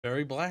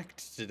Very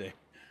blacked today.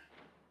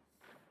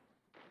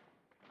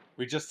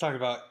 We just talked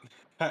about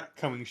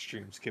coming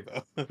streams,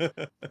 Kibbo.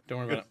 Don't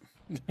worry about it.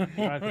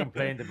 Ryan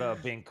complained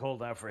about being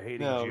called out for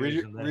hating No,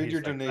 Jews, and then read he's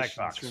your like, donations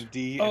Black from Box.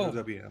 D Oh, and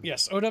OWM.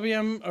 yes.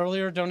 OWM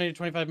earlier donated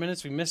 25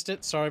 minutes. We missed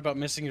it. Sorry about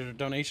missing your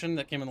donation.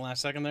 That came in the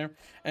last second there.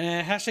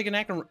 Hashtag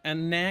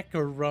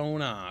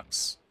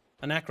Anachronox.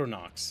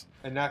 Anachronox.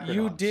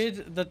 You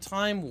did the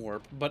time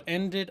warp, but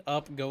ended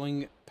up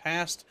going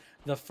past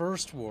the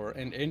first war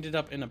and ended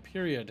up in a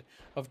period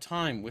of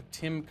time with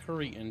Tim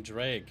Curry and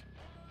Drag.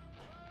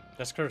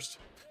 That's cursed.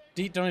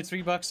 Deet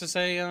donated $3 to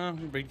say,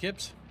 Breed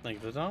Gibbs. Thank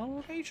you for the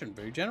donation.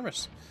 Very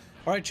generous.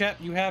 All right, chat.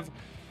 You have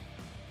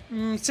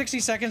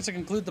 60 seconds to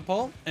conclude the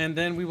poll, and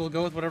then we will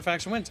go with whatever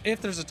faction wins. If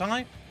there's a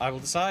tie, I will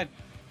decide.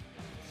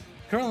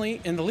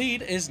 Currently, in the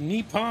lead is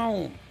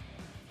Nippon.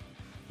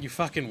 You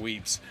fucking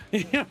weeps.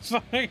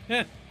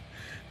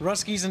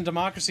 Ruskies and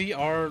Democracy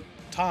are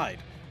tied.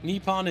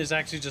 Nippon is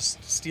actually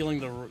just stealing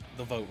the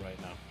vote right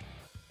now.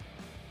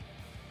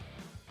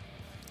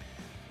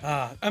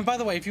 And by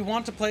the way, if you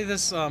want to play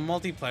this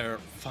multiplayer,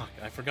 fuck,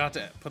 I forgot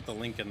to put the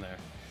link in there.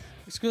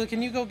 Squealy,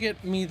 can you go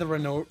get me the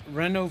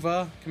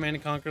Renova Command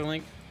and Conquer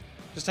link?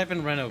 Just type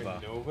in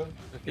Renova. Renova? Okay.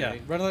 Yeah,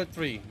 Red Alert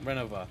 3,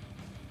 Renova.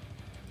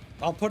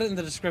 I'll put it in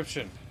the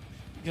description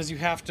because you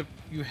have to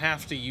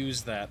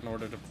use that in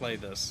order to play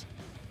this.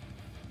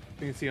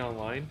 You can see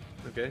online.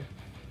 Okay.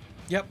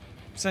 Yep.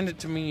 Send it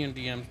to me in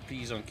DM,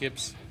 please, on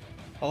Kips.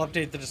 I'll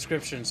update the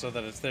description so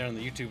that it's there on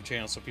the YouTube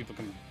channel so people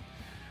can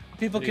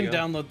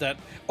download that.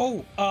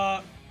 Oh,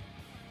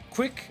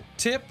 quick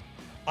tip.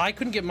 I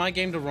couldn't get my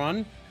game to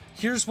run.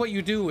 Here's what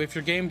you do if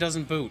your game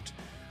doesn't boot.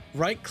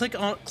 Right-click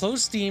on,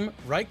 close Steam,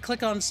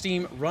 right-click on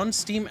Steam, run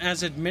Steam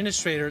as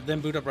administrator,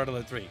 then boot up Red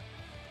Alert 3.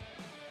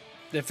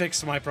 It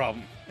fixed my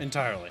problem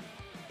entirely.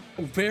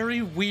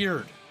 Very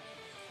weird.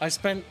 I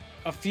spent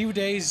a few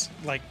days,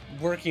 like,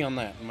 working on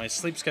that, and my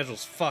sleep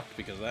schedule's fucked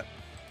because of that.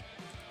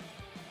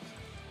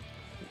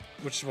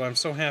 Which is why I'm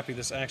so happy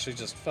this actually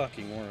just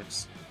fucking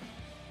works.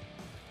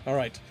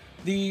 Alright.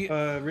 The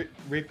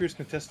Rapier's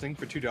contesting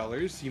for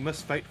 $2. You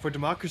must fight for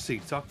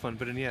democracy. Talk fun,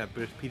 but yeah,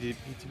 but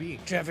PTB.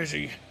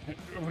 Catfishy.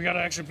 We gotta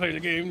actually play the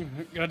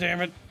game. God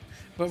damn it.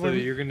 But so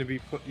you're gonna be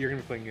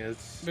playing as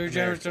very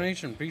generous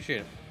donation.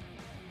 Appreciate it.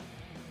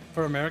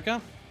 For America?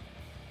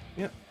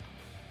 Yep.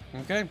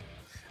 Okay.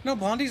 No,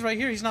 Blondie's right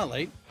here. He's not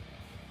late.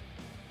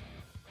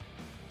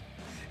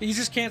 You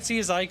just can't see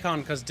his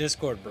icon because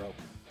Discord broke.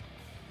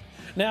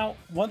 Now,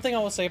 one thing I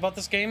will say about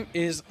this game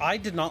is I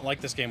did not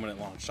like this game when it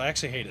launched. I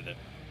actually hated it.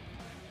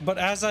 But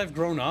as I've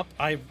grown up,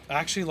 I've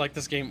actually liked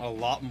this game a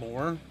lot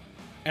more.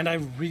 And I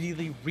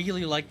really,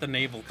 really like the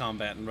naval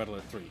combat in Red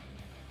Alert 3.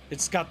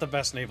 It's got the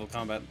best naval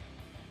combat.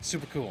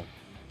 Super cool.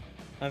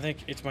 I think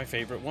it's my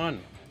favorite one.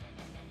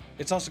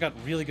 It's also got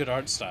really good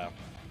art style.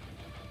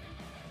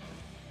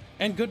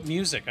 And good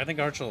music. I think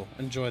Arch will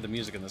enjoy the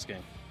music in this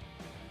game.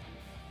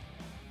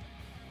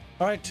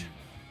 Alright.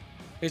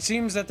 It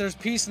seems that there's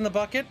peace in the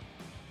bucket.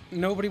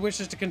 Nobody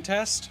wishes to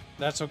contest.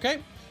 That's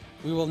okay.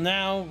 We will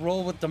now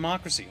roll with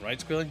democracy, right,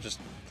 Squilly?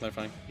 Just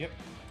clarifying. Yep.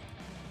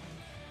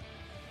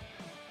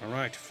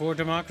 Alright, for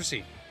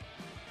democracy.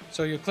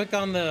 So you click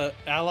on the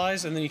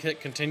allies and then you hit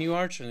continue,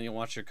 Arch, and then you'll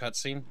watch your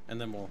cutscene, and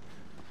then we'll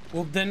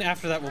then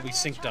after that we'll be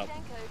synced up.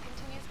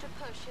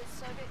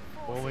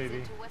 Well,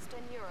 maybe.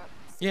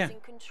 Yeah.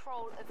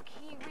 Control of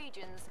key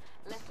regions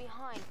left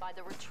behind by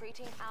the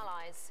retreating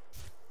allies.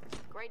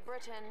 Great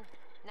Britain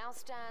now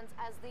stands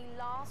as the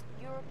last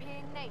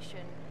European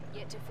nation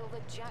yet to feel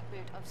the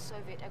jackboot of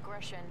Soviet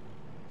aggression.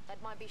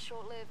 That might be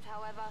short-lived,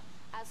 however,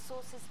 as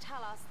sources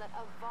tell us that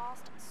a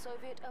vast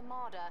Soviet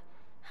armada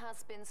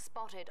has been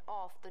spotted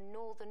off the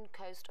northern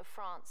coast of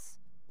France.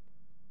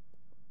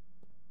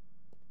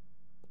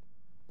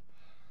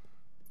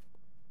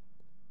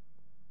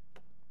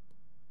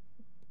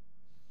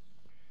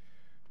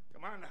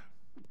 Commander,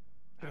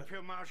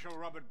 Field Marshal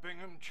Robert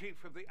Bingham,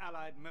 Chief of the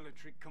Allied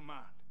Military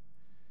Command.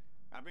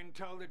 I've been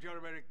told that you're a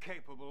very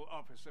capable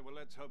officer. Well,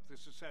 let's hope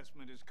this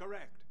assessment is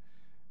correct,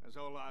 as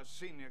all our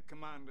senior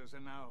commanders are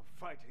now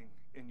fighting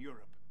in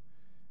Europe,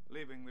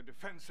 leaving the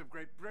defense of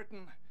Great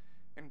Britain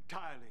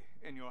entirely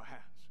in your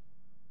hands.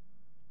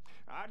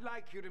 I'd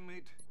like you to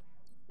meet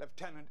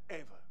Lieutenant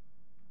Ava.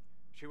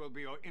 She will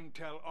be your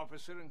intel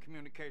officer and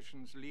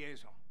communications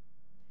liaison.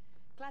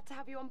 Glad to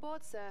have you on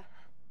board, sir.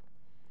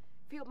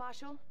 Field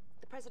Marshal,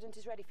 the President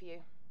is ready for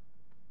you.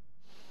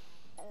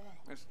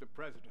 Mr.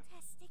 President,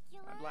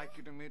 I'd like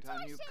you to meet our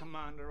new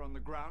commander on the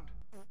ground.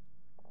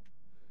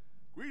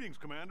 Greetings,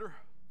 Commander.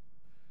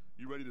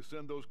 You ready to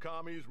send those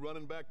commies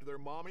running back to their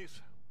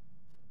mommies?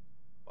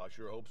 I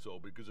sure hope so,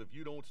 because if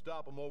you don't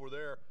stop them over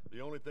there,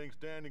 the only thing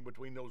standing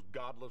between those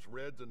godless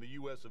Reds and the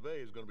US of A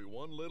is going to be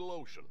one little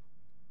ocean.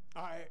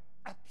 I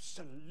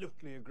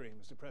absolutely agree,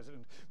 Mr.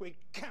 President. We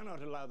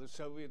cannot allow the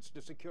Soviets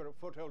to secure a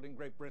foothold in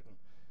Great Britain.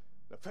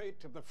 The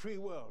fate of the free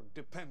world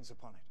depends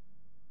upon it.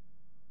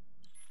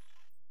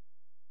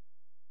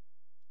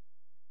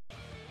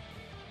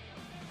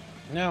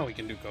 Now we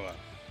can do co-op.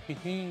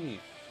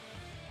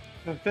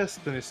 A fist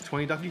finished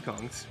 20 Donkey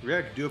Kongs.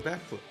 Ready to do a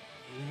backflip.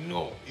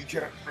 No, you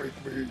can't break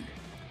me.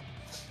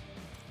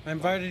 I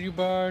invited you,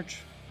 Barge.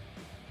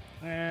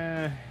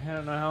 I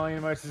don't know how any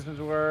of my systems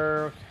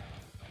work.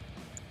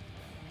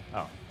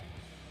 Oh,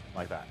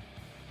 like that.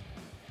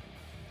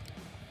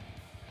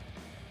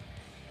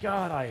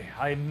 God,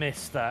 I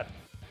miss that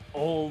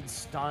old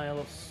style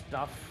of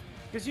stuff.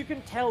 Because you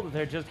can tell that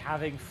they're just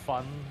having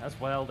fun as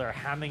well. They're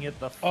hamming it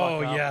the fuck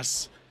Oh, up.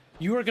 yes.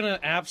 You are going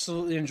to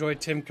absolutely enjoy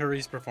Tim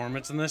Curry's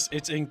performance in this.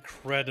 It's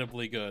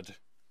incredibly good.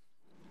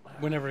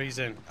 Whenever he's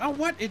in. Oh,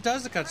 what? It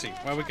does the cutscene.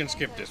 Well, we can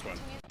skip this one.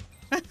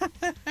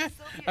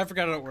 I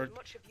forgot how it worked.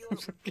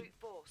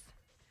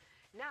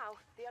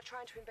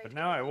 But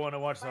now I want to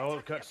watch the whole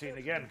cutscene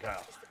again,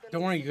 Kyle.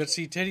 Don't worry, you could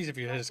see titties if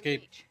you hit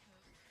escape.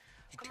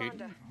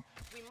 Commander,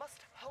 we must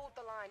hold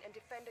the line and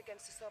defend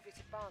against the Soviet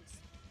advance.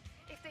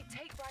 If they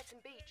take Brighton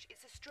Beach,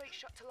 it's a straight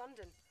shot to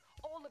London.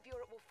 All of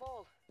Europe will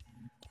fall.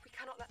 We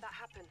cannot let that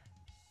happen.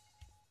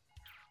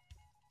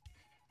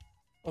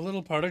 A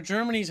little part of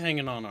Germany's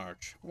hanging on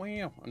Arch.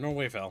 Wow.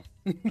 Norway fell.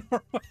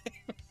 Norway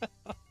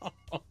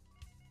fell.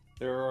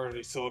 They're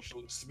already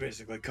socialists,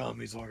 basically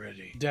commies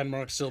already.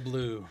 Denmark's still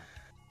blue.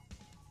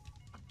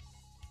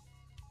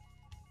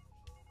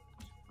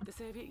 The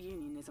Soviet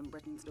Union is on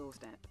Britain's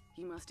doorstep.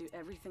 You must do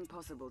everything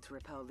possible to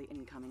repel the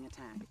incoming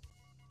attack.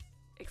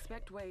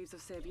 Expect waves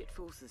of Soviet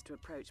forces to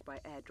approach by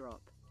airdrop.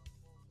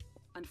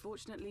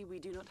 Unfortunately, we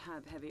do not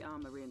have heavy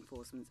armor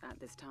reinforcements at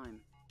this time.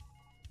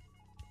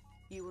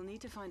 You will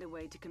need to find a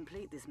way to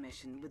complete this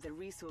mission with the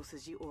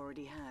resources you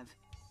already have.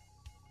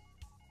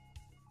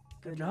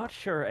 I'm not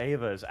sure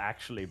Ava is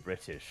actually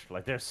British.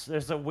 Like,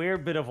 there's a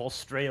weird bit of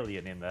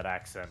Australian in that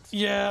accent.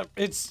 Yeah,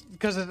 it's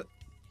because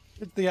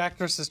the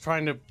actress is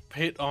trying to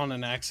hit on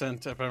an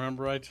accent, if I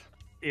remember right.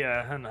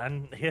 Yeah,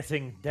 and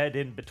hitting dead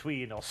in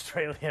between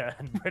Australia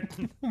and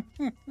Britain.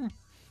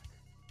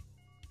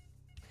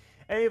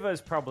 Ava is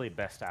probably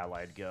best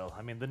allied girl.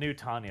 I mean, the new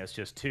Tanya is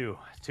just too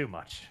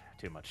much.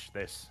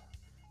 This.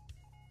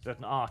 There's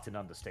an art in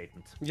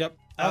understatement. Yep.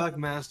 Alec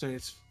Master,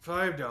 it's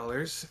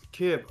 $5.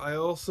 Kib,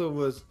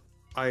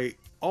 I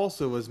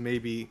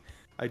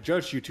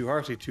judged you too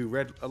harshly to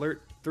Red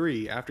Alert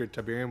 3 after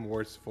Tiberium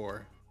Wars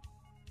 4.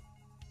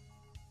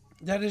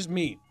 That is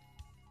me.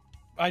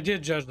 I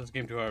did judge this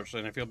game too harshly,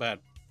 and I feel bad.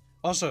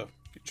 Also,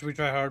 should we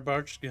try hard,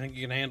 Barge? Do you think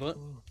you can handle it?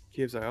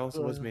 Kibbs,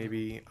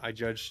 I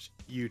judged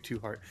you too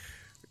hard.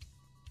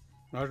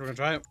 Alright, we're gonna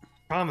try it.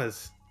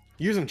 Promise.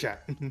 Use them,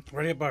 chat.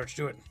 Ready up, Barge.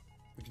 Do it.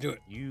 We can do it.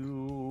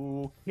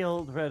 You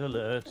killed Red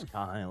Alert,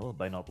 Kyle,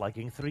 by not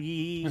liking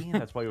 3.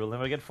 That's why you will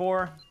never get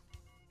 4.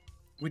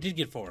 We did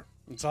get 4.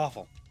 It's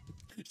awful.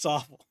 It's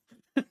awful.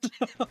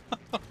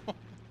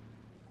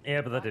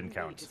 Yeah, but that didn't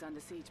count.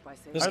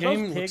 This Are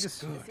game those looks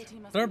pigs? good.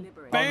 They're They're Oh, no,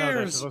 they're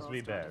bears! supposed to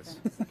be bears.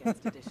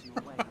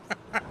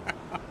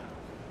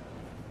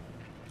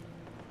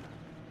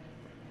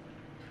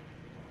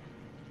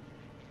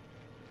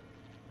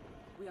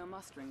 We are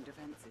mustering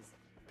defenses.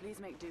 Please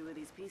make do with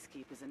these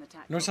peacekeepers and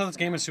attack. Notice how this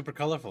game is super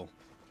colorful.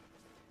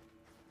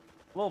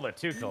 A little bit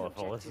too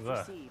colorful.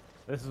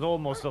 This is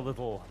almost a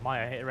little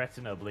my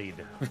retina bleed.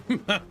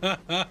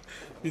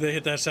 They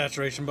hit that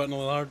saturation button a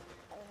little hard.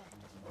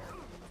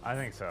 I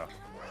think so.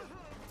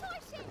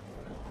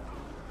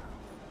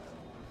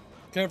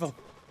 Careful.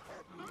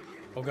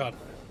 Oh god.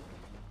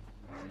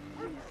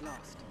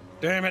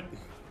 Damn it.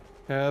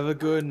 Have a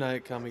good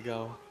night,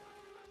 Kamigawa.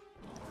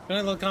 Good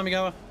night, little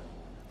Kamigawa.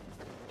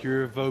 You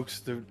revokes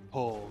the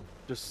poll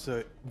just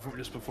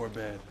before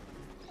bed.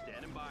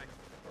 Standing by.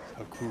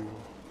 How cool.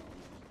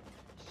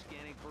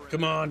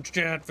 Come on,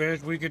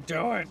 Chatfish, we could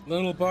do it.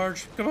 Little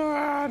Barge, come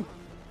on.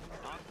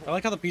 I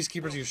like how the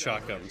peacekeepers use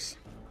shotguns.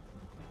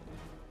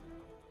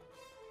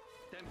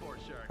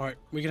 Alright,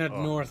 we can head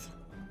north.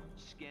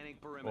 Scanning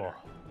perimeter.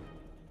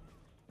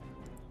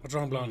 What's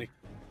wrong, Blondie?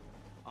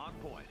 On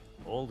point.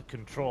 Old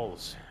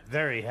controls.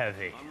 Very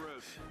heavy. En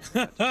route.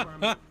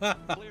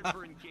 Cleared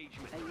for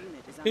engagement.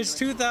 It's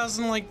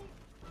 2000, like,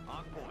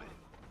 On point.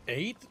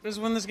 8 is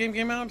when this game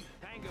came out?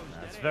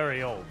 That's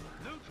very old.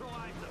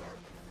 Neutralize them.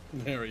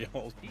 Very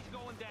old. He's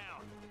going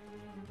down.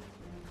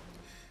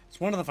 It's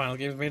one of the final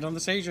games made on the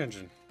Sage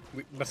engine.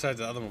 Besides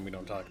the other one we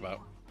don't talk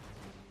about.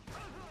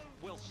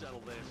 We'll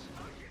settle this.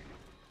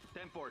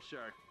 10-4,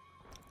 sir.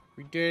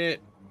 We did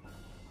it.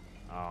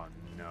 Oh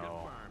no.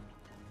 Confirmed.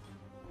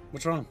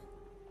 What's wrong?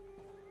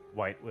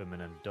 White women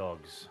and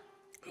dogs.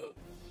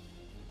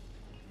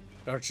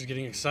 Archer's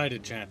getting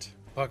excited, chat.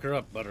 Pucker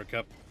up,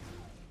 Buttercup.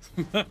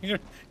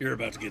 You're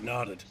about to get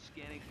knotted.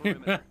 Scanning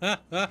perimeter.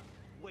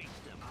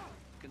 Waste them.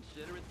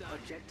 Consider it done.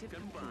 Objective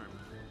confirmed.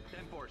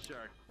 10-4,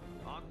 sir.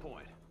 On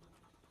point.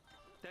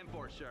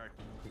 10-4, sir.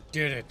 We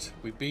did it.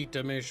 We beat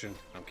the mission.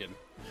 I'm kidding.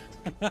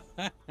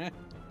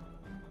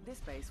 This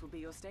base will be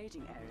your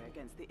staging area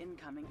against the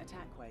incoming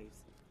attack waves.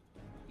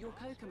 Your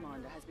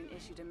co-commander has been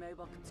issued a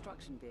mobile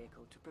construction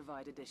vehicle to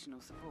provide additional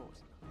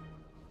support.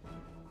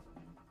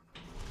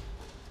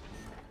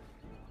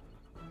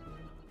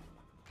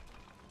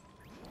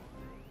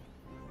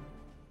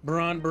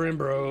 Bron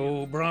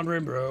Bro.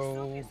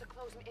 Soviets are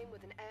closing in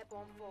with an air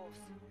airborne force.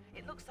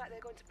 It looks like they're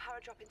going to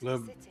paradrop into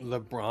the city.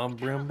 LeBron You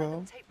cannot let Brimbo?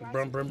 them take Brighton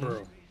Brum brum Beach.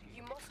 brum.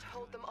 You must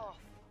hold them off.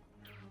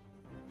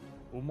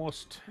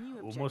 Almost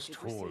objective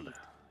hold. received.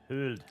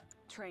 Hold.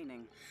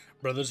 Training.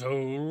 Brothers,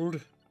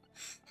 hold.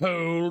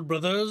 Hold,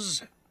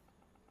 brothers.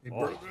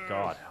 Oh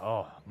god.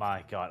 Oh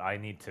my god. I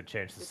need to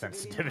change the The civilian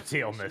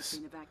sensitivity on population's this.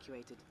 been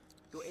evacuated.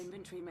 Your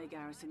inventory may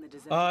garrison the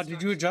deserted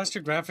Did you adjust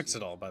structures. your graphics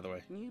at all, by the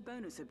way? New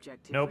bonus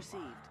objective Nope.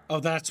 received. Oh,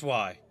 that's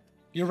why.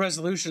 Your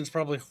resolution's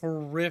probably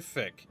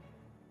horrific.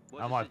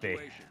 What's I the might be.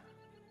 situation?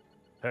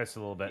 Hurts a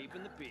little bit.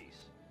 Keeping the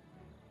peace.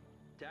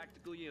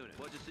 Tactical unit.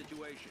 What's the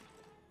situation?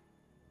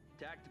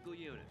 Tactical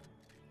unit.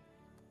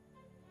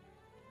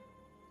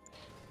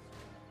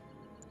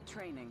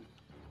 Training.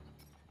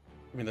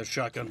 Give me those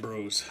shotgun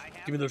bros.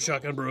 Give me those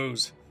shotgun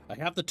bros. I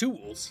have the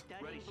tools.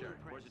 Ready, sir.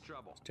 Where's the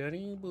trouble?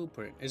 Studying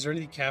blueprint. Is there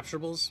any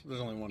capturables?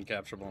 There's only one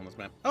capturable on this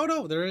map. Oh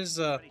no, there is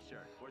Ready, sir.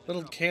 Where's the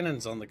little trouble?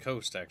 cannons on the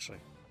coast, actually.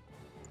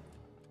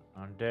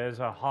 And there's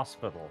a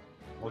hospital.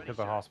 Look Ready, at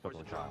the sir. hospital,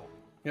 Where's the child. trouble?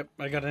 Yep,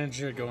 I got an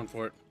engineer going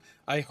for it.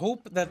 I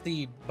hope that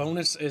the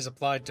bonus is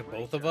applied to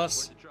both of Where's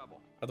us. the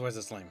trouble? Otherwise,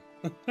 it's lame.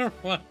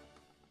 What?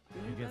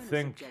 New You can bonus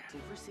think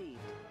objective received.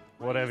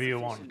 whatever you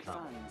Insufficient want,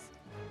 Carl. funds.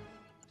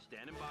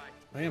 Standing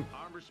by. I am.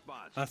 Armed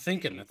response. I'm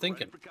thinking, I'm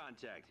thinking. Ready for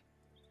contact.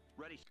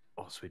 Ready.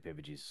 Oh, sweet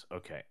baby Jesus.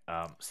 Okay.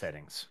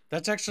 Settings.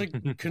 That's actually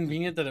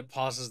convenient that it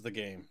pauses the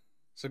game.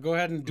 So go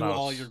ahead and do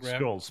all Mouse your graphics.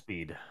 scroll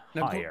speed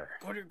Now higher.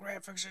 Go to your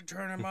graphics and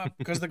turn them up.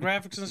 Because the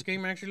graphics in this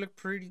game actually look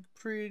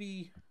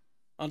pretty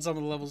on some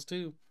of the levels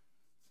too.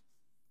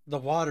 The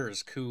water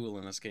is cool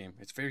in this game.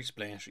 It's very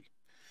splashy.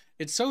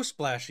 It's so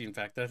splashy, in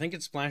fact, that I think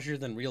it's splashier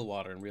than real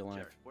water in real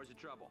life. Sir, where's the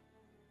trouble?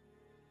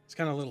 It's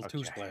kind of a little too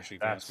Okay, splashy,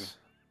 if you ask me.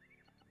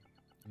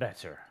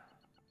 That's better.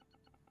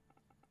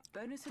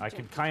 Bonus I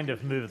can objective kind of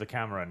complete. move the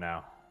camera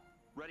now,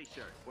 Ready,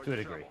 sir. Where's to a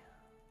the degree.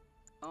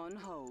 trouble? On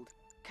hold.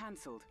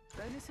 Cancelled.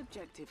 Bonus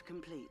objective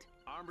complete.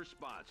 Armed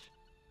response.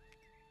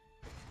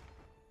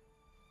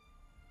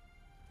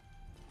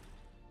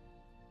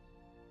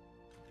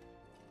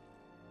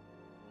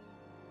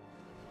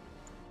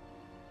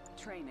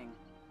 Training.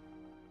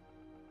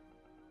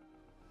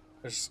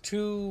 There's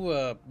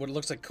two, what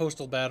looks like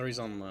coastal batteries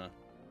on the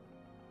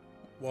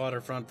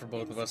waterfront for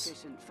both of us.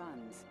 Insufficient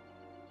funds.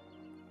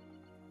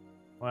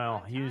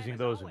 Well, using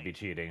those would be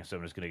cheating, so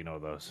I'm just gonna ignore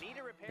those. Need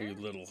a repair? You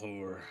little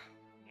whore.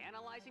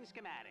 Analyzing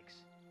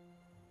schematics.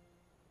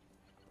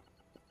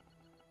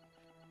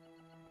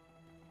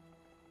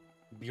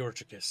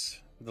 Bjorchicus.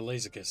 The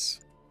Lasicus.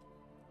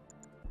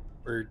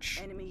 Birch.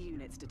 Enemy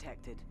units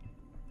detected.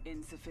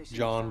 Insufficient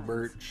John funds.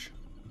 Birch.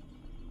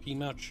 P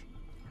much.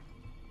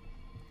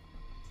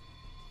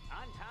 On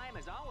time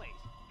as always.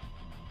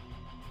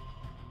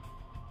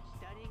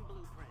 Studying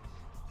blueprints.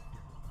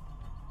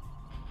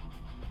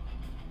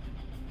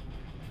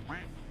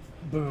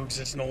 Boogs,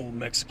 it's an old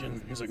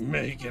Mexican. He's like,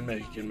 making.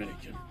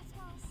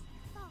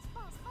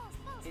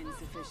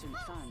 Insufficient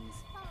funds.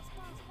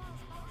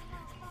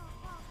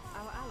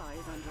 Our ally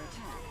is under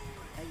attack.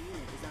 A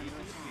unit is under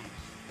attack.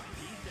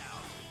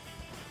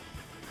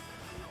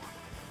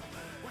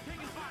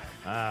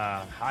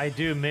 I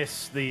do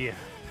miss the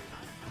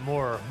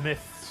more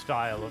myth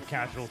style of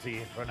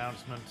casualty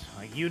pronouncement.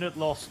 Unit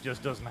loss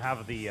just doesn't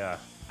have the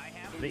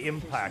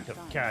impact of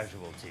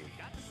casualty.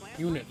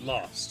 Unit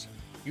lost.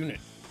 Unit.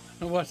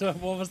 What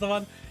was the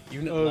one?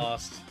 Unit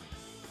lost.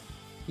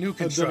 New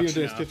construction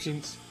WM does 15.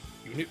 options.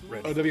 Unit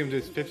ready. WM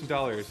does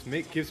 $15.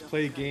 Make Gibbs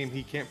play a game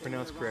he can't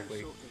pronounce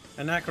correctly.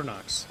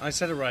 Anachronox. I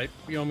said it right.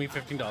 You owe me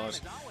 $15.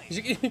 He's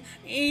like,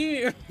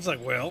 it's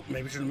like, well,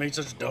 maybe shouldn't have made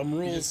such dumb He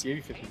rules. just gave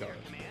you $15.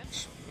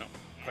 No,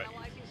 right.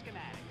 Analyzing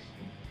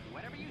schematics.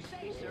 Whatever you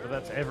say, sir. Well,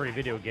 that's every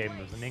video game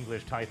with an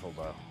English title,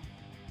 though.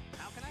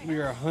 How can I We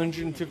are help?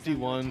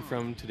 151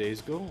 from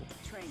today's goal.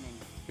 Training.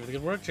 Give it a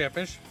good work,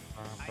 Chatfish.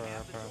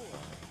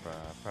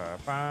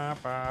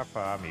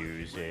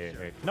 Music.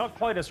 Not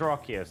quite as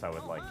rocky as I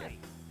would like it.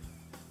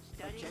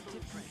 Objective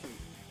complete.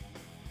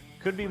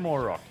 Could be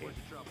more rocky.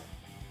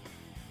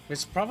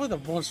 It's probably the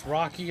most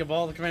rocky of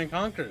all the Command and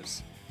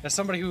Conquers. As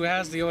somebody who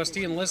has the OST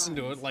and listened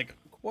to it, like,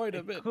 quite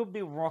a bit. It could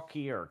be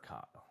rockier,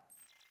 Kyle.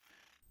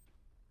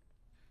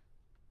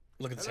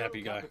 Look at this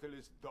happy guy.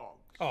 Capitalist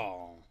dogs.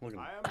 Oh, look at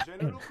him. I am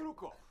General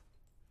Krukov,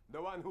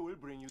 the one who will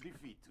bring you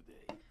defeat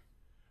today.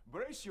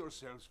 Brace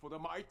yourselves for the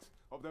might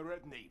of the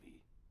Red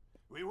Navy.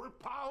 We will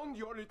pound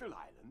your little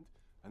island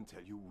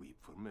until you weep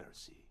for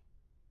mercy.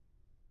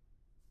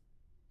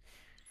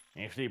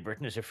 Actually,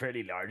 Britain is a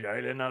fairly large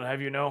island, I'll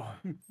have you know.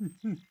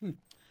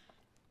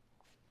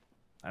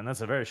 And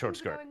that's a very short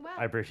Things are skirt. going well.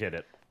 I appreciate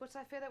it. But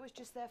I fear that was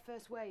just their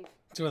first wave.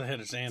 See where the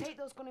head is sand. Take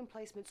those gun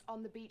emplacements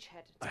on the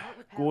beachhead to help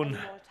repair Gun. any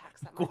more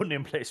attacks that might Good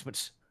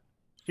emplacements.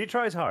 She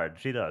tries hard,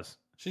 she does.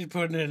 She's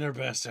putting in her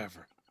best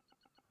effort.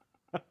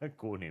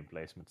 Good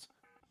emplacements.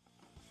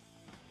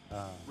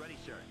 Ready,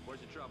 sir. Where's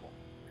the trouble?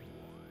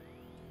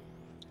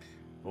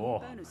 Oh,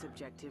 Bonus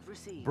objective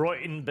received.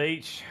 Brighton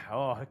Beach.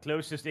 Oh, the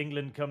closest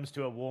England comes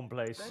to a warm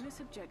place. Bonus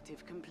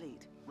objective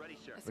complete. Ready,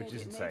 sir. A Which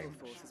is Soviet insane. naval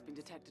force has been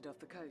detected off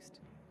the coast.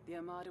 The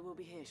Armada will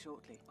be here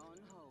shortly. On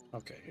hold.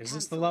 Okay, is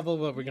this the level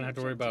where we're gonna have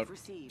to worry about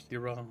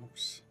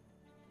heroes?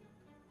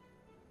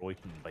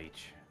 Brighton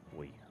Beach.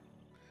 We.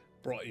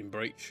 Brighton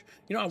Beach.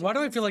 You know, why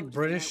do I feel like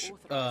British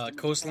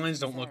coastlines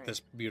don't look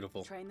this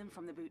beautiful? Train them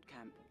from the boot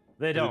camp.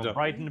 They don't.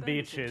 Brighton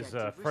Beach is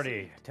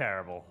pretty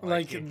terrible.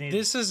 Like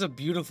this is a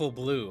beautiful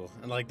blue,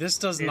 and like this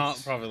does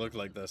not probably look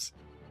like this.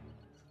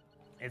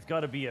 It's got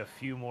to be a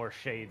few more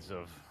shades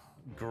of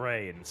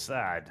gray and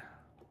sad.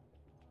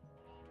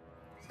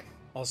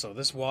 Also,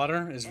 this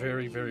water is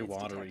very, very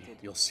watery.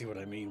 You'll see what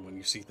I mean when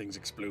you see things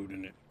explode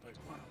in it. Like,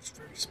 wow, it's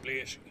very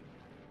splashy.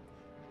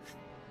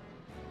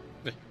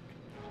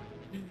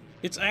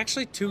 It's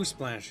actually too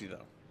splashy,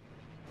 though.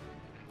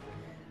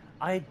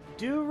 I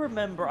do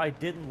remember I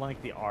didn't like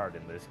the art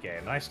in this game,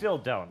 and I still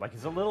don't. Like,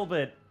 it's a little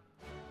bit...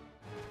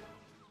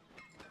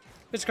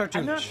 It's cartoonish.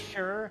 I'm not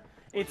sure.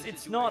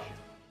 It's not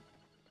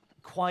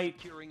quite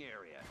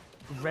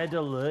Red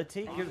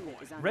Alert-y.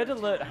 Red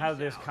Alert has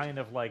this kind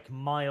of like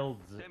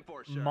mild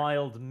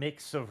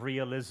mix of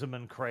realism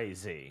and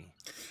crazy.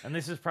 And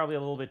this is probably a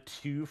little bit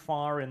too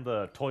far in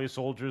the toy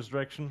soldiers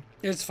direction.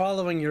 It's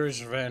following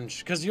Yuri's Revenge,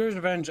 because Yuri's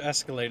Revenge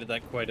escalated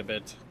that quite a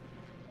bit.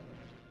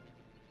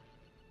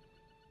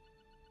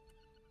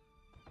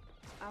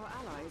 Our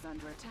ally is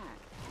under attack.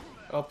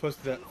 I'll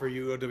post that for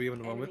you, OW, in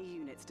a moment. Enemy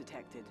units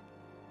detected.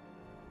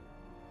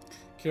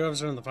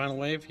 Kirovs are in the final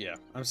wave? Yeah.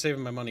 I'm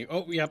saving my money.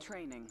 Oh, yep.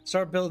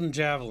 Start building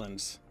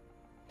javelins.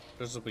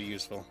 This will be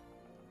useful.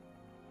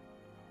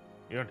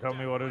 You don't tell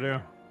me what to do.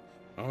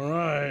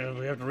 Alright,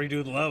 we have to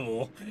redo the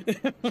level.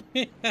 Right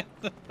here.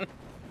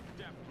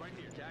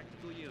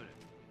 Tactical unit.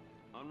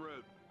 En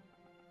route.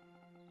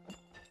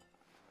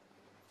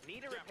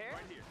 Need a repair?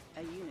 Right here.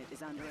 A unit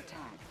is under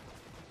attack.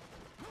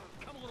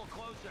 Come a little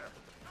closer.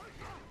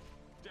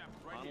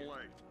 Right on the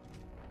way.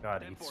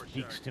 God, he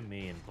speaks to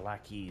me in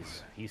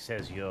Blackese. He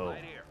says, yo.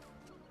 Right here.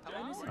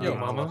 Yo,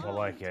 mama. I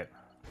like it.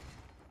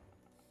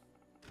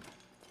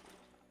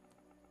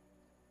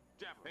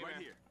 Right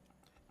here.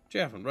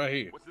 Javelin, right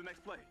here. What's the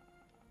next play?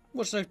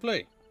 What's next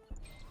play?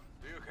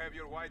 Do you have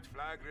your white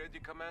flag ready,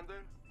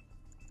 Commander?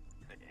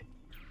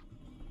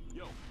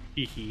 Yo.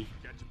 Hee.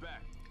 Got your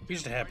back. He's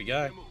just a happy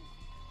guy.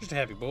 Just a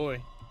happy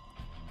boy.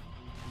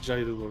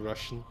 Jolly little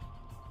Russian.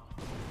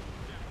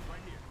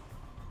 Right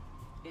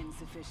here.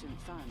 Insufficient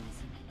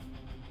funds.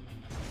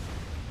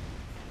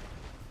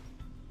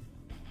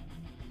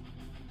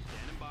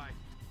 Standing by.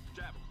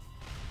 Jab.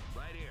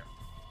 Right here.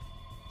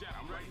 Jab,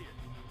 I'm right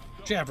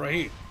here. Jab right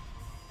here.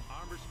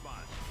 Arm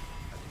response.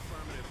 That's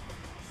affirmative.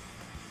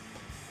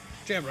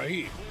 Jab right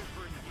here. Clear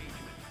for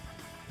engagement.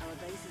 Our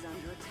base is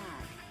under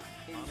attack.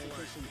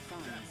 Insufficient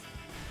funds.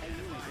 A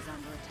unit is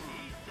under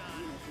attack.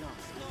 Unit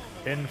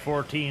lost.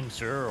 N14,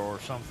 sir, or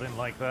something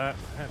like that.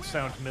 That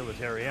sounds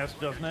military-esque,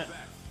 doesn't it?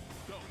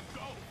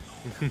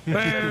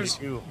 Bears!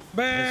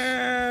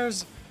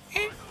 Bears!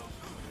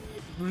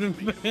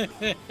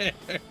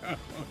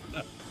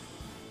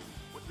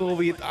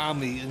 Soviet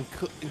Army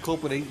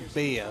incorporate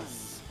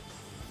bears.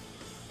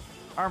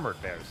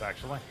 Armored bears,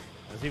 actually.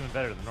 It's even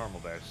better than normal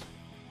bears.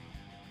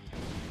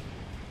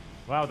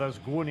 Wow, those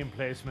Gungan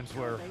emplacements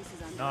were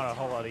not a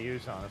whole lot of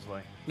use,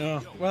 honestly.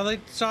 No. Well, they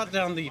shot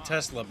down the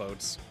Tesla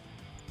boats.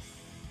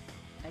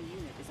 A unit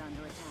is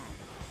under attack.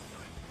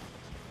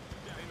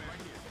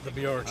 The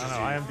bureaucracy. I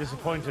know, I am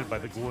disappointed by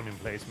the Gungan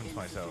emplacements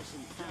myself.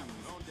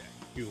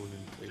 Gungan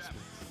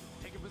emplacements.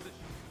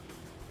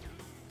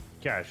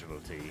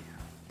 Casualty.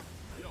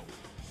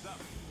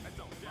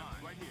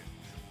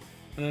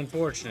 An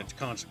unfortunate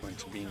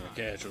consequence of being a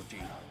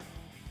casualty.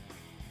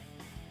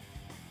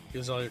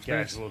 Use all your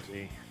experience.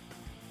 Casualty.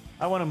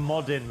 I want to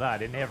mod in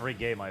that in every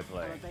game I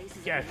play. Our base is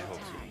under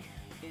Casualty.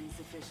 attack.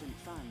 Insufficient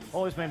funds.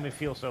 Always made me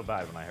feel so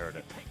bad when I heard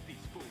it.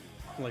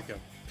 Like a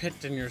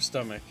pit in your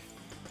stomach.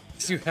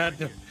 So you had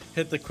to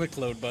hit the quick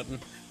load button.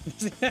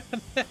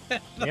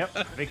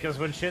 Yep, because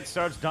when shit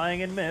starts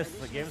dying in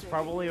Myth, the game's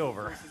probably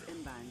over.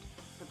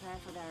 Prepare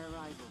for their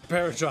arrival.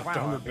 Paradrop Wow,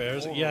 armor I've been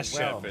bears. Yes,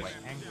 overwhelmed Chatfish.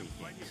 by angry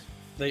things.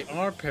 They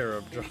are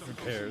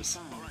paradrop bears.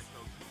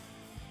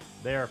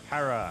 They're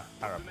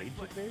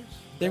paraplegic bears?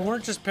 They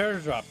weren't just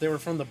paradrop. They were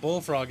from the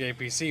Bullfrog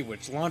APC,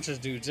 which launches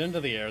dudes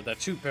into the air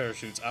that shoot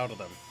parachutes out of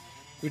them.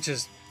 Which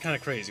is kind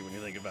of crazy when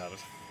you think about it.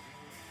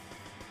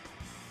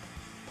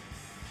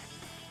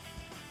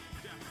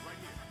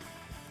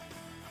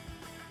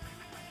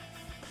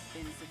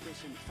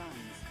 Insufficient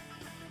funds.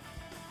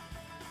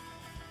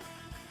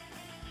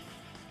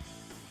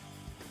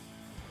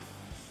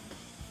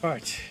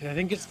 Alright, I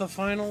think it's the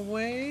final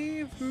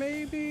wave,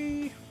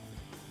 maybe?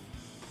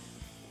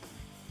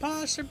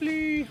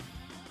 Possibly?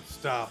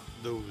 Stop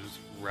those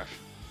Russians.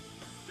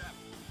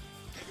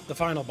 The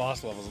final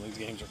boss levels in these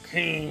games are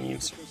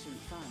kings. Insufficient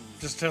funds.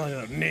 Just telling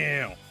you that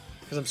now.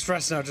 Because I'm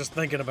stressed out just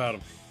thinking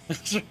about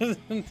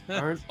them.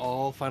 Aren't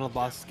all final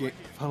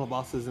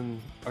bosses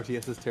in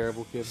RTSs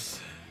terrible, kids?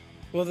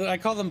 Well, I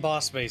call them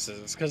boss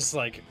spaces, because it's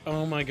like,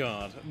 oh my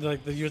god.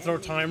 Like, you throw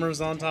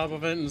timers on top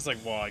of it, and it's like,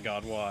 why,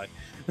 god, why?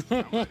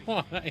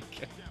 Why?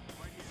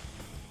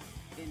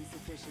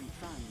 Insufficient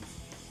funds.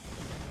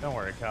 Don't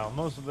worry, Cal.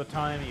 Most of the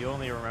time, you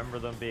only remember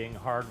them being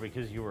hard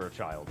because you were a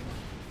child.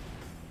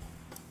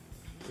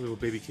 Little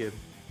baby kid.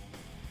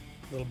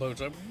 Little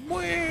boat's like,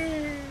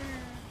 whee!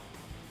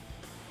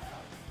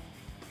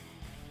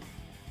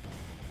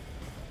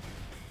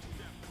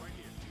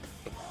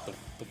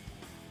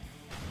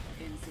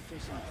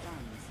 Insufficient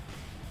funds.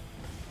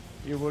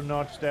 You will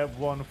not step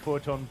 1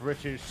 foot on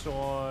British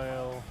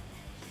soil.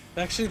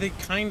 Actually, they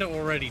kind of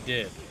already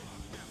did.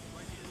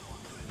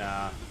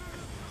 Nah.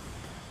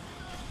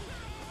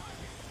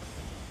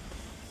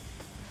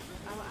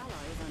 Our ally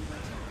is under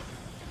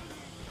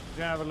attack.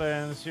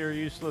 Javelins, you're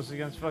useless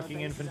against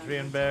fucking infantry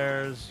and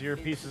bears. You're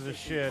pieces of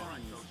shit.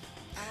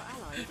 Our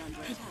ally is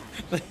under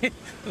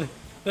attack.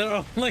 They're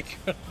all like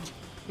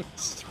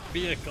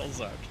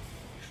vehicles are.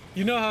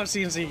 You know how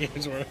CNC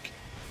games work.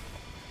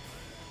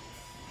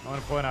 I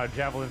want to point out,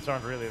 javelins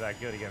aren't really that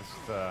good against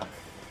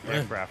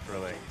aircraft,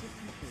 really.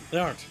 They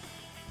aren't.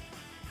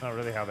 Not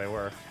really how they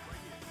work.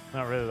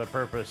 Not really the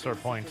purpose or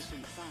point.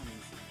 Insufficient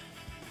funds.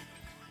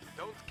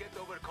 Don't get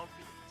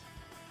overconfident.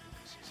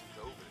 This isn't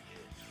over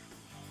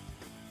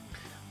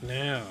yet.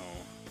 Now.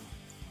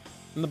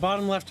 In the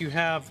bottom left, you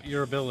have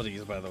your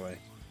abilities, by the way.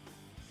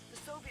 The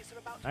Soviets are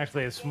about to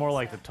Actually, it's more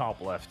like the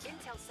top left.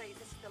 Intel says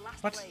this is the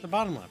last What's wave. the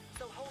bottom left?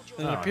 So hold your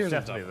Then it No, appears it's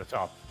at the definitely the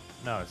top.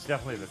 No, it's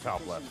definitely the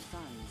top left.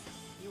 Insufficient funds.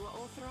 You are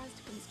authorized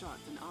to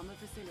construct an armor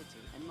facility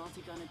and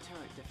multi-gunner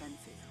turret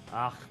defenses.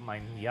 Ach,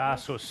 mein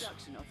Jesus.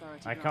 Construction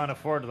authority I can't granted.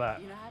 afford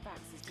that. You now have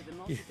access to the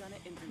multi-gunner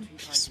infantry You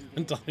fighting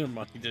spent all your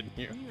money, didn't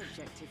you? New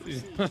objective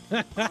received. On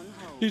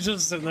hold. He's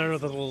just sitting there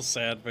with a little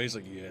sad face,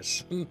 like,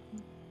 yes.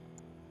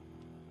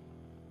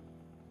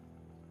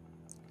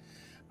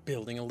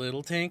 Building a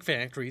little tank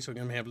factory, so we're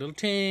gonna have little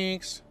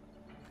tanks.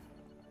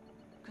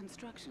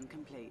 Construction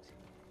complete.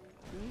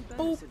 New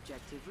bonus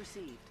objective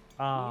received.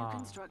 Ah. New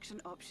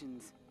construction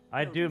options.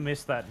 I do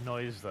miss that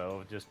noise, though,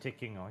 of just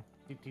ticking like...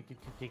 tick, tick, tick,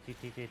 tick,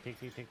 tick, tick, tick, tick,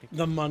 tick, tick, tick.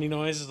 The money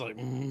noise is like,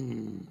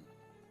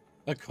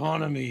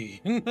 economy.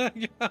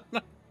 Multi-gunner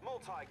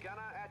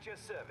at your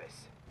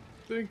service.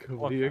 Think of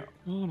What the the-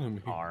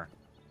 economy. R.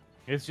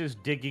 It's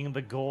just digging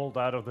the gold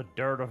out of the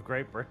dirt of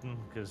Great Britain,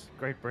 because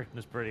Great Britain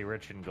is pretty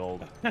rich in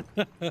gold.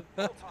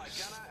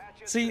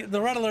 See,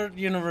 the Red Alert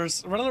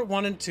universe, Red Alert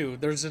 1 and 2,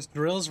 there's just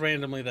drills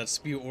randomly that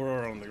spew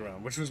ore on the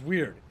ground, which was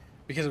weird,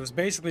 because it was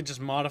basically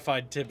just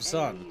modified Tib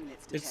Sun. Enemy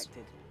units It's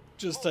detected.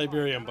 just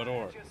Tiberium, but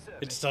ore.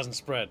 It just doesn't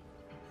spread.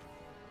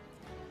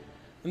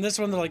 And this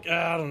one, they're like,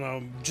 I don't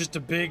know, just a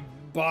big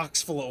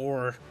box full of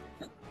ore.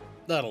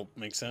 That'll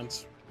make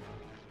sense.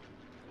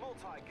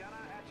 Multi-gunner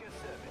at your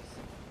service.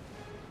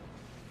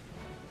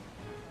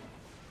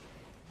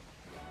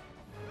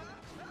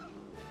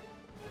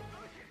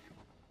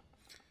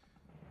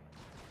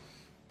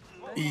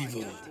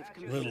 Evil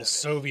little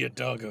Soviet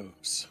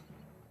doggos.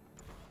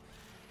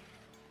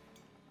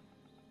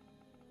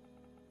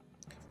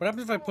 What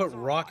happens if I put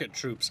rocket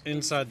troops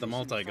inside the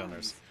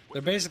multi-gunners?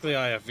 They're basically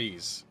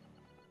IFVs.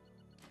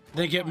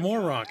 They get more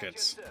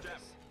rockets.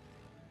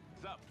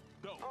 Up,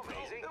 go.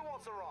 Amazing. Who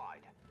wants a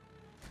ride?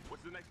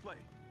 What's the next play?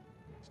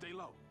 Stay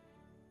low.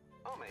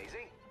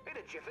 Amazing.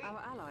 Hit a jiffy.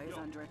 Our ally is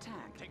under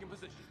attack. Taking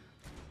position.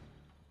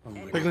 Oh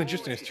my Quick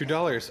logistics,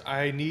 $2.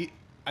 I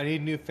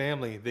need new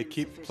family. They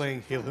keep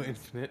playing Halo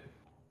Infinite.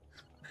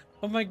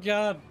 Oh my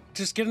god,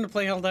 just get them to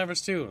play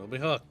Helldivers 2. They'll be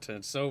hooked, and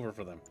it's over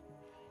for them.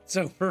 It's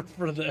over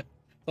for them.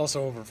 It's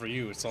also over for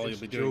you. It's all you'll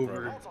be doing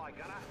over.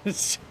 forever.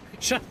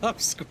 Shut up,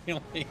 Squealy.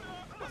 Let's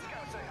go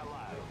say hello.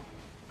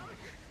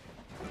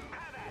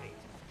 Have at it.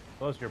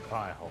 Close your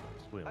pie hole,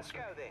 Let's Squealster.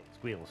 go then.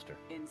 Squealster.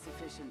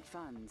 Insufficient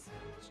funds.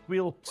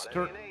 Squealster.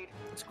 Whatever you need.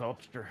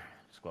 Squelcher.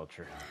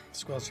 Squelcher.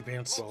 Squelch your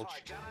pants.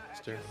 Multi-gunner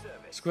at your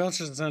service.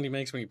 Squelch is the sound he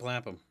makes when you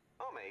clap him.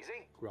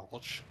 Amazing.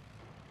 Welch.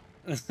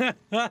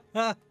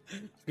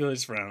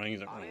 Squealy's frowning. He's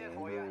like, I'm here oh,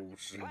 for you.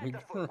 no, Plant the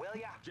foot, will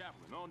ya?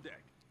 Javelin on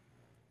deck.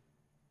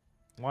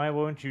 Why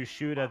won't you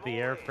shoot at the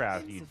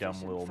aircraft, you dumb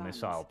Insufficient little funds.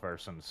 missile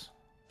persons?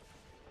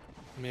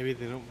 Maybe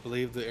they don't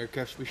believe the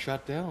aircraft should be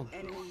shot down.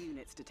 Enemy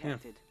units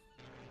detected.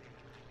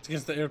 It's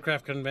against the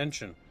aircraft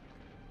convention.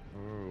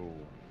 Ooh.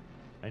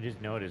 I just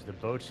noticed the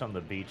boats on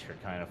the beach are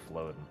kind of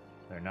floating.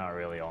 They're not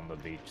really on the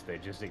beach, they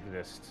just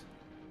exist.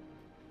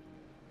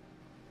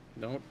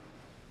 Don't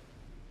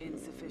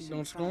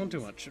Insufficient scroll too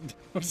funds. much.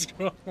 Don't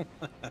scroll.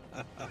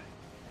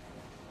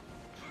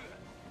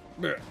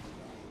 Bleh.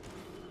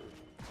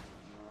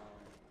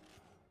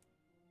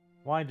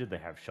 Why do they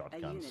have A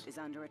shotguns? unit is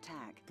under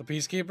attack. The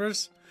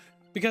Peacekeepers,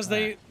 because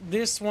they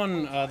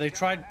they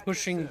tried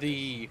pushing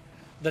the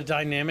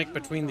dynamic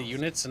between the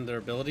units and their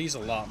abilities a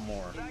lot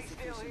more,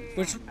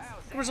 which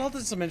resulted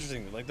in some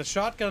interesting. Like the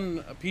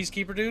shotgun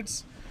Peacekeeper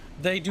dudes,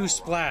 they do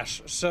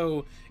splash.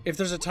 So if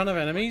there's a ton of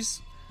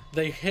enemies,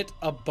 they hit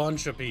a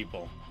bunch of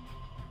people.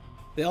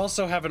 They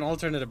also have an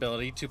alternate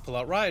ability to pull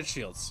out riot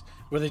shields,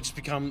 where they just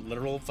become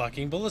literal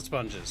fucking bullet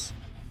sponges.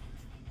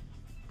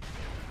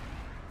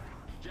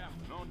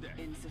 Javelin on deck.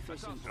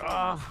 Insufficient funds.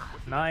 Ah,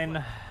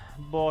 9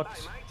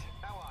 bots. Hey, mate.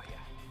 How are ya?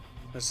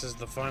 This is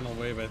the final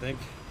wave, I think.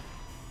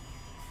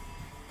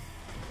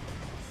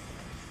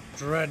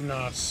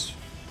 Dreadnoughts.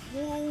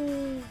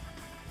 Whoa.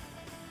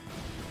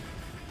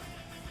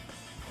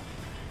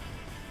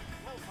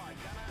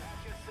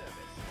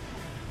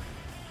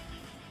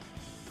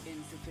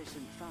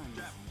 Insufficient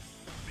funds.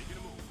 Making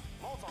a move.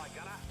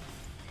 Multi-gunner.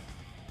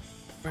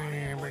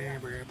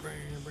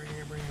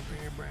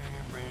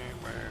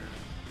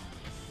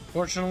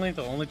 Fortunately,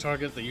 they'll only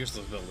target the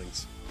useless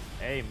buildings.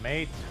 Hey,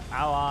 mate,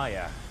 how are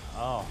ya?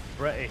 Oh,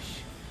 British.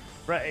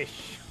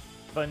 British,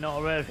 but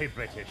not really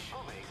British.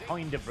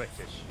 Kinda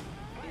British.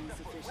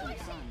 Insufficient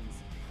funds.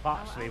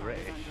 Partially Our ally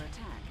is British. under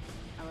attack.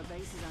 Our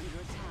base is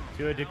under attack.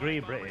 To a degree,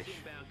 British.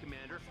 Inbound,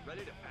 Commander.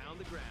 Ready to pound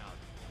the ground.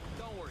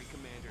 Don't worry,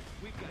 Commander.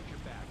 We've got your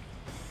back.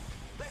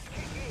 Let's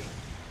kick in.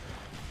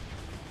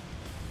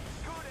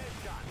 Good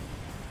headshot.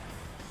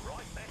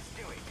 Right, let's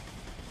do it.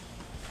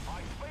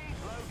 High speed,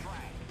 low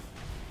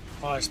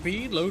drag. High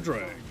speed, low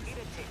drag.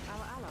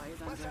 Our ally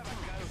is under attack.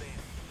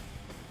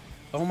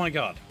 Oh my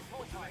god.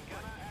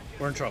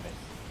 We're in trouble.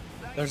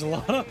 There's a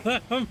lot of them.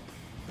 Plant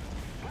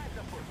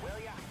the foot, will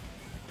ya?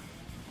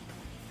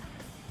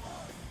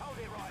 Hold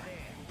it right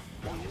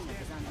there. Our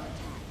unit is under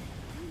attack.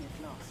 Unit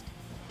lost.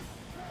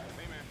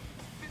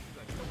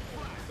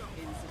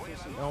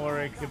 Insufficient. Don't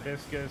worry,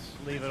 Kabiscus.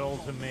 Leave it all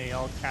to me.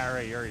 I'll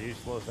carry your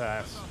useless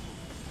ass.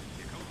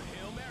 Here comes the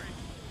Hail Mary.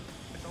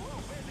 It's a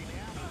little busy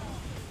now.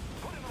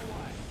 Put him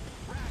away.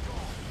 Rack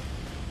on.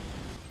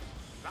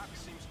 Luck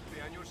seems to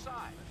be on your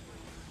side.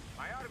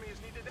 My army is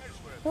needed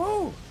elsewhere.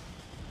 Whoa.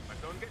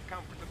 But don't get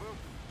comfortable.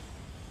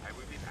 I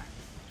will be back.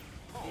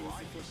 All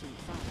right. Insufficient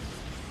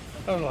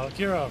funds. Oh, look,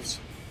 heroes.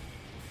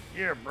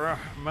 Yeah, bruh.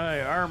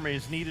 My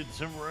army's needed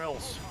somewhere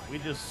else. We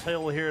just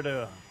sail here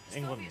to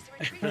England.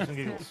 Shits and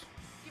giggles.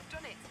 You've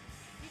done it.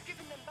 You've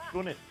given them back.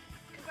 Done it.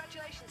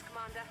 Congratulations,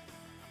 Commander.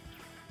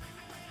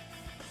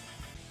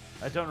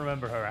 I don't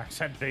remember her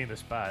accent being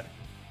this bad.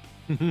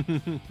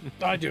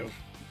 I do.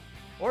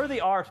 Or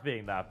the art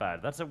being that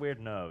bad. That's a weird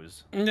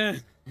nose.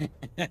 Where's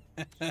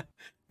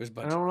I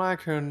Budget? don't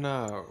like her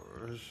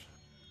nose.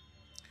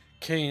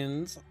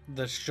 Canes,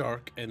 the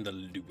shark, and the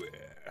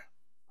lure.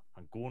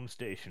 And going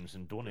stations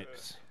and done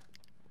it.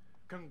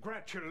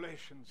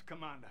 Congratulations,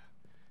 Commander.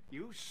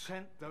 You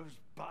sent those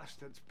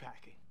bastards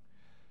packing.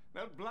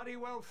 They'll bloody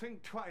well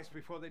think twice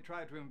before they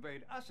try to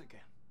invade us again.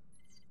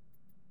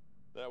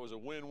 That was a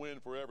win-win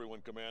for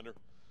everyone, Commander.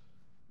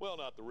 Well,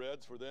 not the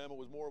Reds. For them, it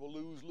was more of a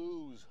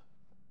lose-lose.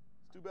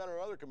 It's too bad our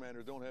other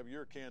commanders don't have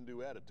your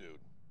can-do attitude.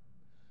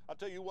 I'll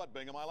tell you what,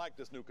 Bingham, I like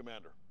this new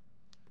commander.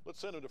 Let's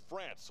send him to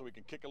France so he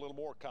can kick a little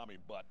more commie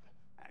butt.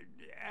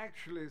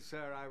 Actually,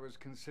 sir, I was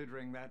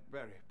considering that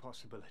very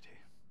possibility.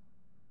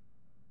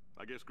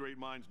 I guess great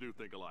minds do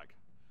think alike.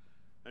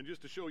 And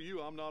just to show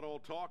you I'm not all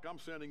talk, I'm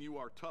sending you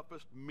our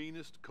toughest,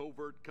 meanest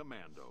covert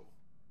commando.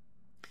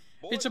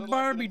 Boys, It's a I'd like to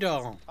Barbie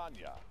introduce doll.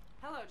 Tanya.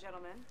 Hello,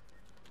 gentlemen.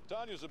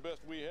 Tanya's the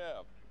best we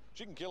have.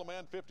 She can kill a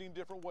man 15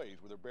 different ways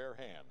with her bare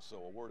hands, so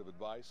a word of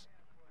advice,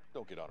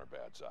 don't get on her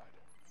bad side.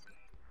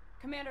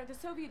 Commander, the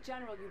Soviet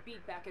general you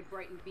beat back at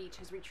Brighton Beach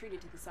has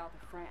retreated to the south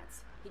of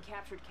France. He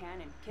captured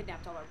Cannes and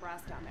kidnapped all our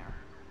brass down there.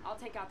 I'll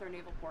take out their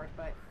naval port,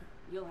 but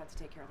you'll have to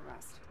take care of the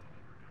rest.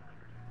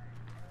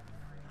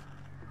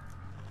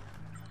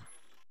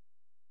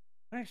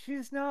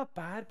 She's not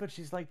bad, but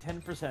she's like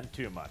 10%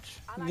 too much.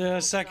 The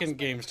second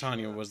game's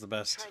Tanya was the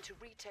best.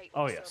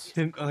 Oh, yes.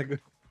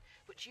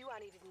 Which you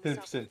needed in the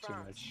south 10% of too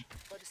France, much.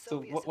 where the So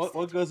Soviets have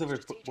what set goes up over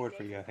strategic board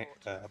for you,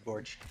 airport.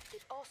 Borge?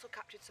 They've also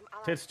captured some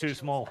Allied Tits too officials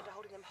small. and are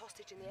holding them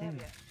hostage in the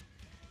area.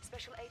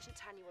 Special Agent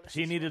Tanya will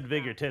She assist needed you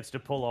bigger with tits to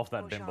pull off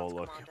that No bimbo chance,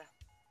 look. Commander.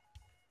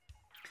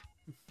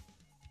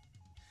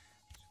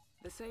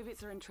 The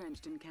Soviets are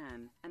entrenched in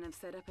Cannes and have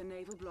set up a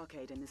naval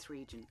blockade in this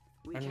region.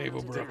 We A cannot naval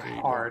attack. blockade.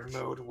 Hard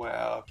mode.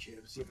 Well,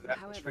 kids, you have that much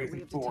However, faith we in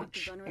have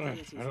detected Borge.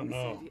 vulnerabilities I don't in the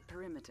know. Soviet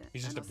perimeter.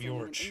 He's just and a are sending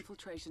an Bjorch.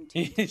 infiltration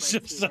team to He's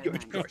break just through a their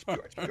lines.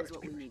 Bjorch. Here's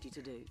what we need you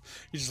to do.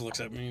 He just looks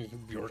at me,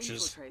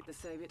 Bjorches. Infiltrate the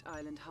Soviet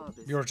island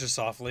harbors. Bjorches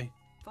softly.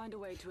 Find a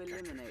way to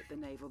eliminate the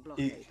naval You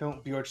blockade.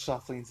 don't Bjorge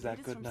softly into that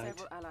Leaders good from night.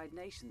 several allied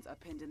nations are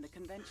pinned in the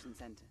convention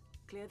center.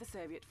 Clear the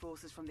Soviet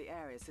forces from the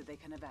area so they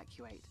can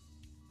evacuate.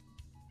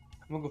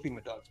 I'm gonna go feed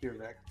my dogs. Be right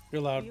back.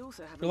 You're loud. We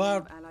also have You're a lot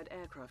loud. of allied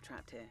aircraft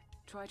trapped here.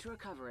 Try to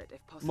recover it if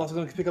I'm possible. also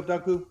gonna pick up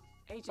dog poo.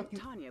 Agent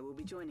Tanya will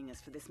be joining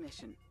us for this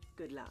mission.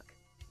 Good luck.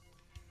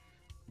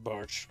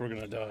 Barch, we're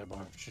gonna die,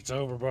 Barch. It's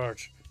over,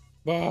 Barch.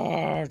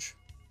 Barch!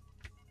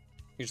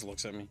 He just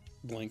looks at me,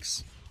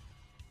 blinks,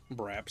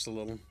 braps a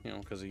little, you know,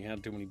 because he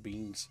had too many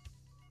beans.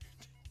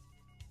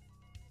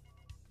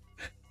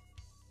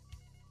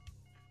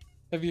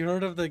 Have you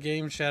heard of the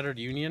game Shattered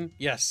Union?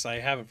 Yes, I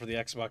have it for the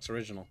Xbox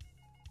original.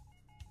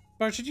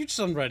 Barch, did you just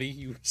unready,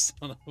 you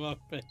son of a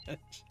bitch?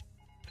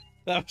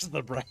 That was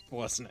the brap,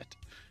 wasn't it?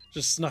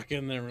 Just snuck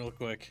in there real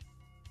quick.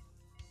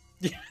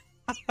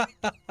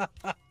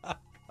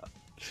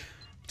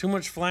 Too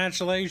much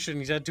flashulation.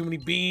 He's had too many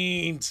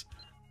beans.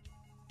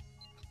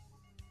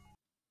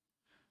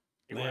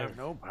 You have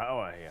no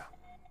power here.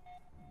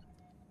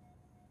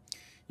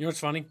 You know what's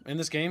funny? In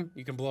this game,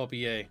 you can blow up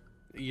EA.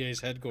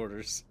 EA's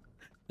headquarters.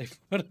 They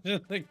put it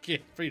in the game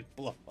for you to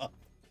blow up.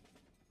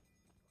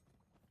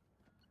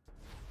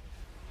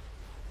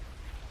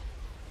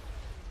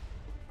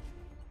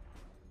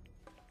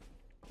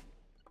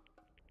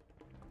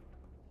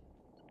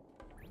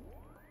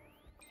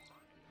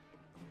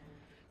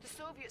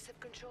 Soviets have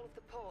control of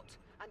the port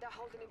and are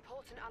holding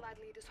important Allied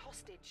leaders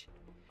hostage.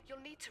 You'll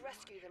need to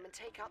rescue them and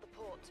take out the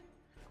port.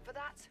 For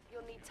that,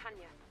 you'll need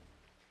Tanya.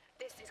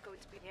 This is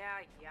going to be...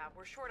 Yeah,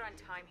 we're short on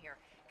time here.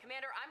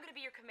 Commander, I'm gonna be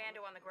your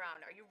commando on the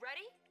ground. Are you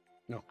ready?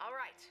 No. All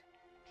right,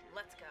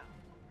 let's go.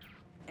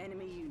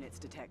 Enemy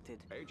units detected.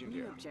 Agent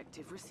New here.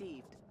 objective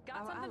received.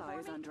 Got Our something ally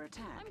for is me? under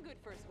attack. I'm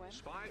good for a swim.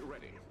 Spy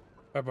ready.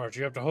 Alright, Bart,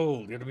 you have to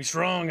hold. You have to be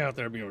strong out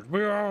there, Bjorn.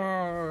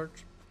 Bjorn!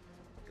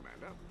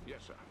 Commander?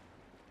 Yes, sir.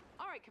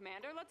 All right,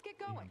 Commander, let's get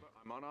going.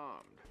 I'm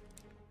unarmed.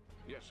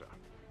 Yes, sir.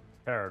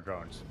 Terror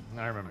drones.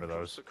 I remember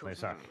those. They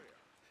suck.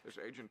 This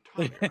Agent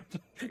Tanya,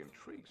 she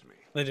intrigues me.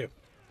 They do.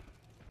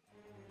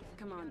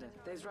 Commander,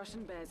 those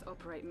Russian bears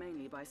operate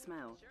mainly by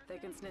smell. They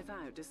can sniff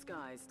out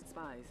disguised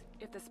spies.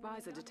 If the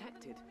spies are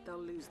detected, they'll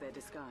lose their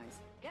disguise.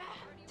 Yeah,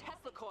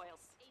 Tesla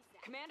coils.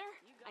 Commander,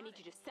 I need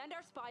you to send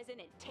our spies in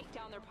and take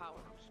down their power.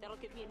 That'll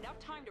give me enough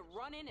time to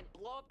run in and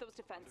blow up those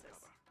defenses.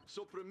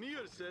 So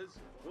Premier says,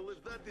 well,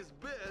 if that is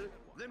Bear,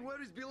 then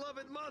where is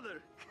beloved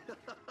mother?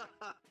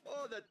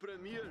 Oh, that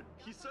Premier,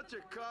 he's such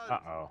a con.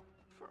 Uh-oh.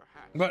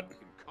 Perhaps What?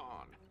 in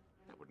Khan,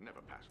 that would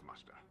never pass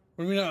muster.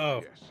 What do you mean,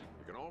 uh-oh? Yes,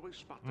 you can always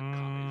spot the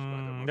commies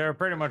by their They're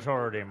pretty much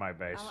already in my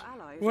base.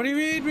 What do you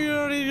mean we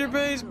don't need your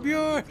base,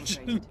 Bjorn?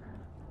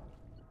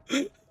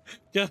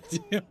 God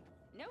damn.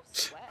 No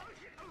sweat.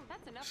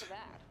 That's enough of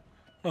that.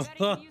 I bet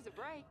I could use a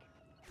break.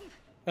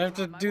 I have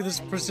to do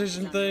this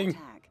precision thing.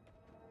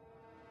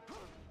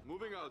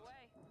 Moving out.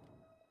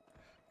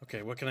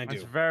 Okay, what can I do?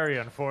 It's very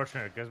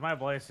unfortunate because my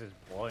place is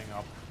blowing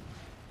up.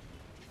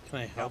 Can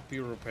I help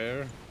you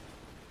repair?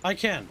 I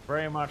can.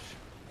 Very much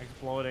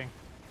exploding.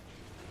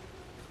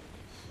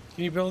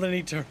 Can you build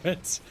any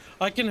turrets?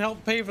 I can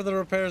help pay for the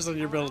repairs on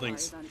your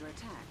buildings.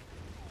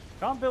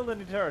 Can't build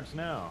any turrets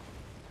now.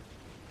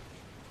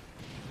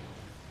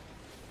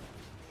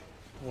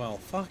 Well,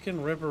 fucking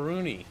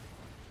ripperoonie.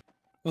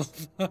 Well,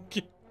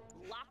 fucking...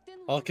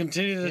 I'll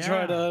continue to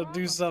try to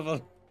do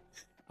something.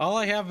 All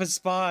I have is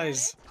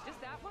spies.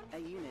 Just that one? A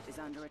unit is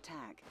under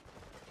attack.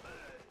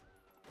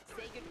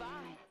 Say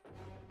goodbye.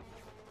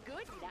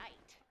 Good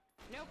night.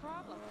 No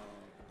problem.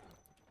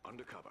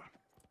 Undercover.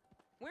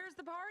 Where's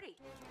the party?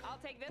 I'll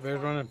take this Bear's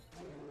one. running.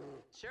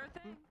 Sure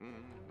thing.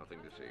 Nothing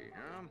to see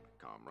here,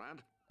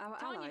 comrade. Our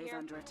ally is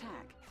under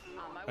attack.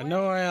 On my I way.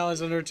 know our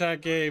ally's under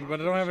attack game,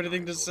 but I don't have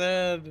anything to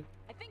send.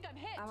 I think I'm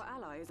hit. Our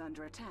ally is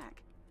under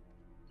attack.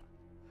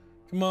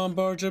 Come on,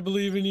 Barch, I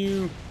believe in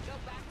you. Go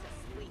back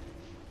to sleep.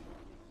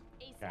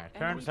 Yeah, it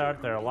turns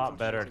out they're a lot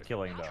better at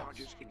killing dogs.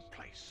 Charges in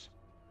place.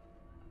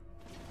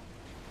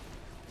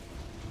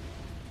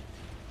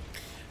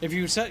 If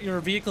you set your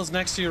vehicles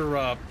next to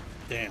your,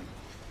 damn.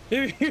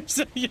 If you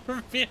set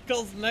your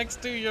vehicles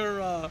next to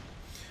your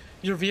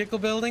vehicle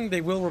building, they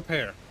will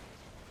repair.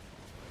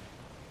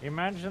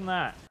 Imagine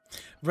that.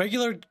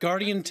 Regular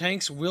Guardian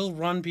tanks will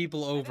run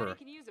people over. I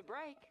can use a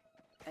break.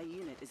 A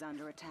unit is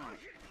under attack.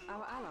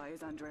 Our ally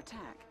is under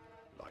attack.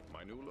 Like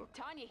my new look?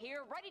 Tanya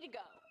here, ready to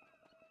go.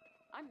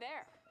 I'm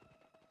there.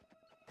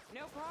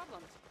 No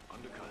problem.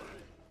 Undercover.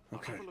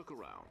 Okay. I'll have a look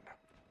around.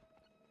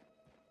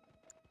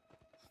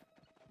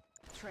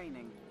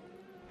 Training.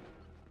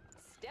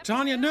 Step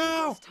Tanya,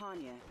 no!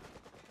 Tanya.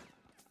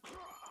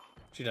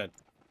 She died.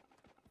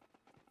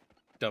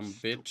 Dumb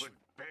bitch. Stupid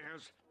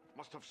bears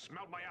must have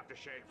smelled my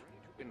aftershave.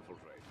 To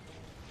infiltrate.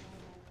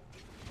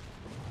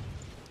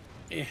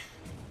 Eh.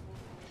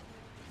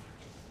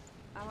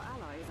 Our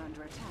ally is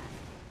under attack.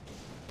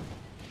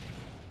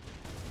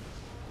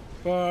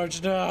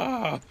 Barge,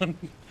 no! Do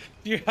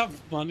you have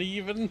money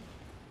even?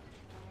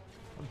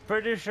 I'm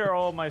pretty sure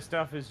all my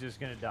stuff is just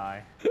gonna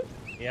die.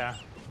 Yeah.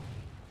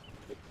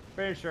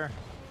 Pretty sure.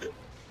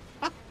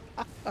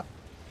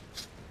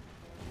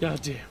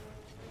 God damn.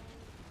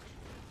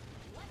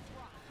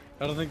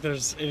 I don't think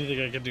there's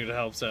anything I can do to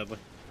help, sadly.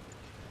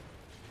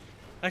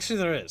 Actually,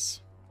 there is.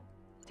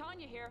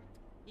 Tanya here.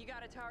 You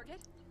got a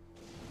target?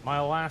 My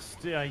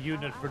last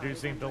unit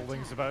producing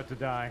building's about to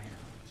die.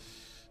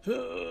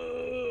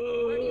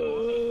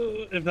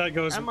 If that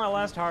goes... And my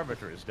last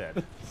Harbinger is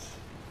dead.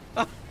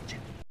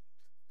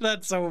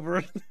 That's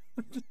over.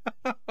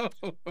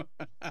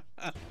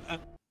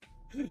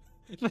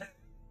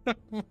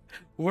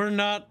 We're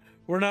not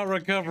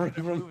recovering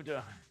from...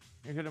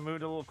 You could have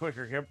moved a little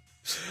quicker, Kip.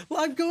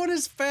 I'm going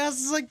as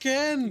fast as I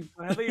can.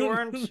 Well, you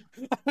weren't.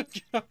 I'm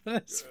going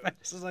as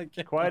fast as I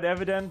can. Quite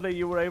evidently,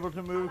 you were able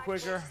to move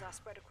quicker.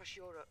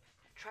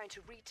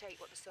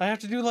 I have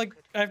to do like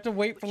I have to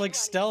wait for like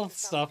stealth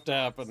stuff to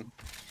happen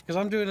because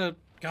I'm doing a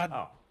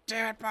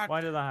damn it, Bart.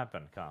 Why did that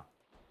happen, Kyle?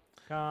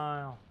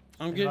 Kyle.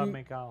 I'm you love getting.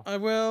 me, Kyle. I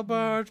will,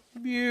 Bart.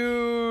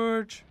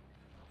 Mute.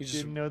 You just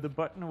didn't know the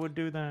button would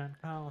do that.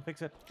 Kyle,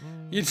 fix it.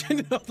 You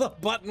didn't know the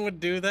button would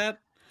do that.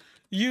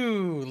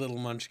 You little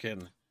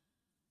munchkin.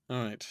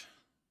 All right.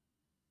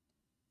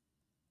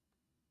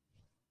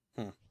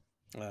 I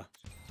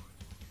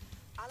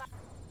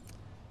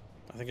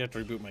think I have to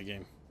reboot my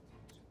game.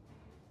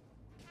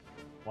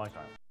 Why,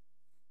 Kyle?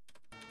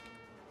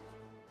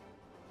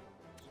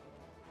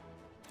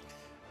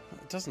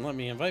 It doesn't let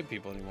me invite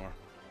people anymore.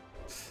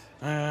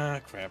 Ah,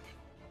 crap.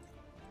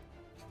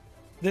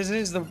 This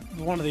is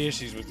one of the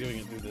issues with doing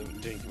it through the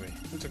janky way.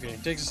 It's okay.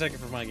 It takes a second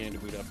for my game to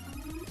boot up.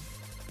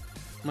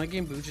 My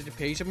game booted to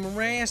pay some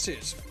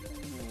morasses.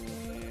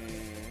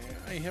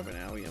 I have an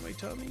owie on my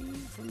tummy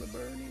from the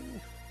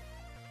burning.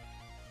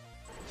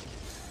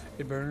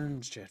 It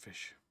burns,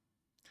 Chatfish.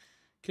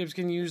 Kibbs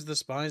can use the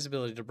spy's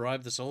ability to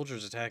bribe the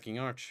soldiers attacking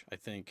Arch, I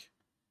think.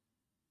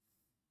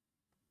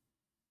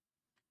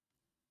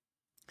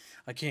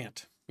 I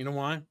can't. You know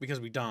why?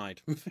 Because we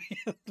died.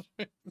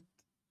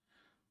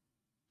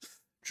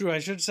 True, I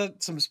should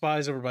set some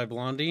spies over by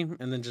Blondie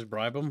and then just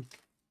bribe them.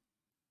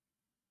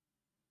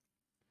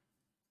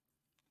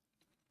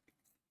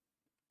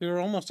 We were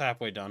almost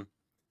halfway done,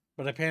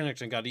 but I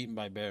panicked and got eaten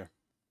by a bear.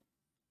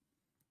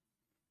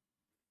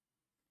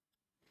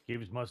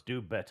 Gibbs must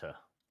do better.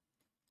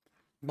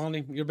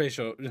 Blondie, your base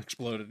show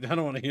exploded. I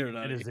don't want to hear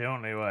that. It is the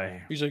only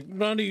way. He's like,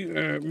 Blondie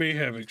may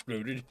have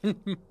exploded.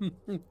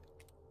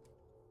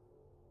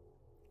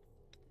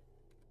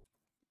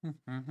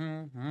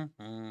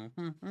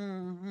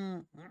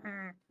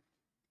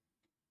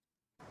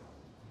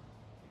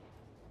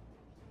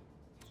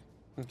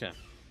 Okay.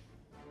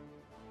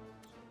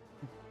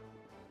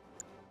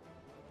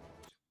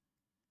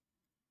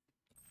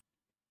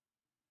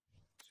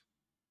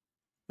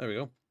 There we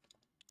go.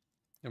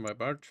 In my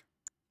barge.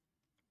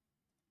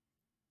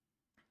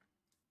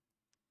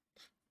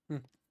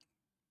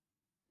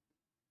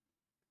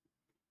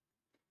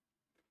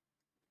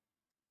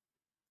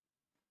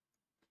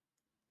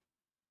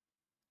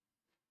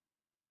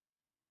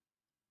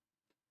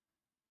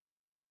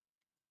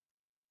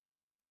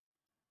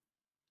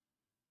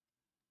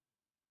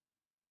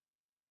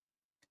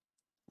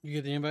 You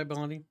get the invite,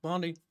 Blondie?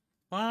 Blondie?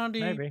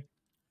 Blondie? Maybe.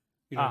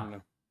 You don't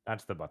know.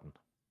 That's the button.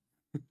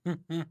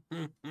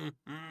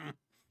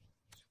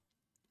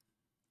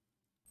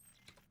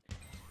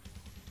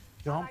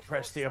 Don't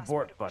press the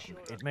abort button.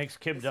 It makes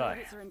Kib die. The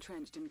Soviets are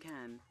entrenched in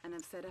Cannes and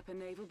have set up a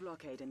naval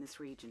blockade in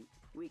this region.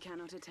 We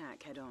cannot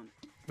attack head-on.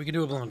 We can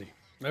do it, Blondie.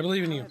 I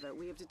believe in you. However,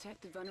 we have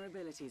detected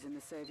vulnerabilities in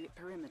the Soviet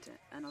perimeter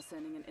and are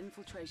sending an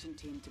infiltration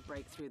team to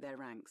break through their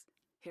ranks.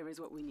 Here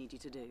is what we need you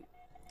to do.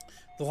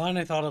 The line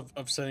I thought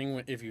of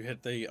saying if you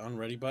hit the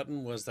unready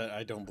button was that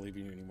I don't believe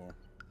in you anymore.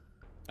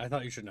 I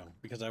thought you should know,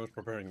 because I was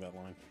preparing that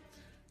line.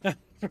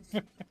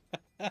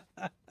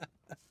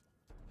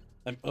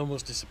 I'm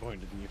almost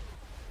disappointed in you.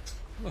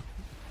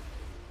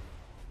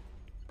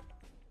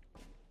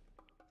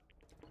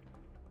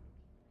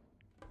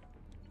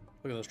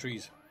 Look at those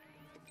trees.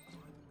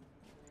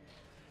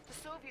 The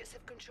Soviets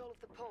have control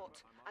of the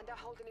port and are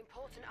holding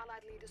important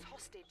Allied leaders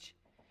hostage.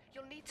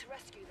 You'll need to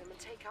rescue them and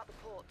take out the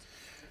port.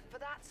 For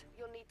that,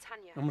 you'll need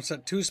Tanya. I'm gonna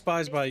set 2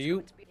 spies by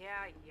you.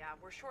 Yeah,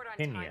 we're short on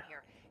Tanya. time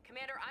here.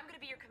 Commander, I'm gonna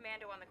be your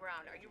commando on the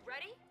ground. Are you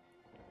ready?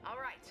 All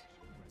right,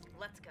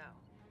 let's go.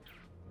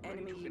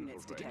 Enemy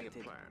units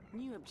detected.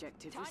 New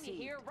objective Tanya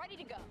received. here, ready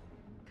to go.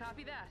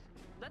 Copy that.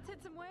 Let's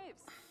hit some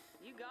waves.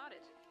 You got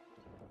it.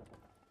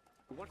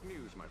 What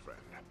news, my friend?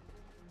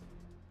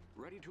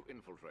 Ready to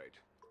infiltrate.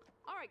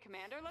 All right,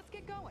 Commander, let's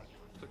get going.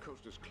 The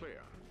coast is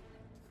clear.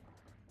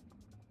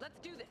 Let's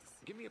do this.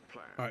 Give me a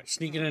plan. All right,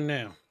 sneaking in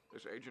now.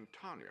 This Agent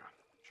Tanya,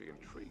 she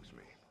intrigues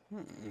me.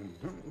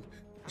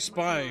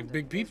 Spy,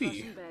 Big Pee-Pee.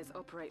 Russian bears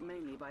operate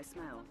mainly by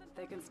smell.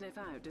 They can sniff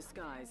out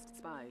disguised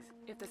spies.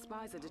 If the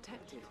spies are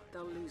detected,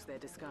 they'll lose their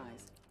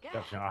disguise.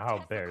 That's not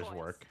how bears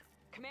work.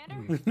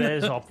 Commander,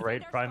 Bears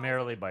operate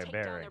primarily by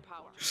bearing.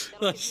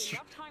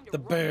 The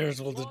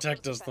bears will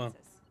detect us, though.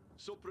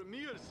 So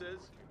Premier says,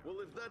 well,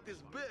 if that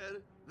is bear,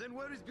 then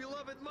where is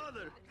beloved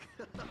mother?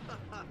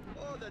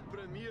 Oh, that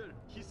Premier,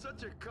 he's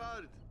such a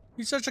card.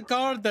 He's such a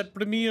card, that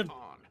Premier.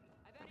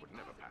 That would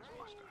never pass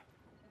muster.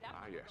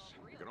 Ah, yes.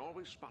 You can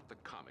always spot the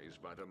commies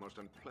by their most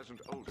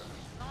unpleasant odor.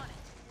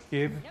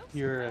 Gib,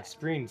 your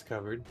screen's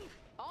covered.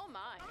 All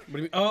mine. What do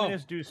you mean? Oh,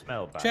 Just do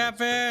smell bad.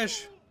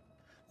 Chatfish!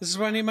 This is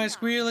why I need my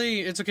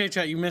squealy. It's okay,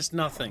 chat. You missed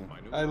nothing.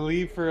 I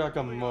leave for like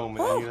a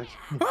moment. And you're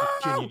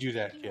like, can you do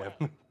that,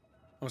 Gib?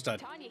 Almost died.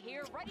 Tanya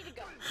here, ready to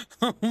go.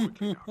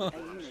 A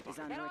unit is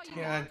under attack.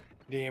 God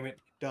damn it.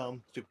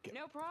 Dumb. Stupid.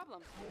 no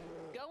problem.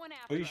 Going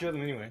after But you show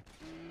them anyway.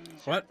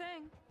 What?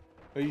 thing.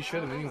 But you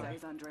show them anyway.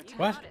 Is under attack.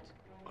 What?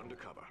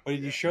 Undercover. What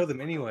did you show them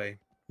anyway?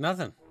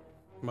 Nothing.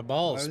 My Why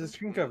balls. was the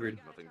screen covered?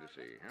 Nothing to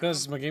see.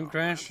 Because my game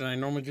crashed, and I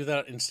normally do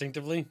that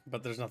instinctively,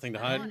 but there's nothing to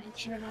hide.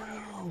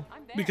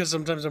 Because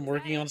sometimes I'm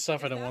working on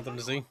stuff I don't want them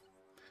to see.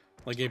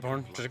 Like gay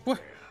porn. Just like,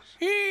 what?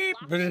 Eep!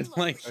 But it's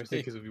like, I think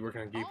because we'll be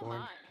working on gay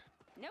porn.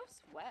 No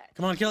sweat.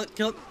 come on, kill it,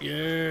 kill it.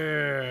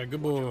 Yeah,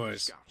 good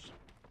boys. Scouts.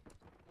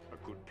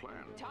 A good plan.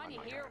 Tanya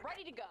here,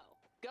 ready to go.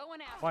 Going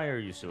after. Why are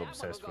you so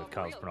obsessed with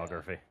cow's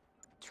pornography?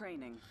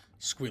 Training.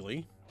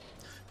 Squealy.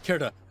 Care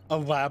to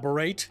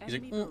elaborate? He's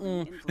like, Enemy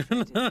building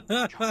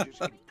infiltrated.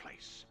 Charges in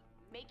place.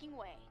 Making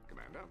way.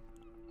 Commander,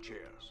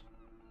 cheers.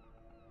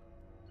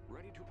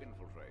 Ready to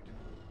infiltrate.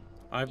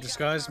 I've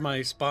disguised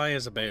my spy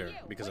as a bear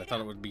because I thought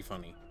it would be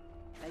funny.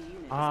 A unit is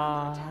under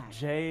Ah, attack.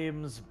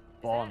 James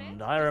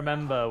Bond. I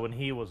remember when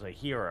he was a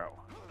hero.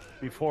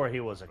 Before he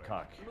was a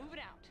cuck. Move it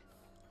out.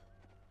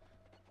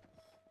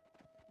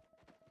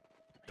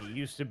 He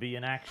used to be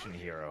an action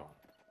hero.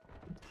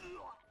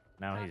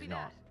 Now he's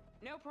not.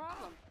 No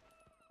problem.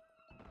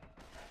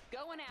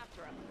 Going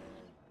after him.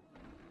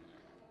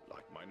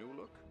 Like my new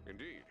look?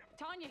 Indeed.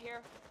 Tanya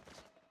here.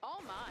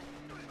 All mine.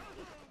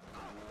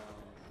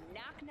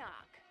 Knock,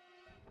 knock.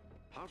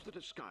 How's the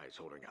disguise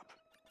holding up?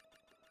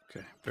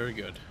 Okay, very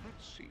good.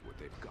 Let's see what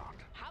they've got.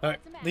 All right,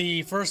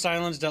 the first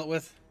island's dealt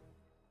with.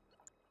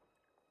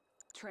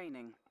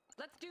 Training.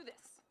 Let's do this.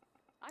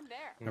 I'm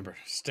there. Remember,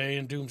 stay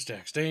in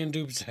Doomstack. Stay in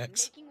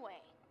Doomstacks. Making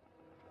way.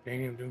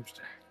 Stay in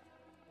Doomstack.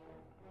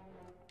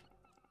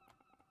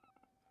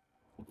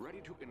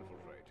 Ready to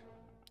infiltrate.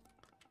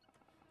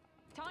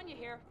 Tanya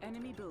here.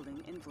 Enemy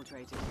building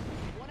infiltrated.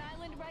 One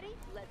island ready,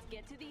 let's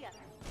get to the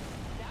other.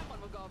 That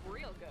one will go up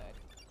real good.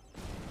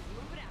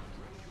 Move it out.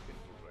 Ready to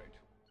infiltrate.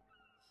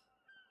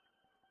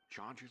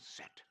 Charges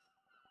set.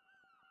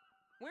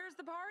 Where's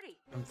the party?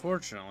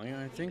 Unfortunately,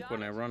 I think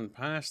when I run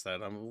past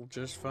that, I will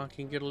just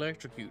fucking get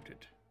electrocuted.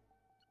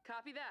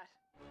 Copy that.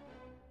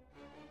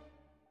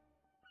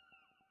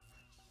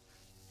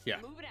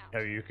 Yeah. Move it out.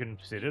 Have you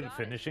considered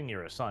finishing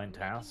your assigned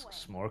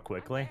tasks more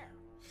quickly?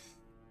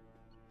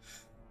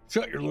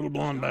 Shut your little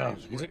blonde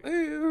mouth. He's like,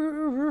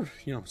 you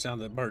know,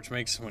 sound that Birch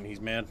makes when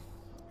he's mad.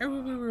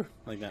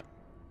 Like that.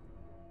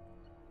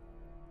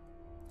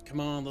 Come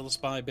on, little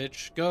spy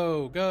bitch.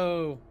 Go,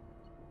 go.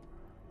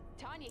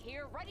 Tanya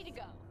here, ready to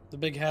go. The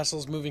big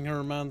hassle's moving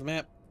her around the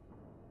map.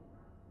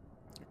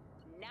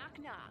 Knock,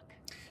 knock.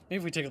 Maybe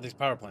if we take out these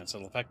power plants,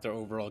 it'll affect their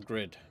overall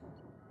grid.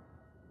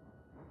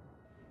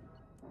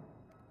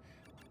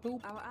 Boop.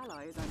 Our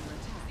ally is under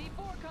attack.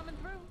 C4 coming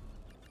through.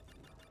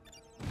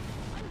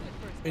 I'm good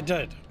for It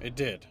did. It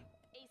did.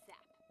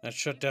 ASAP. That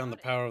shut down the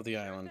power of the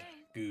island.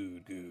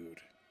 Good, good.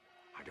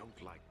 I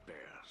don't like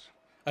bears.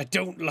 I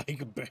don't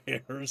like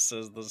bears,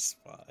 says the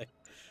spy.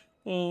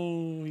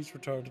 Oh, he's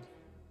retarded.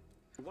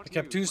 I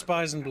kept 2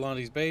 spies in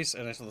Blondie's base,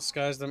 and I shall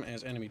disguise them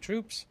as enemy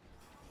troops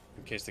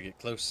in case they get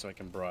close so I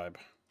can bribe.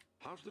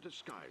 How's the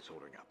disguise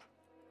holding up?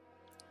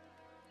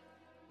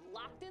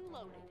 Locked and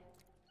loaded.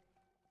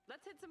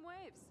 Let's hit some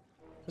waves.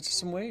 Let's hit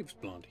some waves,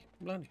 Blondie.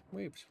 Blondie,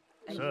 waves.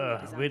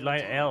 Sir, we'd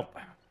like help.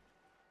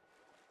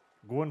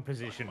 Go in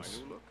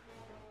positions.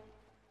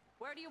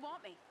 Where do you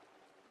want me?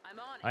 I'm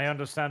on it. I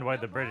understand why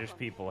the British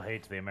people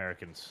hate the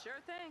Americans. Sure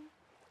thing.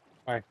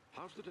 Alright.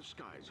 How's the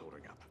disguise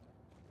holding up?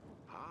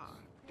 Ah,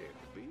 dead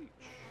beach.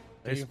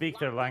 They speak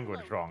their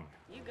language wrong.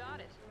 You got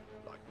it.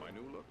 Like my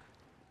new look?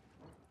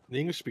 The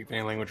English speak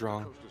their language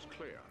wrong. Coast is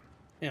clear.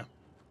 Yeah.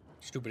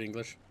 Stupid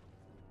English.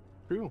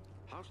 True.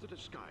 How's the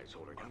disguise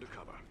holding up?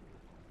 Undercover.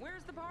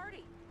 Where's the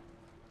party?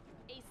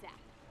 ASAP.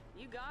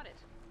 You got it.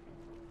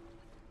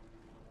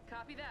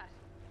 Copy that.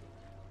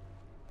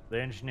 The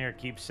engineer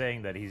keeps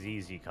saying that he's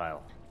easy,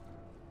 Kyle.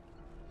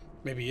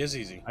 Maybe he is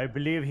easy. I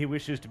believe he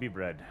wishes to be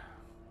bred.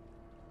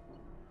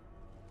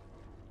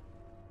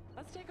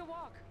 Let's take a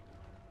walk.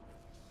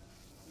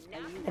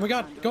 Oh my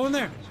god, go in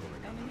there!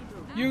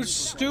 You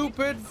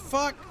stupid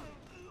fuck!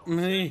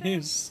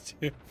 You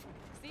stupid.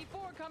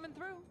 C4 coming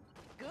through.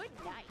 Good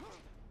night.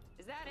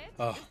 Is that it?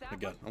 Oh my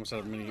god, I almost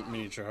had a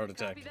miniature heart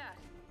attack. Copy that.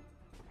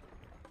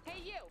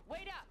 Hey you,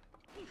 wait up.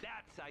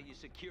 That's how you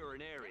secure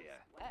an area.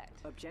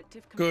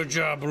 Objective Good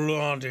job,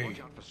 Blondie.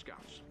 Watch out for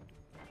scouts.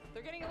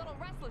 They're getting a little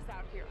restless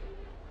out here.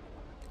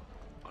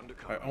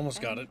 Undercover. I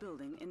almost got it.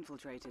 Building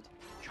infiltrated.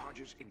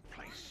 Charges in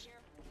place.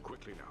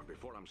 Quickly now,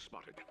 before I'm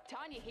spotted.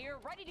 Tanya here,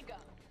 ready to go.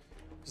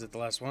 Is it the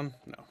last one?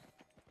 No.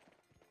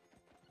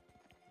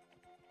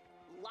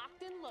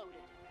 Locked and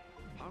loaded.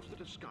 How's the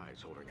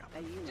disguise holding up?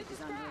 A unit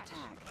is under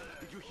attack.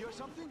 Did you hear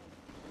something?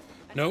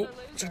 Nope.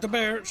 Shoot the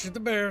bear. Shoot the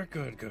bear.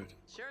 Good, good.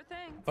 Sure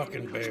thing.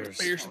 Fucking bears.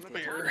 Bears with the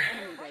bear.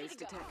 Enemy base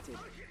detected.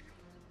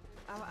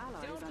 Our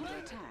ally is under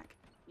attack.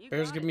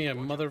 Bears give me a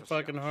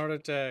motherfucking heart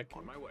attack.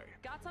 On my way.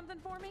 Got something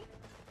for me?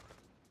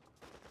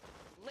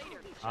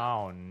 Later.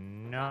 Oh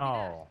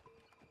no.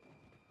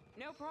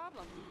 No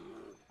problem.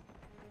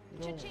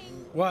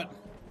 Cha-ching. What?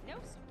 No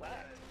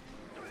sweat.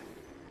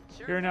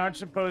 Sure You're thing. not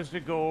supposed to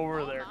go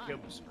over there,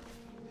 Gibbs.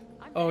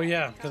 Oh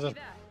yeah, because of.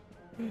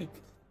 I'm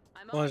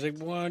Well, I was like,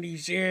 what he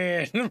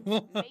said.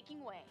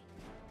 making way.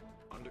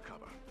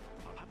 Undercover.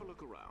 I'll have a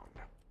look around.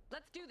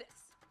 Let's do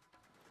this.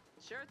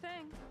 Sure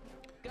thing.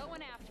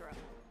 Going after him.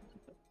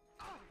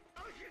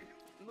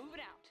 Move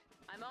it out.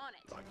 I'm on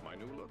it. Like my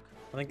new look?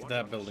 I think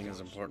that building is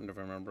important if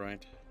I remember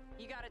right.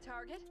 You got a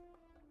target?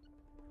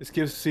 This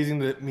gives seizing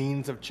the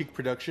means of cheek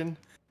production.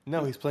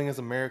 No, he's playing as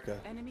America.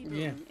 Enemy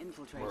building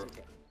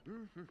infiltrated.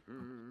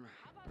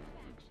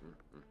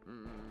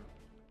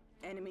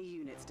 Enemy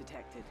units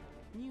detected.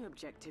 New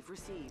objective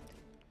received.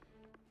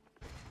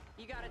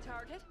 You got a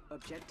target?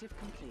 Objective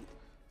complete.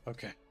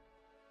 Okay.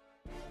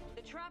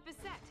 The trap is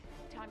set.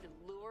 Time to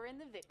lure in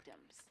the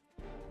victims.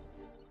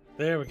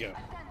 There we go.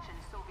 Attention,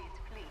 Soviet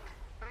fleet.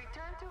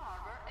 Return to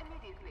harbor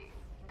immediately.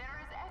 There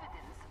is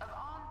evidence of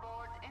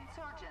onboard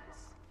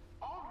insurgents.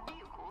 All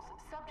vehicles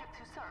subject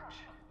to search.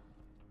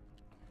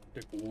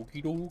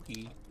 Okie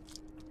dokie.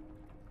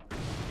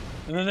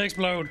 And then they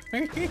explode. So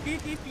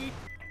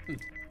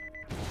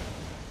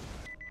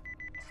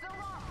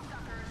long,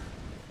 suckers.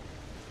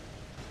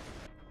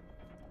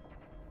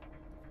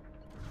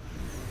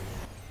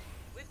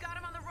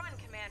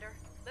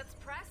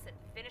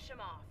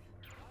 off.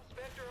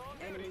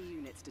 Enemy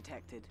units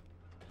detected.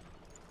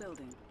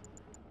 Building.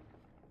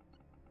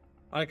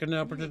 I can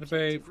now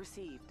participate.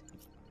 Received.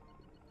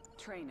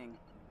 Training.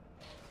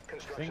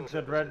 Think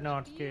the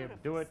dreadnought cube.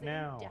 Do it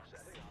now.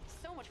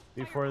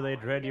 Before they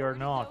dread your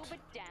knot.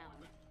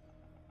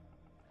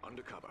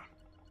 Undercover.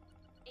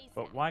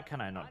 But why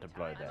can I not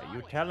deploy there?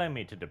 You're telling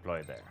me to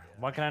deploy there.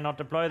 Why can I not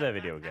deploy that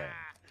video game?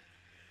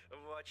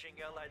 Watching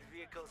Allied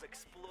vehicles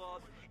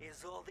explode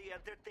is all the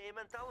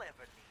entertainment I'll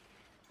ever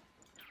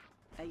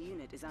need. A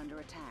unit is under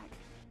attack.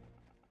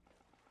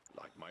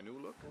 Like my new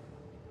look?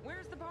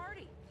 Where's the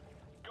party?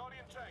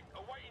 Guardian tank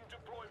awaiting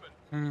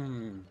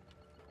deployment.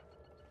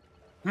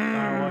 What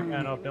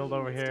can I build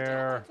over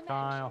here,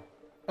 Kyle?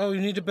 Oh,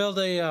 you need to build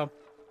a,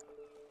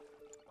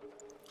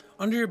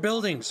 under your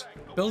buildings,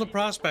 build a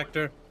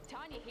prospector.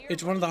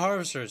 It's one of the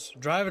harvesters.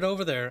 Drive it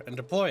over there and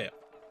deploy it.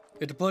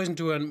 It deploys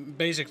into a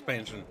base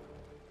expansion.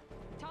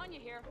 Tanya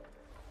here.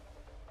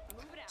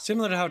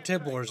 Similar to how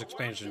Tib Wars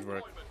expansions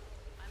work.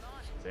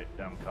 Sit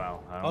down,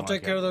 Kyle. I'll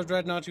take care of those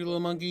dreadnoughts, you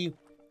little monkey.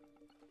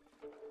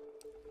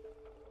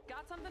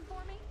 Got something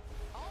for me?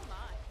 Oh my.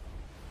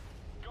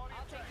 I'll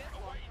take this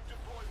one.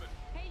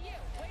 Hey you,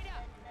 wait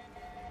up.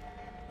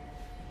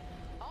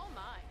 Oh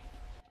my.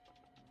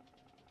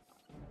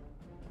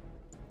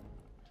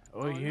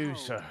 Oh, you,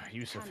 sir.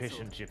 You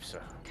sufficient, gypsy.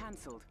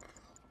 Cancelled.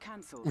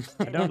 Cancelled.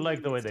 I don't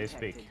like the way they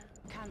speak.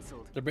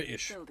 Cancelled. They're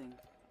British. Building.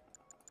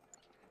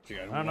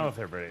 I don't know if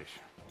they're British.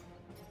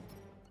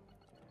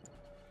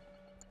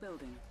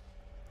 Building.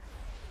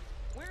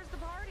 Where's the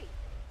party?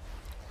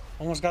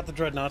 Almost got the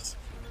dreadnoughts.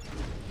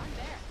 I'm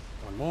there.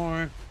 One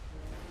more.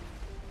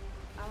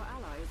 Our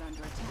ally is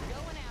under attack.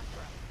 Going after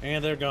him.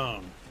 And they're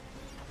gone.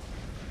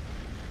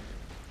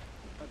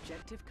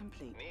 Objective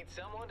complete. Need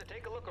someone to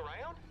take a look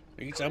around?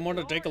 Need someone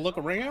to take a look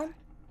around?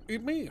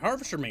 Eat me,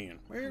 Harvester Man.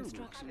 Where?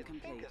 Construction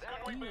complete.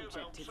 New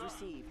objective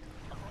received.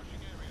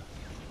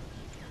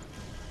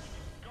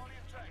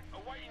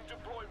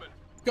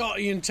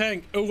 Guardian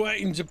tank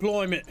awaiting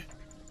deployment.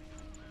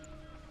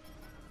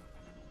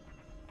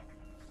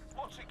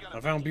 I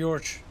found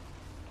Bjorch.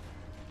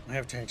 I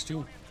have tanks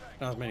too.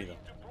 Not as many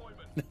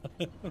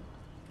though.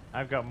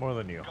 I've got more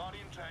than you.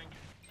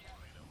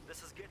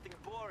 This is getting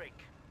boring.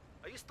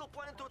 Are you still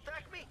planning to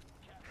attack me?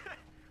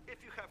 If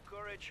you have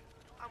courage,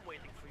 I'm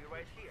waiting for you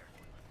right here.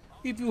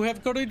 If you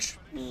have courage,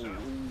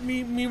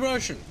 me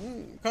Russian,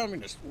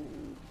 communist.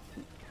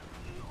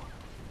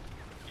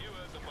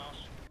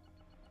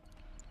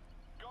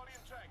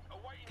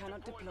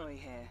 Cannot deploy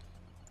here.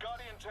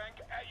 Guardian tank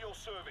at your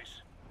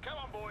service. Come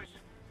on, boys.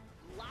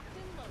 Locked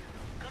and loaded.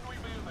 Could we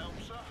be of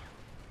help, sir?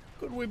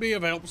 Could we be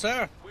of help,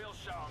 sir? We'll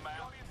show 'em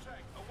out.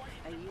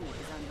 A unit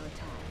is under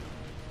attack.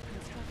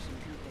 Construction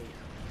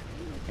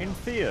complete. In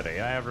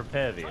theory, I have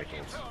repair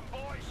vehicles.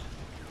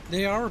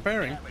 They are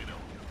repairing.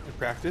 In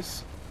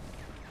practice.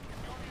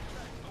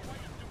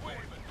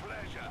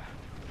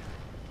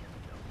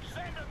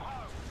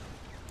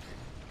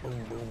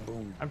 Boom, boom,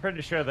 boom. I'm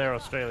pretty sure they're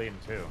Australian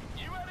too.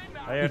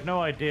 I had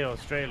no idea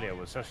Australia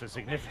was such a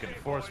significant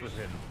force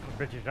within the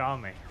British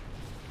Army.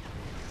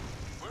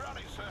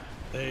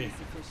 They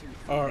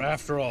are,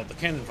 after all, the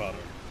cannon fodder,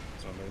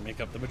 so they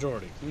make up the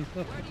majority.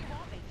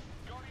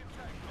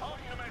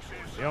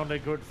 The only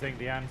good thing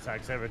the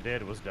Anzacs ever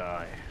did was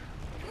die.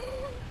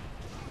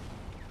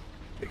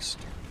 Beast.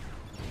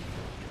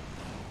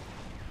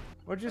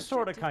 Which is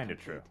sort of kind of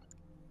true.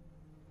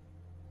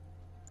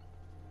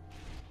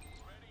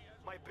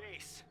 My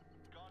base.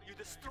 You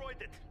destroyed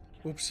it.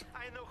 Oops.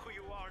 I know who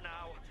you are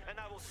now, and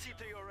I will see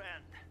to your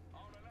end.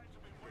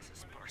 This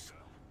is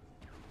personal.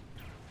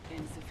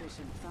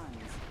 Insufficient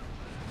funds.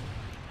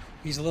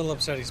 He's a little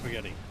upset, he's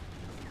spaghetti.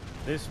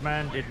 This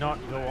man did not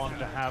go on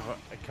to have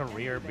a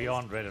career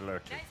beyond Red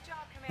Alert. Nice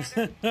job,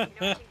 Commander. You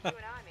know, I think you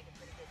and I make a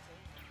pretty good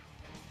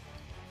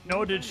team.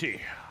 No, did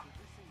she?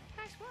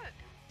 Nice work.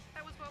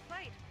 That was well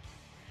played.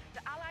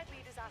 The Allied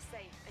leaders are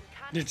safe and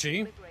can Did she? be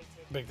liberated.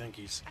 Big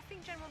thankies. I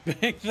think General Big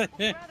Bickering will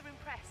be thank- rather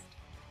impressed.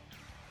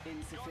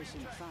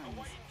 Insufficient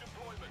funds.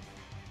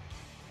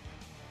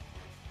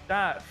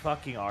 That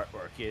fucking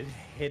artwork is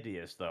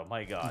hideous, though.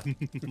 My god.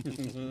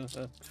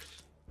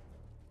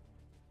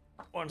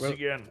 Once Well-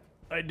 again,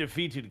 I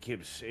defeated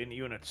Kibbs in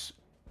units,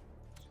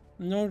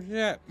 No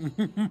shit.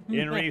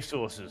 in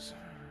resources,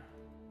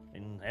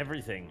 in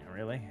everything,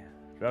 really.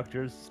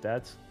 Structures,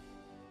 stats.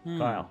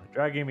 Kyle,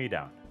 dragging me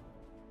down.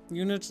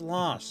 Units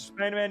lost.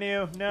 Main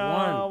menu. No,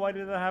 One. why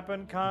did that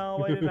happen, Kyle?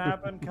 Why did that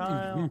happen,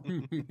 Kyle?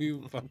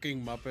 You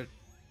fucking muppet.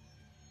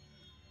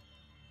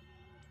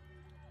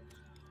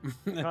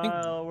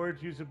 Kyle,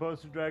 weren't you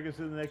supposed to drag us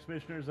to the next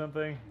mission or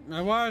something?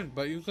 I was,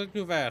 but you clicked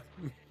too fast.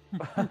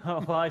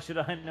 Why should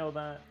I know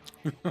that?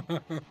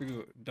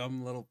 You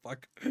dumb little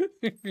fuck.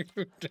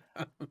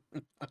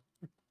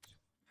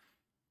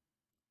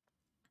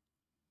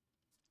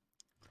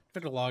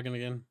 Try to log in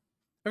again.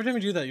 Every time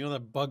you do that, you know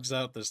that bugs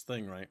out this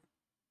thing, right?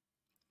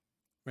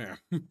 Yeah.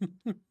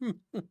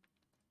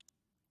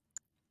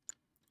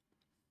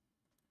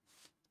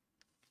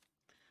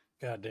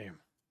 God damn.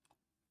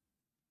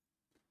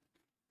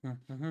 Okay.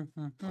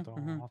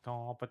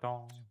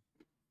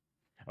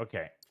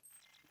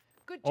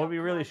 Good What job, we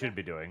really Commander. should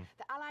be doing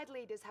The Allied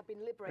leaders have been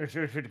is liberated.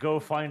 we should go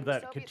We've find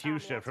driven the that Soviet army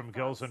Katyusha out from of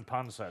Girls France. in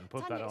Panzer and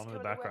put Tanya that is on in the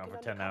currently background for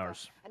working 10 undercover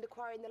hours. and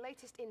acquiring the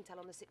latest intel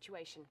on the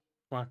situation.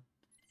 What?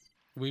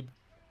 We.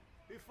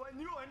 If I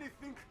knew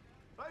anything,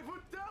 I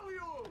would tell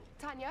you.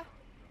 Tanya?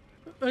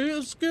 I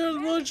am scared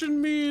of watching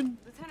me.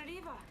 Lieutenant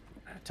Eva.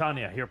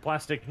 Tanya, your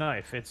plastic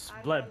knife, it's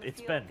bled,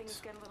 it's bent.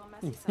 Things get a little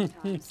messy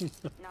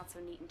sometimes. Not so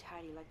neat and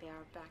tidy like they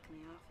are back in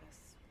the office.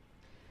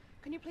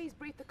 Can you please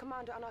brief the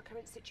commander on our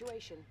current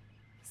situation?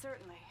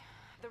 Certainly.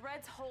 The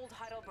Reds hold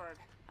Heidelberg.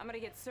 I'm gonna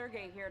get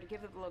Sergei here to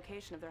give them the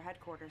location of their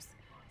headquarters.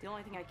 The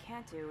only thing I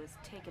can't do is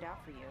take it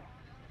out for you.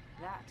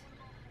 That,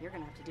 you're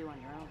gonna have to do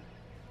on your own.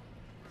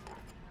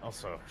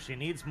 Also, she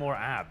needs more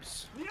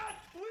abs.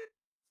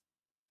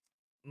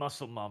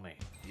 Muscle mommy,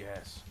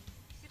 yes.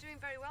 You're doing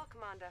very well,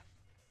 Commander.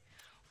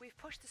 We've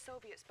pushed the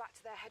Soviets back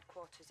to their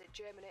headquarters at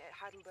Germany at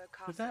Heidelberg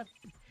Castle. that?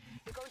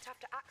 You're going to have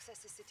to access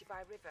the city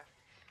by river,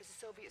 as the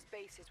Soviets'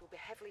 bases will be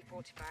heavily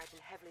fortified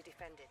and heavily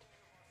defended.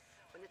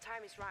 When the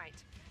time is right,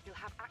 you'll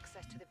have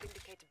access to the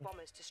Vindicator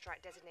bombers to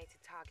strike designated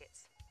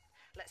targets.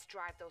 Let's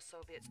drive those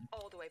Soviets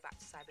all the way back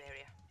to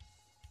Siberia.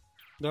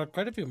 There are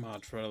quite a few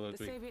mods for LSB.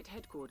 The Soviet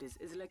headquarters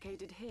is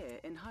located here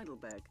in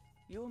Heidelberg.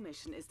 Your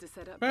mission is to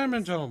set up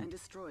Bearman's base home. and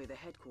destroy the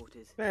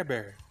headquarters.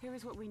 Bear. Here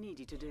is what we need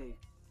you to do.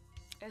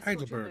 Escort your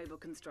Heidelberg. mobile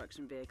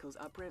construction vehicles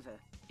upriver.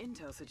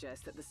 Intel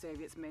suggests that the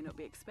Soviets may not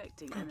be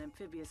expecting an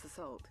amphibious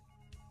assault.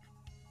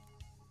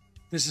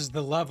 This is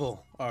the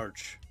level,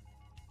 Arch.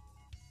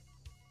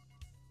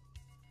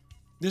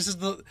 This is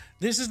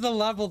the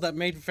level that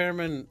made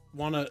Fairman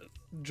want to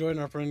join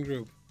our friend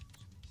group.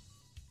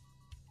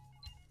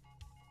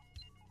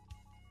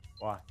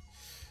 Why?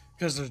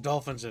 Because there's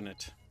dolphins in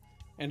it.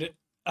 And it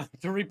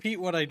to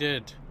repeat what I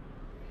did,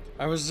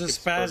 I was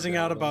just spazzing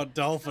out about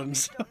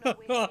dolphins.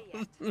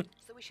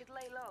 So we should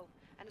lay low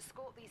and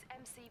escort these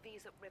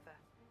MCVs upriver.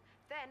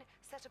 Then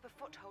set up a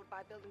foothold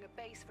by building a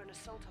base for an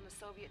assault on the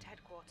Soviet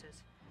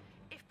headquarters.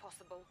 If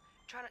possible,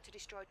 try not to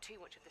destroy too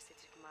much of the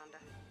city, Commander.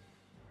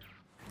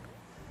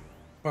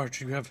 Barch,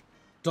 you have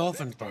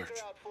dolphins, Barch.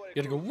 You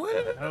gotta go, woo!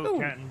 No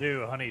can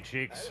do, honey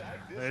cheeks.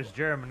 There's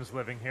Germans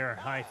living here.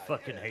 I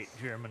fucking hate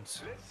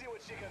Germans. Let's see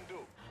what she can do.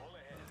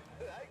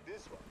 Like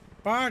this one.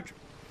 Barch!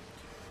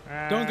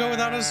 Don't go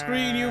without a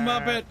screen, you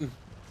muppet!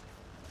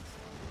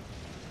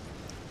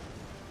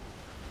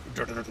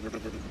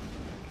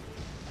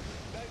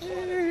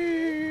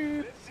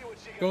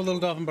 Go, little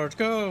dolphin Barch,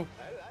 go!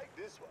 I like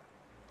this one.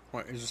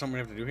 What, is there something we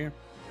have to do here?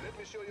 Let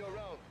me show you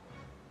around.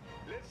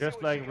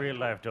 Just like real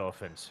life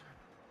dolphins.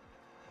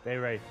 They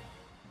right.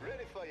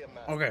 Ready for your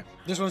man. Okay,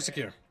 this one's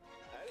secure.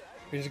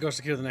 We need to go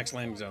secure the next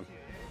landing zone.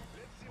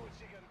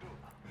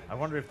 I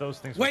wonder if those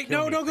things. Wait,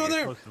 no, don't go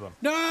there! Close to them.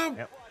 No!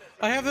 Yep.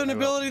 I have an I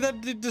will. ability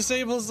that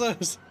disables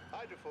those.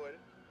 I do for it.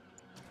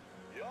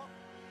 Yeah.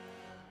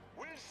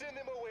 We'll send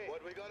him away.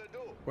 What we gonna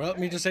do? Well, let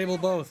me disable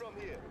both. From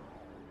here.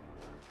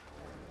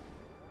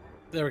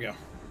 There we go.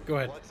 Go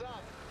ahead. What's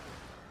up?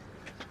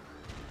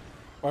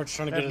 Bart's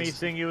trying to Let get me his...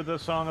 sing you the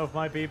song of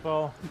my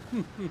people.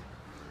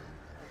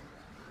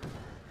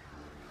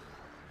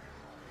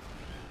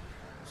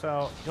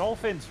 So,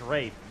 dolphins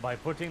rape by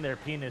putting their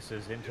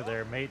penises into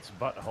their mate's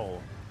butthole.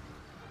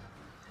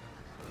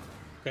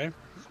 Okay.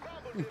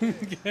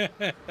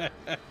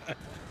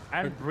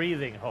 And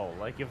breathing hole.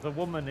 Like, if the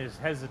woman is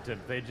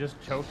hesitant, they just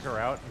choke her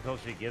out until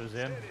she gives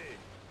in.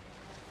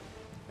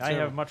 I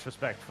have much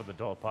respect for the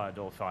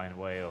dolphin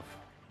way of,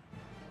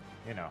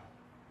 you know,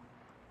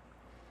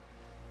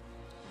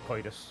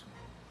 coitus,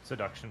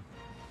 seduction.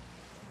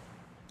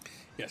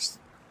 Yes.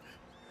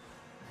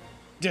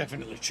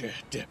 Definitely, Chad.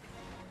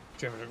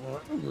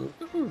 Definitely.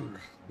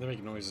 They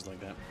make noises like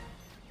that.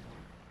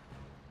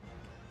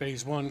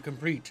 Phase 1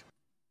 complete.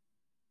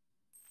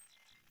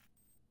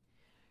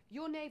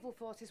 Your naval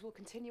forces will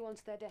continue on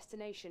to their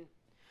destination,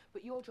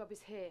 but your job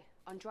is here,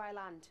 on dry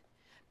land.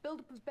 Build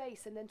up a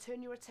base and then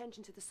turn your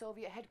attention to the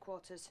Soviet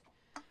headquarters.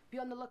 Be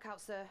on the lookout,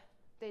 sir.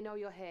 They know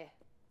you're here.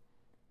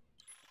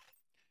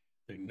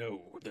 They know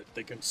that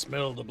they can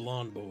smell the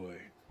blonde boy.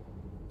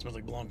 Smells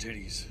like blonde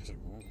titties. It's like,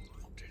 oh,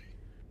 blonde titty.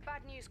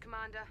 Bad news,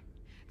 Commander.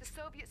 The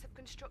Soviets have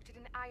constructed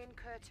an iron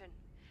curtain.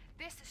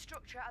 This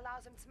structure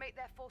allows them to make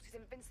their forces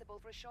invincible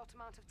for a short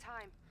amount of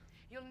time.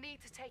 You'll need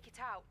to take it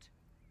out.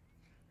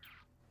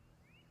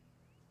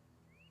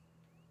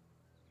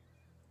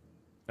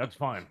 That's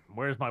fine.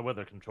 Where's my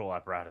weather control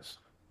apparatus?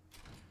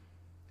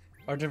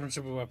 Our different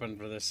super weapon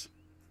for this.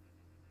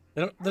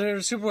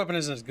 Their super weapon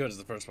isn't as good as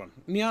the first one.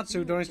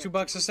 Niatsu donates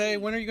 $2 to say,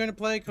 when are you going to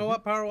play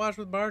co-op Power Wash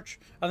with Barch?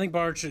 I think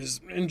Barch is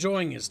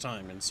enjoying his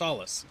time in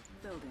solace.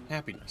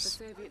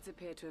 Happiness.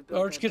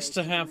 Arch gets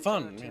to have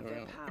fun, you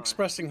know,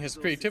 expressing his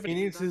creativity.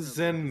 He needs his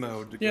Zen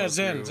mode to Yeah, go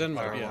Zen through mode,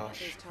 Power yeah.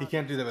 Wash. He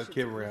can't do that with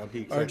Kib around.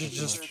 Arch is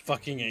just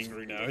fucking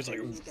angry now. He's like,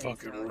 ooh,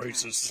 fucking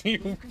racist.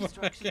 You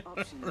fucking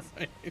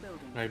right.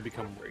 I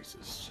become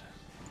racist.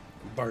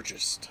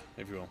 Barchist,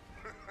 if you will.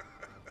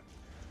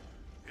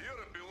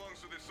 Europe belongs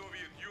to the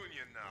Soviet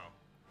Union now,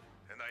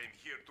 and I am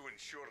here to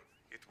ensure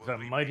it There's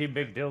a mighty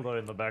big dildo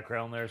in the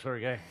background there,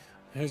 sorry, guy.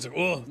 He's like,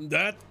 oh,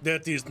 that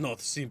is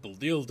not simple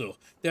dildo.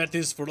 That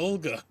is for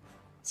Olga.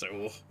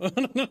 So,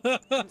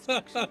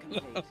 Construction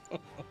complete.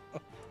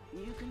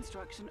 New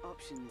construction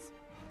options.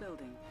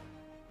 Building.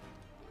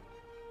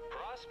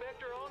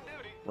 Prospector on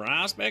duty.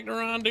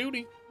 Prospector on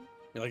duty.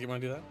 You like it when I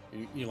do that?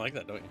 You like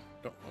that, don't you?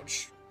 Don't. Oh,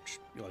 shh, shh,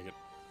 you like it.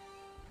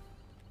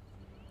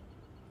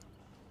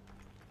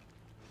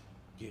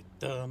 Get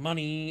the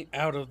money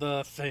out of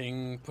the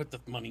thing. Put the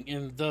money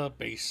in the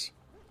base.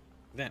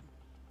 Then.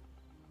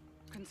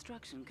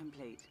 Construction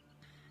complete.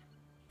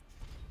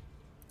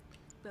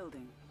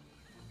 Building.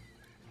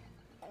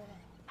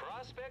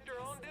 Prospector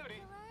on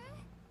duty.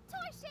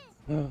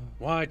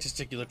 Why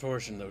testicular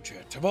torsion, though,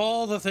 chat? Of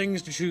all the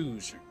things to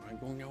choose, I'm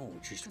going, oh,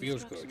 it just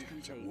feels good.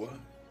 So, what?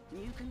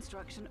 New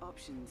construction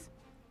options.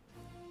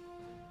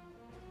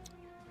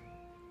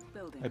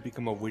 Building. I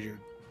become a wizard.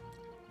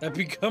 I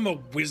become a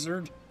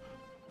wizard?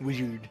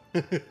 Wizard.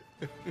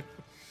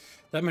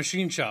 That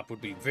machine shop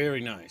would be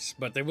very nice,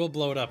 but they will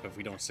blow it up if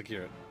we don't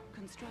secure it.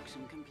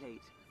 Construction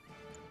complete.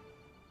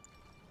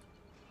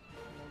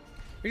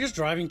 Are you just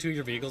driving two of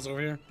your vehicles over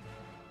here?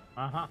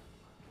 Uh-huh.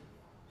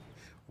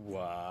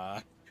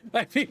 Why?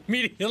 I'm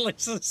immediately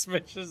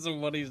suspicious of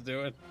what he's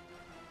doing.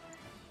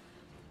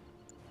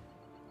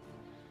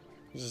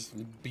 He's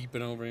just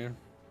beeping over here.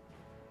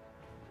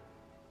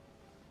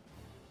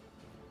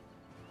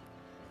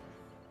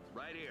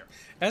 Right here.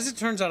 As it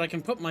turns out, I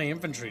can put my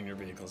infantry in your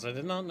vehicles. I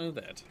did not know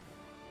that.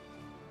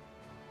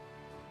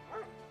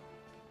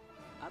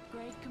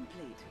 Upgrade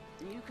complete.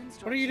 New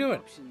construction What are you doing?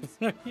 Options.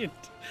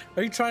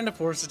 Are you trying to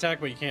force attack,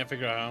 but you can't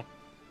figure out how?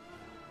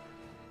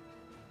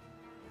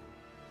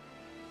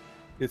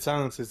 It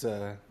sounds it's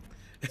a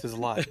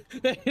lie.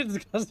 It's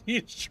because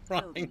he's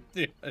trying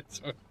to.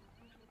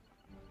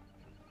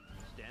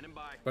 Standing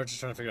by. Bart's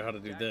just trying to figure out how to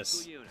do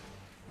this. Unit.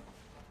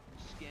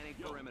 Scanning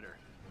perimeter.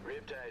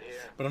 Riptide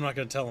here. But I'm not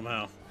going to tell him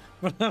how.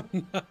 But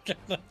I'm not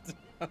gonna.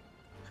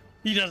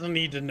 He doesn't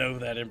need to know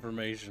that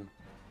information.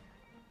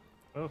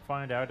 We'll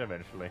find out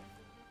eventually.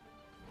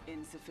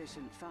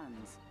 Insufficient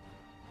funds.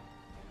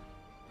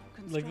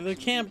 Like, they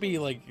can't be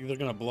like they're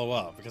gonna blow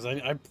up because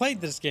I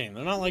played this game.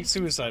 They're not like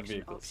suicide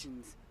vehicles.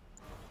 Options.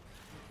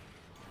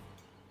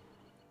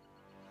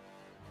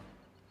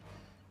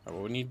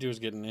 Alright, what we need to do is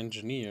get an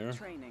engineer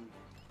Training.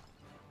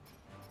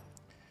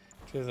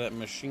 to that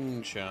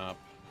machine shop.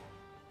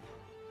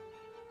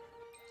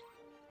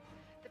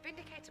 The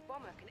Vindicator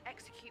bomber can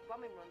execute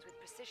bombing runs with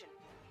precision.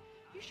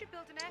 You should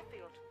build an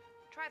airfield.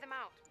 Try them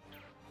out.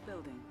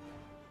 Building.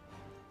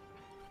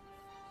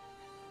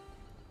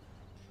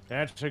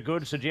 That's a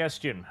good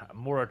suggestion.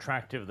 More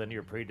attractive than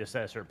your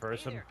predecessor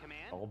person.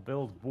 I'll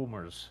build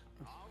boomers.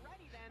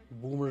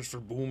 Boomers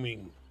for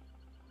booming.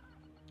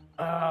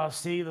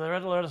 See, the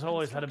Red Alert has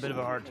always had a bit of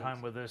a hard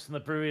time with this. In the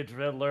previous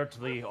Red Alert,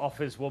 the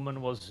office woman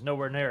was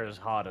nowhere near as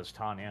hot as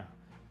Tanya.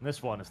 And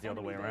this one is the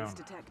other way around.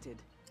 Detected.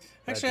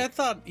 Actually, I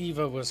thought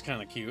Eva was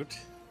kind of cute.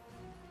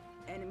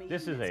 Enemy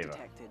This is units Ava.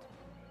 Detected.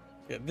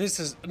 Yeah, this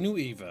is new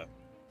Eva.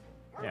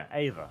 Yeah,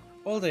 Ava.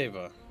 Old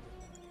Ava.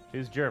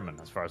 She's German,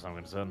 as far as I'm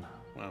concerned.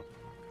 Wow.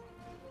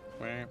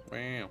 Wow.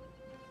 Wow.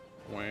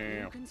 Wow.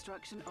 New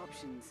construction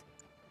options.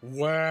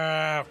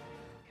 Wow.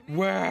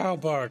 Wow,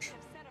 Bart.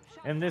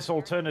 In this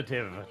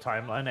alternative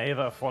timeline,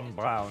 Ava von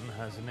Braun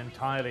has an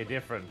entirely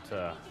different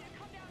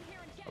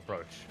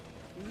approach.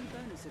 New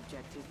bonus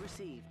objective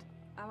received.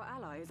 Our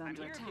ally is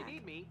under attack.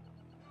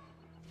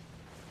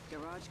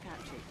 Garage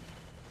captured.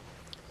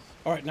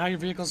 Alright, now your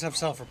vehicles have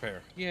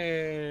self-repair.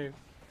 Yay.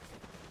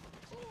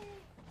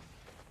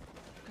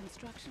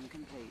 Construction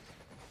complete.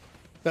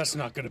 That's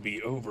not going to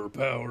be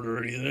overpowered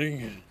or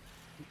anything.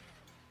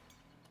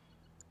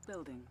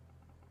 Building.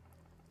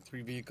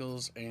 3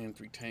 vehicles and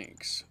 3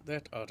 tanks.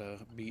 That ought to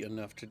be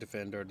enough to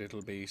defend our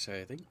little base,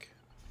 I think.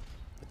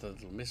 With a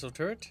little missile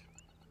turret.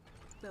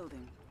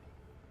 Building.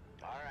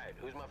 Alright,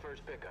 who's my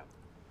first pickup?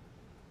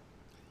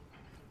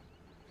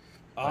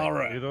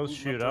 Alright. Do those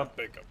shoot up?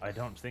 I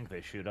don't think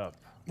they shoot up.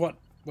 What?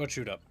 What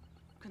shoot up?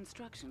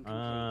 Construction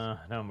complete.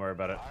 Don't worry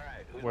about it.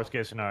 Worst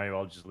case scenario,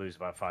 I'll just lose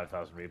about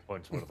 5,000 read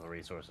points worth of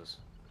resources.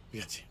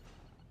 Yes.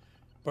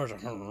 Birch.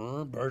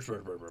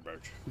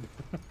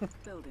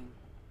 Building.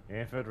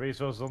 Infinite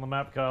resources on the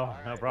map, Carl.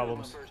 No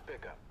problems. First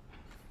pickup.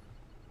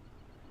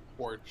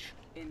 Porch.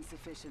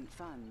 Insufficient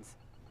funds.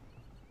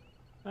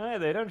 Hey,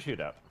 they don't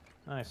shoot up.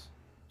 Nice.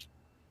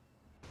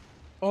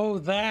 Oh,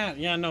 that.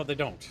 Yeah, no, they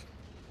don't.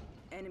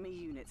 Enemy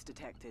units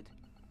detected.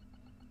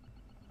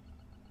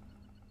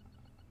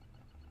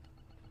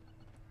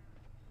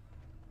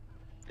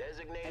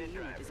 Designated A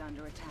unit is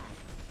under attack.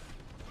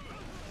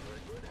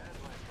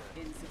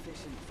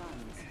 Insufficient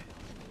funds.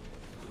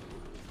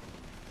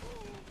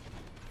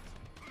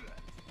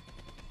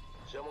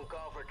 Someone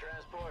call for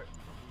transport?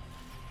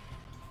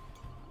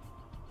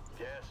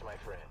 Yes, my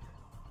friend.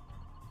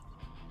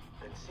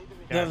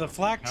 Yeah, the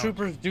flak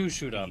troopers do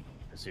shoot up.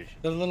 Decision.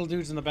 They're the little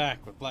dudes in the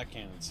back with black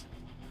cannons.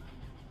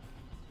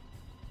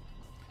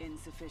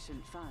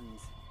 Insufficient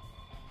funds.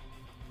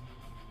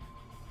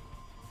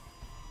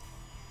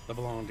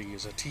 The Blondie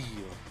is a teal.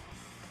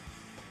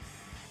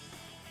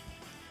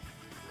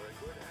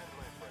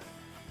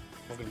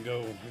 Fucking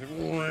go. A unit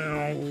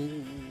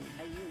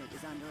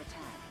is under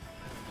attack.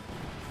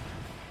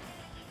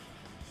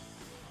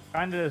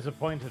 Kinda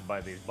disappointed by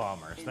these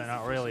bombers. They're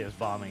not really as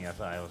bombing as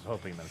I was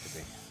hoping them to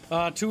be.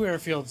 2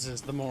 airfields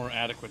is the more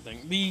adequate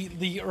thing.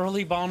 The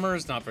early bomber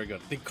is not very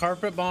good. The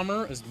carpet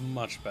bomber is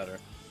much better.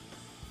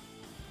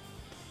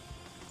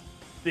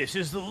 This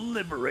is the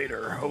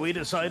Liberator. We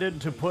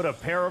decided to put a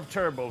pair of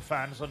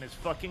turbofans on his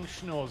fucking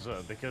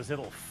schnauzer because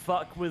it'll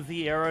fuck with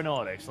the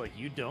aeronautics like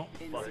you don't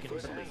fucking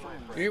believe.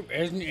 It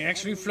doesn't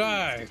actually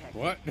fly.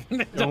 What?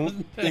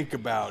 Don't think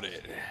about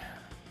it.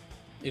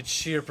 It's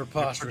sheer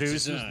preposterous. It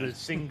produces design. the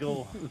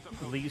single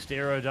least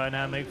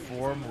aerodynamic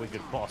form we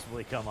could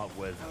possibly come up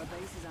with. Our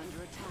base is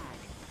under attack.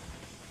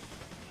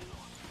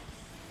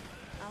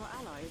 Our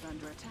ally is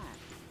under attack.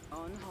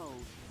 On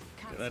hold.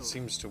 Yeah, that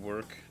seems to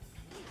work.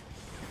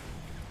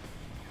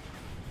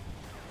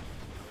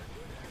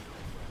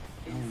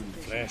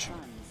 Flashing.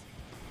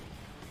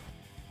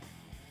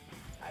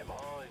 I'm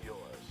all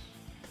yours.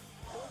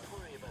 Don't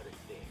worry about a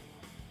thing.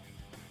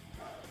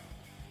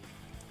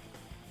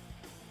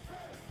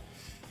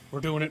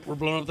 We're doing it. We're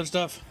blowing up their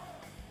stuff.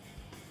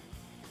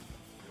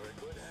 You're a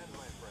good hand,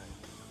 my friend.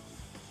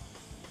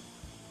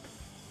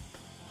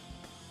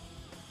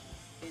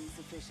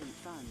 Insufficient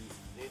funds.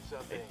 Need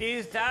something. It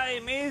is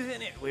time,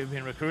 isn't it? We've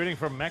been recruiting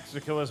from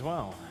Mexico as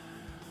well.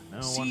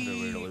 No wonder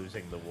we're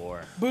losing the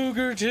war.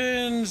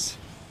 Boogertons!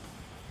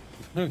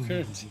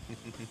 Boogers.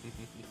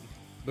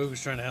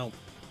 Booger's trying to help.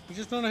 You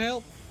just want to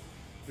help?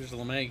 There's the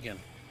Lameg again.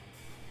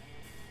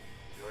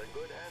 You're a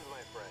good hand,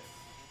 my friend.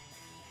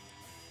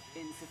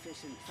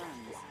 Insufficient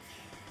funds.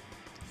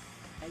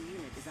 A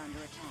unit is under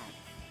attack.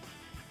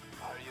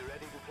 Are you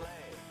ready to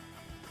play?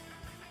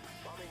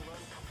 Bombing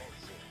run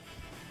commencing.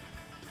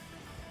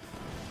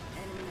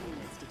 Enemy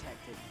units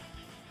detected.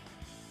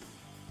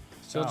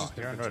 So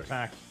You're under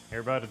attack.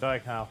 You're about to die,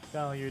 Kyle.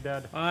 Kyle, you're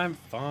dead. I'm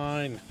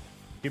fine.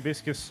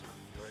 Hibiscus.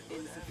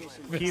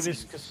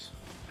 Hibiscus.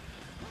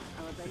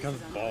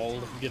 Becomes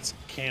bald, gets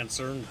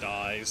cancer, and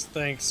dies.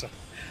 Thanks.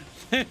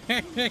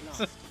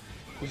 Thanks. I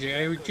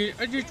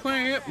just want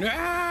to help.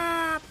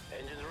 Ah!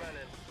 Engines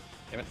running.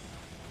 Damn it.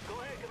 Go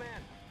ahead,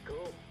 command.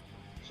 Cool.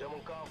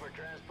 Someone call for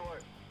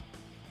transport.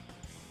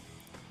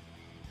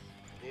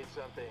 Need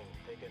something.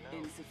 Take a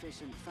note.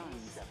 Insufficient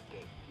funds.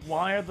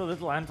 Why are the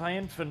little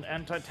anti-infant,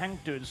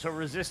 anti-tank dudes so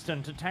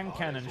resistant to tank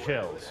cannon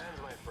shells?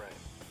 Hands, my friend.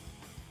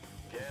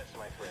 Yes,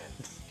 my friend.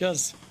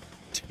 Because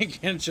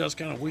tank cannon shell's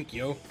kind of weak,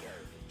 yo.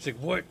 It's like,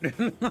 what?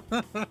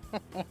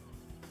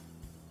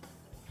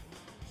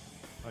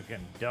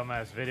 Fucking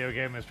dumbass video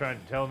game is trying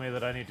to tell me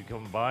that I need to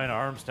combine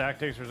arms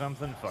tactics or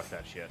something? Fuck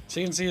that shit.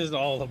 CNC is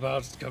all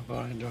about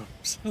combined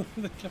arms. Is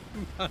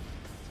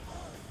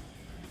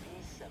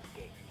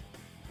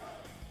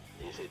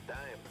it time?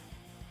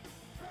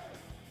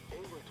 They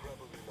will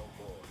trouble you no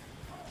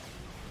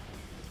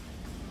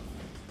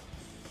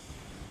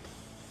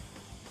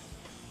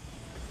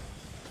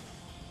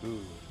more.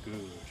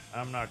 Good.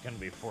 I'm not going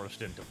to be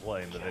forced into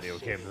playing the video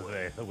game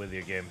today. The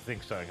video game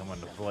thinks I'm going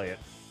to play it.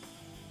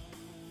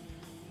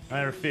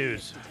 I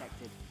refuse.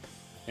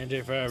 And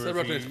if I Said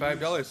refuse... it's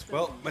 $5.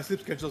 Well, my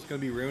sleep schedule is going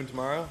to be ruined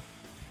tomorrow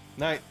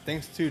night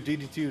thanks to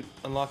DD2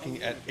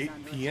 unlocking at 8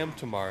 p.m.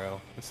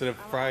 tomorrow instead of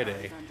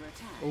Friday.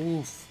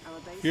 Oof.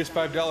 Here's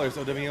 $5,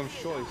 OWM's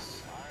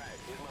choice.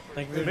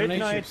 Thank you for the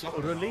Midnight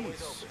donation.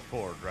 release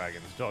for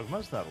Dragon's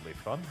Dogmas. That'll be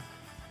fun.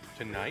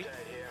 Tonight?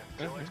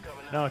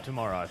 No,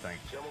 tomorrow, I think.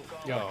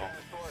 Yo.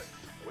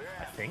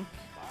 I think.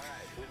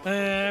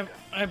 I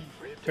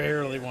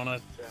barely want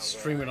to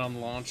stream it on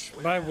launch,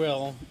 but I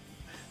will.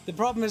 The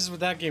problem is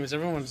with that game is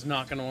everyone's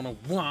not going to want to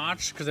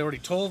watch because they already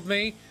told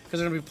me because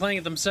they're going to be playing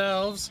it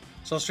themselves.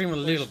 So I'll stream a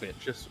little bit.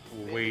 Just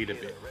wait a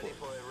bit.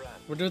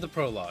 We'll do the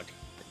prologue,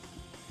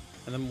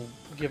 and then we'll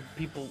give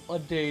people a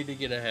day to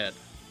get ahead.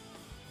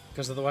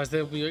 Because otherwise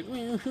they'll be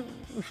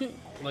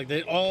like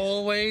they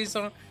always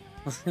are.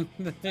 There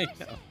you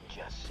go.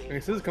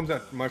 It says it comes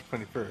out March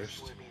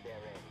 21st.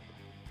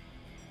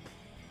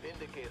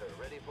 Vindicator,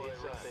 ready for a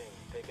run.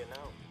 Take a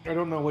note. I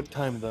don't know what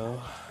time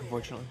though,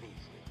 unfortunately.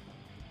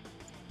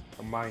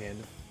 On my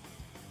end.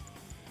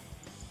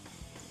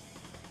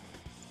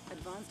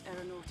 Advanced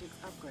aeronautics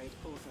upgrade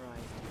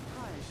authorized.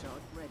 Fire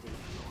shot ready.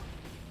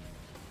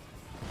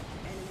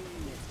 Enemy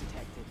units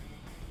detected.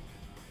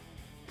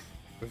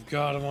 We've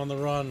got him on the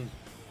run.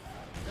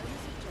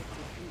 Bonus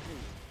objective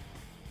complete.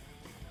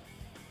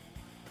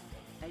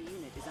 A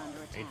unit is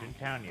under attack. Agent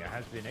Tanya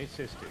has been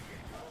assisted.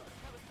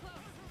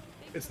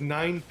 It's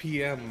 9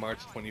 p.m. March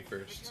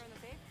 21st.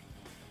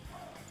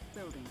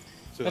 Building.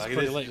 So That's like,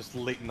 pretty it is late. just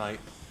late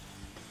night.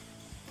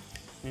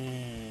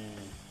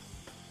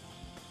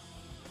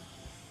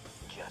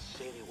 Just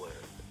say the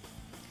word.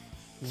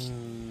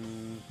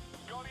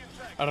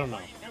 I don't know.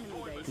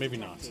 Maybe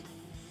not.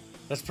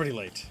 That's pretty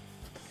late.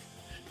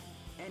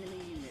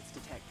 Enemy units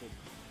detected.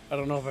 I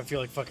don't know if I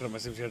feel like fucking up my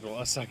sim schedule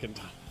a second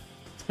time.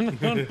 I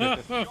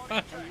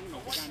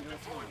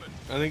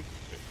think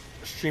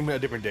stream it a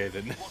different day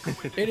then.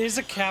 It is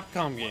a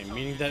Capcom game,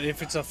 meaning that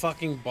if it's a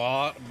fucking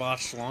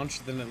botched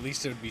launch, then at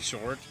least it would be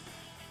short.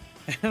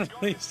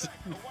 At least it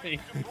would be.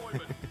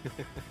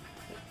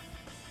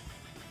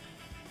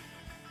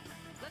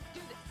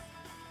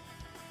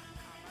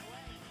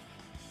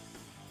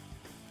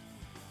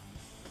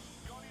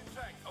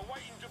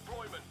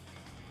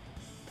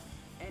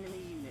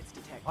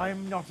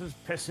 I'm not as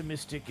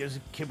pessimistic as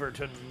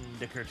Kibberton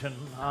Dickerton.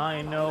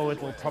 I know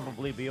it'll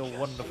probably be a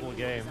wonderful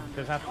game,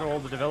 because after all,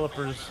 the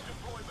developers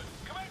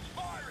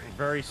are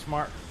very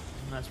smart,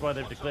 and that's why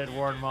they've declared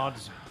war on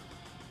mods.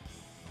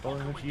 Calling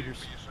them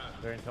cheaters.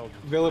 Very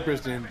intelligent.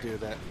 Developers didn't do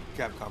that.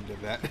 Capcom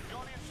did that.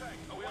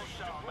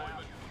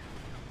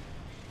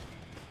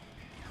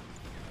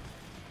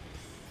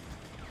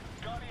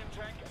 Guardian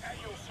tank at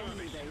your service.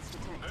 Moving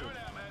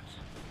out, Mets.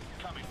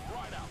 Coming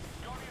right up.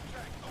 Guardian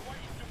tank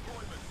awaiting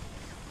deployment.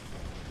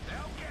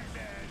 They'll get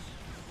theirs.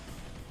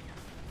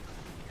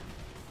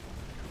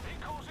 He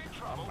causing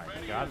trouble. Oh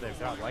my god, they've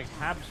got like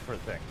tabs for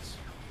things.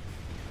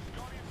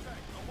 Guardian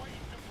tank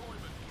awaiting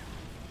deployment.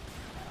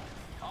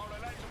 Oh, the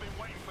lads have been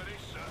waiting for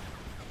this, sir.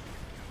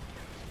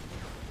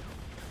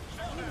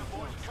 Stand down,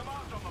 boys.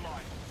 Command on the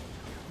line.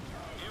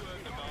 You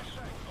heard the boss.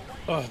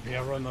 Oh,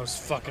 yeah, run those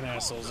fucking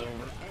assholes over.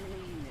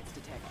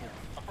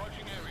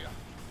 Approaching area.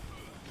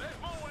 There's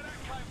more where that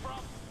came from.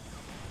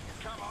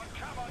 Come on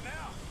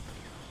now.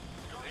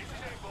 This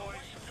is it,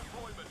 boys.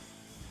 Deployment.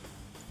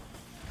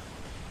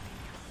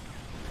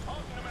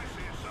 Holding the mess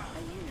here, sir.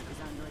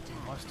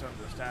 Must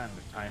understand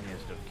the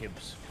tiniest of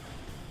kibs.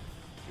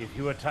 If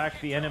you attack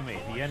the enemy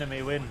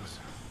wins.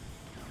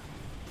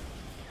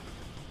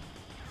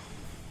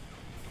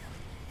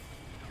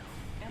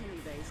 Enemy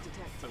base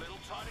detected. A little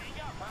tidying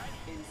up,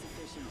 eh?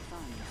 Insufficient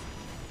funds.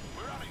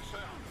 We're on it,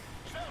 sir.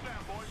 Settle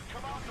down, boys.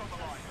 Command on the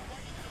line.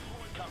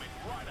 Coming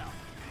right up.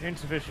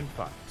 Insufficient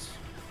funds.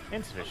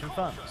 Insufficient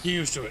funds. Get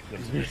used to it.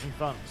 Insufficient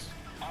funds.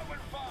 Open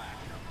fire.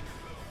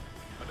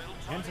 A little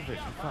tidying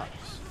Insufficient up, eh?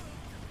 funds.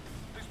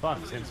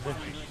 Funds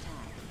insufficient.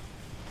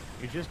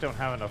 You just don't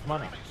have enough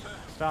money.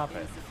 Stop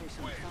it.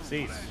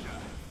 Cease.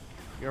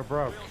 You're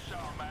broke.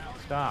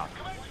 Stop.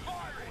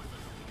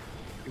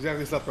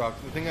 Exactly, Slutrock.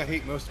 The thing I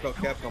hate most about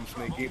Capcom is to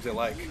make games I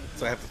like,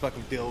 so I have to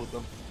fucking deal with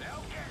them.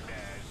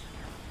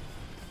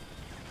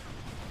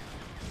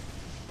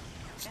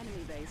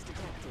 Enemy base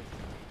detected.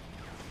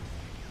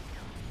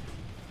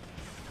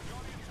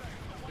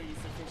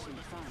 Insufficient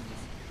funds.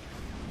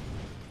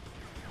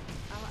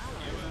 Our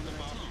ally is under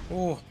attack.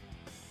 Oh.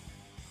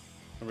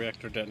 The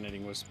reactor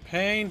detonating was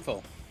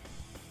painful.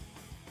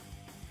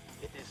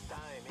 It is time,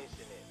 isn't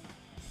it?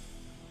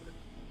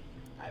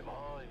 I'm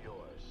all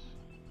yours.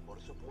 Por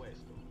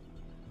supuesto.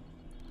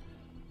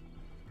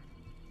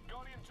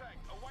 Guardian tank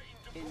awaiting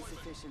deployment.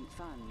 Insufficient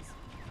funds.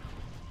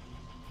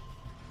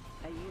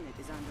 A unit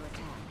is under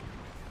attack.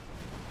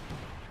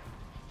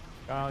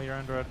 Kyle, you're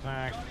under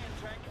attack. Guardian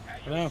tank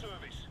at No. your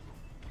service.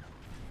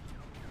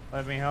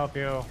 Let me help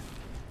you.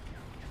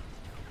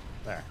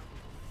 There.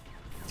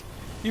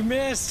 You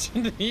missed!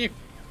 You...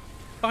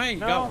 Fine,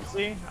 No, go.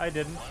 see? I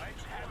didn't.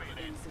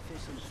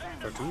 Insufficient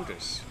funds.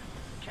 Fortuitous.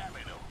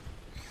 Capital.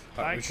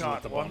 Alright, I we should let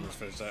caught the one. bombers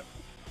finish that.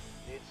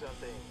 Need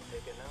something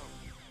taken out.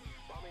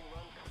 Bombing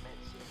run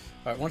commencing.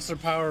 Alright, once their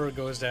power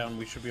goes down,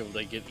 we should be able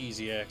to get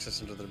easy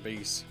access into their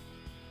base.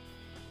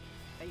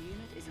 A unit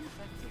is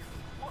infected.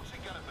 What's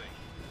it gonna be?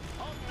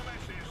 Holding the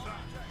mess here, sir.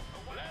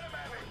 Let him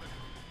have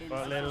it.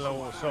 But little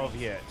old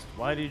Soviet,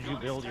 why did you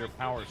build your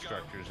power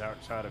structures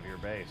outside of your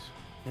base?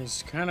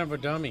 He's kind of a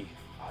dummy.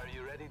 Are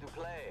you ready to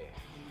play?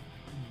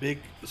 Big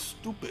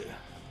stupid.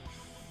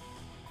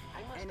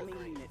 Enemy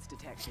units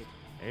detected.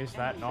 Is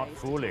that Enemy not base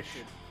foolish?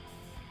 detected.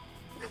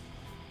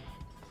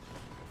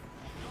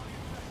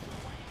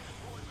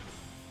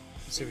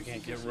 Let's see if we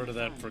can't get rid of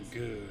that for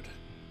good.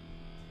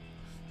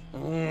 Need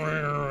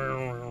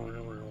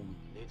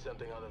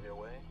something out of your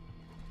way?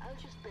 I'll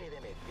just pay them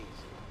a visit.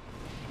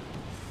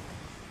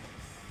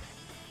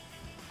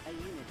 A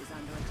unit is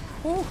under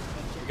attack.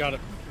 We got it.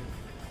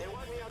 They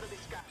want me out of the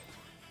sky.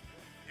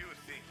 You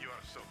think you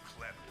are so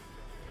clever.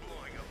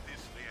 Blowing up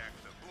this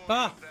reactor.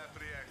 Ah!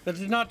 That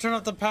did not turn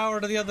off the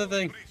power to the other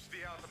thing. Breach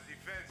the outer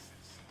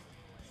defenses.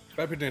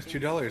 Viper donates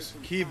 $2.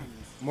 Keep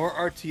more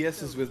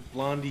RTSs with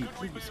Blondie,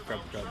 please. Crub.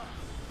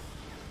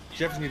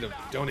 Jeff need to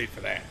donate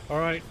for that.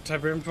 Alright,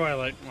 Tiberium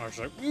Twilight. Mark's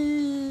like,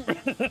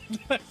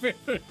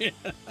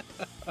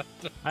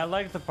 I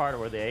like the part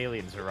where the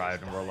aliens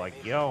arrived and we're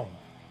like, yo,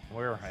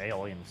 we're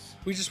aliens.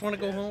 We just want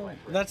to go home.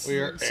 That's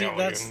We're see,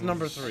 that's aliens.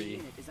 number 3.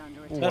 Unit is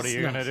under attack. What are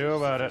you gonna do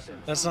about it?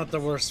 That's not the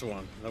worst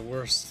one. The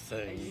worst A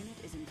thing. unit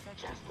is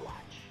infected. Just watch.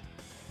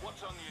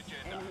 What's on the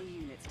agenda? Enemy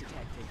units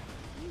detected.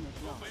 Unit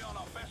We'll lost. be on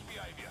our best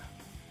behavior.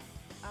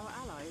 Our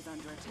ally is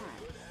under attack.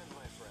 Good hand,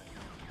 my friend.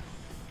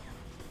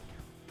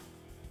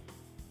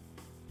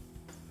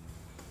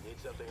 Need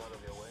something out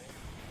of your way?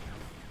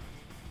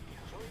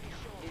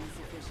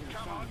 Insufficient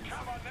Come on, funds.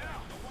 come on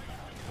now.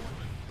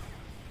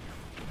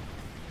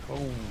 Boom.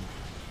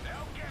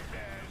 They'll get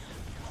theirs.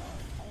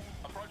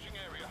 Approaching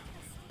area.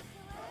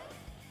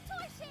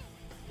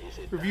 Is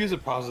it Reviews are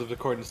positive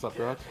according to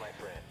Slapperot.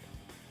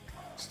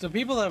 It's the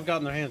people that have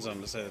gotten their hands on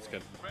them to say that's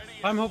good.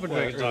 I'm hoping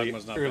Dragon's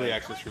Dogma's not early bad.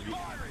 access review.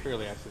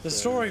 Early access. The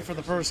story for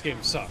the first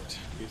game sucked,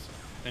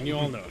 and you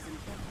all know it.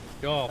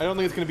 You all. I don't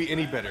think it's going to be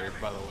any better,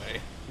 by the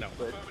way. No.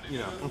 But, you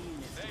know.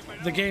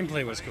 The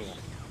gameplay was cool.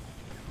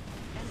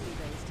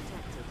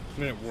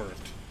 When it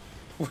worked.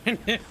 When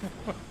it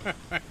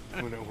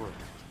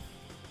worked.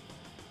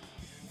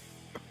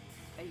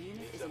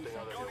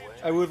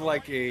 I would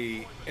like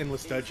a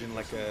endless dungeon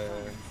like a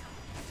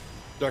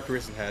Dark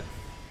Arisen had.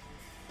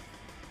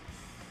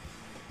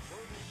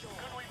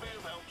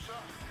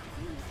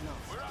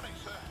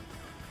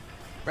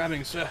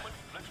 Ramming, sir.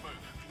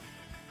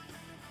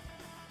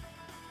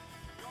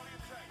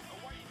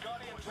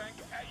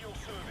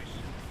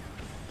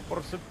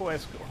 Por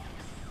supuesto.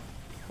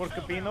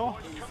 Porque vino.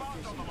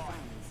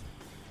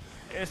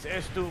 ¿Es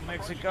esto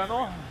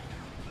mexicano?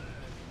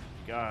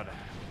 God.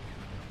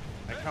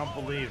 I can't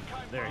believe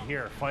they're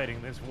here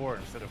fighting this war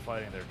instead of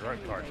fighting their drug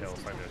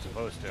cartels like they're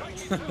supposed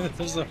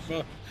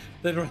to.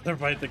 They'd rather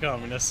fight the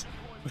communists.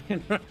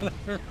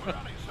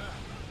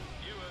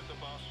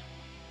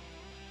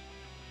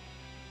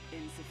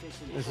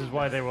 This is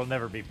why there will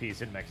never be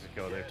peace in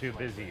Mexico. They're too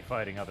busy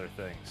fighting other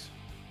things.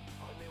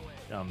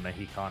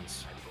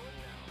 Mexicans.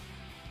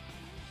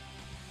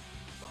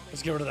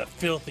 Let's get rid of that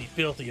filthy,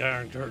 filthy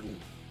Iron Curtain.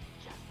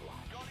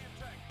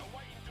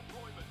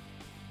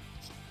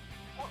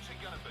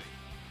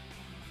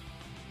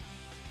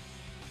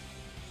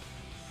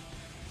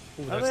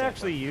 Ooh, Have they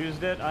actually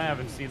used it? I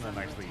haven't seen them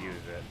actually use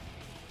it.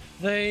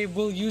 They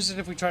will use it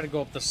if we try to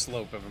go up the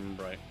slope, if I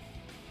remember right.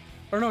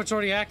 Or no, it's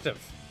already active.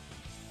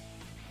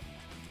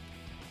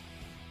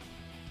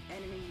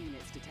 Enemy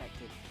units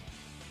detected.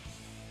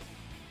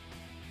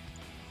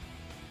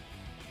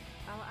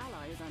 Our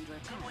ally is under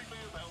attack.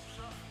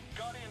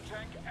 Guardian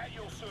tank at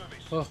your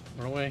service. Oh,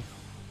 run away.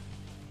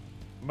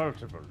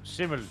 Multiple,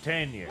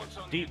 simultaneous,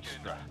 deep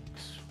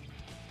strikes.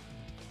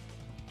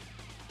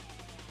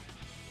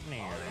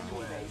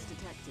 Enemy base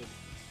detected.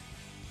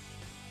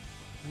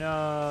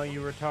 No, you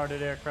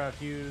retarded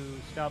aircraft, you.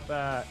 Stop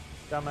that.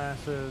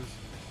 Dumbasses.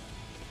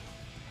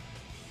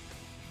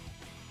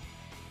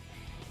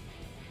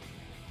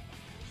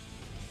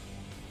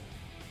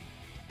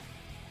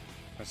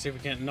 Let's see if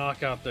we can't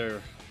knock out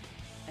their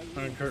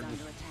Iron Curtain.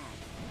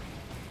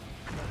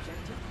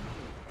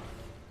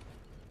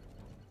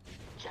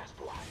 Just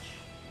watch.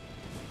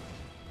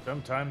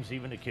 Sometimes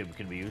even a cube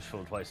can be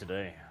useful twice a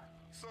day.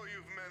 So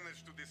you've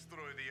managed to destroy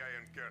the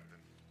Iron Curtain.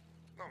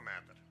 No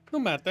matter. No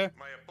matter.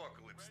 My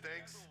apocalypse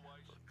tanks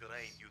will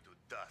grind you to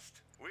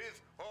dust,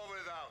 with or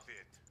without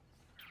it.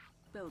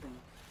 Building.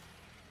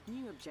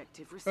 New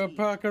objective received.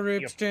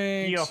 Apocalypse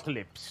tanks.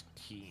 Apocalypse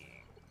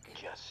tank.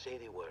 Just say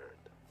the word.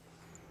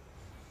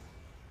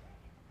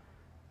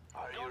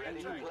 Are you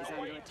ready to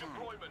play?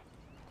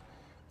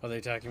 Are they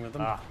attacking with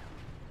them? Ah.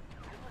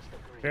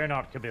 Fear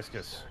not,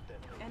 Kabiscus.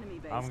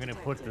 I'm gonna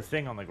put the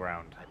thing on the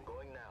ground.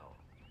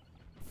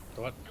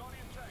 The what?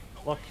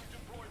 Look.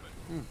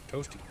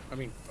 Toasty. I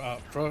mean,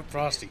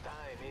 frosty.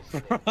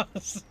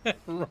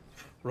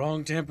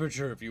 Wrong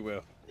temperature, if you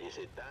will. Is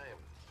it time?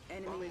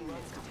 Enemy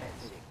units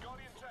detected.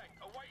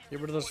 Get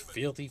rid of those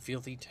filthy,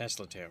 filthy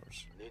Tesla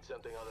towers. Need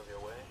something out of your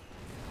way?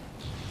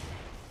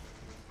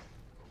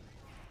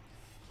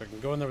 I can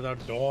go in there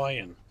without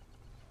dying.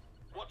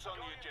 What's on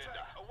the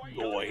agenda?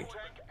 Boy.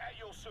 Tank at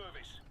your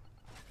service.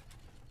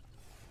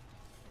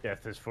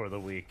 Death is for the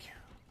weak.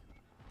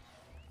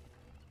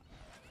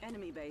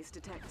 Enemy base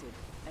detected.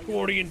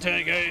 Guardian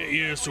tank at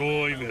your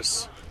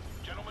service.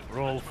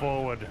 Roll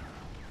forward.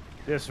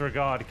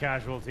 Disregard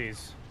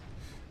casualties.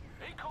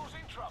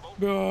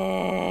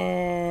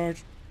 Bart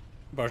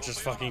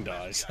just fucking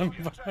dies.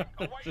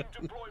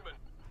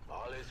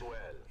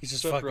 He's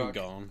just Except fucking Rock,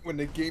 gone. When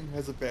the game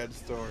has a bad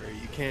story,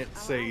 you can't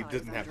say it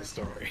doesn't have a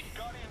story.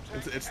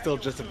 It's still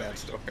just a bad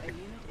story.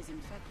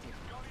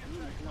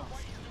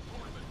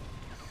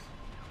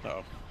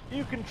 Uh-oh.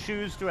 You can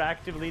choose to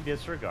actively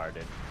disregard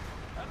it.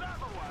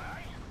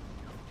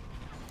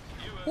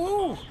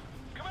 Woo!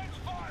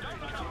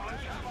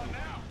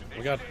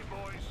 We got...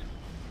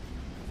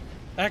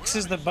 X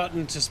is the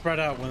button to spread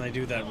out when they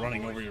do that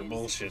running over your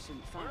bullshit.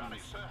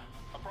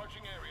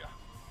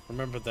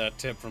 Remember that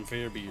tip from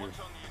Fairbeer.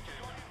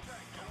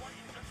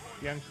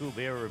 Yanku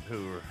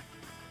Berapur.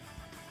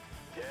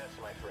 Yes,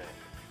 my friend.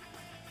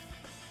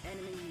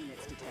 Enemy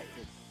units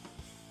detected.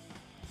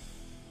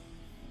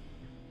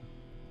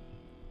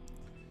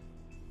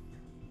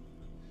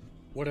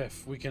 What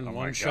if we can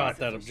one-shot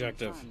that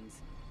objective?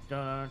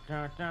 Dun,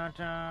 dun, dun,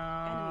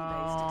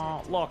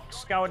 dun. Look,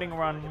 scouting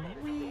run.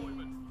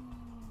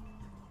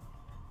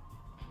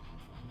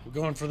 We're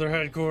going for their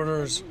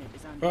headquarters.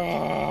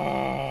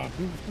 Ah!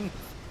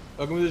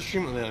 Welcome to the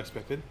stream of the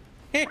unexpected.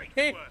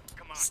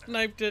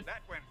 Sniped it.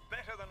 That went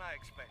better than I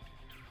expected.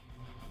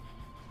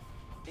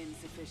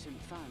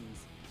 Insufficient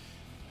funds.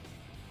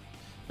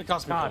 The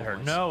cosmic God, her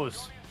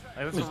nose.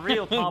 That's a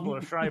real Pablo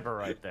Schreiber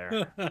right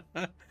there.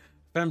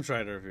 Fem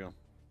Schreiber, if you will.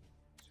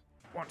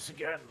 Once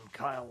again,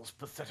 Kyle's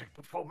pathetic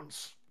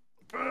performance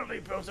barely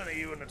built any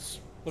units.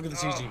 Look at the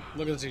CG.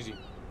 Look at the CG.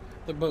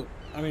 The boat.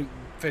 I mean,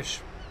 fish.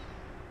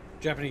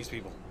 Japanese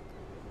people.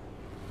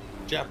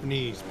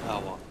 Japanese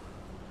power.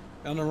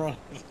 On the run.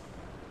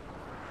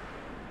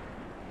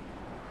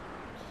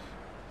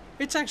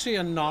 It's actually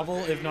a novel,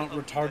 if not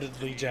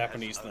retardedly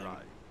Japanese thing.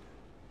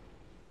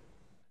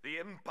 The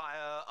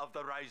Empire of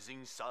the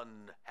Rising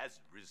Sun has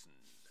risen.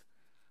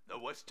 The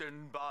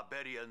Western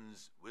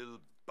barbarians will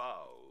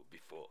bow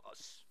before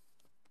us,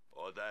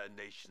 or their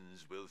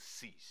nations will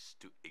cease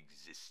to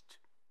exist.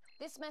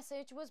 This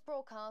message was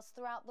broadcast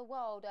throughout the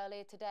world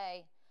earlier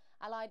today.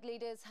 Allied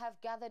leaders have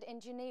gathered in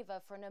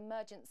Geneva for an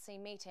emergency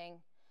meeting.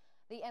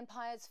 The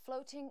Empire's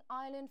floating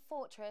island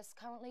fortress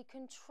currently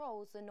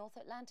controls the North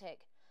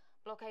Atlantic,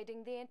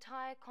 blockading the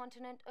entire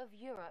continent of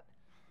Europe,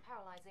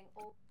 paralyzing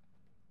all...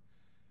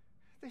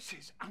 This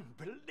is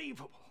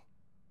unbelievable.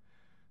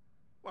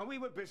 While we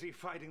were busy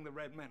fighting the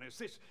Red Menace,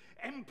 this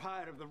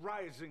Empire of the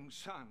Rising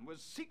Sun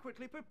was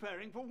secretly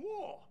preparing for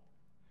war.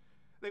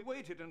 They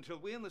waited until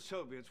we and the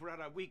Soviets were at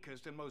our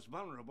weakest and most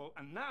vulnerable,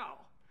 and now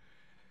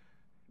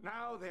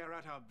they are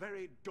at our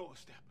very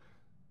doorstep.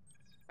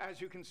 As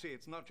you can see,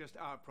 it's not just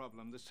our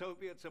problem. The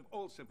Soviets have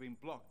also been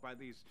blocked by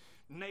these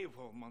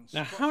naval monstrosities.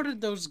 Now, how did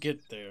those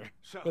get there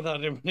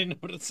without anybody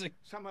noticing?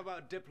 Some of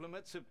our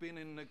diplomats have been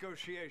in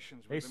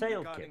negotiations with them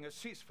regarding a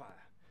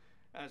ceasefire,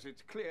 as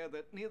it's clear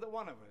that neither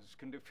one of us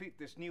can defeat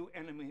this new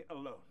enemy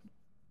alone.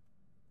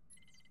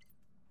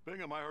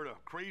 Bingham, I heard a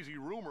crazy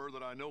rumor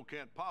that I know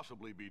can't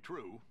possibly be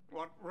true.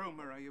 What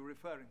rumor are you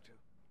referring to?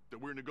 That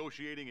we're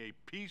negotiating a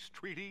peace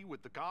treaty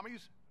with the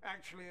commies?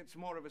 Actually, it's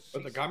more of a ceasefire.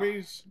 With the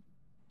commies?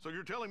 So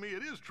you're telling me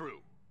it is true?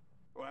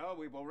 Well,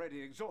 we've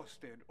already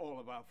exhausted all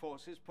of our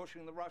forces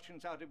pushing the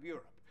Russians out of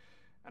Europe.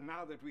 And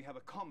now that we have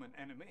a common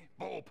enemy...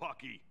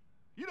 Bullpucky!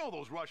 You know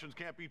those Russians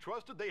can't be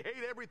trusted. They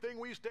hate everything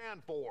we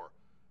stand for.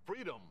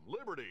 Freedom,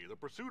 liberty, the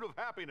pursuit of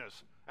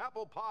happiness,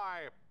 apple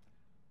pie.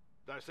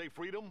 Did I say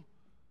freedom?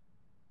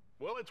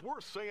 Well, it's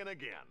worth saying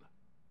again.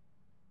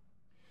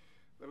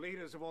 The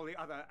leaders of all the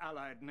other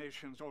allied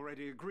nations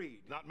already agreed.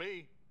 Not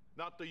me.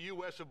 Not the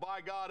U.S. of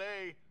by God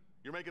A.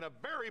 You're making a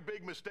very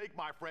big mistake,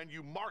 my friend.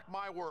 You mark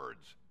my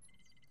words.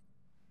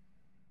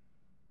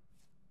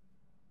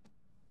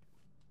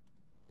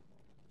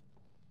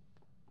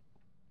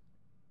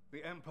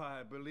 The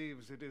Empire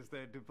believes it is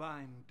their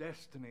divine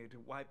destiny to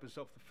wipe us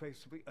off the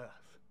face of the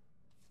earth.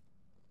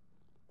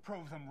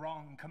 Prove them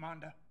wrong,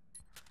 Commander.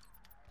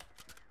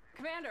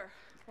 Commander,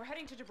 we're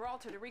heading to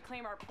Gibraltar to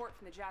reclaim our port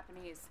from the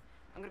Japanese.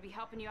 I'm gonna be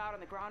helping you out on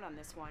the ground on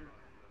this one.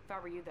 If I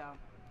were you, though,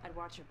 I'd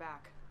watch your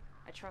back.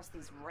 I trust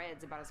these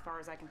Reds about as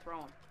far as I can throw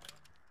them.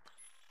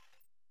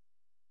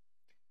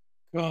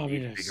 Oh,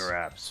 bigger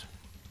abs.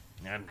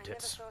 And I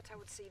tits. never thought I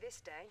would see this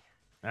day.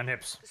 And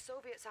hips. The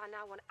Soviets are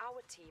now on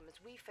our team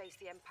as we face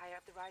the Empire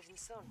of the Rising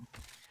Sun.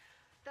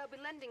 They'll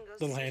be lending us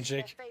Little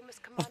handshake. their famous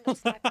commando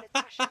sniper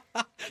Natasha,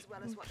 as well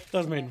as what they That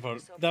was made in photo.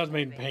 That was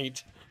made in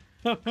paint.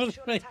 I'm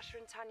sure Natasha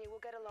and Tanya will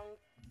get along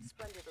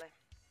splendidly.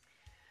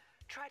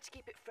 Try to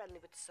keep it friendly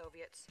with the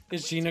Soviets.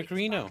 It's Gina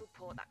Carino.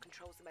 Port that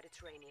controls the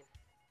Mediterranean.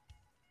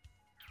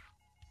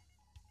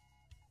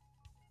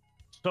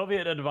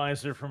 Soviet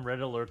advisor from Red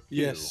Alert 2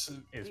 Yes.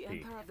 is The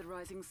Pete. Empire of the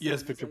Rising Sun Yes,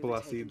 has Victor overtaken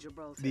Palazzi.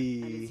 Gibraltar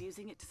and is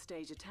using it to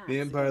stage attacks The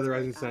Empire of the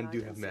Rising against Sun Allied do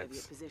and have Soviet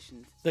mechs.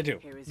 positions. They do.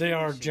 Here is They your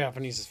are mission.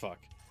 Japanese as fuck.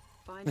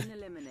 Find and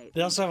eliminate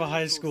They also have a the high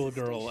Allied school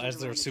forces girl stationed as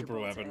their around the super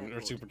Gibraltar weapon or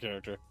airport. super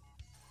character.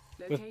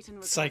 Locate and With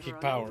recover psychic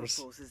our naval powers.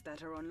 forces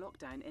that are on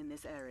lockdown in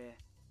this area.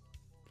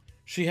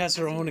 She has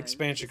her As you own know,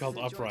 expansion this called is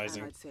a joint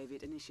Uprising.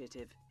 Allied-Soviet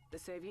initiative. The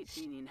Soviet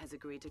Union has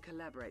agreed to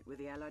collaborate with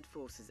the Allied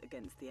forces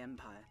against the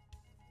Empire.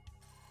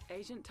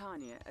 Agent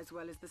Tanya, as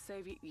well as the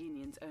Soviet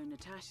Union's own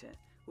Natasha,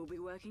 will be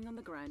working on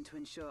the ground to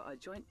ensure our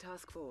joint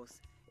task force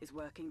is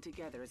working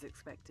together as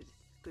expected.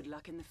 Good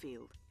luck in the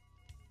field.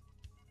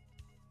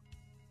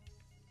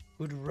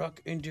 Good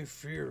rock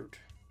interfered.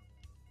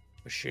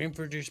 A shame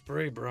for this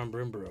brave Brom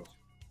Brimbro.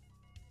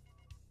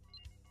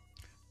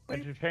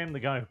 It's a shame the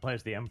guy who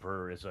plays the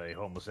Emperor is a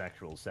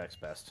homosexual sex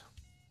pest.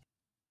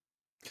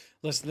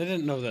 Listen, they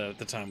didn't know that at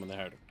the time when they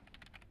hired him.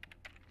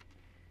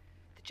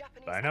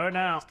 But I know it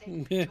now.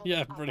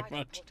 Yeah, pretty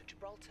much.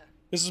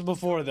 This is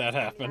before that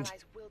happened.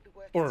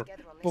 Or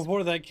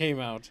before that came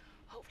out.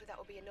 Hopefully that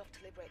will be enough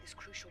to liberate this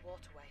crucial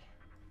waterway.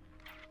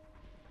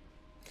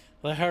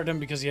 They hired him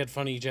because he had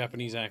funny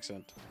Japanese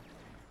accent.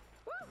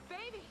 Woo,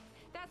 baby!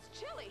 That's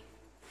chilly!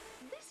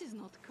 This is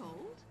not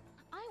cold.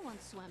 I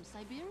once swam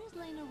Siberia's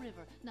Lena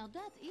River. Now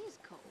that is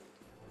cold.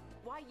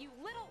 Why, you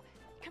little...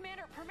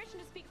 Commander, permission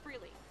to speak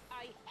freely.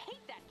 I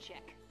hate that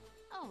chick.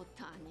 Oh,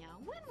 Tanya,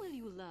 when will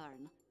you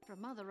learn? From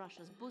Mother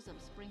Russia's bosom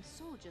spring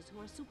soldiers who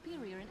are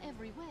superior in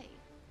every way.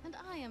 And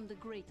I am the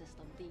greatest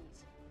of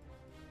these.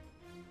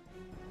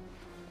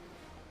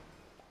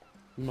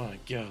 My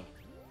God.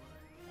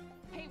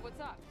 Hey,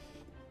 what's up?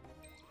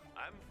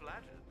 I'm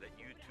flattered that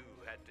you two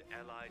had to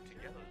ally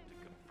together to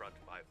confront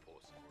my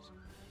forces.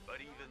 But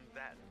even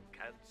that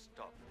can't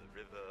stop the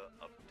river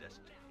of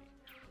destiny.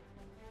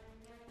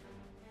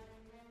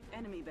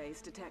 Enemy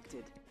base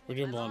detected. We're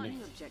doing Blondie.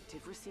 New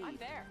objective received. I'm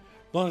there.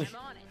 Blondie.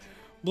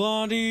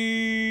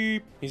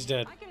 Blondie! He's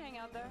dead. I can hang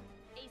out there.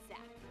 ASAP.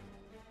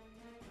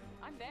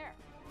 I'm there.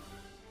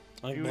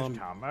 Use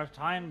Tanya's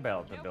time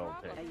belt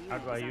ability. How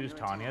do I use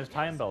Tanya's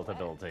time belt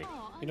ability?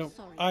 You know,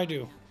 I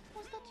do.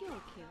 Was that your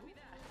kill?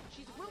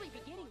 She's really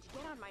beginning to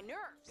get on my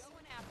nerves.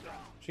 Going after him.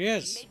 She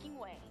is. Making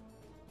way.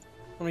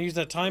 I'm gonna use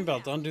that time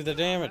belt to undo the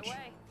damage.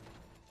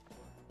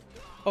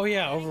 Oh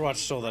yeah, Overwatch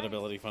stole that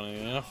ability, funny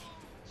enough.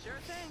 Sure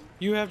thing.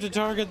 You have to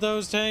target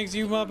those tanks,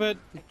 you muppet!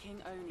 A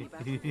king-only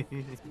battlefield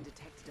has been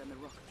detected on the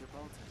Rock of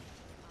Gibraltar.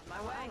 My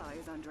Our way. ally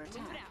is under attack.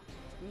 Move it out.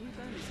 New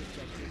bonus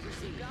objective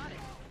received. Got it.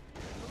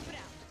 Move it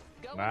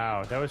out. Go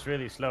Wow, that was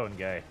really slow and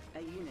gay. A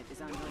unit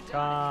is under attack.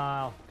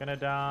 Kyle, gonna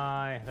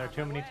die. There are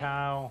too many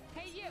Tau.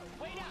 Hey you,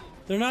 wait up.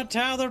 They're not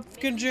Tau, they're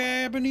fucking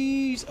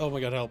Japanese! Oh my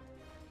god, help.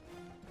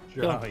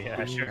 Oh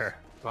yeah, sure.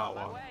 Got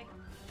one. Move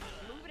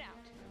it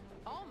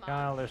out. All mine.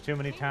 Kyle, there's too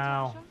many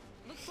Tau.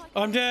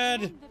 I'm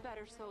dead! The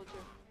better soldier.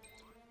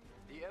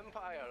 The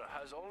Empire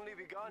has only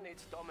begun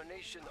its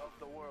domination of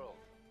the world.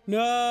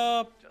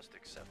 No. Just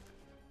accept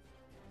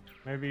it.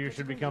 Maybe you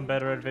should become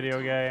better at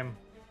video game.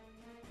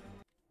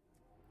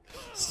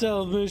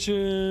 Stealth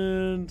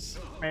missions!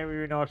 Maybe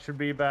you know it should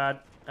be bad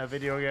at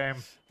video game.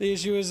 The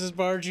issue is,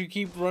 Barge, you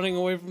keep running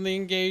away from the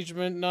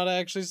engagement, not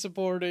actually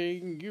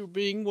supporting. You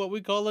being what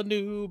we call a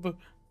noob.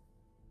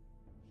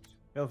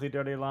 Filthy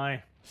dirty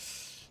lie.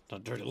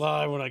 Not dirty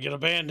lie when I get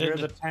abandoned. You're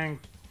the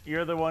tank.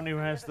 You're the one who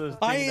has the.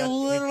 I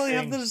literally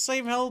have the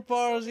same health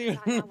bar as you.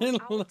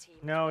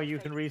 No, you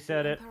can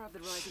reset it. Empire of the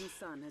Rising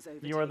Sun has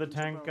You are the overtaken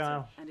tank, Gibraltar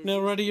Kyle. and is Now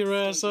using ready your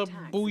its ass up,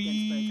 attacks boy.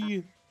 against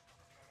both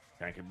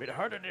Tank a bit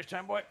harder this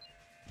time, boy.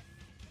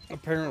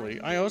 Apparently,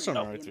 I also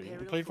know the right through.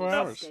 Imperial Played 4 forces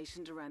hours.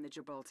 stationed around the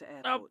Gibraltar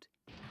airport.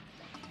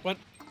 What?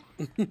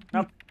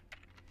 Nope.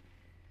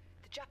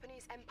 The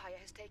Japanese Empire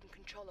has taken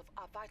control of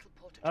our vital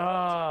port of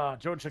Ah,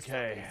 Gibraltar. George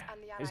Takei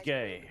is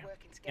gay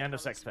and a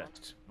sex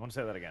pest. I want to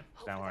say that again.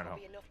 Down where I know.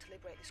 Be enough to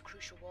liberate this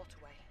crucial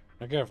waterway.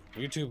 Okay,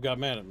 YouTube got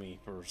mad at me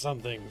for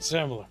something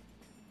similar.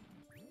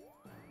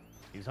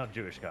 He's not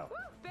Jewish, Kyle. Woo,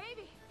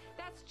 baby,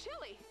 that's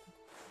chilly.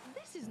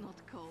 This is not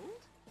cold.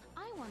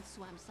 I once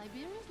swam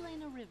Siberia's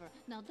Lena River.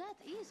 Now that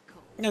is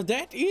cold. Now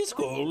that is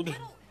cold.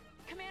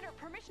 Commander,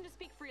 permission to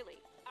speak freely.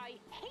 I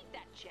hate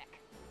that chick.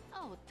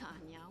 Oh,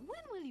 Tanya, when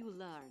will you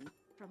learn?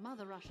 From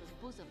Mother Russia's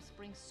bosom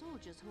spring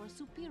soldiers who are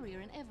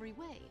superior in every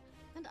way.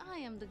 And I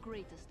am the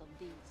greatest of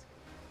these.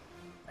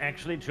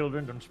 Actually,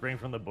 children don't spring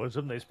from the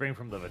bosom, they spring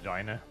from the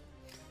vagina.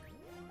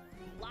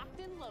 Locked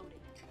and loaded.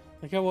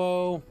 Like,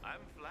 whoa. I'm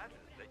flattered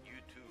that you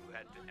two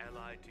had to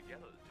ally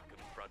together to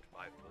confront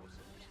my forces.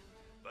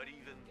 But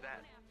even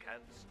that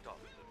can't stop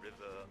the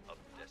river of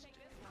destiny.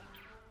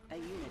 A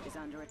unit is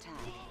under attack.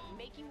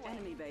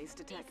 Enemy base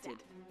detected.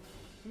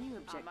 New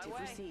objective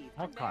received.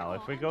 Oh, Kyle,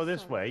 if we go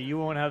this way, you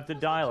won't have to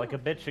die like a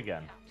bitch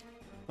again.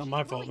 Not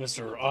my fault,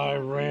 mister. I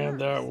ran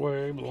that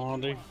way,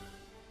 Blondie.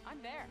 I'm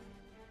there.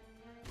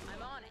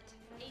 I'm on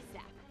it.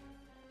 ASAP.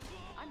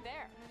 I'm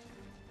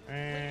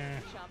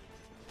there. Chump.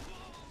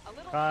 A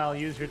little Kyle,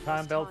 use your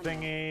time belt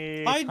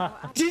thingy.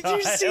 Did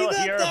you see Kyle,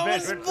 that? you're a That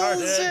bit was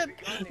retarded.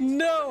 bullshit.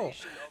 No,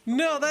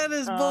 no, that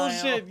is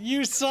bullshit.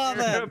 You saw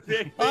You're a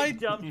that. big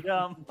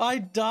dum-dum. I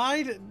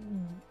died,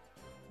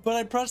 but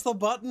I pressed the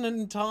button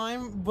in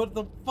time. But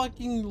the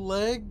fucking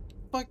leg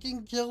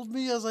fucking killed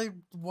me as I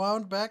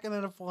wound back and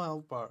had a full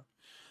health bar.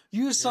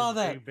 You saw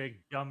that. Big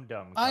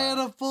dum-dum. I had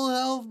a full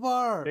health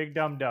bar. Big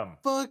dum-dum.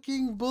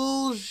 Fucking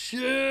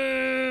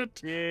bullshit.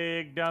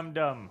 Big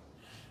dum-dum.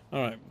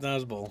 All right, that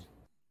was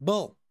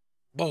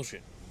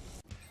bullshit.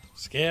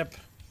 Skip.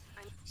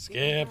 The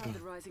Empire of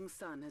the Rising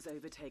Sun has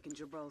overtaken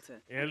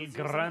Gibraltar. El It is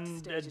using Grande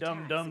its stage Dum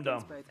attacks Dum Dum.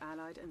 against both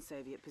Allied and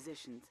Soviet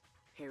positions.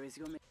 Here is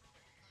your mission.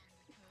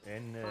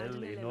 En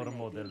el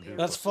enormo del Duque.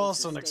 That's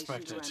false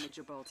unexpected.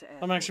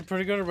 I'm actually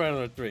pretty good at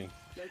Rattler 3.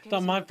 It's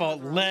not my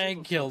fault.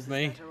 Lag killed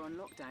me. That are on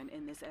lockdown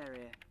in this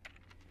area.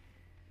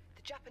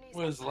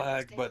 Was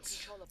lag, but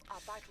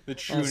the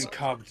true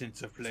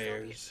incompetence of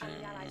players. And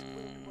the Allies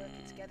will be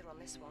working together on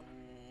this one.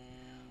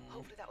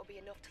 Hopefully that will be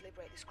enough to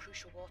liberate this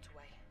crucial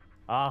waterway.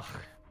 Ah,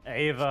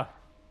 Ava.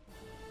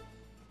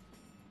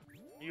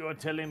 You are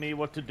telling me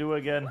what to do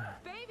again.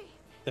 Baby,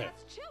 There.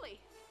 that's chilly.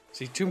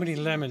 See, too many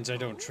lemons I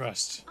don't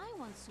trust. I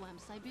once swam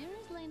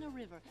Siberia's Lena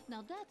River.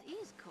 Now that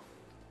is cold.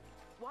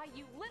 Why,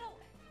 you little...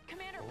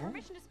 Commander,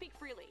 permission to speak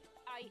freely.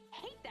 I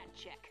hate that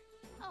chick.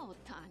 Oh,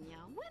 Tanya,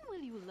 when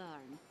will you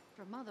learn?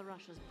 From Mother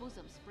Russia's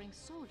bosom spring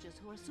soldiers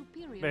who are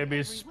superior in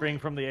Babies every spring way.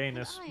 from the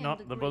anus, And I am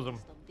not the bosom.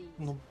 greatest of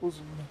these. The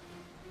bosom.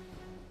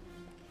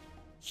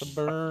 The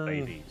burn.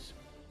 Babies.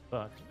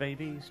 But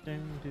babies do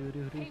do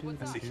do do do.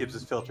 I see Kibbs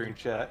is filtering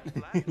chat.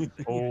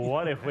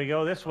 What if we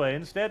go this way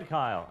instead,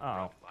 Kyle?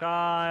 Oh,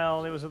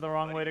 Kyle, it was the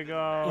wrong way to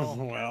go.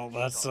 Well,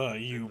 that's a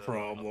you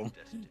problem.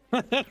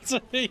 That's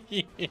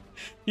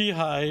he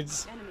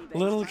hides.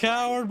 Little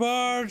coward,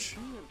 Barge.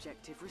 New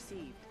objective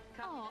received.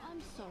 Oh, I'm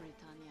sorry,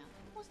 Tanya.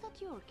 Was that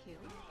your kill?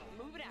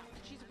 Move it out.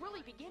 She's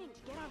really beginning to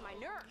get on my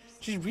nerves.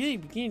 She's really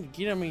beginning to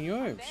get on my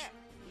nerves.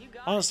 You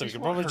got Honestly, we it.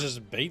 could probably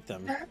just bait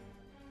them.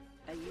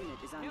 A unit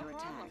is under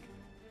attack.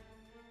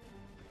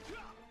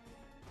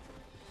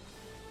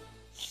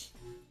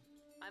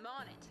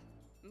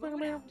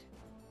 Move it out.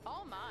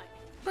 All mine.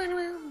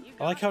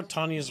 I like how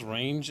Tanya's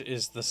range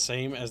is the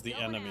same as the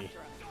Going enemy. after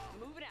 'em.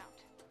 Move it out.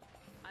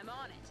 I'm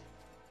on it.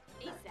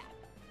 ASAP.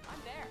 I'm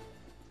there.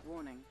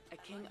 Warning, a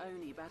King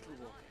Oni battle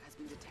walker has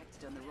been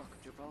detected on the Rock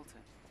of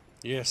Gibraltar.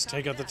 Yes,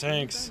 take out the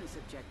tanks. Bonus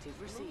objective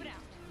Move received. it out.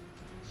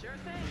 Sure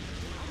thing.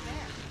 I'm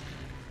there.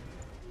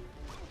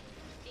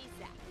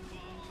 ASAP.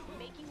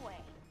 Making way.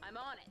 I'm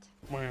on it.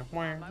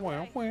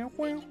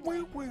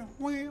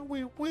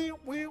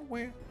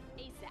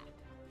 ASAP.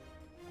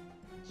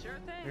 Sure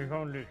thing. If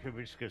only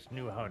Hibiscus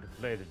knew how to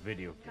play this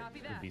video game, Copy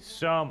it would that. be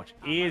so much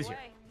easier.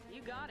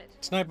 You got it.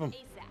 Snipe them.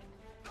 ASAP.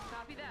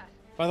 Copy that.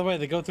 By the way,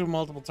 they go through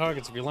multiple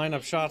targets. If you line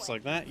up shots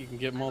like that, you can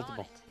get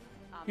multiple.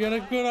 You got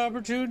a good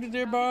opportunity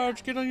there,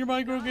 Barge. Get on your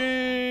micro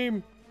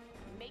game.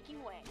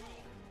 Making way.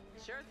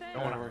 Sure thing.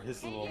 I wonder where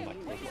his little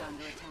Unit micro is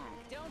under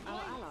attack. Don't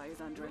Our blink. ally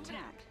is under Move it attack.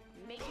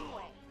 out. Making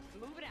way.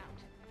 Move it out.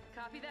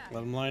 Copy that.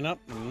 Let them line up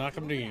and knock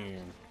them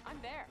down. I'm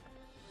there.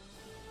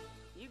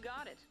 You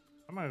got it.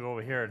 I'm gonna go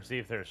over here and see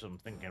if there's some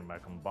thinking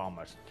about can bomb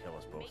us and kill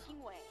us both.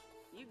 Making way.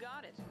 You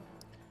got it.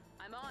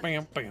 I'm on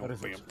Bam, it. bam, What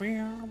is bam, it?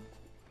 bam,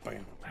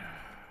 bam,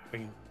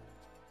 bam,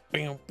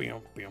 bam,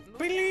 bam, bam,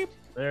 beep.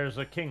 There's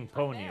a king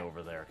pony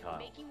over there, Kyle.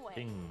 Making way.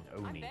 King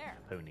Oni there.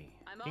 pony.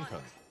 I'm King on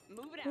pony. it.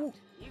 Move it out.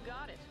 You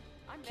got it.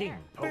 I'm King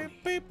there. pony.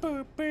 Beep,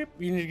 beep, beep.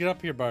 You need to get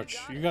up here, Barch.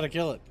 You gotta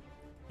kill it.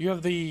 You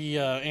have the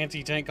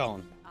anti-tank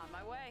column. On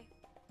my way.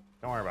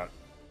 Don't worry about it.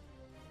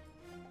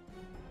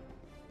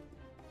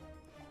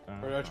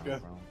 Where'd Arch go?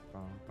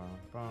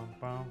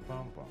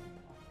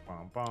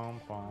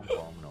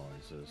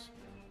 Noises.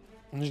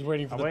 I'm just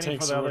waiting for I'm the waiting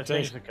tanks for the to other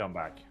tanks rotate. to come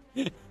back.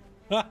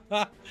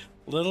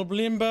 Little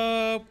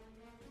blimbo.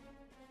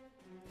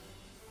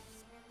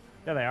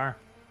 There they are.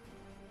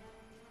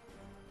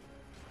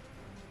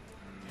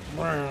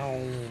 Meow.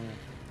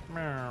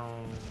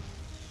 Meow.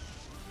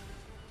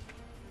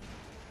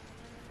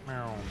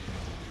 Meow.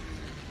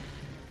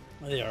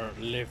 They are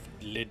left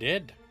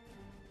dead.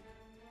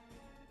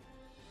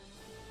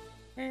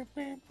 They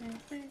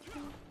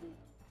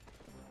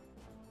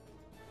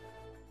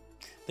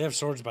have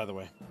swords, by the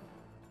way.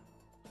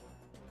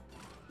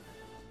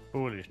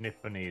 Foolish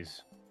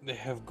Nipponese. They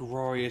have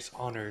glorious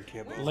honor,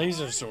 Gibbo.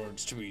 Laser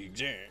swords, to be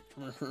exact.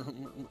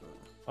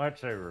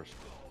 Lightsabers.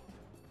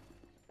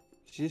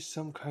 Is this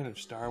some kind of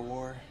Star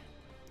War?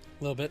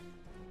 A little bit.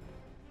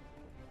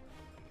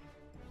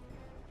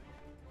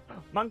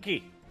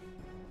 Monkey!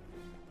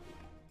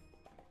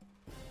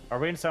 Are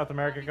we in South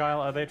America,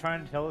 Kyle? Are they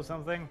trying to tell us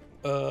something?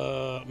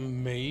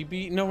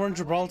 Maybe. No, we're in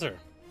Gibraltar.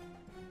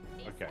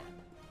 Okay.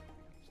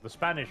 So the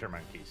Spanish are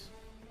monkeys.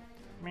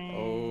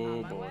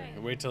 Oh boy.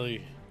 Wait till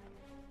he.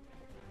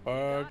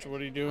 Barge,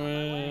 what are you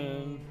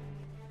doing?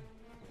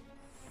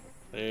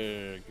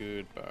 There,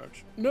 good,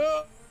 Barge.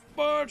 No!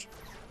 Barge!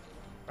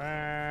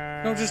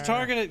 No, just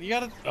target it. You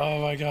gotta.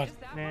 Oh my god.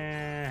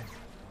 Nah.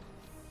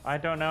 I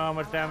don't know how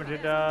much damage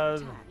it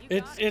does.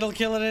 It'll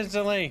kill it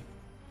instantly.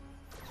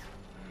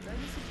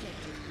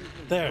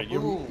 There,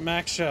 you're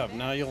max shove.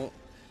 Now you'll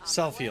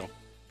self heal.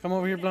 Come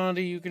over here,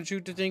 Blondie. You can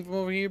shoot the thing from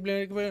over here,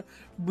 Blondie. Come here.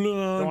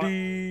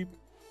 Blondie.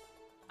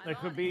 There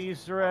could be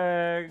Easter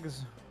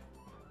eggs.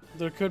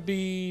 There could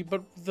be,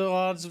 but the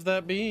odds of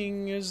that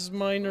being is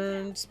minor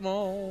and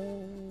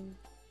small.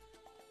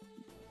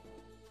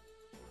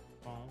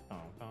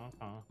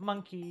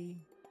 Monkey.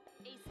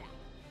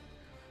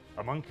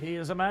 A monkey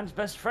is a man's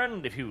best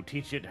friend if you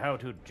teach it how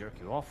to jerk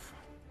you off.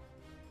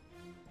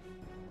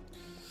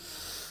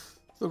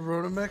 The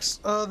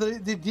Rotomex,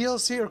 the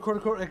DLC or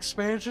quote-unquote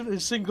expansion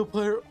is single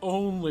player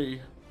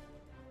only.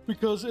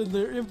 Because in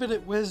their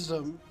infinite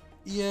wisdom,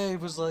 EA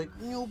was like,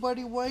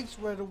 nobody likes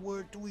Red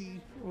Alert.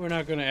 We're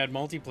not going to add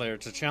multiplayer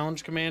to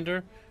Challenge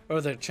Commander,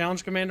 or the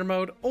Challenge Commander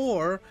mode,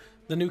 or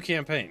the new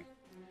campaign,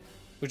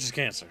 which is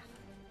Cancer.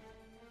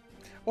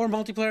 Or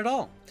multiplayer at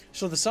all.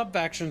 So the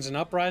sub-factions in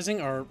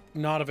Uprising are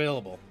not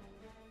available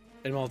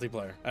in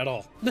multiplayer at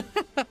all.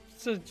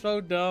 It's so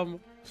dumb.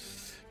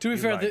 To be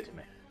fair,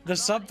 the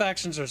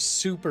sub-factions are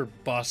super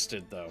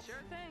busted, though.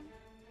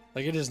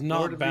 Like, it is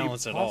not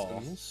balanced at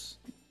all.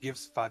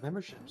 Gives 5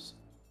 memberships.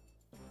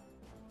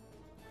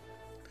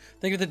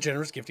 Thank you for the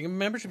generous gifting of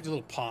membership, you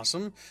little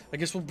possum. I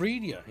guess we'll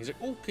breed you. He's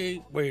like,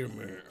 okay, wait a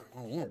minute. I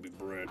don't want to be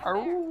bred.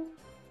 Arr!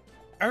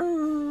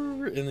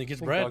 Arr! And then he gets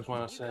bred.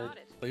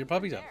 Let your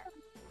puppies out.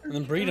 And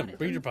then breed them.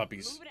 Breed your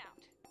puppies.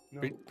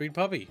 Breed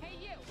puppy. Hey,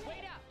 you,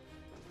 wait up.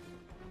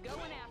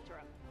 Going after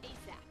him.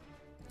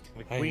 ASAP.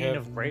 The Queen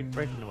of Great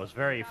Britain was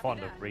very fond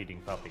of breeding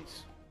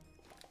puppies.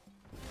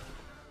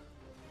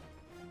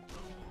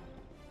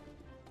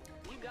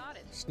 You got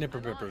it. Snipper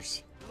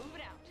bippers. Move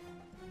it out.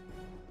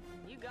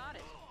 You got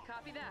it.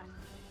 Copy that.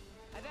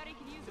 I bet he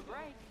could use a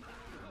break.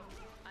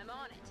 I'm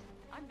on it.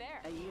 I'm there.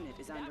 A unit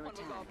is under That one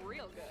attack. was all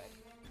real good.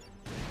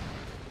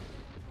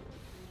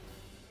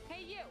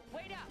 Hey, you,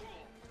 wait up.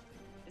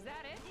 Is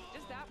that it?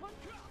 Just that one?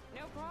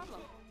 No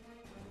problem.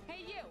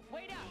 Hey, you,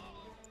 wait up.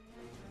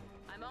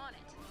 I'm on it.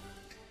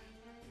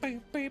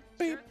 Beep, beep,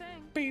 beep,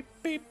 beep,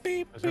 beep,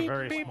 beep, It's a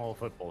very small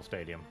football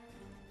stadium.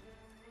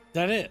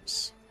 That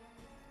is.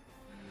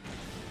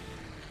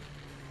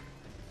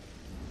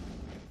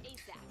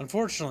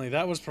 Unfortunately,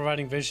 that was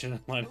providing vision and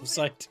line of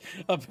sight,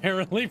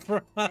 apparently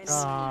for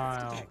us.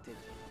 Target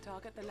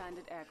the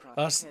landed aircraft.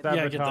 Us, yeah, I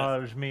get that.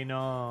 Sabotage me,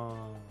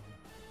 no.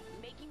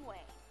 Making way.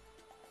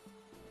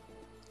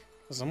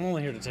 Because I'm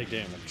only here to take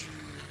damage.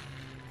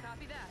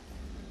 Copy that.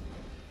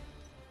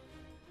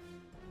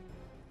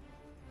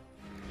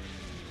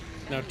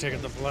 Now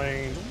taking the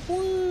plane.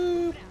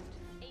 Woo!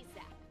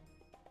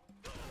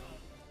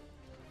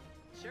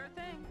 Sure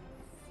thing.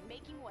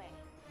 Making way.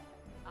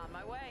 On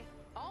my way.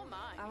 All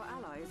mine. Our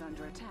ally is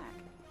under attack.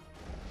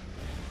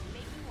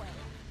 Making way.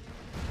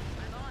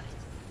 I'm on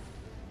it.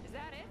 Is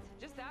that it?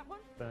 Just that one?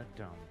 Down,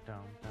 down,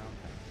 down, down,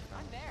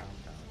 I'm there.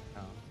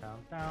 down, down,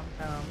 down,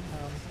 down,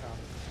 down, down.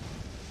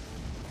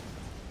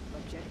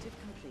 Objective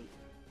complete.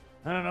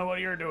 I don't know what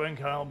you're doing,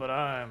 Kyle, but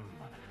I'm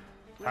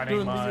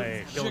hiding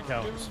my kill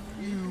counts.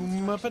 You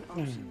muppet.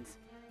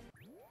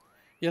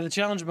 Yeah, the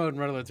challenge mode in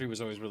Red Alert 3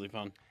 was always really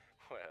fun.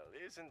 Well,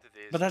 isn't this...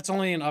 But that's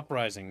only in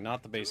Uprising,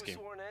 not the base game.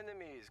 Sworn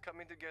enemies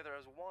coming together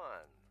as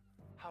one.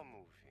 How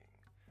moving.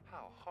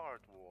 How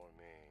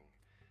heartwarming.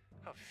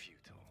 How futile.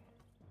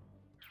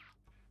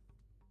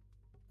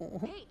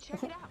 Hey,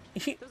 check it out.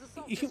 Those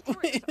assault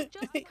destroyers are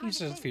just the kind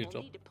of thing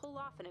we'll need to pull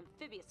off an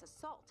amphibious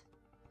assault.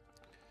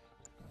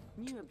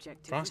 New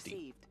objective Frosty.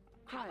 received.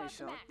 Cryo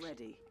shot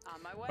ready.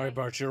 On my way. Alright,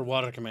 Bart, you're a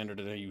water commander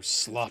today, you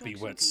sloppy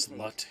wet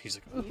slut. He's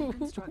like, New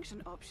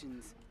construction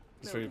options.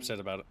 he's very upset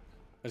about it,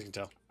 as you can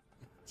tell.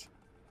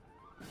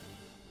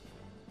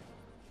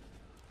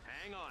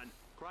 Hang on.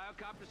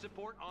 Cryocopter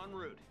support en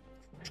route.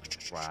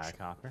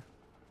 Cryocopter?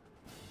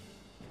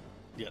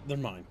 Yeah, they're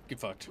mine. Get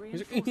fucked.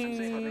 He's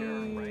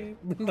Technology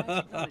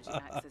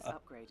access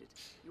upgraded.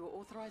 You are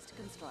authorized to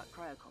construct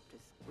cryocopters,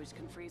 which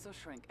can freeze or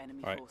shrink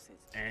enemy forces.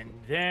 And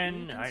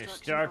then I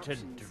started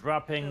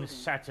dropping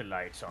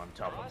satellites on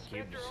top of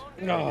cubes.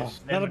 Oh,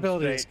 that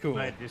ability is cool.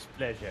 My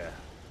displeasure.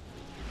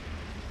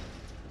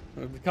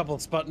 A couple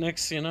of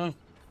Sputniks, you know,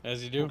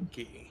 as you do.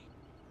 Okay.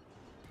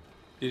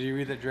 Did you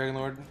read that Dragon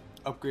Lord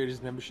upgraded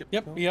his membership?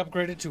 Yep, he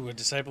upgraded to a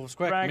Disciple of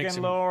Squek.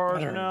 Dragon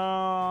Lord,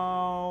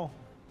 no.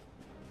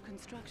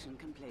 Construction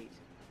complete.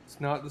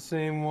 It's not the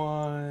same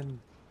one.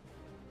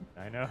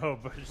 I know,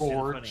 but it's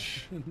still funny.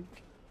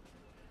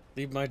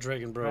 Leave my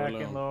Dragon Bro alone.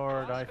 Dragon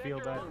Lord, I feel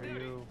bad for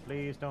you.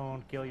 Please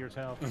don't kill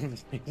yourself.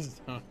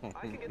 Please don't.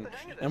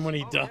 And when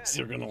he does,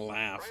 you're gonna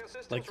laugh,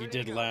 like he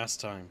did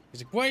last time.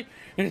 He's like, wait!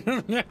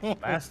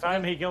 Last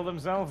time he killed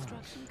himself?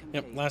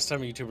 Yep, last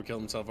time a YouTuber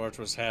killed himself, Arch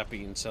was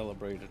happy and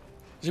celebrated.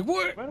 He's like,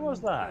 what? When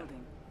was that?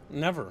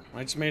 Never.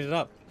 I just made it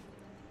up.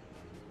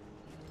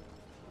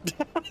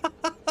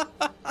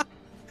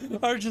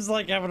 Arch is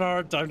like having a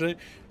hard time today.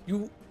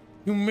 You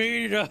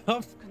made it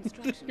up.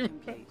 Construction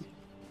complete.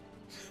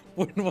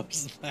 When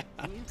was that?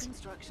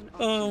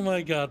 Oh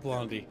my god,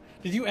 Blondie.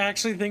 Did you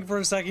actually think for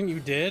a second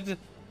you did?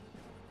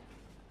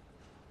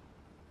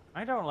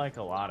 I don't like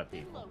a lot of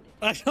people.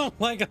 I don't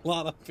like a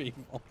lot of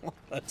people.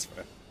 That's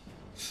fair.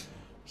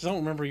 I don't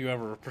remember you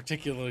ever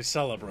particularly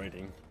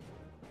celebrating.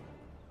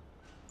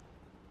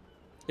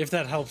 If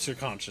that helps your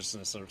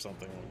consciousness or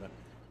something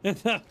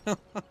like that.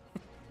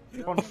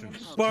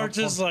 Barch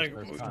is like,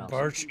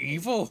 Barch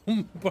evil?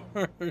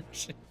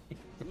 Barch.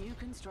 New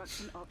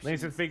construction options.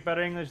 Lisa speak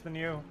better English than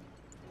you.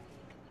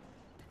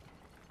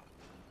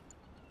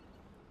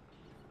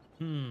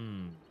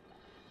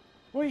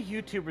 What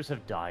YouTubers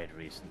have died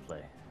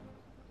recently?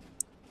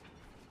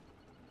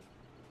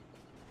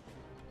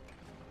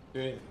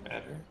 Does it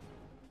matter?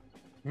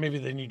 Maybe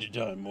they need to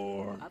die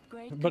more.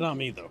 But not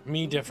me, though.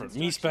 Me different.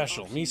 Me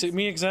special.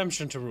 Me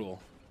exemption to rule.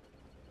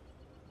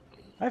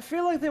 I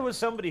feel like there was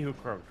somebody who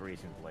croaked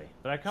recently,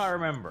 but I can't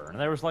remember. And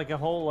there was like a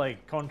whole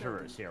like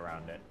controversy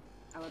around it.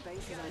 Our base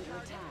is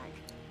under attack.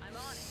 I'm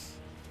on it.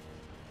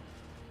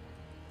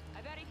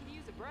 I bet he could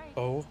use a break.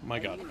 Oh my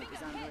god. Unit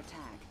is under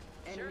attack.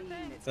 Enemy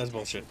units. That's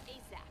bullshit.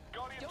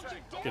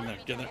 Get in there,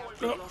 get in there.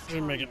 Oh,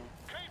 didn't make it.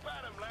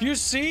 Do you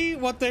see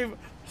what they've...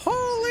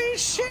 Holy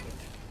shit!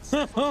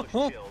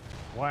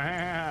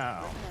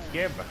 Wow.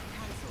 Gib.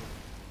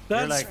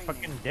 That's You're like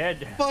fucking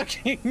dead.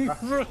 Fucking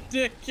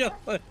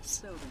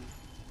ridiculous.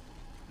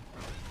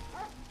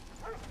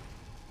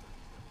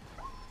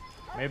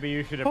 Maybe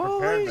you should have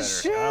prepared better.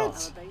 Shit! Kyle. Our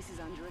base is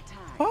under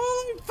attack.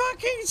 Holy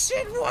fucking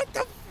shit! What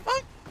the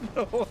fuck?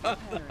 What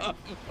the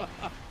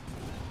fuck?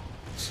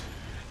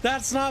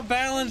 That's not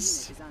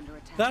balanced.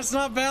 That's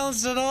not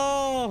balanced at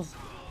all.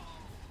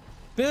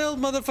 Build,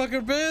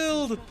 motherfucker,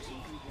 build. The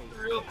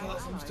real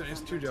Possum is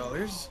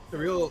 $2. The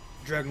real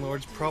Dragon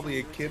Lord's probably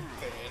a kid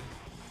fan.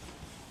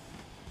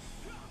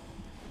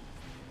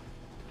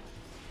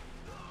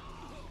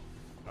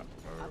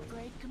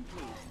 Upgrade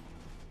complete.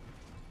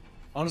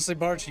 Honestly,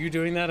 Barch, you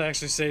doing that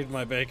actually saved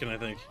my bacon, I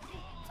think.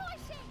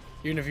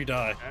 Even if you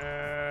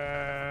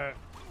die.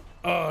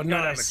 Oh,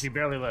 nice. He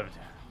barely lived.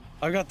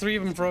 I've got 3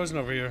 of them frozen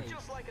over here.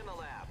 Just like in the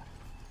lab.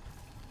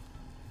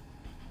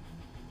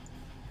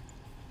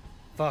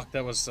 Fuck,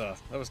 that was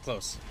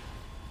close.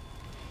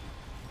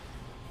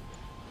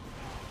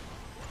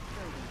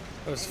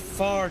 That was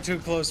far too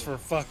close for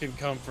fucking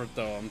comfort,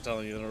 though, I'm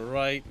telling you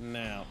right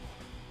now.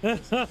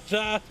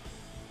 That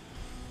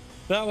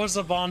That was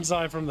a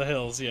bonsai from the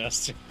hills,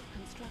 yes.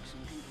 Construction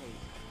complete.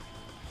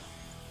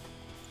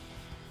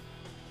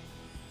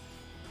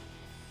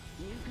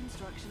 New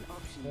construction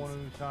options.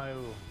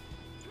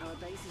 Our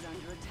base is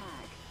under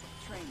attack.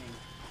 Training.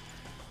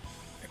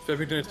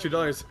 Everything is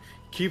 $2.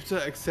 Keeps an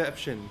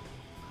exception.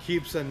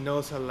 Keeps a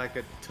nose like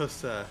a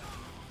tussa.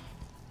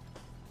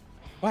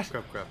 What?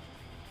 Crap.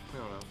 I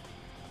don't know.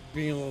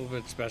 Being a little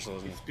bit special,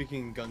 isn't He's it?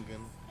 speaking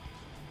Gungan.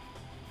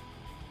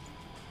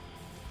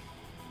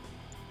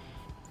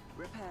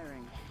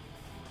 Repairing.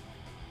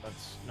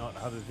 That's not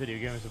how this video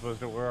game is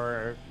supposed to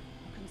work.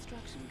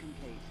 Construction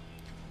complete.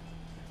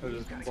 Oh,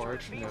 just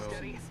barge? No.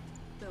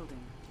 Building.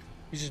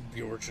 He's just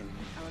Bjorchen.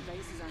 Our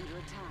base is under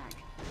attack.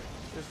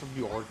 Just a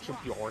Bjorch.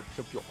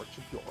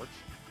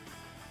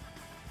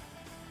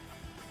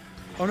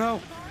 Oh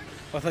no!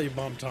 I thought you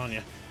bombed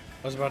Tanya.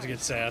 I was about to get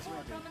sad.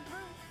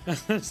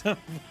 Construction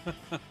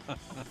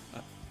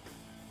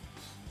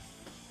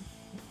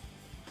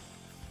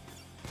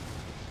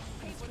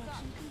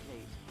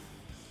complete.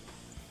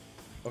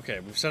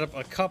 Okay, we've set up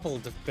a couple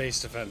base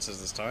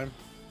defenses this time.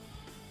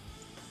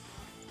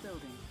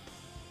 Building.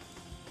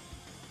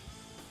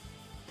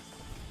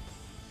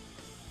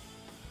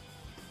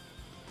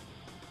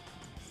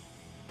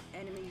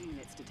 Enemy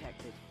units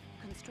detected.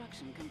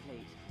 Construction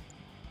complete.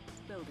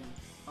 Building.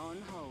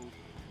 On hold.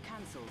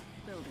 Cancelled.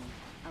 Building.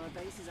 Our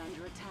base is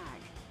under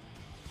attack.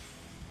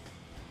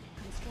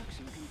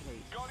 Construction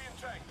complete. Guardian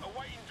tank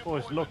awaiting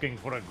Was deployment. looking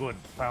for a good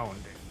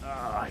pounding.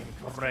 I'm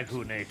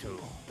Regunatu.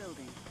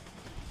 Building.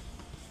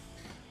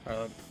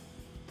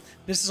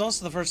 This is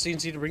also the first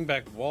CNC to bring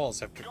back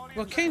walls after...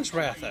 Well, Kane's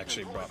Wrath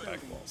actually brought back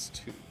walls,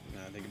 too,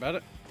 now I think about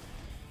it.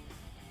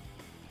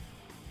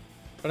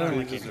 But I don't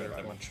like Kane's Wrath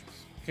that much.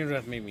 Kane's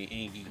Wrath made me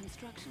angry.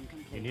 Construction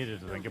complete. You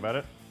needed to think about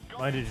it?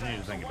 Why did you need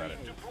to think about it?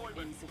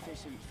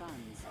 Insufficient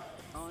funds.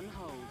 On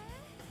hold.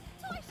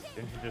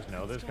 Didn't you just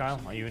know this, Kyle?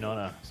 Are you not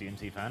a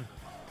CNC fan?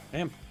 I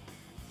am.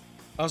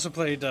 I also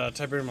played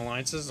Tiberium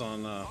Alliances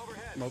on,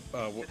 what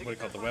do you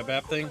call it, the web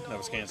app thing? That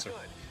was cancer.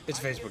 It's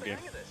a Facebook game.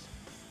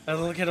 I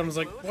look at him, I was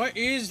like, what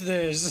is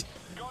this?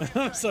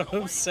 I'm so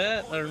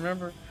upset, I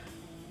remember.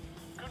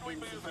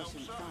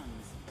 Insufficient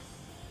funds.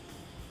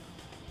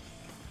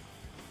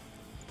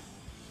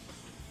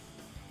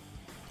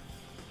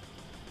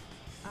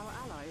 Our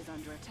ally is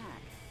under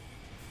attack.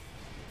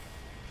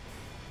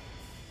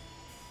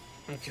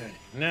 Okay,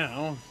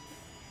 now,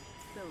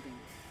 Building.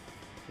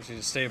 we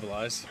need to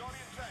stabilize.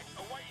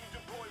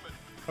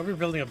 Hope you're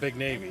building a big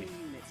navy.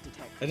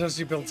 I don't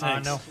see build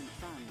tanks. no.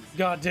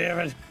 God damn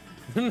it.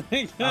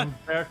 I'm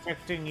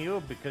protecting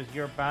you because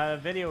you're bad at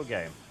video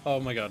game.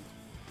 Oh my god.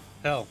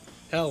 Hell.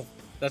 Hell.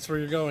 That's where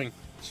you're going.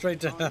 Straight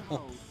to On hell.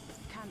 hold.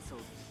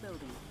 Cancelled.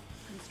 Building.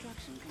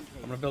 Construction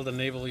complete. I'm gonna build a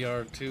naval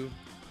yard too.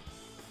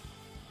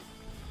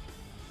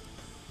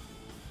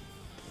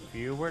 If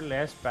you were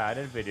less bad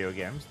at video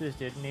games, this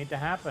didn't need to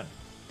happen.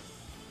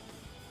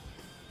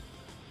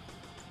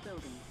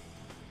 Building.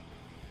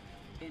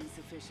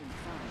 Insufficient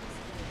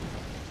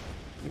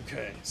funds.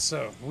 Okay,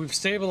 so we've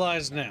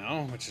stabilized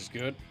now, which is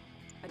good.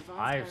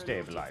 I've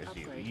stabilized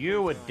you.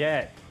 You were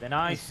dead. Then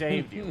I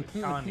saved you with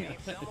Tanya.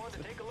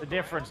 The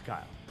difference,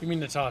 Kyle. You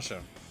mean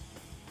Natasha?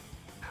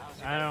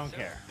 I don't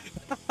care.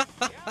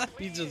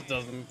 He just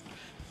doesn't.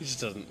 He just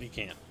doesn't. He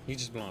can't. He's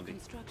just Blondie.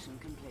 Construction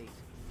complete.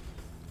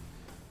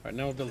 Alright,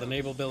 now we'll build a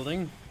naval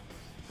building.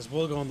 Because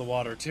we'll go in the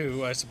water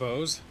too, I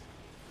suppose.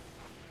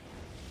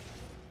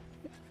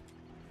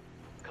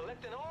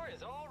 Collecting ore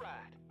is all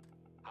right.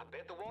 I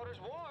bet the water's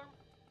warm.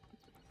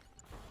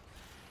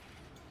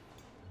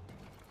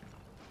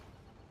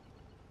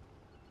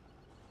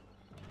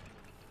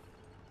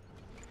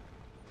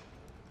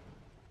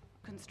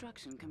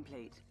 Construction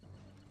complete.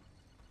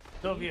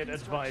 Soviet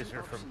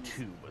advisor from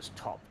 2 was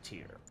top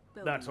tier.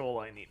 That's all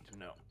I need to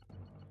know.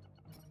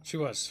 She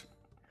was.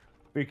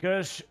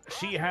 Because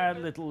she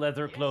had little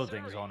leather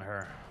clothings on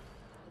her.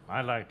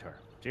 I liked her.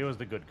 She was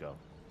the good girl.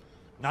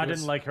 I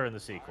didn't like her in the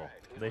sequel.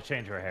 They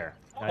changed her hair.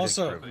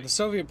 Also, the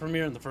Soviet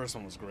premiere in the first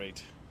one was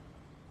great.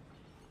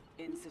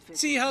 Insufficient.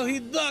 See how he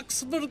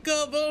ducks for the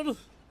cover?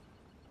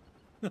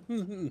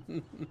 Alright,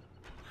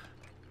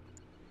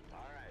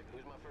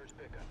 who's my first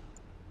pickup?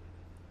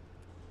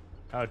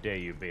 How dare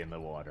you be in the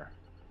water?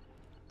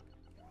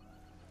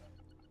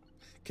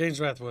 Kane's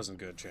Wrath wasn't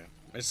good, champ.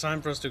 It's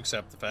time for us to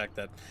accept the fact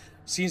that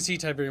CNC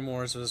Tiberium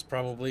Wars was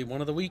probably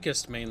one of the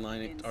weakest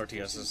mainline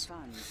RTSs.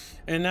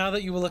 And now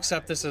that you will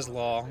accept this as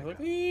law...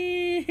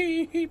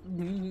 The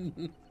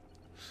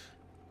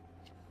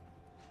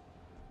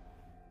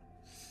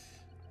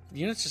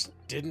units just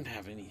didn't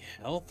have any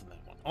health in that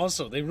one.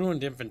 Also, they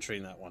ruined infantry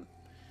in that one.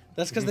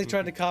 That's because they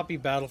tried to copy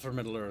Battle for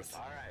Middle-earth.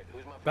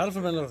 Battle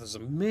for Middle-earth is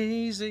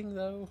amazing,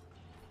 though.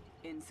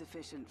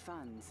 Insufficient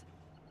funds.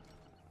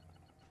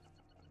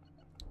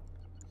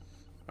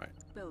 Alright.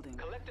 Building.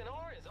 Collecting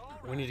ore is all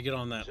We need to get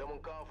on that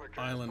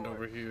island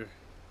over here.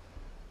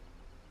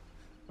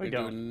 We do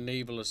a don't.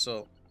 naval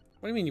assault.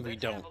 What do you mean we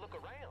don't?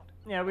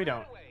 Yeah, we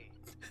don't.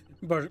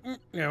 But, you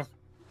know.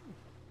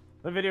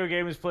 The video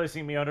game is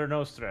placing me under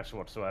no stress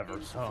whatsoever,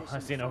 so I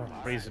see no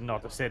reason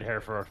not to sit here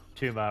for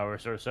 2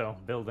 hours or so,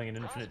 building an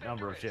infinite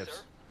number of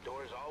ships.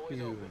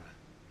 Sounds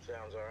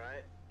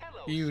alright.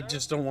 You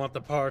just don't want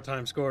the power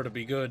time score to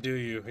be good, do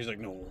you? He's like,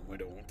 no, I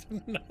don't.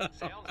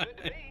 Sounds good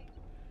to me.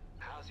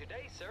 How's your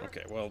day, sir?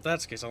 Okay, well, if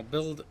that's the case, I'll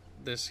build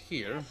this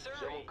here. Yes, sir.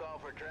 Civil call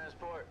for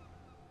transport.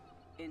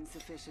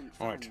 Insufficient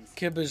funds. Alright,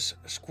 Kibba's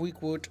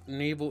Squeakwood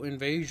naval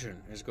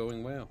invasion is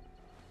going well.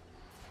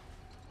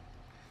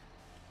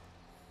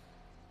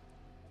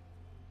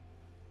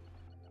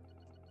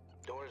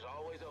 Doors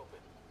always open.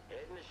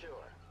 Heading to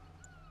shore.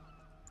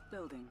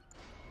 Building.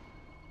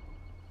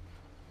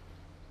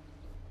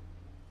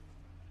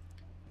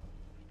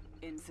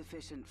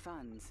 Insufficient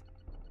funds.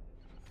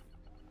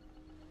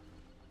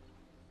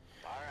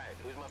 Alright,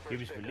 who's my first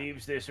Gibbs pickup?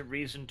 believes there's a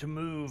reason to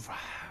move. I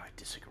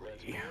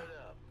disagree.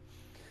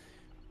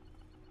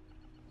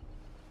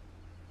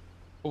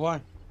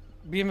 Why?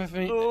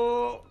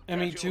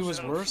 BMF-ME2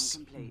 was worse?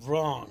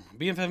 Wrong.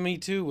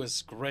 BMF-ME2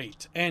 was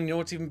great. And you know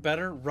what's even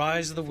better?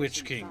 Rise of the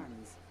Witch King.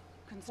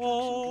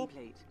 Construction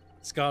complete.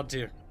 It's God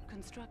tier.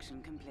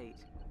 Construction complete.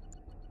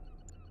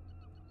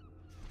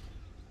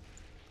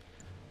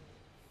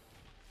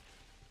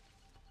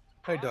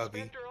 Hi,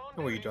 doggy.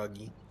 How are you,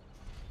 doggy?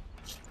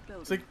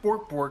 Building. It's like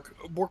bork, bork,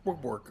 bork,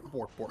 bork, bork,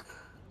 bork, bork.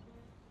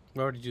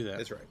 Why would you do that?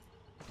 That's right.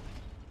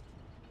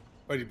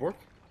 Oh, did you bork?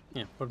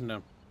 Yeah, put him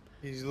down.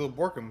 He's little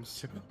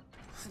borkums.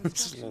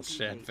 It's a little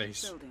sad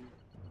face. Building.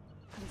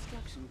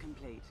 Construction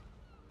complete.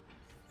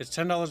 It's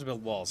 $10 to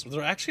build walls.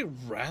 They're actually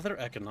rather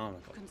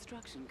economical.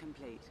 Construction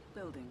complete.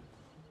 Building.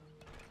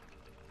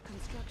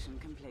 Construction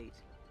complete.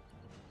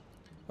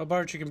 Oh,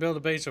 Bart, you can build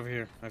a base over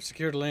here. I've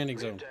secured a landing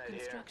zone.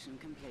 Construction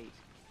complete.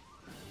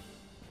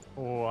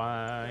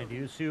 Why do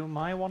you assume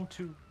I want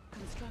to?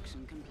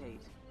 Construction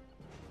complete.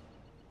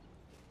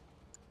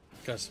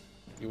 Because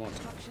you want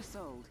to. Structure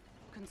sold.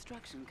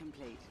 Construction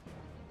complete.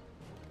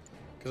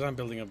 Because I'm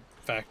building a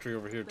factory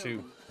over here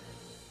too.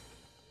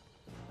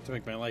 To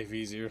make my life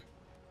easier.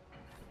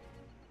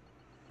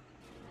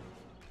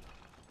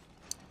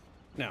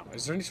 Now,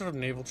 is there any sort of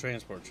naval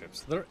transport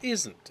ships? There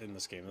isn't in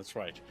this game, that's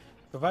right.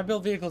 If I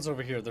build vehicles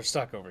over here, they're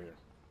stuck over here.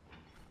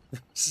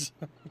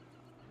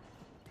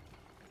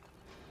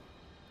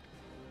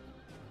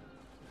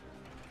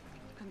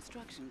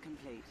 Construction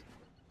complete.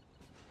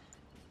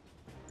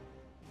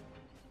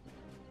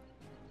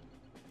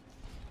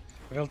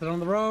 I built it on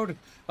the road.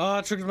 Ah,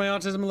 it triggered my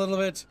autism a little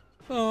bit.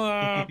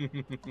 Ah.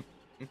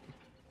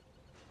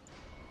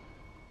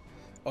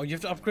 Oh, you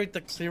have to upgrade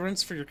the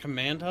clearance for your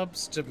command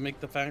hubs to make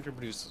the factory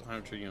produce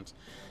 100 units.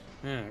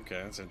 Yeah,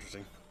 okay, that's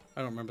interesting.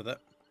 I don't remember that.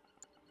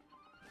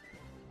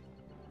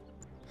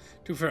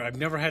 To be fair, I've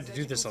never had to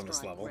do this on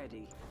this level.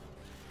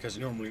 Because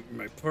normally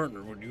my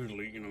partner would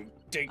usually, you know,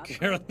 take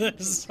care of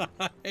this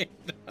side.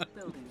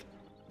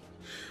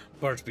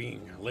 Bart's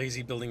being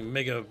lazy, building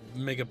mega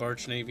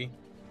Barch Navy.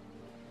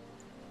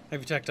 Have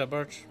you tacked up,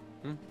 Barch?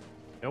 Hmm?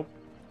 Nope.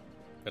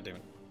 God damn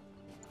it.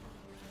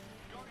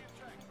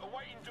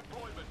 Awaiting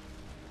deployment.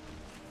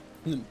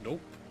 Nope.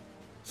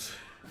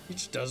 He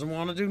just doesn't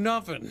want to do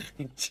nothing.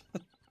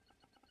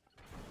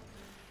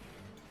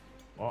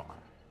 What?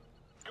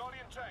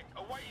 Guardian tank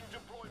awaiting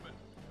deployment.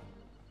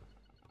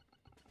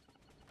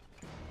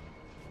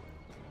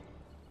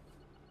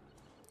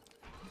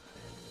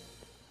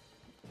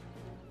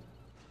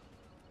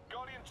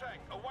 Guardian tank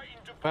awaiting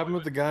deployment. What happened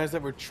with the guys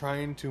that were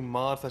trying to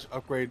mod /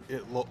 upgrade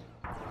it?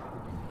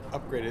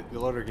 The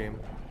loader game.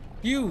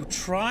 You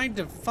tried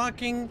to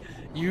fucking...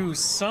 You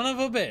son of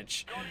a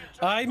bitch.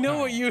 I know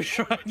what you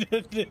tried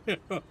to do.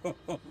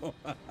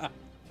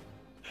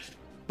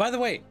 By the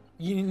way,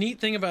 neat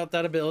thing about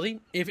that ability,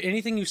 if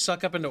anything you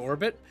suck up into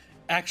orbit,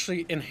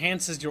 actually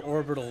enhances your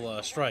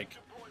orbital strike.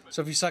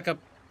 So if you suck up,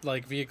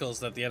 like,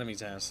 vehicles that the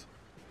enemies has.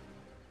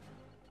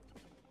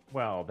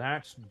 Well,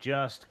 that's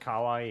just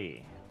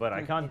kawaii, but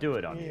I can't do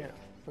it on you.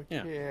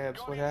 Yeah,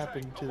 that's what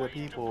happened to the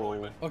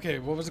people. Okay,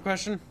 what was the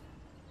question?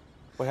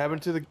 What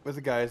happened to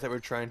the guys that were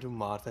trying to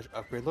mod /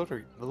 upgrade the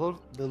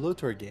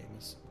Lotor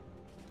games?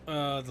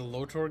 The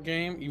Lotor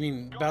game? You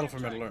mean Battle for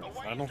Middle-earth?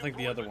 I don't think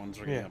the other ones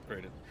are getting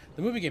upgraded.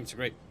 The movie games are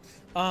great.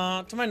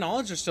 To my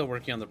knowledge, they're still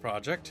working on the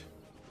project.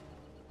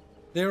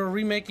 They were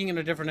remaking in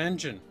a different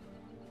engine.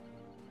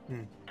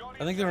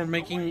 I think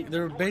they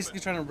were basically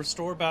trying to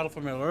restore Battle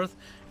for Middle-earth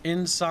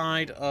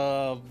inside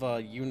of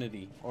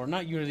Unity. Or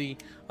not Unity,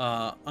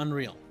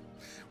 Unreal.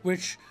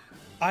 Which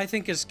I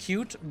think is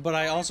cute, but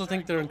I also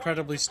think they're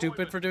incredibly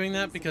stupid for doing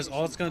that because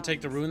all it's going to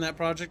take to ruin that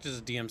project is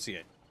a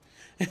DMCA.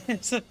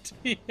 It's a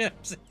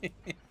DMCA.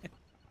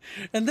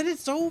 And then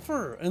it's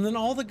over. And then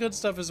all the good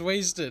stuff is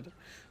wasted.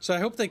 So I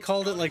hope they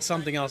called it like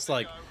something else,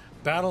 like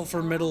Battle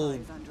for Middle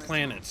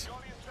Planet.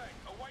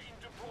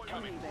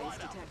 Enemy base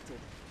detected.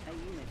 A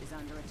unit is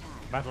under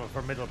attack. Battle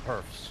for Middle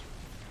Perfs.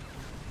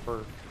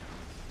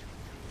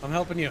 I'm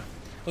helping you.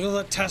 Look at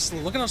that Tesla.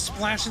 Look at how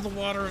splashy the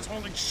water is.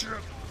 Holy shit. Our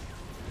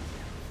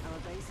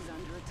base is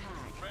under attack.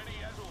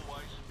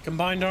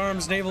 Combined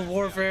Arms, Naval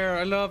Warfare.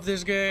 I love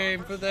this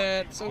game for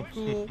that. So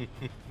cool.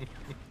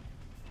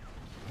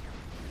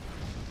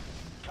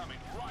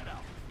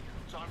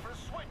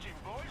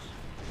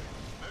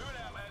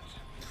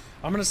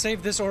 I'm gonna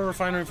save this ore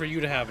refinery for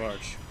you to have,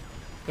 Arch.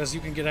 Because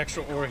you can get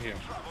extra ore here.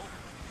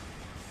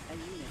 A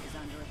unit is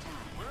under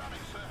attack.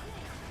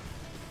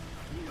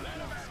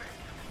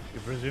 You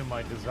presume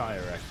I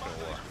desire extra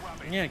ore.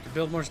 Yeah, you can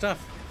build more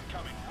stuff.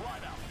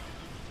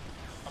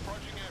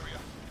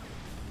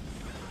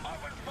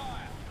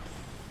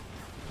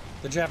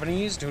 The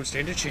Japanese don't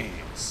stand a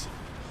chance.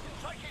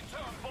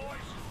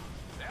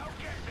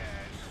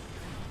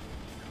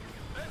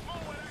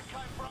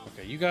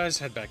 Okay, you guys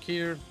head back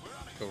here.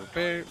 Go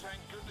repair.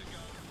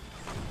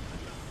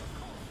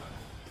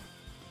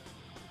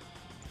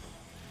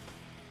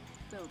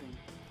 Building.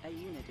 A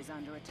unit is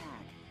under attack.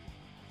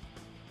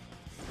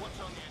 What's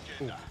on the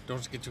agenda? Ooh,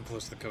 don't get too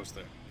close to the coast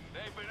there.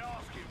 They've been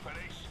asking for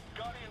this.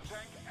 Guardian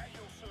tank at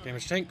your service.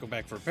 Damage tank, go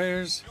back for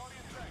repairs.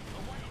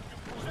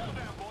 Settle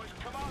down, boys.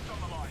 Command's on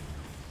the line.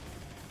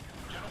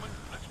 Gentlemen,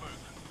 let's move.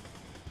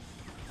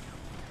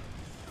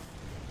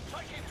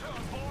 Take it to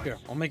 'em, boys. Here,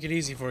 I'll make it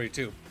easy for you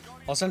too.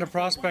 I'll send a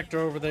prospector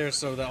over there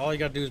so that all you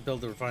gotta do is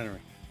build the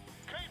refinery.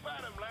 Keep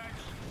at 'em,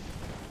 lads.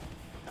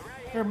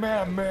 You're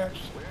mad, Max.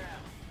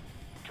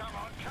 Come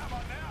on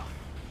now.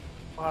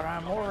 But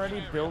I'm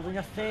already building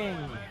a thing.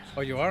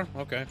 Oh, you are?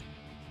 Okay.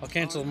 I'll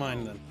cancel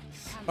mine then.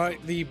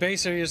 Alright, the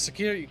base area is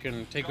secure. You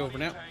can take over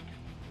now.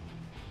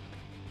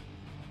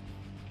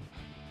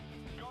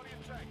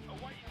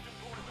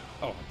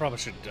 Oh, I probably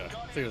should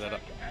clear that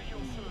up.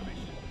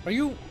 Are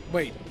you...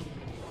 Wait.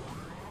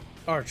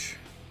 Arch.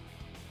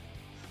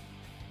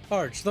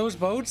 Arch, those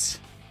boats?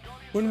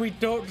 When we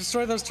don't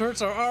destroy those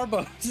turrets are our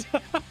boats.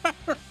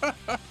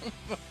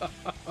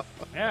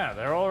 Yeah,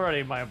 they're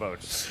already my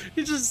boats.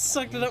 He just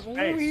sucked it up.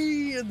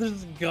 Whee, and this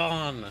is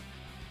gone.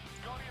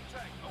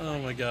 Oh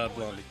my god,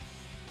 Blondie.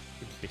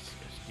 Viscous,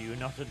 do you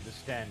not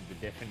understand the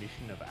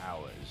definition of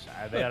hours?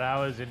 Are there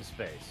hours in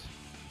space?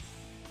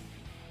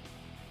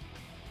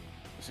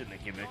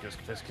 Thank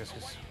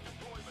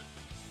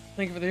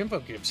you for the info,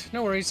 Gibbs.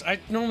 No worries. I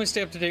normally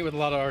stay up to date with a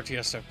lot of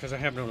RTS stuff because I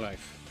have no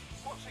life.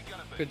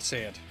 Good to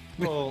say it.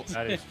 Well,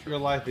 your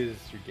life is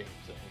your game,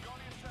 so.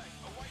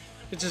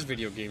 It's just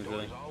video games,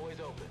 really.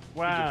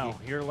 Wow,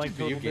 you're like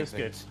Total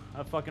Biscuits.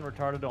 A fucking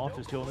retarded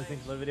office, the only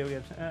things in the video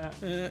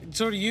games.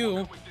 So do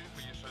you.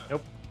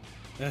 Nope.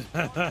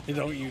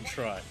 Don't you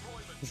try.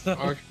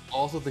 Arch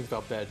also thinks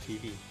about bad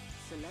TV.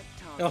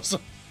 Also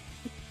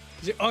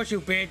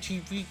bad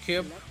TV,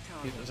 Kip.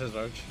 It says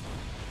Arch.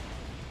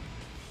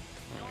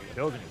 The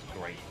building is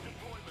great.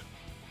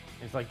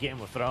 It's like Game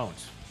of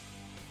Thrones,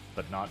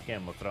 but not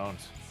Game of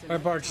Thrones.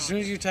 Alright, Barch, as soon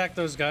as you attack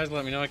those guys,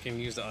 let me know. I can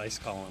use the ice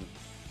column.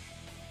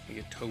 I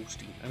get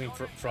toasty. I mean,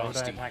 frosty. Why would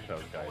I attack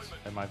those guys?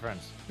 They're my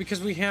friends.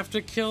 Because we have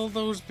to kill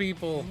those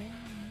people.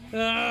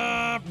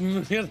 Ah, we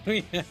have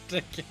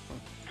to kill them.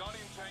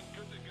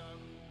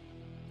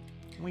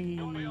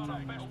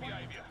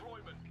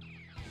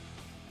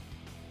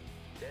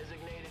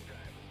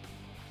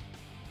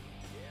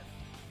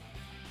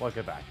 Look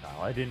at that,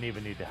 Kyle. I didn't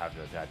even need to have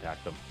to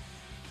attack them.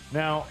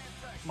 Now,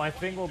 my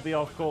thing will be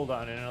off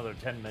cooldown in another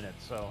 10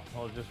 minutes, so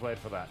I'll just wait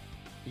for that.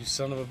 You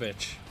son of a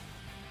bitch.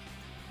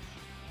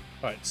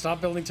 Alright,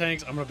 stop building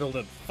tanks. I'm gonna build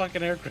a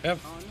fucking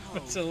aircraft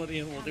facility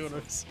and we'll do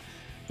it.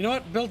 You know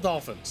what? Build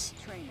dolphins.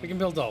 We can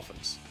build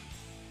dolphins.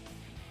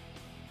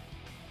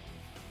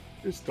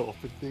 There's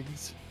dolphin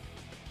things.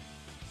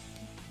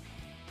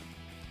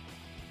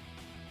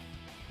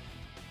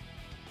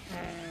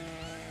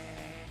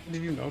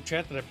 Did you know,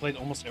 chat, that I played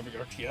almost every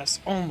RTS?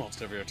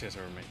 Almost every RTS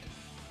I ever made.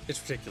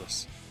 It's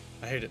ridiculous.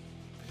 I hate it.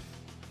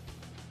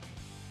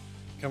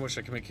 I wish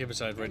I could make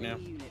Kibicide right now.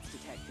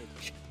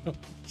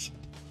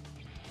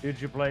 Did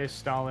you play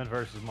Stalin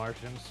versus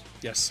Martians?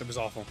 Yes, it was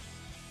awful.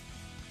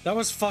 That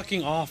was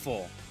fucking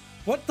awful.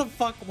 What the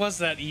fuck was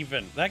that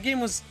even? That game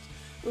was...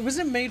 Was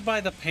it made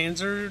by the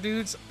Panzer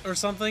dudes or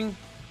something?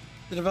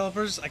 The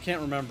developers? I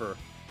can't remember.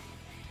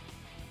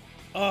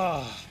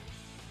 Ugh.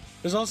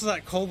 There's also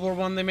that Cold War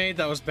one they made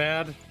that was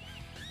bad.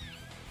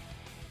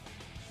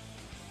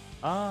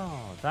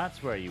 Oh,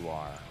 that's where you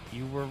are.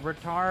 You were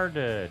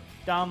retarded.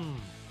 Dumb.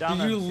 Dumb.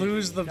 Did you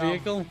lose the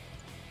vehicle?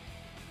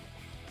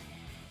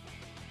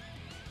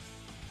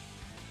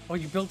 Oh,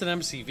 you built an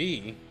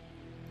MCV.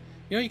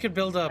 You know, you could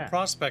build a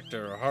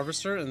prospector or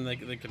harvester and they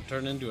could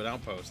turn into an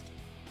outpost.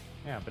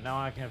 Yeah, but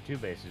now I can have two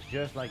bases,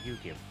 just like you,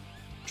 Kip.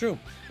 True.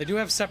 They do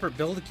have separate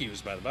build queues,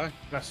 by the by.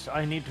 Yes,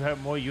 I need to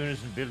have more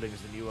units and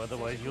buildings than you,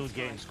 otherwise you'll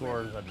gain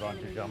scores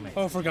advantage on me.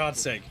 Oh, for God's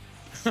sake.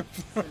 For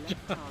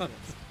God's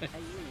sake.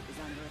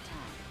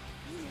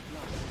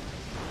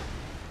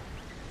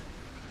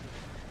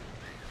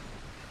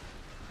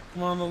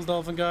 Come on, little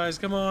dolphin guys,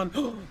 come on.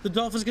 The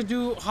dolphins can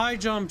do high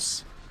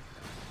jumps.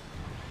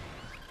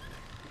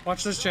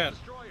 Watch this, chat.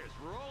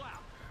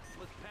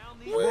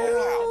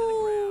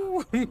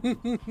 Woo!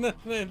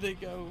 There they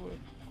go.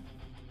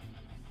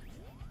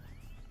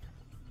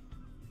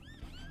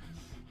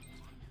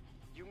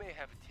 You may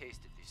have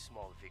tasted this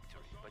small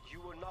victory, but you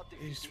will not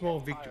defeat small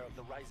the empire victory. of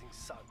the rising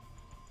sun.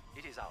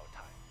 It is our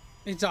time.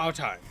 It's our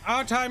time.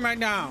 Our time right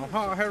now.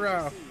 Oh,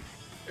 hurrah.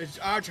 It's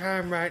our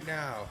time right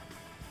now.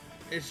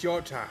 It's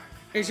your time.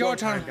 It's your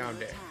time. down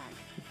there.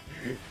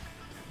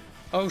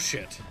 Oh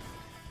shit.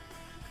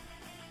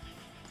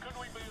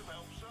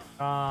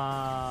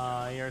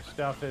 Ah, your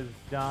stuff is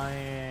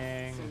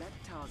dying.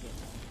 Select target.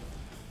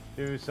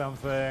 Do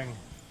something.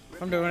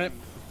 I'm doing it.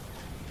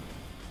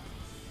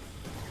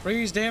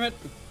 Freeze, damn it.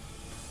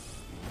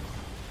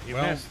 You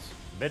Well, missed,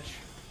 bitch.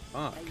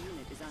 Fuck. A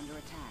unit is under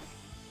attack.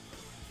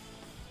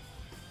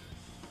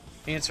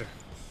 Answer.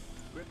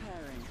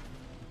 Repairing.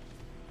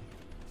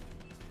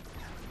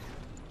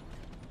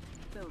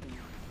 Building.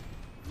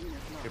 Unit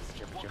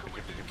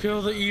lost.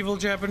 Kill the evil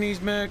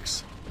Japanese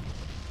mechs.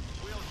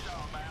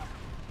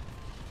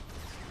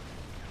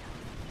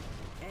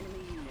 Enemy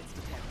units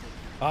detected.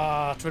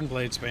 Ah, twin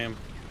blade spam.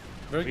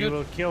 Very We good.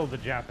 will kill the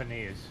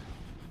Japanese,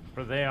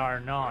 for they are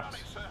not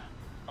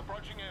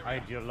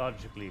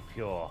ideologically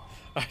pure.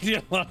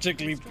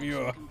 Ideologically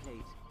pure.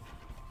 Complete.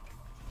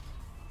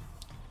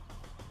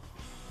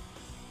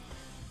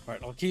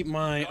 Alright, I'll keep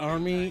my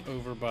army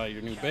over by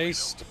your new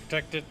base to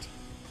protect it.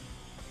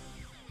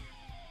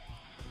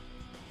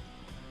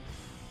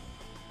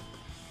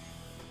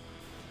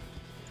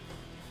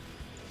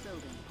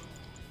 Building.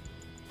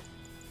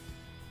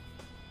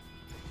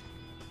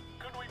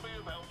 Could we be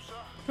of help, sir?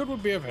 Could we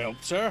be of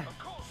help, sir? Of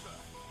course,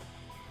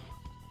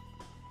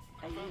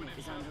 sir. A unit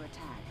is under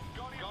attack.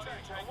 Guardian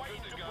tank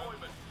awaiting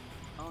deployment.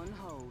 On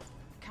hold.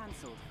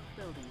 Cancelled.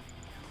 Building.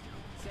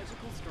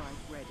 Surgical strike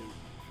ready.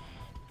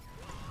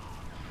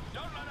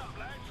 Don't let up,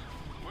 lads.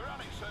 We're on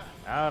it, sir.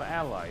 Our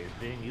ally is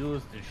being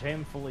used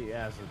shamefully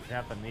as a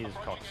Japanese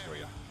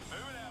cockstring.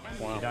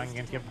 Wow. You dying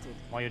again, Kip?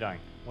 Why are you dying?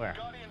 Where?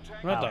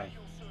 I'm not dying.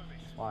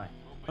 Why?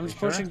 I'm just You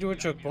sure? pushing to a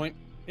choke point.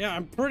 Yeah,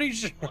 I'm pretty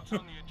sure.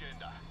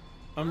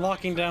 I'm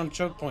locking down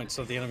choke points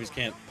so the enemies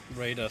can't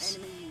raid us.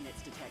 Enemy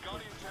units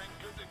detected.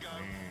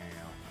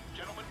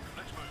 Gentlemen,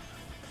 let's move.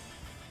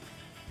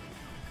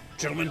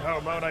 Gentlemen, how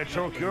about I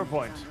choke your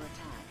point? Under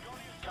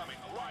attack. Coming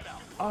right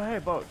out. Oh, hey,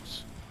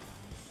 boats.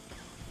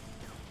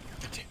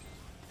 Just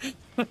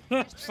a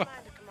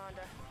reminder,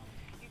 Commander.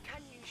 You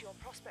can use your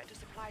Prospector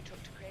supply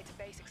truck to create a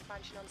base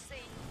expansion on sea.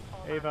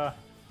 Or land.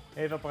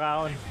 Eva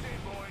Brown.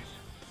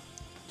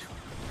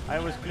 I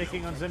was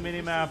clicking on the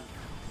minimap.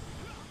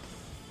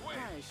 Fire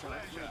shot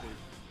ready.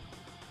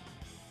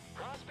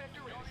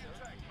 Prospector ready,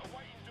 sir.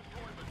 Awaiting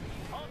deployment.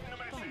 On the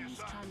message, Bombs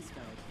sir.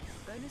 transferred.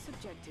 Bonus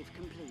objective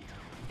complete.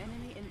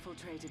 Enemy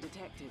infiltrator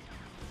detected.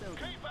 Building.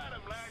 Keep at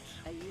 'em, lads.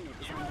 A unit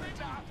is You under ready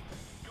attack.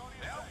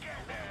 They'll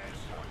get theirs.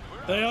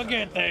 We're They'll on it.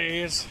 get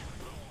these.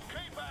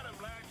 Keep at 'em,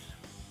 lads.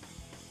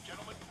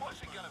 Gentlemen,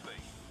 what's it gonna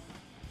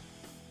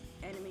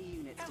be? Enemy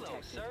units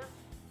detected.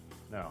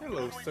 No.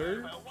 Hello,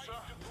 sir. Help, sir.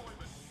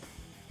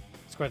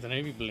 It's quite the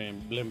Navy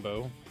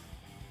blimbo.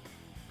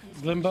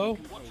 Glimbo?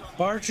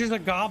 Barch is a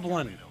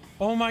goblin.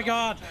 Oh my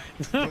god.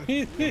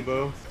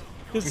 Limbo.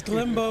 It's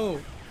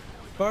Glimbo.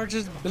 Barch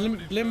is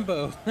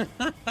Blimbo.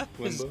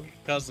 His Limbo?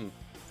 cousin.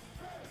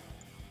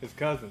 His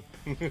cousin.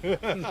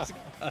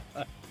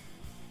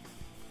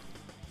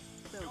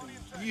 Building.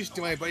 Used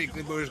to my buddy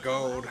Glimbo's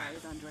gold. Fire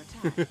is under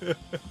attack.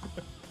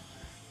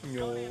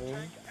 No.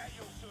 Tank at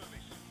your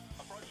service.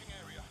 Approaching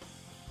area.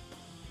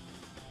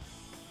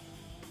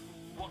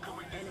 What can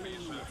we do for Enemy you,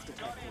 sir? units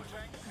detected. Guardian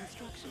tank.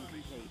 Construction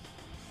complete.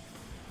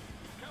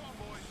 Come on,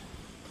 boys.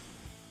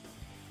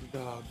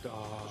 Dog,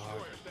 dog.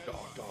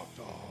 Dog, dog,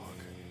 dog.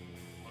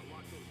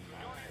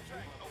 Guardian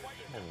tank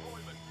awaiting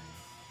deployment.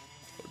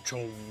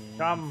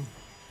 Come.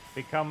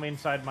 Become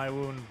inside my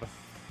womb.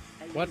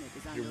 A What? unit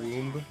is Your under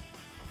womb?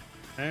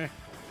 Eh?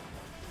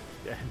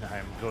 And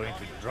I'm going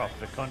to drop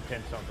the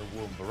contents of the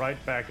womb right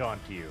back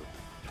onto you.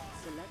 attack.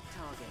 Select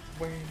target.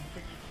 Bing,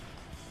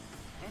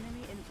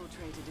 Enemy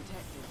infiltrator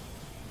detected.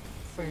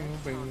 bing,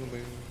 bing,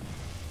 bing.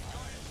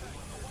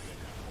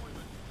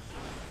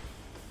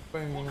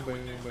 Bing,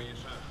 bing, bing.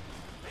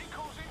 He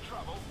calls in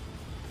trouble.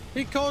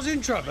 He calls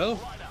in trouble.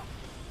 Right out.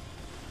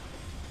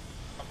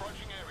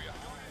 Approaching area.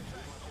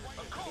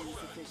 Of course, sir.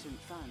 Insufficient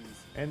funds.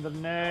 In the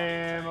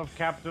name of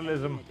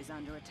capitalism. Unit is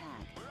under attack.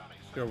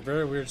 You're a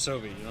very weird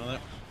Soviet, you know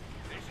that?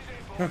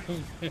 This is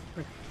it,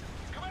 boys.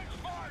 Commence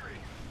firing.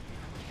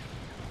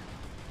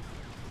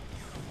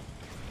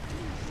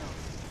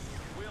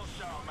 We'll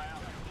show 'em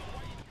out.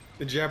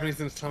 The Japanese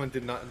in this time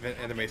did not invent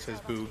anime, says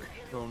Boog.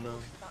 Oh no.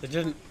 They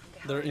didn't.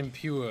 They're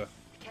impure.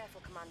 Be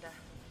careful, Commander.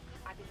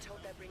 I've been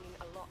told they're bringing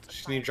a lot of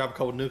Just need to drop a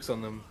couple nukes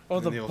on them. Oh,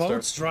 and the then they'll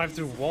boats start- drive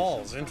through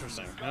walls.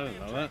 Interesting. I didn't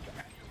know that.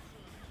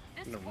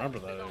 I don't remember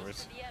that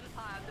anyways.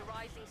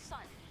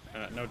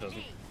 No, it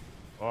doesn't.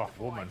 Oh,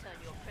 woman.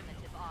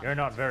 You're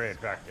not very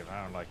attractive.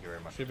 I don't like you very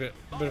much. She's a bit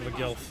of a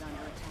gilf. Is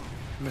under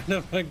attack. Bit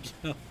of a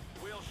gilf.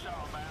 We'll show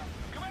 'em out.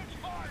 Commence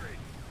firing.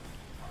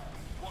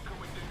 What can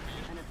we do for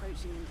you? An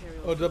approaching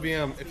Imperial. Oh,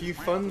 WM, if you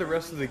fund the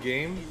rest of the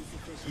game,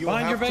 you will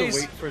Find your have to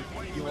base.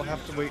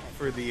 wait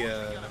for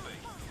the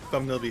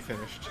thumbnail to be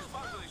finished.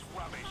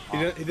 He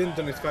didn't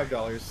donate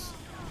 $5.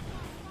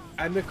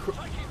 And the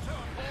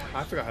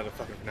I forgot how to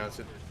fucking pronounce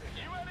it.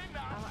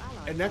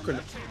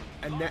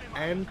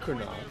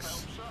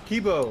 Anchronox.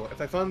 Kibo, if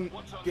I fund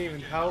the game,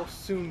 how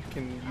soon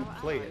can you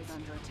play it?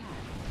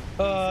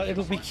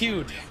 It'll be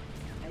queued.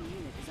 A unit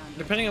is under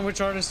depending on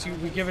which artist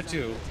we give it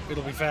to,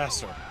 it'll be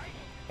faster.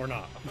 Or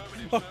not.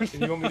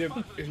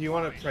 If you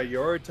want to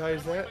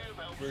prioritize that,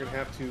 we're gonna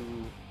have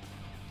to.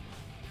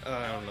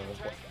 I don't know.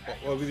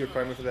 What would be the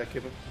requirement for that,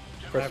 Kibble?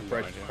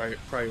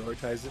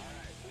 Prioritize it.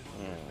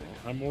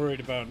 I'm worried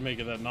about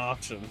making that an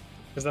option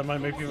because that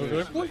might make people go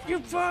like, "What you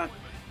fuck?"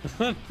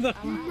 How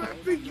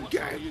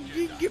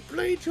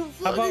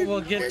about we'll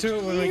get to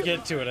it when we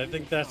get to it? I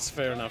think that's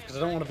fair enough because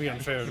I don't want to be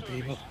unfair to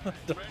people.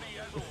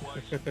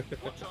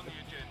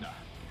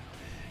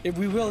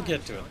 We will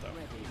get to it though.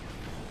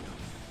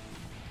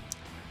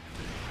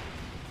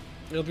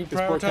 It'll be prioritized.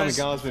 This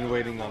poor Kamigawa's been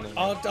waiting on it.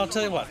 I'll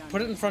tell you what.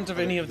 Put it in front of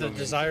any of the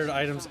desired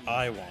items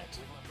I want.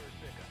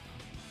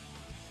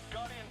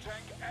 But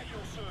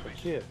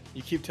kid,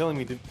 you keep telling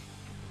me the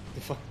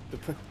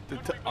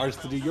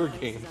artists to do your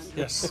games.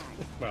 Yes.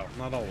 Well,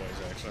 not always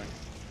actually.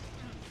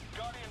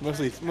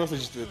 Mostly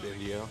just with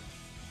Indio.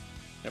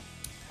 Yep.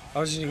 I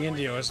was using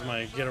Indio as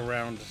my get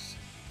around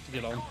to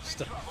get all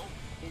stuff.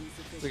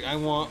 It's like I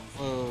want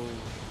a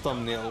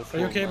thumbnail. Are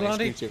you okay,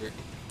 Blondie?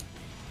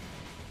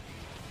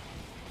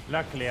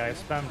 Luckily, I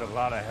spammed a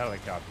lot of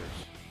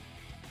helicopters.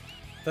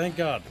 Thank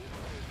God.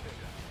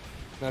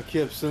 Now,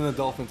 Kip, send the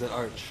dolphins at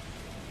Arch.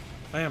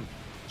 I am.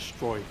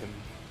 Destroy him.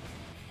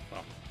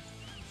 Well,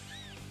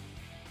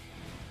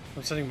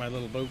 I'm sending my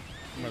little boat,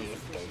 my little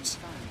boats,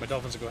 my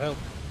dolphins to go help.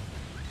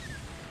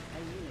 A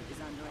unit is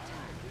under attack.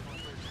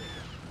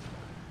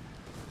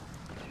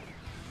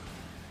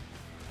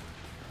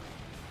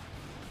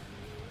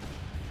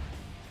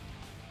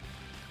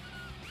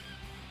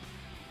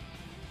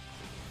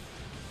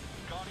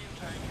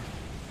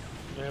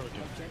 There we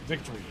go.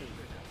 Victory.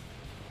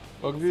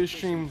 Welcome to the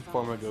stream,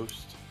 Former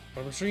Ghost.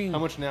 Former stream. How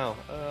much now?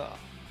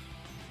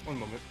 One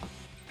moment.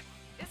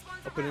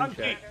 I'll put it in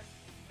chat.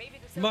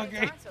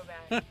 Monkey.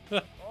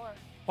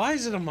 Why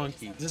is it a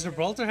monkey? Does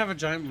Gibraltar have a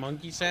giant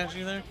monkey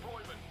statue there?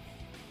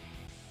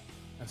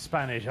 The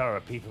Spanish are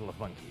a people of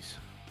monkeys.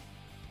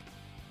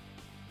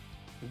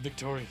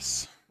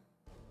 Victorious.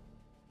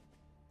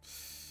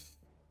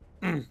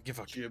 Give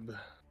a jib.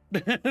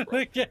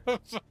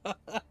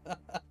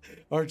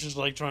 Arch is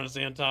like trying to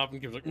stay on top and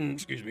gives like,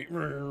 excuse me.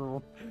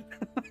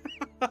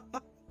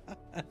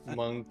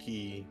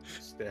 Monkey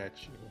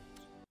statue.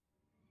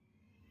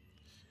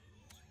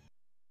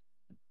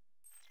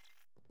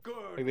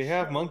 Good. Like they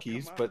have show,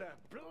 monkeys, Commander.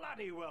 but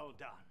Bloody well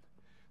done.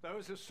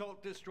 Those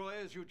assault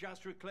destroyers you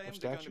just reclaimed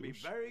are going to be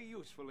very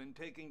useful in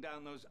taking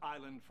down those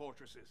island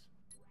fortresses.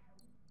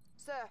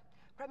 Sir,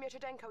 Premier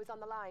Chudenko is on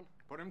the line.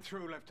 Put him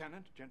through,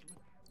 Lieutenant. Gentlemen.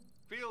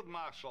 Field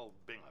Marshal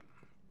Bingham,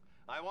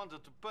 I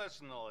wanted to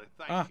personally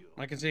thank you.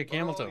 I can see a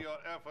camel toe.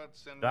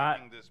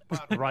 That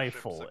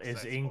rifle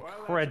is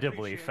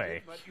incredibly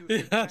fake.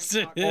 Yes,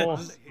 it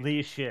is.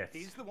 Holy shit.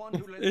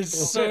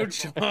 It's so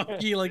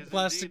chunky like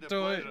plastic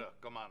toy.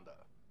 Commander.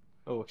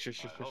 Oh, sure.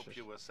 I hope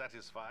you were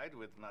satisfied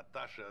with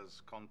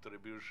Natasha's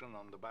contribution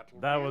on the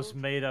battlefield. That was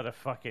made out of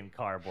fucking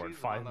cardboard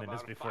 5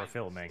 minutes before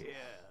filming.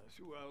 Yes,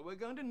 well, we're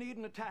going to need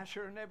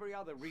Natasha and every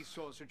other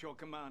resource at your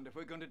command if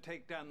we're going to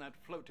take down that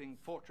floating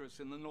fortress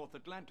in the North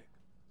Atlantic.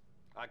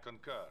 I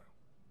concur.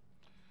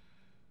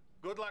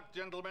 Good luck,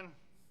 gentlemen.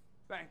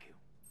 Thank you.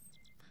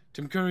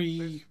 Tim Curry.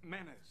 This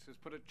menace has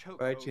put a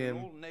chokehold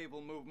on all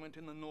naval movement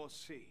in the North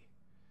Sea.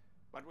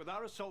 But with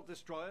our assault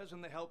destroyers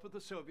and the help of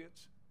the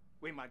Soviets,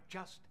 we might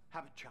just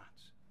have a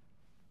chance.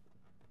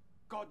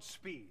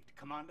 Godspeed,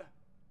 Commander.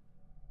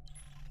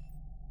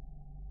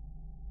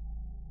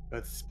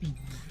 Godspeed.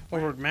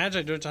 Over at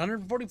Magic, it's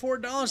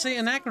 $144, say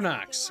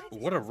Anachronox.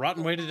 What a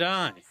rotten way to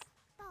die.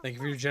 Thank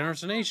you for your generous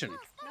donation.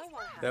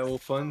 That will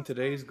fund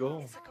today's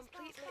goal.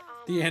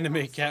 The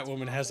anime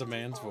Catwoman has a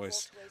man's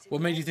voice.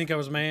 What made you think I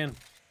was a man?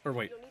 Or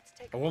wait,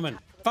 a woman?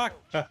 Fuck!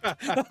 Clip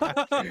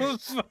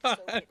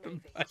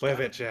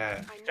it,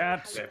 chat.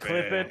 Chat,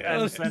 clip it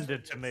and send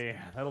it to me.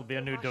 That'll be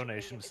a new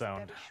donation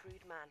sound.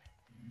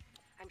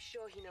 I'm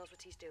sure he knows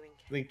what he's doing.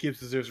 I think Gibbs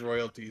deserves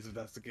royalties if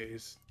that's the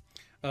case.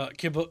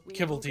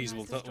 Kibblties,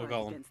 we'll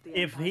call him.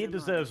 If he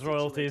deserves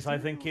royalties, I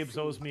think Gibbs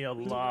owes me a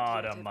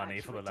lot of money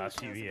for the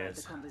last few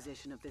years.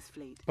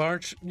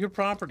 Barch, your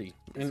property.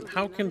 And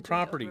how can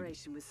property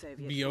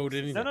be owed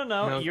anything?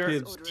 No.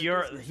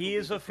 He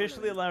is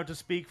officially allowed to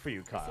speak for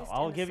you, Kyle.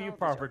 I'll give you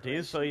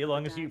properties so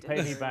long as you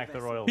pay me back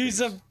the royalties.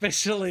 He's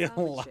officially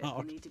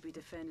allowed.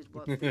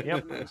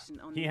 Yep.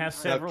 He has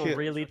several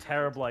really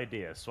terrible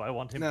ideas, so I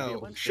want him to be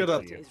able to shut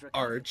up, you.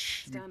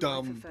 Arch, you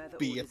dumb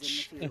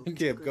bitch.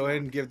 Gib, go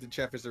ahead and give the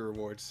Chapters the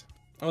rewards.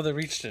 Oh, they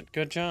reached it.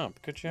 Good job.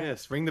 Good job.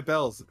 Yes, ring the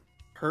bells.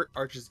 Hurt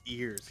Arch's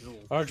ears.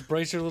 Arch,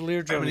 brace your little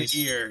eardrums.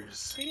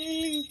 Ears.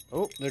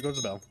 Oh, there goes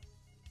the bell.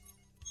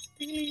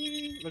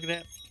 Look at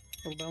that.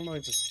 Little bell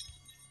noises.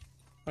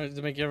 All right, does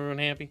it make everyone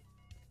happy?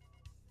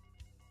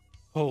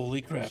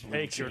 Holy crap.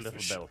 Take your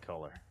little bell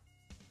collar.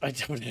 I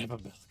don't have a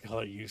bell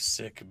collar, you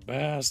sick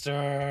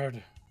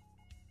bastard.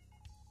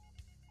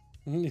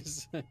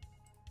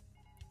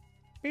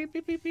 Beep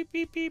beep beep beep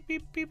beep beep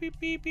beep beep beep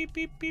beep beep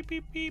beep beep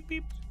beep beep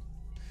beep.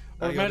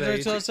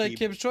 Imagine I said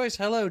Kib's choice.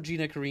 Hello,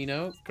 Gina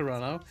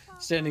Carano,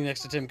 standing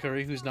next to Tim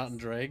Curry, who's not in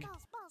drag.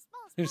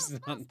 There's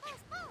none.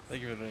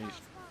 Thank you for the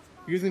donation.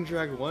 Using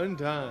drag one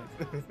time.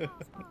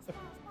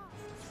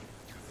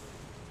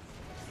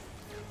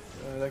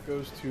 That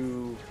goes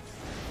to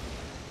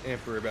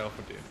Emperor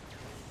Battlefield 2.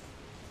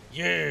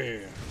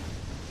 Yeah.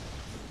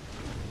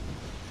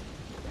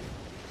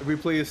 If we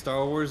play a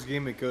Star Wars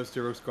game, it goes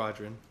to Rogue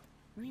Squadron.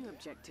 New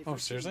objective. Oh,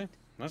 seriously?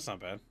 That's not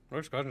bad.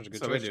 Rogue Squadron's a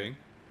good That's what choice. I'm doing.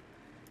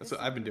 That's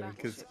what I've been doing,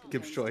 because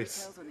Gibbs'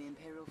 choice.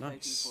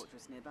 Nice.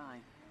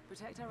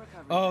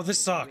 Oh, this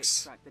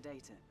sucks.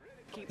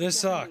 This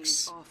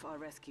sucks.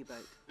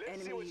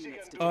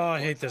 Oh, I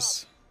hate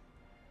this.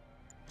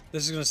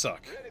 This is gonna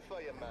suck.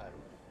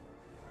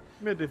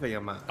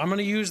 I'm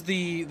gonna use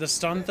the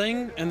stun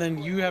thing, and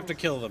then you have to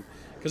kill them,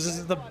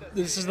 because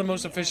this is the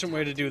most efficient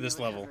way to do this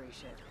level.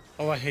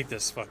 Oh, I hate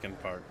this fucking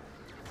part.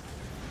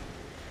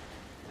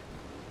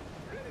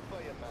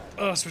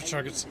 Oh, switch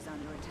targets.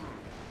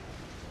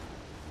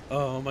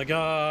 Oh my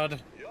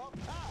god.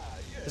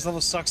 This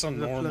level sucks on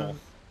normal.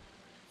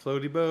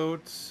 Floaty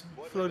boats.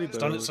 Floaty boats.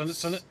 Stun it, stun it,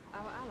 stun it. Our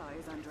ally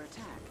is under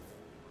attack.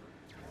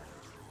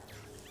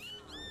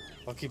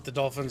 I'll keep the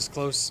dolphins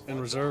close in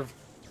reserve.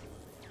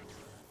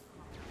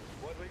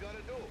 What we gonna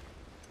do?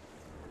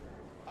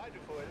 I do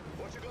for it.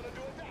 What you gonna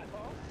do with that,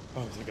 huh?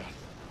 Oh my god.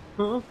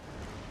 Huh? All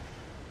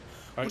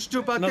right, What you do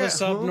about another that,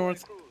 sub huh?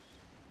 north.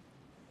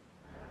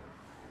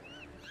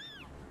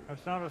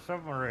 That's not a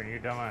submarine, you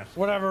dumbass.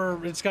 Whatever,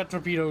 it's got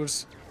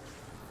torpedoes.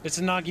 It's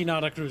a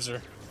Naginata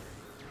cruiser.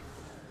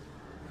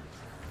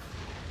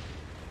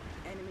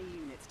 Enemy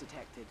units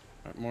detected.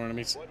 Alright, more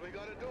enemies. What we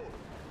gonna do?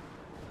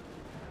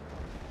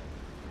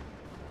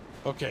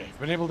 Okay,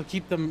 been able to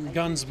keep them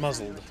guns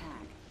muzzled.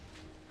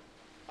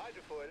 I do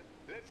for it.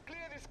 Let's clear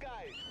the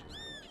sky.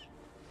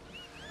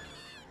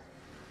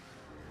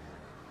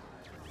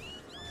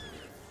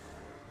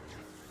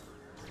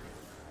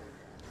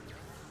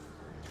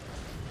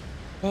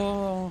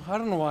 Oh, I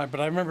don't know why, but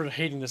I remember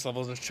hating this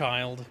level as a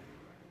child.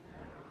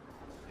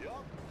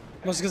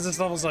 Mostly because this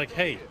level's like,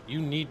 hey,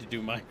 you need to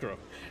do micro.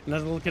 And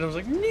as a little kid, I was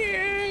like, no.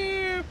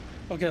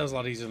 Okay, that was a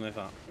lot easier than I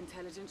thought.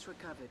 Intelligence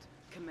recovered.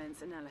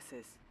 Commence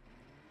analysis.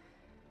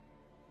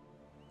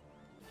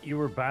 You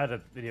were bad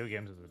at video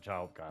games as a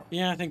child, Kyle.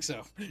 Yeah, I think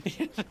so. The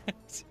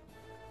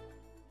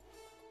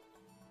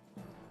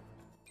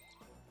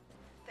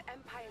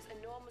Empire's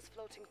enormous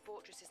floating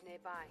fortress is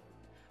nearby,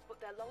 but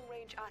their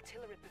long-range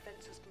artillery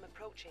prevents us from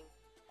approaching.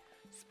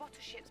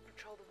 Spotter ships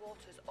patrol the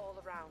waters all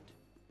around.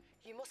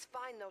 You must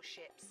find those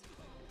ships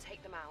and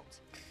take them out.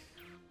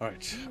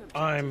 Alright,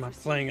 I'm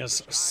playing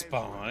as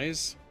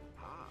spies.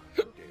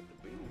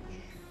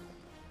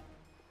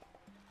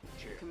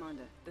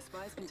 Commander, the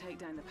spies can take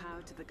down the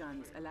power to the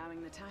guns,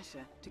 allowing Natasha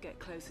to get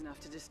close enough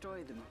to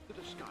destroy them.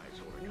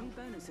 New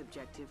bonus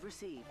objective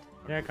received.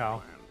 Yeah,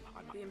 Kyle.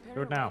 The Do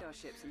Imperial it now. radar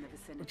ships in the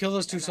vicinity Kill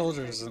those two allow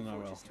soldiers floating and I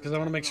will. fortress to Because I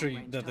want to attack make sure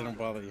long-range that they don't targets.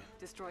 bother you.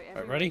 Destroy every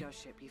Alright, ready? radar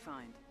ship you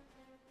find.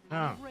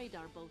 Oh.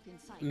 Radar boat in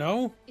sight.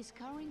 No? Is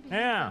cowering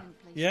behind Yeah.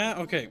 the place Yeah,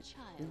 with okay. a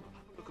child.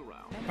 Look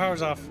around.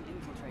 Power's off.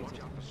 Watch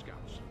out for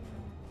scouts.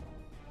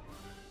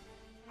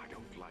 I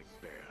don't like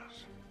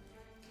bears.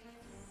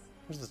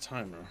 Where's the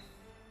timer?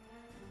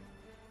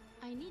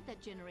 I need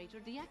that generator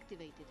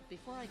deactivated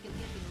before I can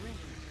get in range.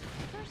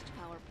 First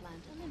power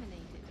plant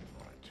eliminated.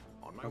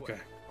 On my Okay. way.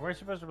 We're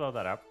supposed to blow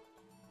that up.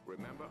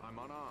 Remember, I'm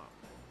unarmed.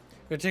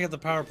 Gotta take out the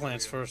power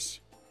plants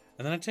first.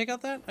 And then I take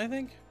out that, I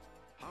think?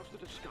 How's the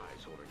disguise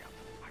holding up?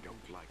 I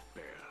don't like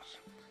bears.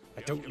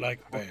 I don't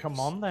like bears. Come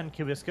on then,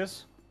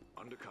 Cubiscus.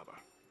 Undercover.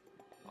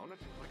 On it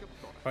like a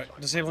thought.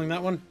 Alright, disabling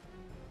that one.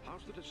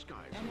 How's the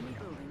disguise Enemy holding up?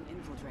 building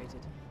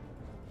infiltrated.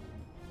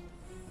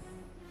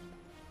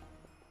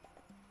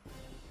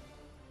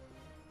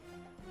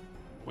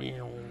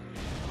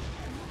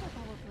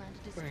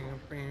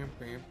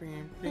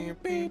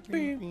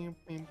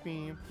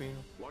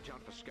 Watch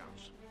out for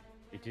scouts.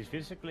 It is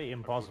physically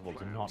impossible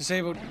to not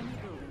Disabled.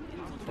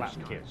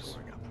 flatten kids.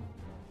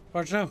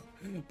 Barge, no.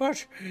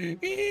 Barge.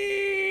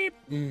 Beep.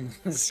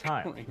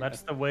 Kyle,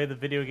 that's the way the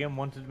video game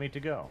wanted me to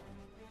go.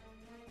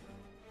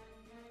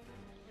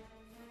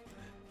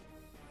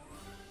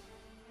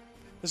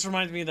 This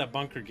reminds me of that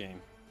bunker game.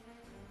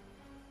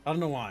 I don't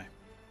know why.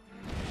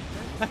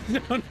 I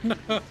don't know.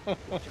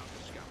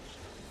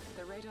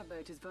 The radar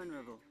boat is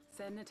vulnerable.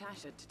 Send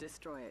Natasha to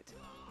destroy it.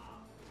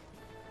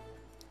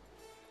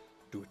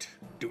 Do it.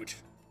 Do it.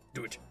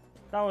 Do it.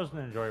 That was an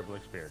enjoyable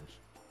experience.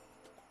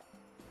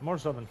 More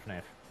so than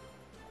FNAF.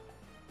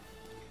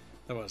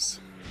 That was.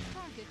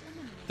 Target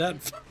eliminated.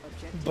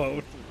 That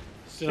boat.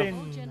 Did a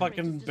Spin.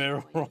 fucking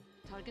barrel roll.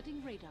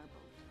 Targeting radar boat.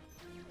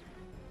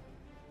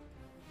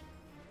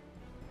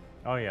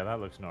 Oh yeah, that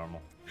looks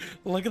normal.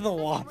 Look at the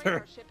water.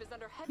 Radar ship is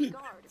under heavy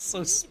guard. It's so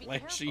You need to be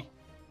splashy. careful.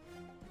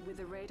 With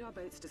the radar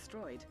boats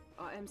destroyed,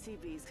 our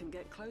MCVs can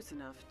get close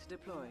enough to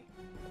deploy.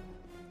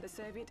 The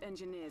Soviet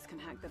engineers can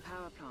hack the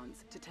power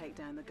plants to take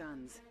down the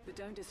guns, but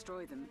don't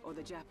destroy them or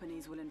the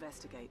Japanese will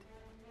investigate.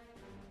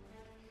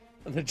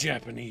 The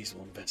Japanese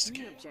will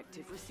investigate.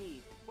 Objective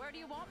received. Where do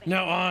you want me?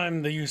 Now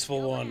I'm the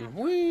useful one.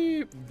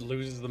 Whee!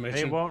 Loses the mission.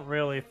 They won't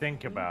really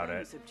think about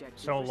it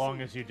so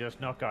long as you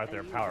just knock out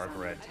their power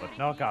grids. But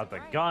knock out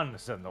the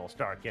guns and they'll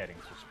start getting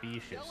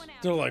suspicious.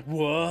 They're like,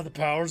 what? The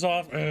power's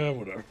off?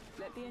 Whatever.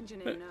 Let the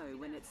engineer know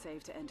when it's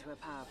safe to enter a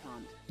power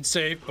plant.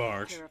 Safe,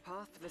 Barge. Clear a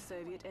path for the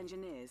Soviet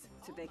engineers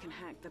so they can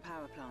hack the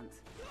power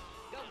plants.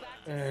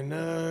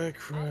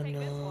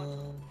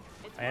 Anachrono.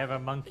 I have a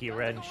monkey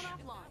wrench.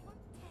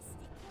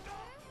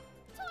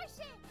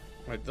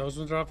 Wait, those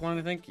ones are offline,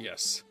 I think?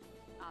 Yes.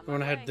 I'm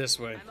gonna head this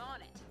way.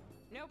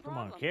 Come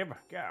on, kid.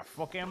 Got a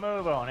fucking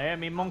move on, eh?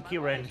 Me monkey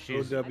wrench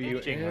is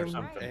itching or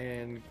something.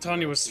 And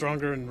Tanya was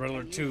stronger in Red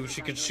Alert 2.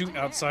 She could shoot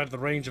outside the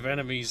range of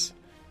enemies.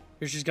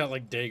 Here she's got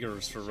like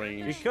daggers for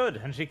range. She could,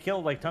 and she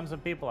killed like tons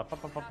of people.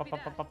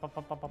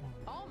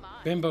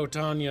 Bimbo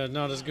Tanya,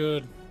 not as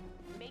good.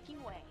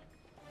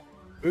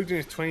 Ugden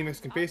is 20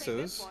 Mexican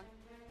pesos.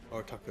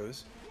 Or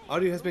tacos.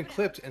 Audio has been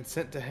clipped and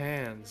sent to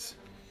hands.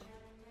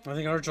 I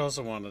think Arch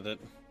also wanted it.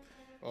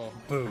 Oh,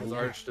 boo. Has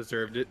Arch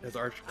deserved it? Has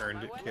Arch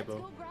earned it,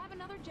 Kibbo?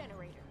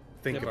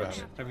 Think about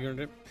it. Have you earned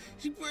it?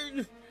 He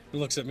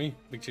looks at me.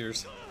 Big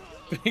cheers.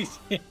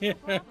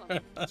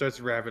 Starts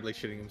rapidly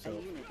shitting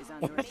himself.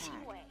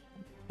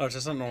 Arch,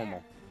 that's not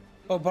normal.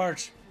 Oh,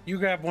 Barch, you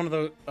grab one of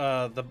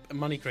the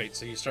money crates,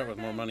 so you start with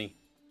more money.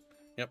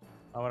 Yep.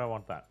 Why would I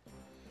want that?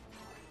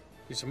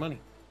 Use some money.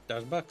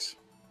 $1,000.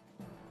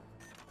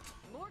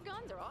 More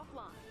guns are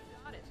offline.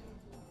 Got it.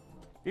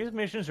 These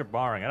missions are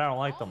boring. I don't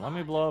like them. Let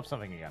me blow up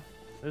something again.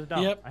 This is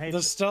dumb. Yep, I hate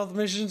the stealth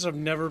missions have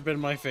never been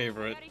my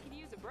favorite.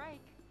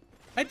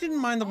 I didn't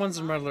mind the ones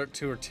in Red Alert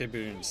 2 or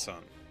Tiberian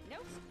Sun.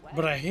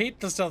 But I hate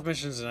the stealth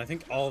missions, and I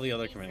think all the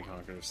other Command &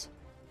 Conquers.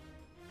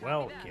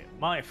 Well, kid,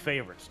 my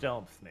favorite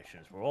stealth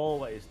missions were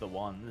always the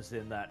ones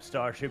in that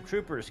Starship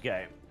Troopers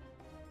game.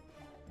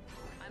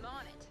 I'm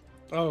on it.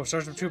 Oh,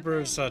 Starship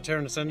Troopers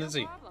Terran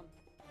Ascendancy.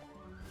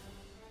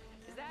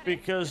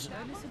 Because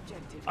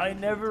I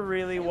never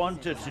really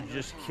wanted to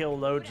just kill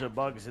loads of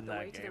bugs in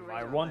that game.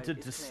 I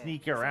wanted to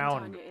sneak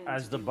around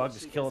as the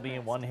bugs kill me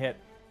in one hit.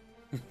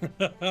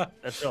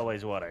 That's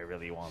always what I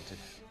really wanted.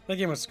 That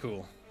game was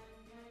cool.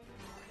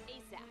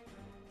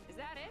 Is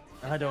that it?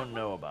 I don't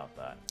know about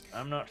that.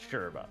 I'm not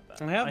sure about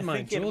that. I have my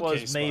think it jewel was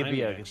case maybe behind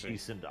me, a actually.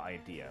 decent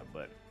idea,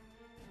 but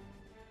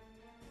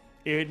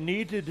it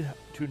needed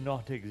to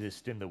not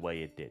exist in the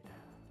way it did.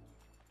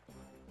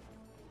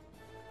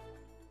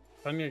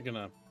 I'm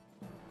gonna...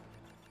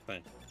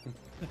 Thing.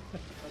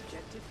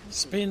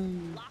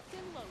 Spin.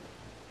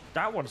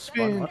 That one's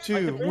Spin fun. to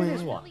Like the previous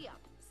win. one.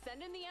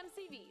 Send in the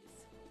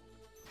MCVs.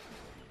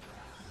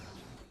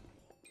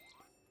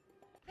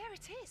 There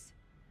it is.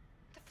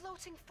 The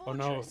floating Oh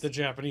fortress. no, the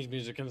Japanese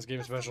music in this game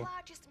is That's special. the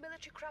largest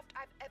military craft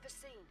I've ever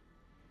seen.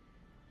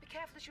 Be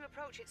careful as you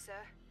approach it, sir.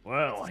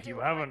 Well,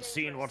 you haven't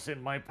seen what's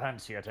in my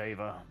pants yet,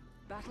 Ava.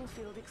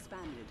 Battlefield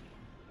expanded.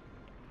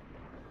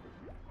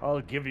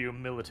 I'll give you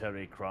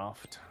military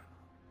craft.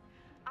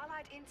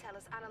 Allied intel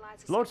has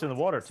analyzed the Loads in the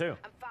water, schematics too.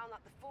 and found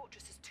that the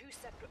fortress has two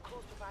separate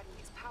cores providing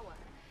its power.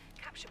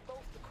 Capture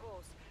both the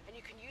cores, and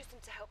you can use them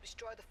to help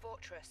destroy the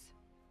fortress.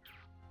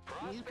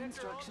 New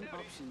construction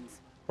options.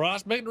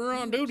 Prospector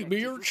on duty,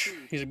 Birch.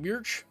 He's a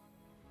Birch.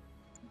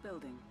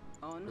 Building.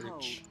 On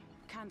hold.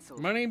 Cancel.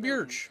 My name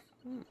Birch.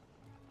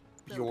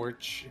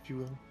 Bjorch, if you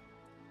will.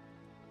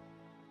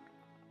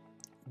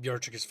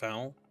 Bjorchik is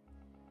foul.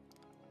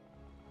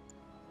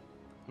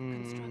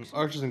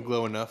 Arch doesn't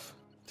glow enough.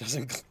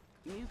 Doesn't.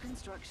 New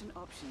construction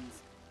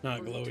options.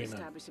 Not We'll need to glowy enough.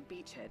 establish a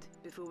beachhead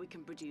before we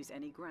can produce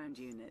any ground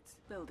units.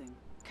 Building.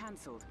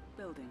 Cancelled.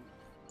 Building.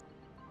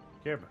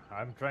 Kib,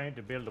 I'm trying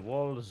to build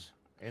walls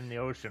in the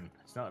ocean.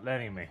 It's not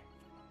letting me.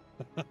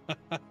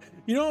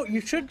 You know,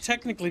 you should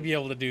technically be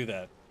able to do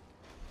that.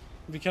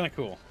 It'd be kind of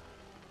cool.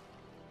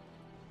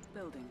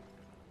 Building.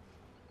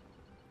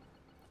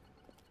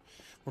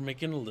 We're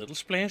making a little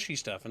splashy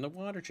stuff in the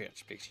water jet.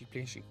 Splashy,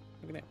 splashy.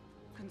 Look at that.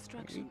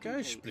 Construction You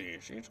guys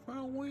complete. splashy. It's kind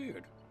of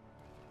weird.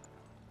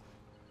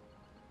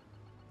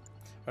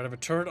 I'd have a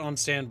turret on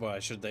standby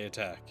should they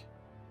attack.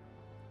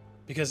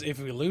 Because if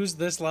we lose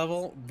this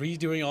level,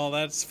 redoing all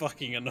that's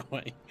fucking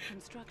annoying.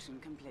 Construction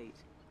complete.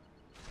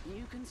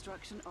 New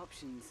construction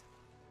options.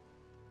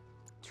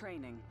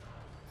 Training.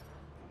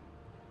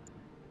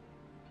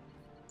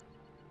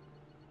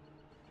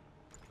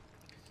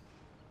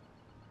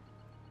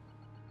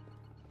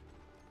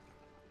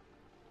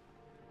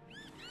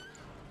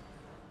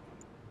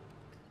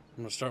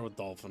 I'm gonna start with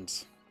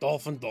dolphins.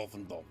 Dolphin,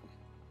 dolphin, dolphin.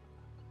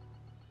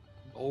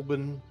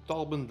 Dolphin.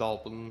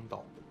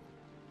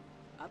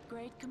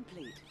 Upgrade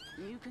complete.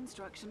 New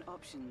construction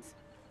options.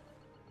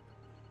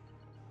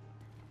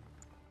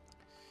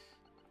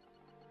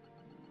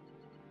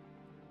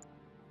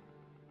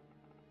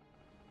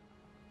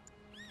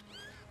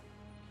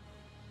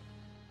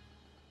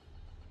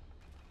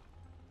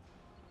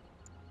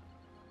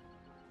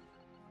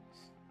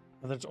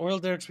 Now, there's oil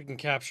derricks we can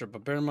capture,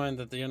 but bear in mind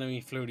that the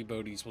enemy floaty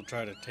boaties will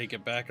try to take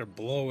it back or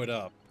blow it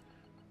up.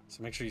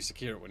 So make sure you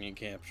secure it when you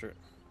capture it.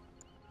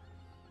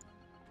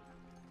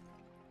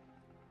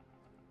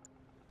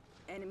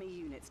 Enemy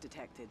units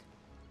detected.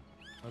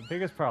 The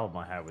biggest problem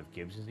I have with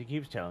Gibbs is he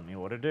keeps telling me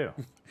what to do.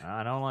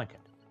 I don't like it.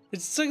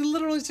 It's like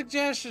literally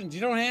suggestions.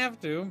 You don't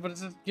have to, but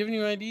it's just giving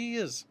you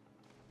ideas.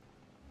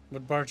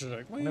 But Bart's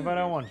like, what if I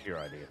don't want your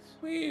ideas?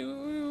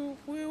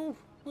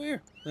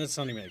 Where? That's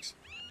sound he makes.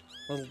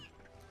 Little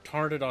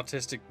retarded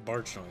autistic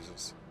barch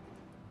noises.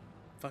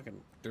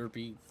 Fucking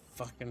derpy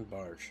fucking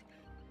barch.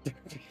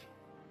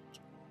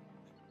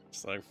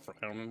 It's like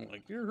frowning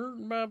like you're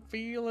hurting my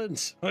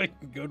feelings. Like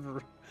good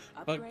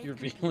fuck your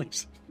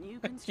feelings. New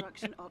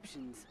construction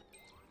options.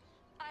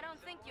 I don't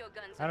think your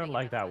guns I don't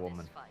like that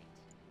woman.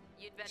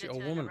 You'd better She a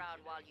turn woman. around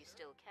while you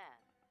still can.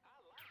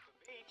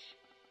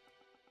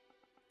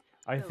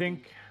 I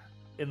think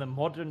in the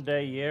modern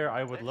day year,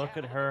 I would look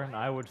at her and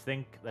I would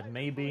think that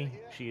maybe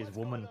she is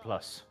woman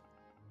plus.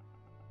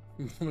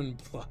 Woman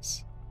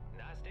plus.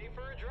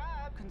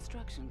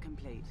 Construction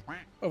complete.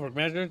 Over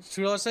Commander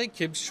 2 say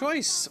Kib's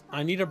choice.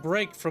 I need a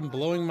break from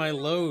blowing my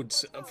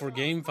loads for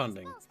game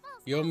funding.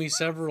 You owe me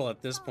several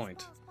at this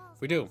point.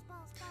 We do.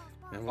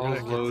 And we're All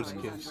his gonna get loads,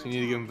 them. Gibbs. You need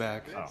to give him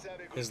back. Oh.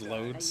 His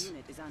loads?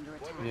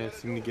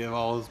 Yes, you need to give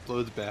all his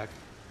loads back.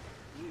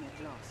 Unit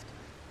lost.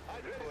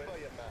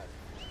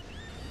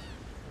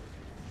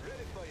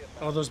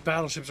 Oh, those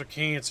battleships are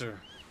cancer.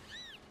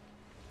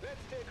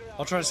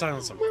 I'll try to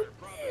silence them.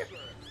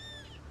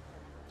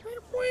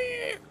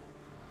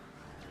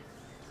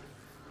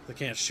 They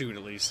can't shoot,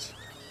 at least.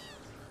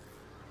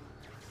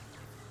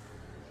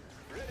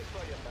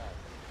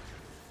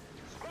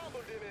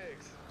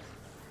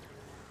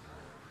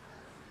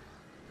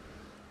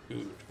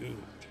 Good, good.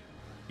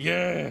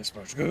 Yes,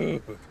 much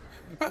good.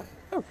 We're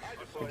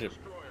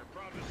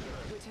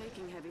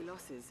taking heavy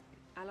losses.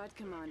 Allied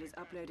command is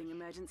uploading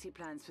emergency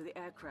plans for the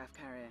aircraft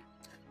carrier.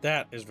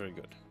 That is very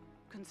good.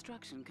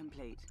 Construction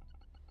complete.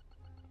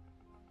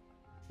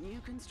 New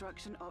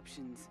construction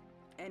options.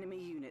 Enemy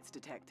units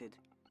detected.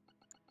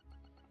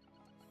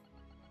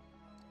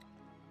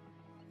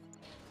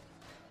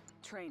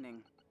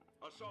 Training.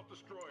 Assault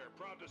destroyer,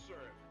 proud to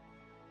serve.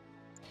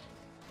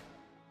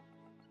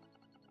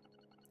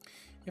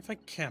 If I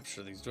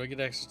capture these, do I get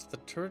access to the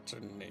turrets or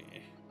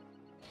nay?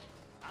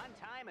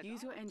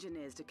 Use your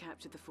engineers to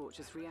capture the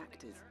fortress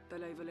reactors.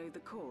 They'll overload the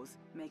cores,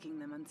 making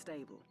them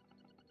unstable.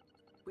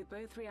 With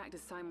both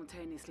reactors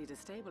simultaneously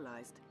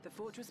destabilized, the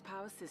fortress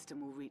power system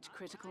will reach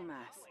critical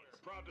mass.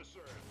 Proud to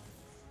serve.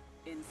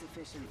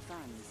 Insufficient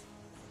funds.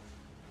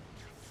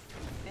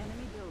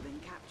 Enemy building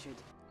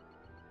captured.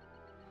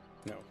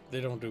 No, they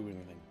don't do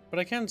anything. But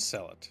I can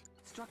sell it.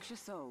 Structure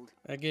sold.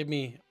 That gave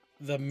me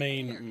the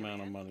main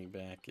amount of money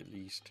back, at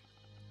least.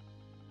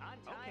 On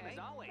time as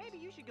always. Maybe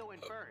you should go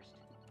in first.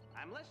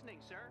 I'm listening,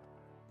 sir.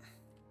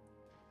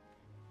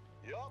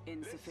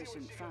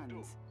 Insufficient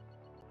funds.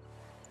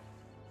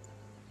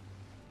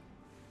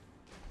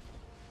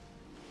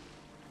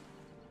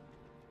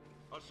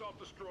 Assault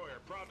destroyer,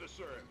 proud to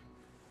serve.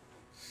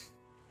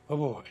 Oh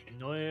boy.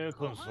 Neue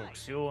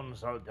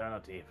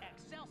Konstruktionsalternative.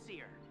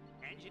 Excelsior.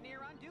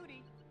 Engineer on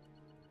duty.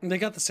 They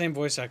got the same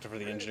voice actor for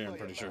the engineer, I'm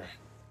pretty sure.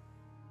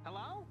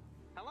 Hello?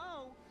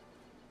 Hello?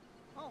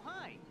 Oh,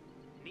 hi.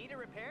 Need a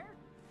repair?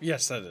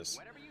 Yes, that is.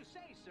 Whatever you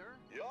say, sir.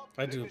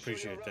 I do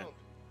appreciate that.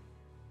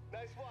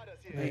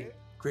 I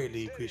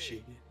greatly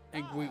appreciate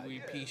it. We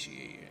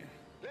appreciate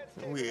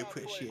it. We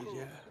appreciate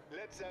you.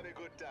 Let's have a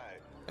good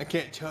time. I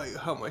can't tell you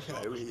how much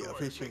I really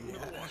appreciate you.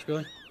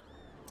 Really?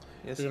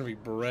 Yes. They're gonna be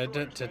bred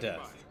to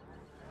death.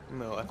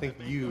 No, I think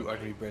you are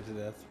gonna be bred to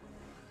death.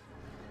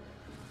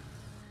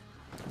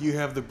 You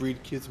have the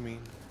breed kids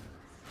mean.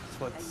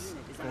 That's what's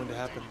going to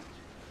happen.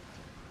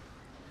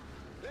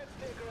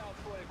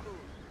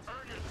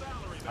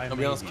 I'll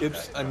be honest,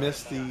 Kibbs. I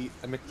missed the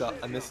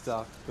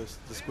octopus,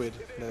 the squid.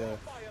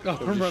 Oh,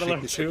 from Red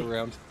Alert 2. too.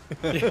 Around.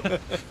 Yeah,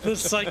 the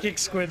psychic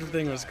squid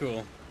thing was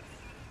cool.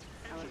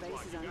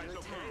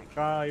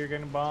 Ah, you're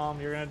getting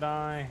bombed. You're gonna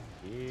die.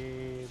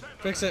 Yeah.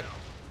 Fix it.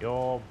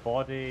 Your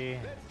body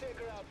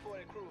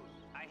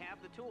I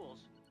have the tools.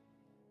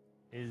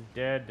 is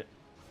dead.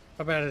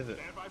 How bad is it?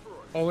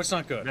 Oh, it's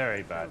not good.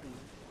 Very bad.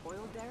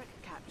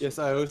 Yes,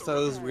 I always thought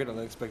it was weird and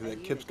unexpected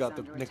that Kibbs got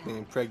the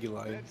nickname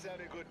Preguline.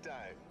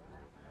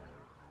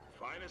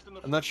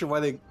 I'm not sure why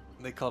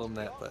they called him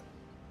that, but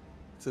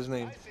it's his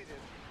name.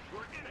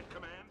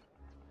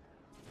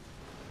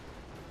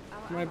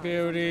 My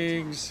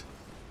buildings.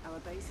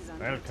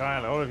 Well,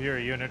 Kyle, all of your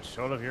units,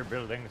 all of your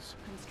buildings,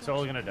 it's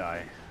all gonna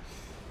die.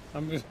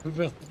 I'm gonna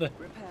build that.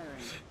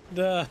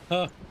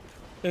 No.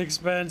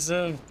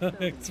 Expensive.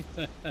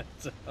 Expensive.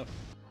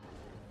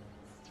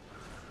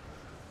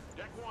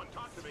 Deck 1,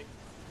 talk to me.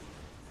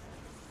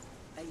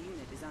 A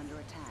unit is under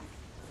attack.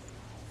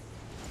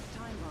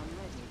 Time bomb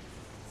ready.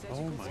 Oh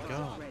Surgical my strike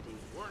God. ready.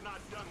 We're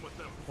not done with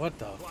them. What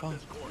the fuck?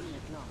 Unit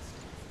lost.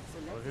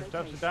 Well, Select your stuff's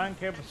location. down,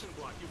 Kibbs.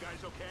 Block, you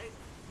guys okay?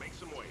 Make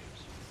some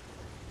waves.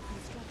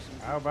 Construction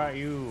How about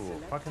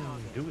you fucking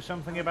do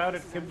something about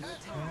it, Kibbs?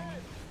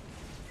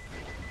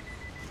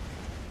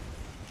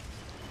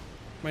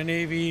 My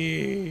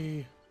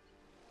navy.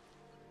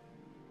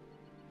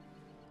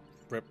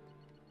 Rip.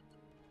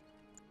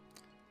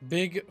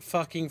 Big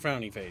fucking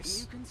frowny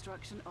face. New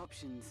construction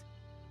options.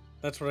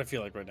 That's what I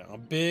feel like right now. A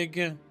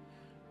big,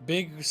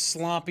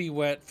 sloppy,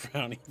 wet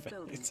frowny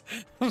face.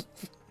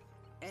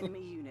 Enemy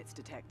units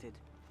detected.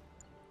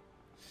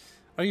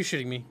 Are you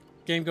shitting me?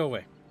 Game, go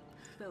away.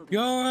 Building.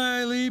 Go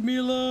away, leave me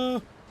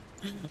alone.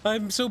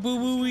 I'm so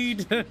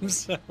boo-boo-weed. I'm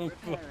so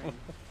Repairing.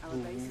 Our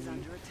base is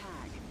under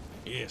attack.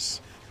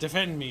 Yes.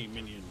 Defend me,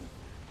 minion.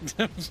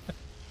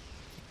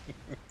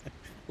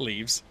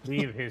 Leaves.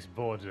 Leave his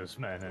borders,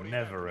 men, and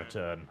never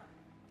return.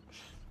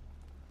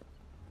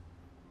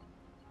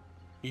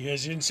 He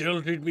has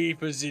insulted me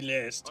for the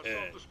last time.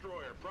 Assault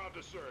destroyer, proud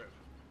to serve.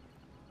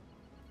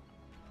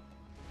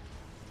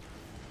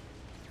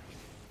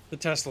 The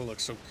Tesla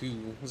looks so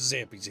cool.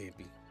 Zappy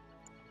zappy.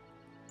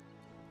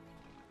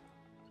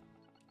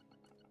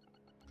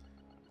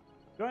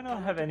 Do I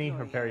not have any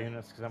repair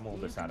units? Because I'm a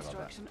little bit sad about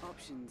that.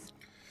 Options.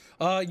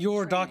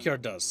 Your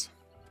dockyard does.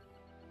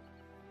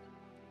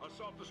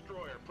 Assault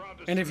destroyer, proud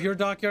to And if serve. your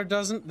dockyard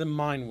doesn't, then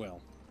mine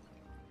will.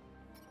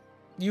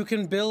 You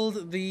can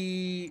build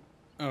the...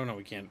 Oh no,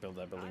 we can't build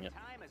that building yet.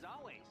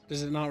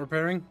 Is it not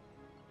repairing?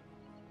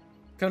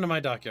 Come to my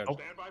dockyard. Stand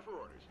by for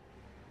orders.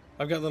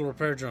 I've got little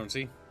repair drones,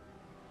 see?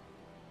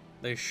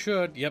 They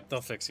should... Yep,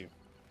 they'll fix you.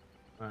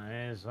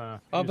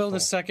 I'll build a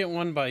second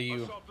one by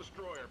you. Assault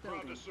destroyer,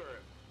 proud to serve.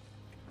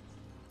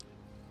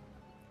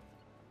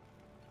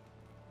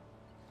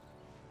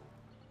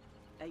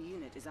 A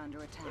unit is under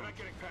attack. They're not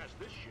getting past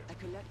this ship. A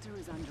collector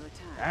is under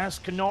attack.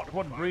 Ask not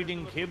what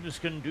breeding kibs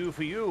can do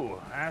for you.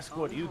 Ask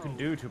what you can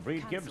do to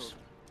breed kibs.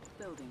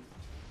 Building.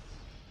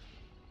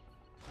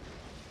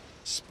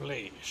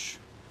 Splash.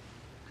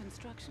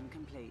 Construction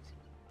complete.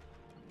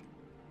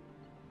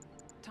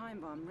 Time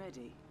bomb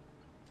ready.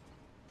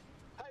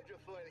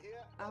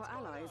 Our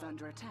ally is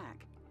under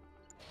attack.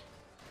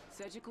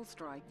 Surgical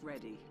strike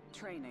ready.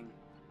 Training.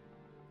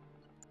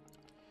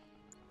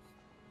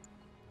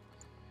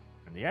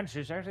 And the answer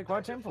is actually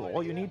quite simple.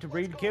 All you need to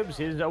breed kibs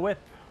is a whip.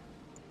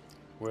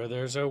 Where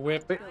there's a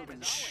whip,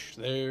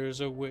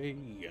 there's a way.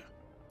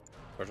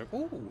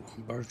 Oh,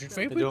 birds your I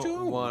favorite don't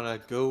too. want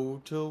to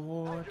go to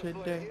war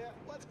today.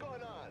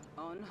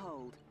 On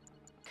hold.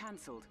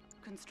 Cancelled.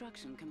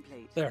 Construction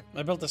complete. There,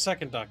 I built a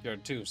second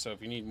dockyard too, so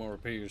if you need more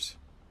repairs.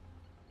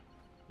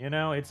 You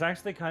know, it's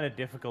actually kind of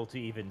difficult to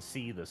even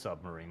see the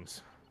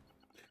submarines.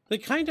 They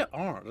kind of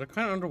are. They're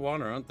kind of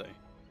underwater, aren't they?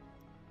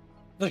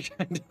 They're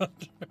kind of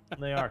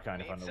They are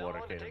kind of underwater,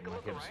 Kaden.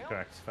 Gives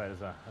correct. That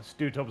is a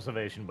astute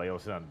observation by your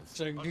standards.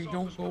 So you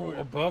don't go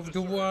above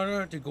the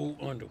water to go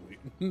under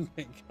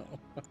it.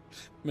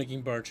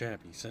 Making Barch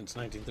happy since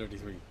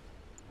 1933.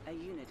 A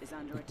unit is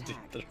under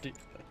attack.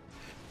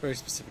 Very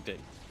specific date.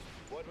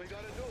 What we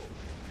gotta do?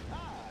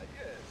 Ah,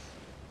 yes.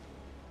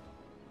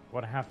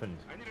 What happened?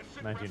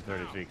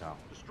 1933,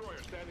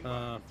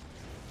 Carl.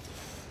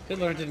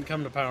 Hitler didn't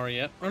come to power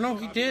yet. Or no,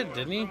 he did,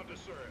 didn't he?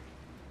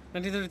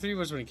 1933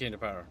 was when he came to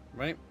power,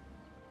 right?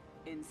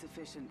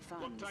 Insufficient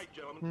funds.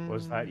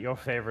 Was that your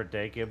favorite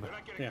day, Gib?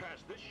 Yeah.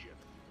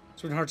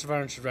 So when Hearts of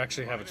Iron should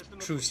actually have its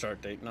true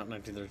start date, not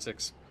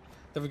 1936.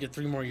 Then we get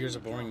 3 more years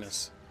of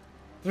boringness.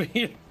 3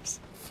 years.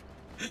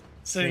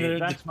 See,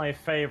 that's my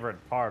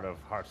favorite part of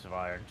Hearts of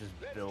Iron, just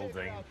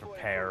building,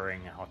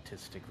 preparing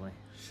artistically.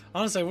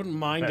 Honestly, I wouldn't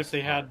mind Best if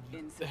they had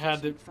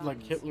it,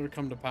 like Hitler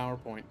come to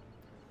PowerPoint.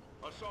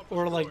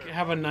 Or like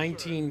have a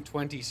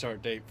 1920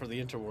 start date for the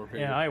interwar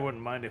period. Yeah, I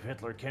wouldn't mind if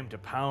Hitler came to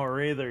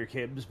power either,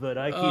 Kibbs, but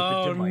I keep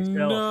it to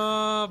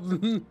myself.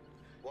 No.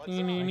 I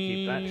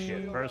keep that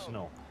shit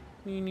personal.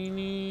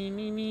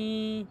 Building.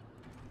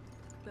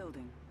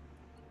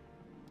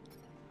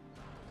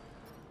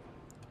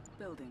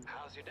 Building.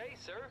 How's your day,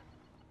 sir?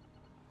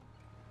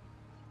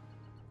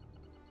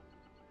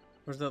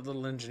 Where's that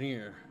little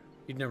engineer?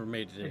 He'd never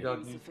made it.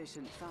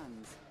 Insufficient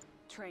funds.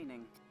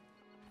 Training.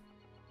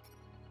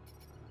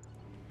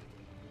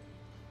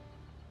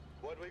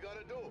 What we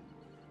gotta do?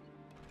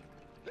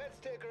 Let's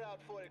take her out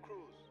for a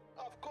cruise.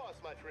 Of course,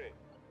 my friend.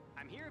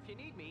 I'm here if you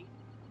need me.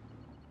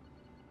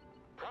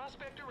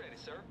 Prospector ready,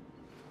 sir.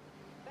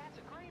 That's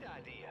a great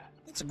idea.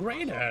 It's a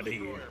great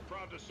idea.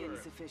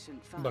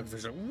 Insufficient funds.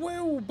 Buckfish are,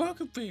 whoa,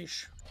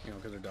 buckfish. You know,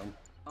 because they're dumb.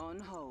 On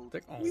hold.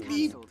 We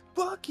need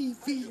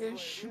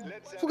buckyfish.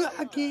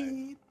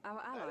 Fucking.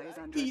 Our ally is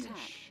under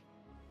attack.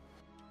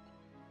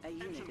 A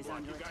unit is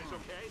under attack.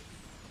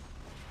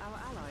 Our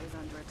ally is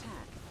under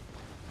attack.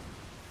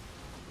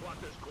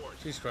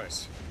 Jesus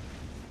Christ.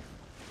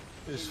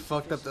 Just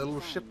fucked up that little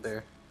ship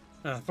there.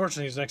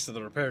 Fortunately, he's next to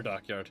the repair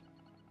dockyard.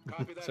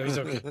 So he's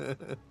okay.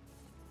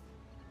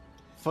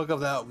 Fuck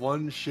up that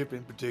one ship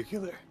in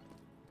particular.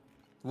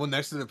 The one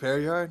next to the repair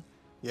yard?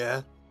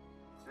 Yeah.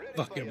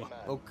 Fuck him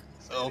up.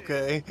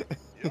 Okay.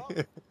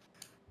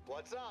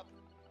 What's up?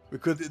 We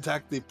could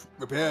attack the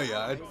repair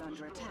yard.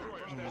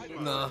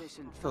 Nah,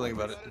 don't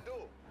about it.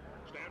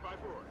 Stand by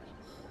for orders.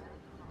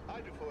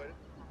 Hydro for it.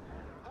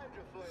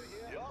 Hydro for it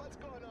here. Yo, what's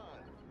going on?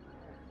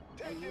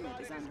 A unit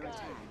is under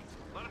attack.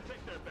 Let them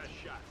take their best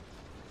shot.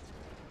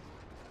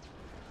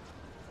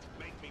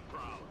 Make me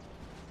proud.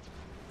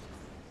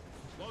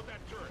 Load that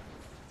turret.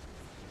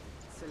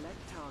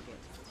 Select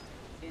target.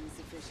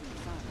 Insufficient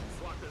funds.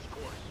 Block this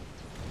course.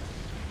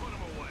 Put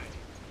them away.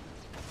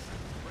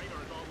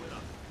 Radar's all lit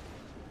up.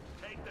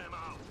 Take them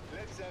out.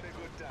 Let's have a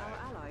good time. Our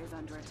ally is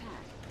under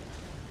attack.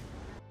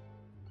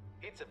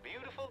 It's a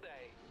beautiful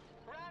day.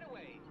 Right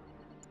away.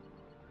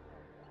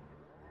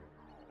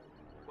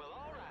 Well,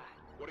 all right.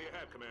 What do you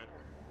have, Commander?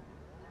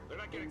 They're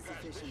not getting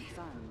past this Insufficient shit.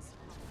 funds.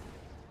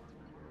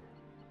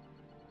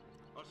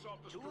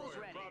 Assault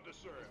destroyer, proud to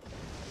serve.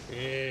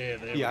 Yeah,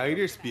 there Yeah,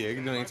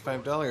 Eaterspieg donates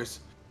 $5.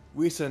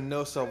 We said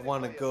no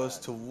wanna goes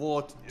to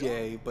war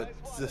today, but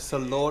the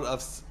Lord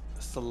of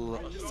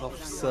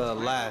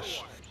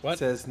Slash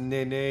says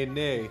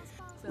nay.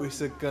 We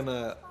said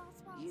gonna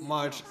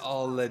march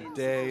all the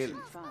day,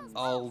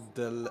 all.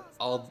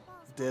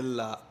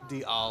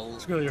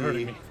 It's really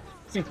hurting me.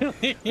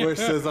 Where it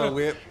says on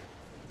whip,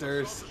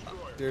 there's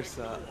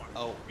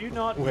oh. Do you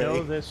not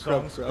know this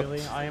song,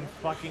 Spilly? I am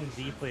fucking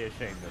deeply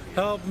ashamed of you.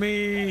 Help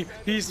me!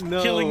 He's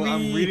killing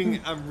me!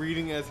 I'm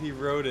reading as he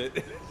wrote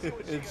it.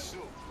 It's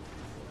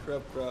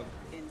crub.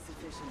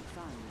 Insufficient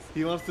funds.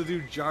 He wants to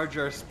do Jar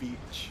Jar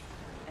speech,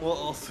 while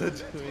also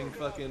doing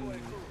fucking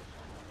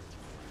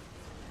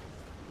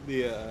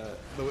the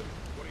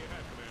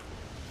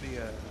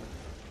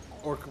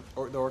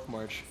orc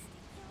march.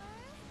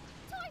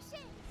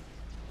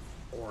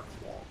 Orc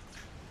walk.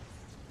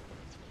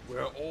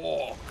 We're orc.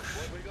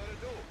 What we gonna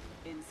do?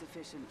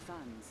 Insufficient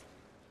funds.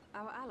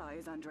 Our ally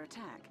is under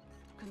attack.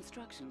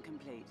 Construction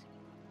complete.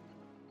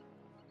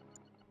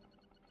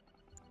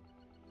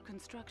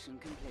 Construction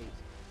complete.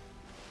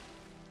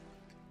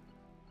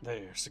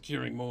 They're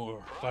securing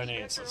more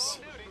finances.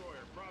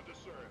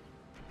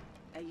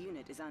 A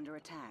unit is under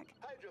attack.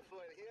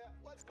 Hydrofoil here.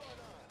 What's going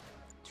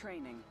on?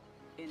 Training.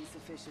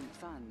 Insufficient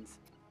funds.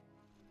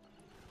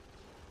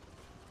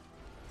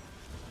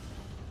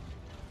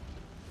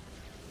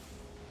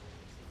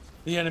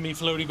 The enemy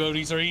floaty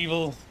boaties are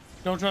evil.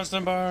 Don't trust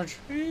them, barge.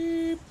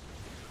 Beep.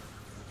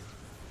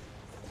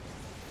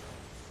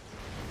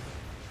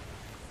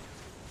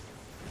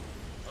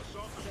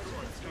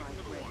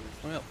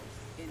 Well.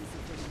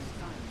 Insufficient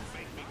funds.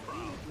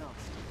 Unit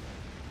lost.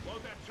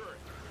 Load that turret.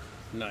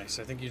 Nice.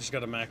 I think you just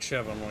got a max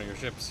Chev on one of your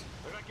ships.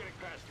 They're not getting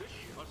past this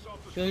shit. Assault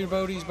Kill your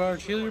boaties,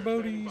 barge. Kill your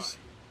boaties.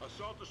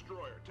 Assault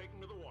destroyer, take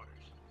them to the waters.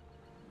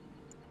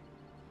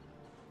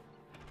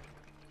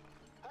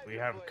 We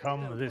have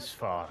come this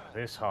far,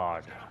 this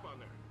hard.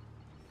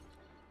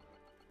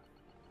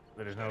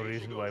 There is no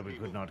reason why we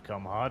could not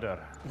come harder.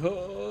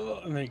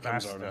 Oh, and then he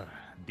comes faster, harder.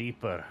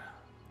 deeper.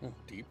 Oh,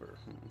 deeper.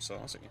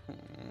 Saucy.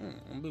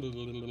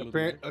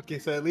 Okay,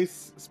 so at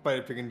least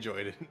Spider Pig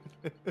enjoyed it.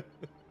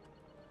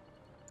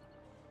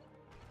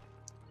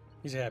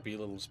 He's a happy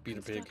little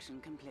speeder pig.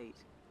 Construction complete.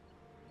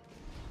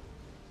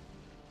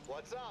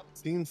 What's up?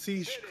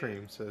 CNC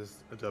cream,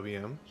 says a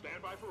WM.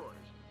 Stand by for orders.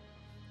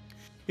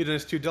 He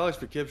donates $2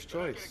 for Kib's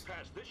choice.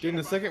 During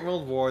the Second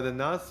World War, the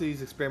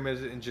Nazis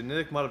experimented in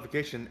genetic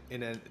modification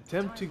in an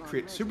attempt to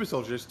create super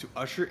soldiers to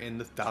usher in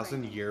the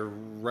 1,000-year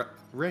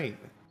reign.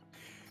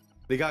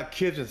 They got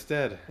Kibs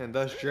instead, and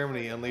thus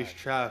Germany unleashed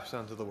traps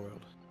onto the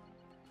world.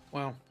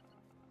 Wow.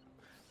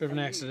 Bit of an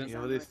accident. You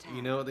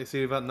know what they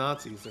say about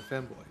Nazis? They're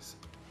femboys.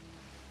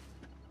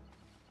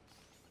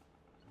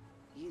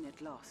 Unit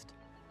lost.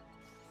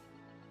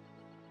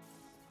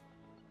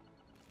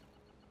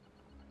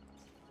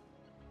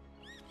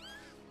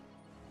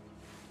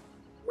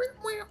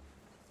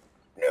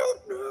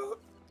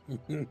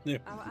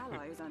 Our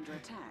ally is under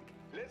attack.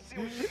 Let's see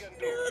what we can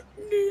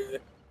do.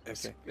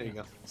 Okay, there you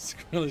go.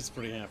 Squirrely's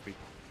pretty happy.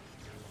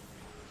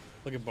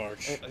 Look at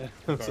Barch.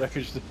 I'm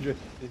sorry.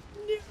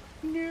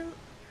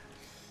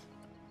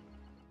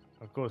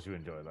 Of course you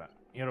enjoy that.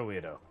 You're a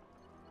weirdo.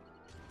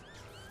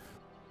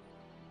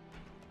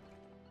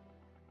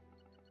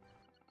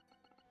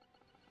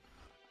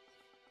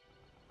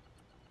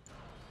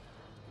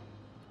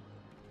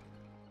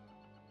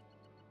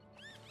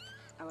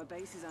 Our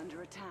base is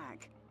under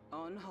attack.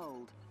 On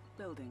hold.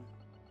 Building.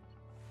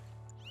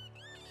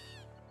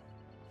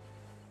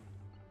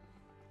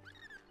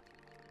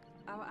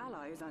 Our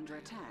ally is under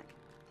attack.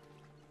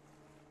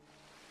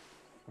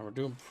 Well, we're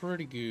doing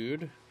pretty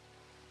good.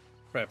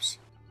 Perhaps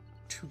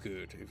too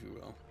good, if you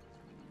will.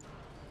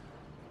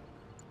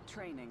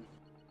 Training.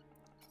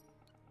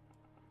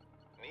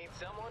 Need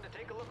someone to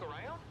take a look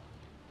around?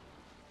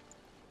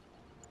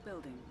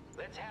 Building.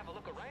 Let's have a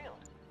look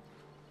around.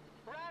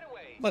 Right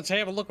away. Let's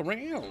have a look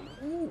around.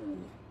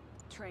 Ooh.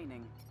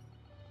 Training.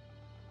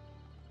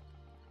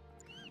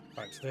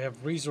 Alright, so they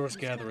have resource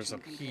gatherers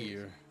up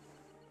here.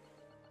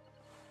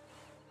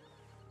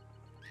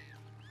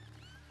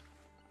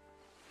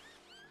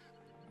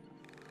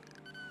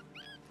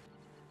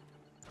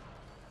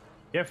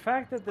 The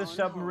fact that the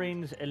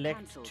submarines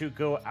elect to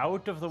go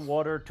out of the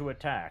water to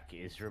attack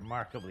is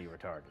remarkably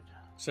retarded.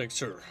 Say,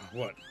 sir,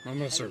 what? I'm on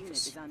the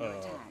surface.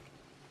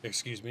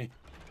 Excuse me.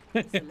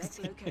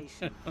 Select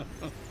location.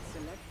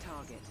 Select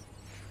target.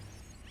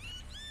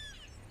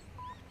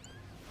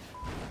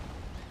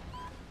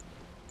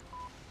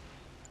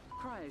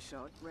 Cryo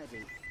shot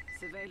ready.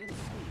 Surveillance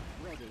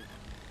sweep ready.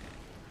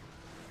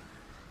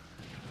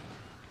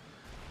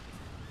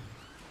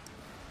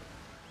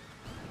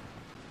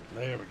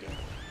 There we go.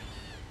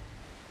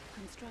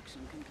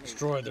 Construction complete.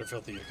 Destroy their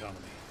filthy economy.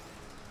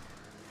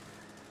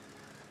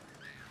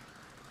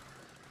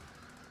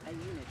 A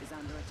unit is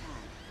under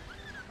attack.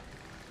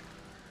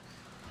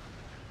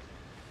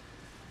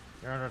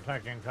 You're under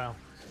attack, King Kyle.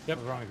 Yep.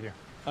 What's wrong with you?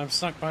 I'm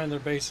stuck behind their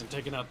base and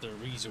taking out their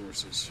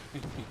resources.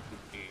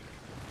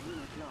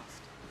 Unit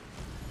lost.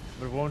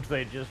 But won't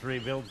they just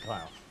rebuild,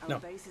 Kyle? Our No.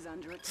 base is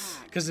under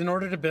attack. Because in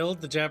order to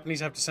build, the Japanese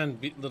have to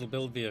send little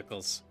build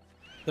vehicles.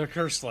 They're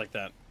cursed like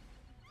that.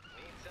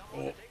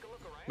 Oh,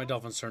 my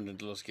dolphins turned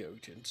into little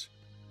skeletons.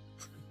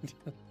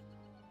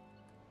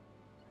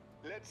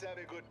 Let's have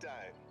a good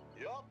time.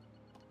 Yup.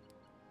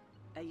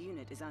 A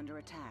unit is under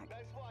attack.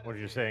 What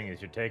you're saying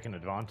is you're taking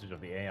advantage of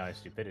the AI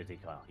stupidity,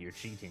 Kyle. You're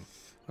cheating.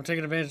 I'm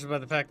taking advantage by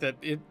the fact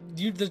that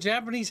the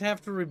Japanese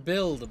have to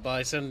rebuild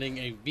by sending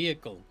a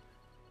vehicle.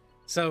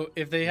 So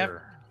if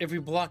we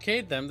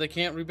blockade them, they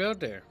can't rebuild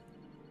there.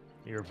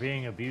 You're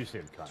being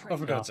abusive, Kyle. Oh,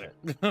 for God's sake.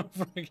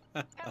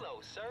 Hello,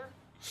 sir.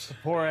 The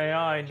poor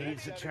AI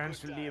needs a chance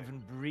to live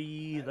and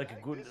breathe like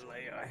a good little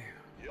AI.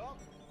 Yup.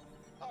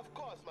 Of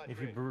course, my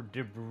If you friend.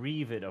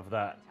 deprive it of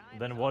that,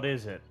 then what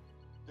is it?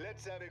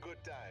 Let's have a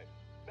good time.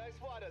 Nice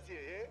waters here,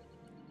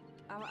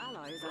 eh? Our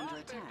ally is under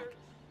attack.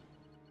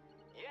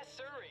 Yes,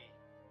 sirree.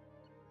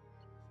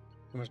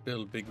 We must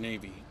build a big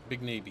navy.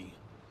 Big navy.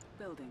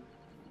 Building.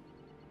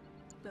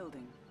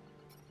 Building.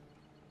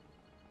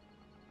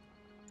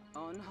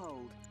 On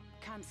hold.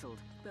 Cancelled.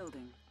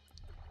 Building.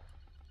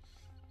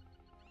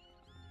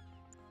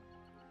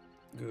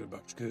 Good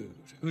barge, good.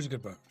 Who's a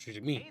good barge? Is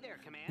it me? Hey there,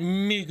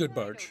 Command. Me, good I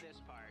know barge.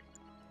 this part.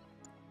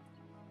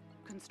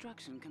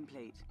 Construction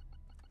complete.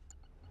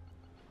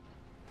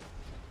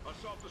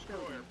 Assault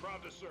destroyer,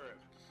 proud to serve.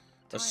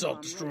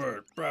 Assault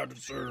destroyer, proud to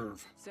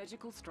serve.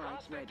 Surgical strike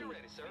ready.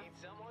 sir. Need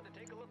someone to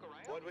take a look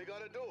around? What we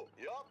gonna do?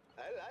 Yup.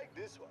 I like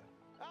this one.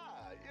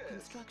 Ah, yes.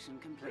 Construction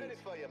complete. Ready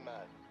for you,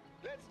 man.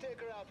 Let's take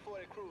her out for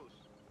a cruise.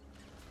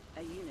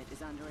 A unit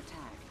is under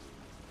attack.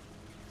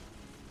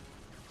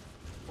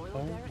 Oil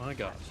Oh derrick my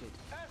God. captured.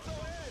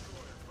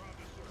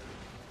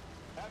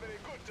 Having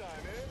a good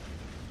time, eh?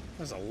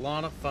 There's a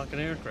lot of fucking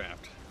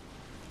aircraft.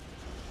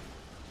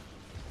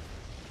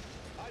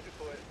 I do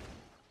for it.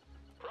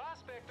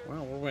 Prospector.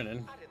 Well, we're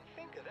winning. I didn't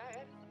think of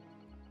that.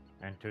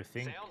 And to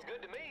think Sounds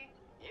good to me.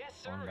 Yes,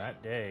 sir. on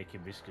that day,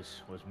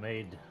 Kibiscus was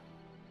made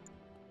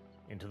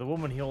into the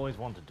woman he always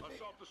wanted to be.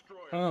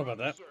 I don't know about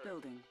that.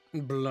 Building.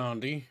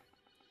 Blondie.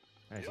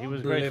 As he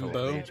was grateful for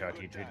Blimbo. the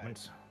HRT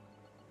treatments.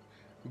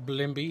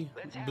 Blimby.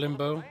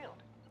 Blimbo.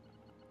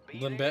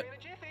 Blimbet.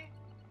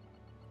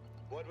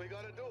 What we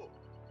gonna do?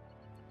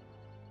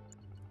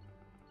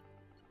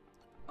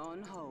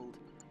 On hold.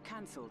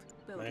 Cancelled.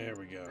 Building. There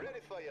we go.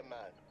 Ready for you,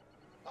 man.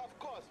 Of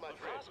course, my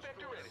friend.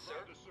 Prospector ready, sir.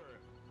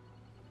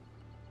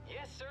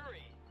 Yes,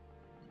 sirree.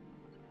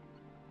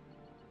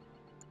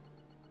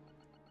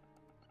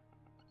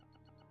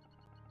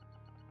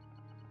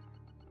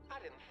 I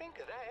didn't think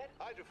of that.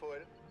 I do for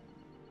it.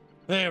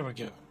 There we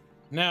go.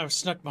 Now I've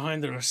snuck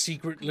behind their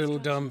secret little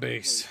dumb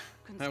base.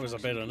 That was a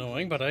bit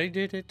annoying, but I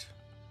did it.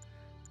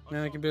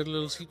 Now I can build a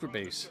little secret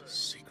base.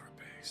 Secret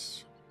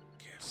base.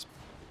 Yes.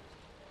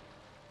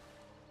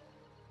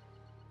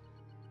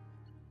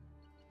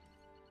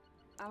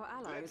 Our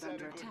ally Let's is have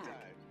under a good attack. time.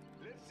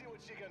 Let's see what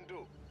she can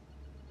do.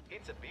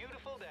 It's a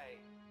beautiful day.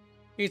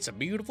 It's a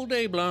beautiful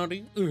day,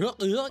 Blondie.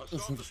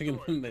 I'm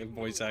thinking the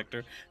voice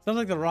actor. Sounds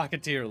like the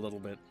Rocketeer a little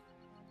bit.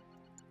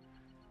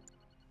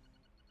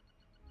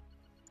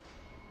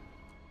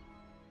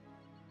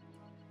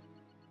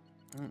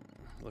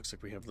 Looks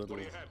like we have little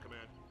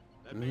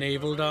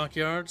naval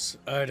dockyards.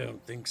 I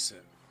don't think so.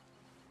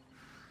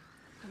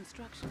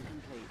 Construction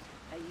complete.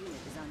 A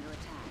unit is under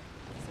attack.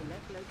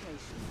 Select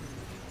location.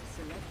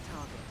 Select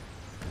target.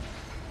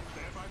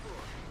 Stand by for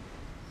order.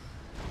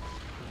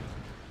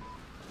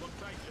 Look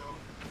tight, Joe.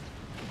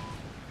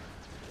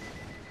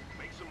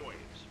 Make some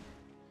waves.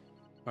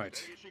 Alright.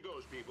 Here she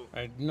goes, people.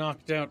 I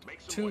knocked out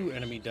 2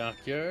 enemy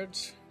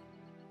dockyards.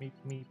 Meep,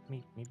 meep,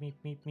 meep, meep, meep,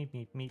 meep, meep,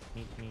 meep, meep,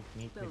 meep, meep,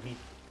 meep, meep, meep.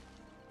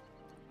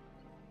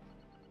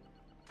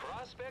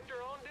 Prospector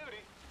on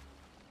duty.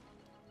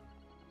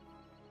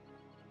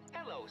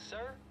 Hello,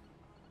 sir.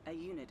 A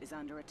unit is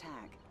under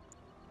attack.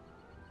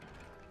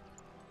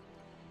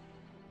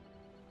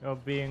 You're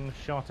being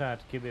shot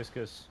at,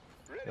 Kibiscus.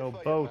 Your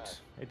boat,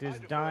 it is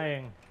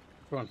dying.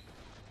 Come on.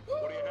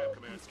 What do you have,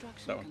 Command?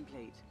 Construction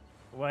complete.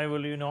 Why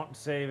will you not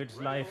save its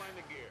life?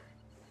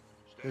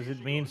 Does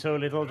it mean so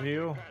little to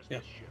you?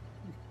 Yeah.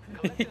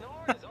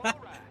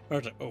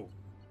 Oh.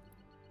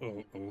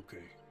 Oh,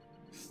 okay.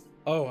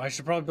 Oh, I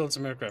should probably build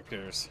some aircraft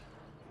carriers.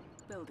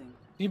 Building.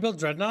 Can you build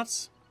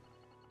dreadnoughts?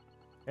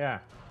 Yeah.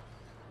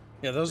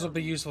 Yeah, those will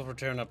be useful for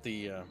tearing up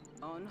the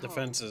On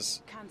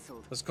defenses.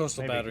 Cancelled. Those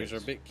coastal Maybe batteries are a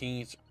kids. bit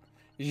keen.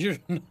 You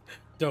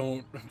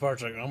don't,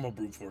 Bartek. I'm a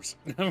brute force.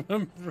 Prospector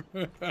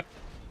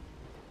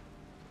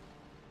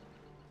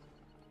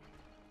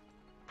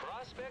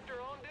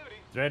on duty.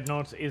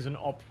 Dreadnoughts is an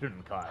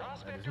option, Kyle.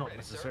 It is not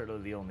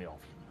necessarily the only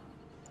option.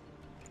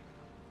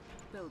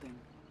 Building.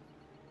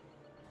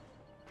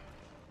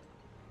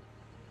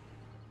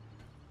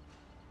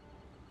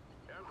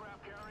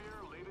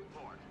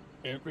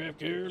 Aircraft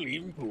carrier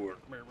leaving port.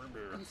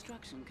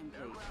 Construction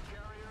complete.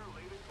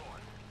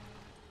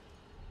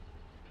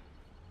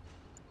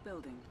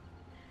 Building.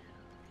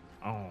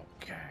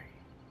 Okay.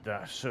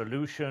 The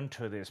solution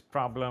to this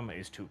problem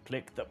is to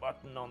click the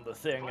button on the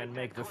thing and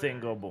make the thing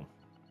go boom.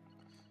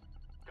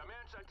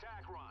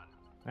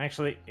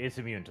 Actually, it's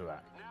immune to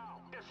that.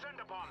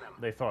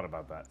 They thought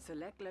about that.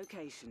 Select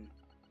location.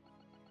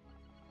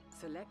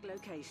 Select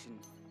location.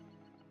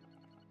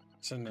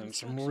 Send in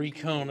some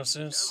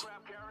reconnaissance.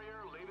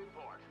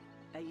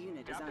 A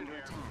unit is under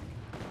attack.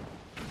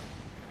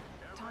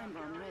 Time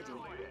bomb ready.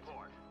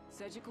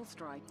 Surgical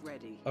strike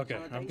ready. Okay,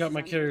 I've got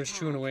my carriers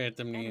chewing away at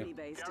them Enemy new.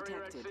 base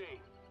detected.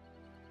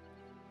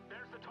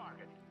 There's the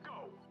target.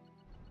 Go.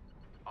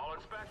 All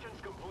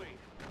inspections complete.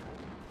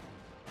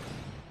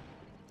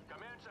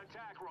 Commence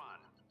attack run.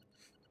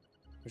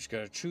 We just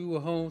gotta chew a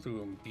hole through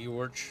them,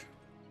 Bjorch.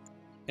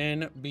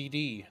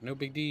 NBD, no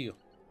big deal.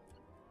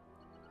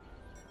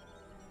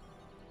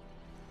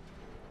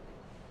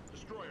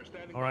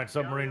 Alright,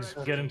 submarines,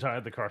 get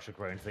inside the Karshak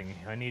range thingy.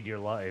 I need your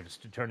lives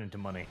to turn into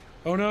money.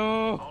 Oh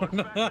no!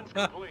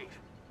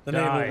 The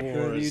Die. naval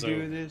war you is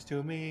do this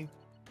to me?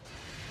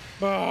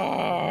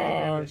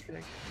 Ah!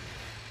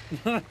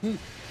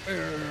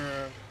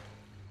 They're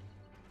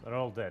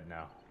all dead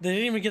now. They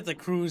didn't even get the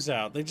crews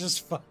out. They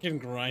just fucking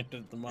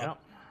grinded them up.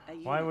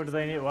 Yep. Why would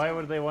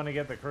they want to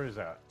get the crews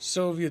out?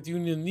 Soviet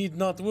Union need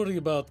not worry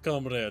about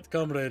comrade.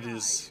 Comrade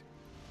is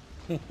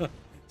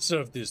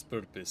serve this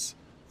purpose.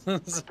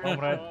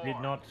 Comrade did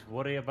not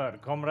worry about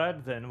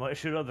comrade, then why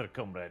should other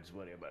comrades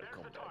worry about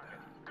comrade?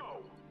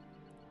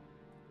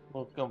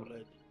 Well,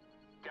 comrade.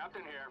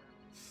 Captain here.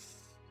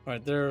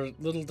 Alright, their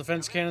little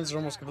defense cannons are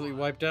almost completely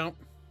wiped out.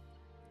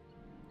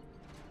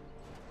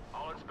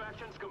 All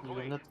inspections You are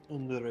complete. not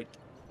on the right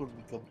for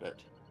me, comrade.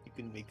 You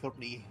can make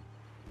company,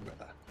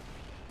 brother.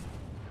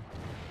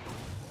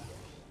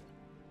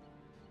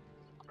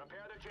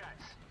 Prepare the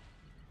jets.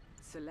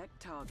 Select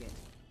target.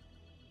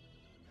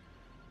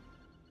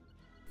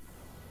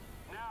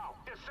 Now,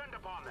 descend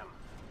upon them.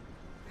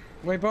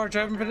 Wait, Barge,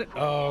 I haven't been.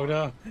 Oh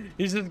no,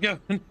 he's just going.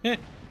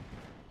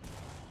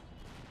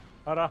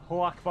 Allahu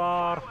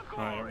Akbar.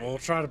 Alright, we'll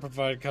try to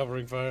provide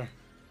covering fire.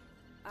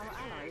 Our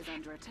ally is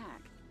under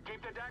attack.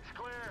 Keep the decks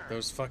clear.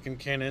 Those fucking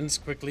cannons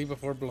quickly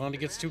before Blondie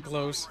gets too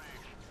close.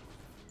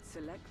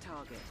 Select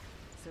target.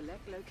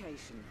 Select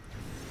location.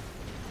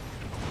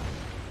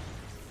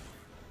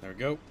 There we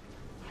go.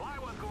 Fly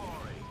with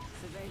glory.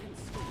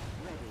 Surveillance scoop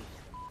ready.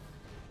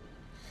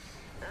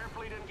 Air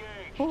fleet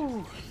engaged.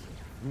 Woo.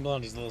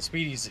 Blondie's little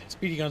speedies.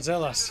 Speedy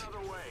Gonzalez.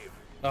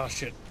 Oh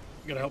shit.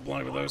 Gotta help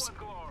Blondie with those.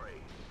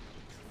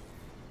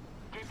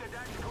 Keep the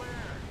decks clear.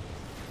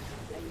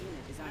 A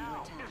unit is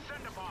under attack.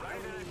 Descend upon them.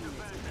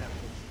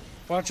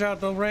 Watch out,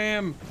 they'll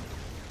ram.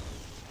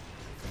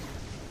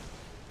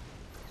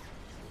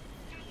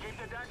 Keep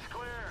the decks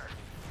clear.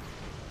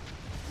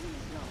 Unit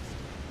lost.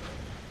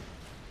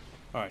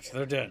 Alright,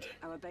 they're dead.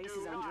 Our base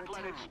is under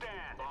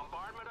attack.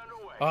 Bombardment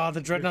underway. Ah,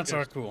 the dreadnoughts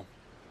are cool.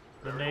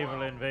 The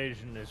naval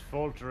invasion is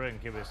faltering,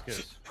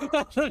 Hibiscus.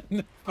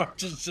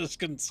 Barge is just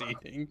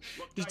conceding.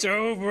 It's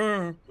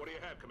over. What do you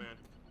have, Command?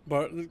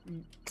 But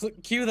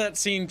cue that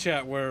scene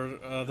chat where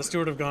the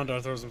Steward of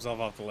Gondar throws himself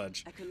off the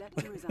ledge. A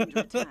collector is under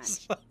attack.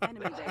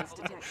 Enemy base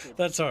detected.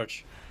 That's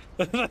Arch.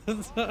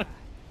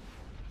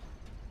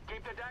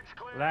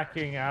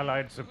 Lacking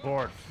allied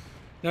support.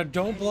 Now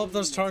don't blow up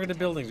those targeted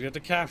buildings. We have to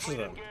capture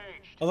them.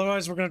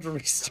 Otherwise, we're going to have to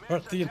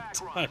restart the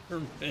entire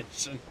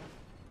mission.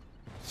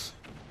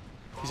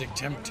 He's like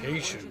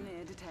temptation.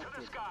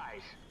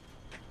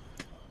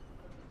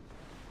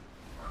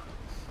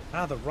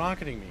 Ah, they're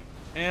rocketing me.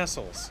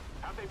 Assholes.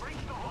 Have they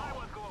reached the fly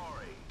with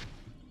glory?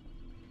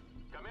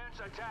 Commence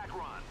attack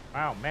run.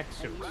 Wow, mech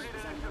suits. Ready to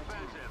next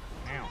offensive.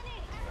 Ow.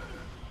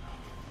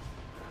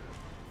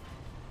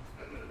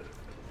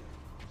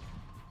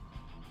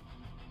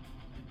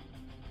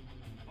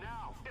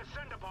 Now,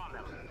 descend upon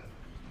them.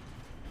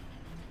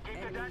 Keep the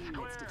Enemy decks units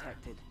clear.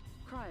 detected.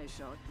 Cryo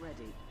shot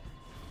ready.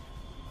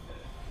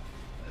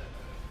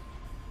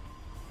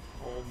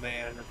 Old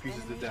man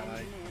refuses to Enemy die.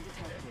 engineer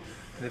detected.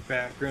 In the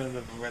background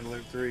of Red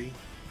Alert 3.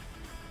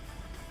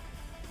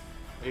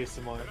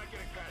 ASMR. Our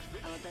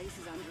base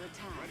is under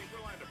attack.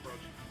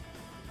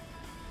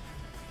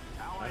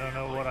 I don't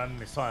know what I'm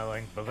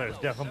missiling, but there's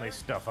definitely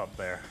stuff up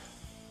there.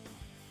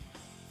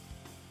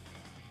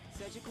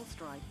 Surgical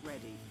strike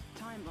ready.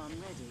 Time bomb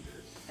ready.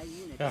 A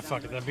unit Ah, is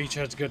fuck it. under That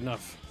beachhead's good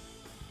enough.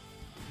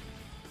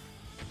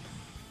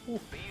 Be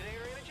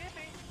there in a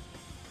jiffy.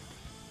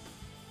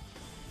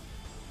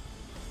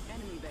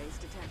 Enemy base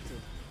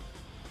detected.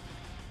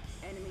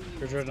 Enemy Your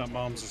units dreadnought detected.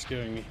 bombs are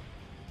scaring me.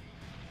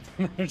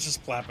 They're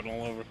just flapping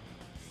all over.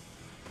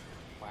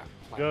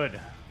 Good.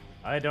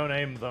 I don't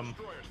aim them.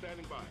 Destroyer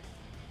standing by.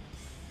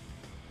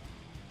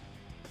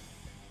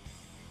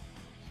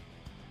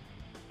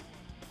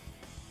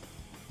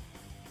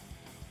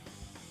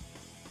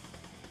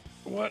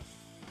 What?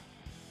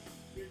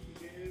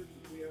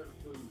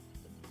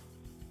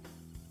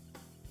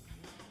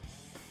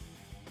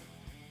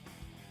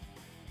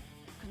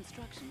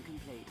 Construction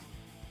complete.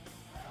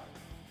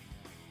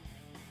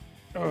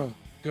 Oh,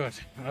 good.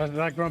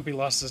 That Grumpy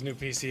lost his new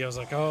PC. I was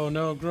like, oh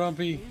no,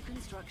 Grumpy.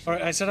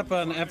 Alright, I set up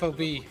an FOB.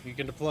 You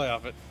can deploy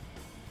off it.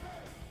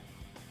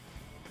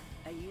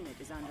 A unit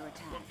is under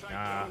attack.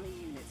 Ah. Enemy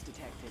units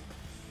detected.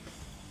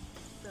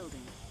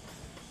 Building.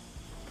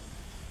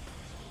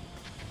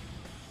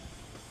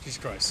 Jesus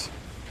Christ.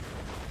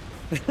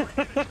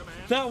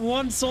 That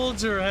one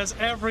soldier has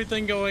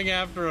everything going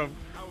after him.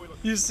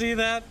 You see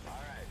that?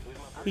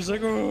 He's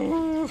like,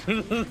 oh.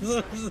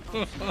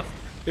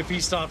 If he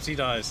stops, he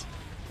dies.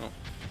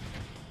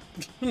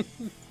 Oh.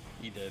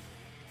 He did.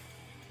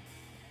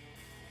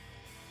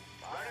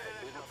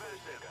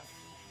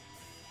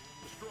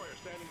 Destroyer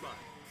standing by.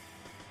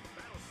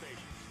 Battle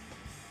stations.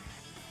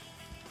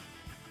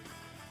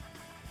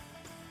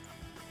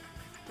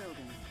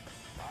 Building.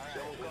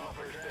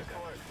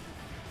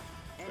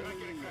 Enemy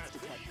units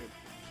detected.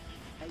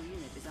 A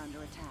unit is under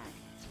attack.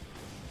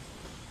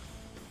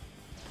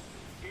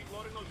 Keep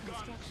loading those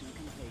guns. Construction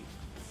complete.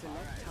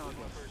 Select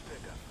target.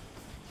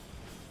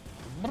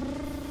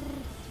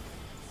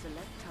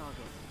 Select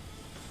target.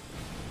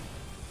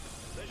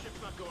 That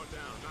ship's not going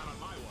down, not on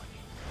my watch.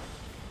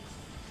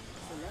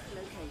 Select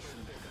location.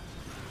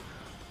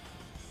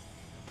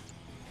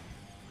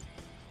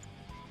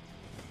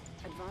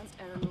 Advanced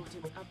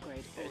aeronautics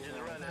upgrade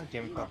authorized.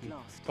 Unit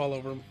lost. Fall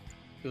over him.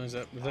 Was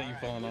that you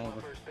falling all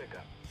over?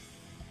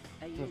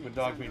 A Look, unit my is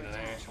dog under being an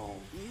attack. asshole.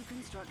 New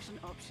construction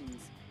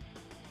options.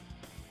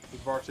 He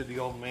barks at the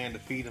old man to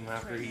feed him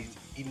after he's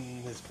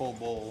eaten his full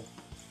bowl.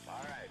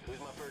 Alright, who's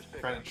my first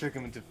pick? Trying to trick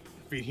him into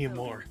feeding him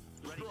more.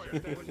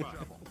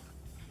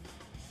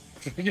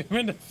 Trick him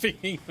into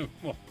feeding him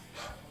more.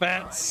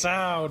 Fat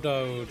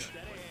sourdough.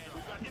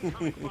 He's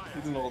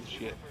an old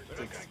shit. It's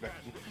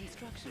expected.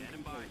 Construction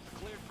Standing by.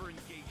 Cleared for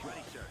engagement.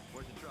 Ready, sir.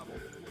 Where's the trouble?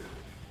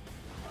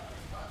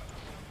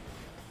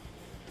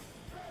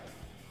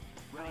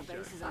 Our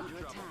base is under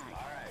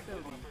attack.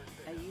 Building.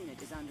 A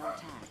unit is under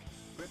attack.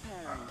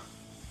 Repairing.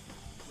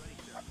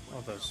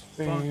 Oh, those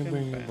Bing, fucking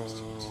bing,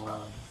 bastards.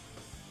 boom.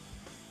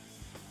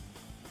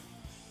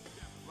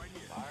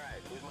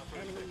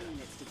 Enemy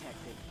units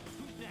detected.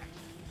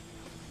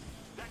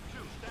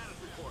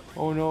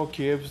 Oh no,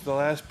 Kibbs. The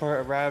last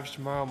part arrives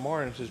tomorrow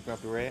morning, says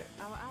Grumpy Rat.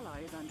 Our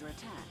ally is under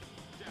attack.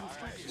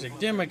 Construction. He's like,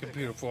 damn my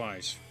computer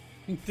flies.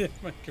 Damn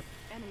my computer.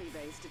 Enemy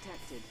base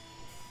detected.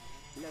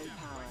 Low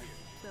power.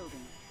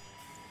 Building.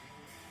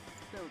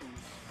 Building.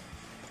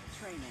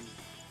 Training.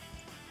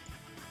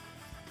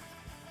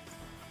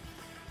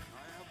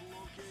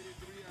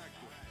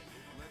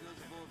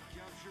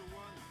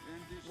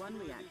 One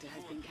reactor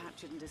has been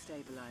captured and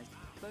destabilized.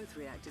 Both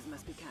reactors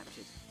must be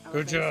captured. Our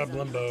Good base job, is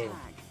under Limbo.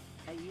 attack.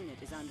 A unit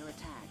is under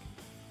attack.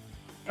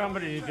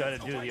 Somebody who's got to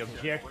do the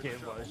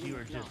objective was you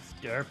were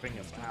just derping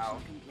about.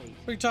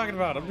 What are you talking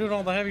about? I'm doing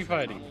all the heavy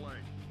fighting.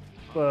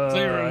 I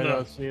Clearing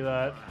don't see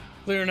that.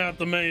 Clearing out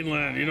the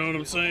mainland, you know what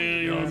I'm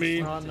saying? You know what I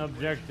mean? Not an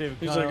objective.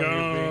 He's Kyle. like, You're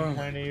oh. being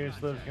kind of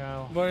useless,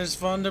 Kyle. But it's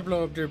fun to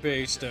blow up their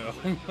base, though.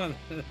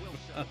 Objective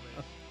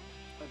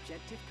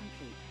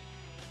complete.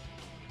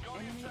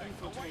 Enemy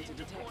infiltrator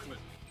detected.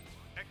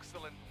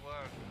 Excellent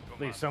work,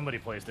 At least somebody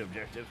plays the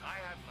objective. I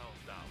had no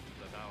doubt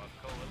that our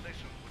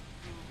coalition would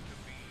prove to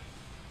be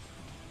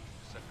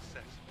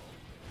successful.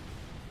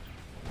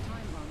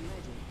 Time bomb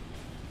ready.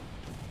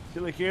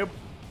 Silly cube.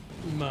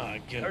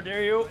 My God. How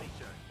dare you?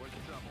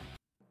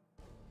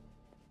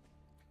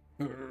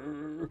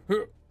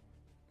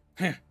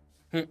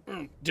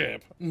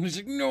 Dab. And he's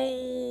like,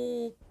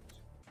 no.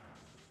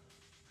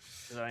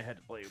 Because I had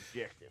to play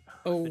objective.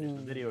 Oh, Finish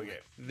the video game.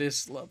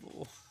 This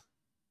level.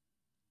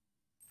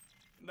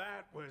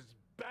 That was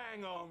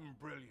bang on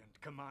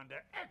brilliant,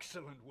 Commander.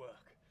 Excellent work.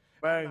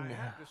 Bang. And I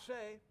have to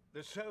say,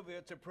 the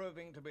Soviets are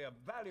proving to be a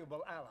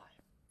valuable ally.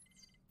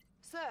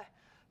 Sir,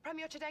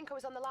 Premier Chedenko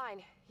is on the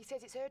line. He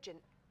says it's urgent.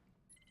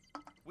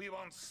 We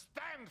won't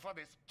stand for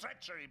this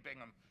treachery,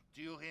 Bingham.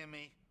 Do you hear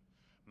me?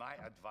 My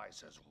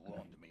advisors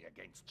warned me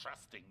against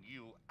trusting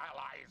you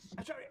allies.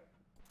 I'm sorry,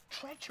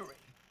 treachery?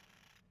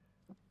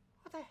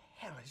 What the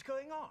hell is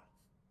going on?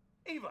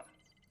 Eva!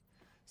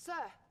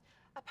 Sir,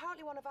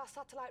 apparently one of our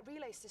satellite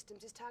relay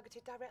systems is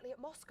targeted directly at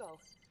Moscow.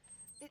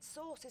 Its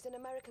source is an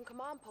American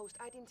command post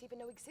I didn't even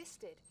know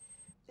existed.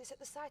 It's at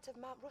the site of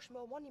Mount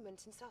Rushmore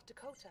Monument in South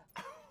Dakota.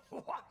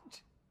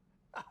 What?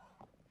 Oh,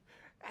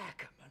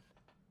 Ackerman.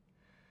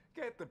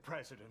 Get the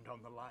president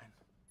on the line.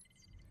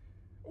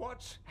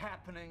 What's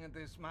happening at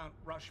this Mount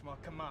Rushmore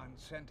Command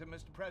Center,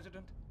 Mr.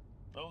 President?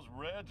 Those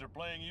Reds are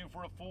playing you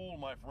for a fool,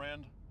 my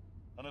friend.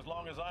 And as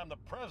long as I'm the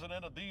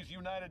president of these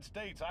United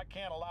States, I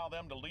can't allow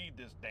them to lead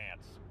this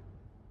dance.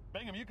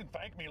 Bingham, you can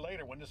thank me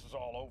later when this is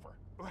all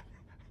over.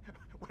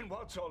 When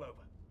what's all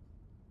over?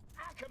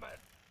 Ackerman!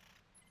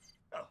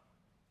 Oh,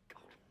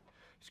 God.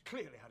 He's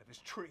clearly out of his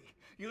tree.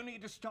 You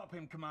need to stop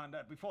him,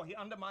 Commander, before he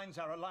undermines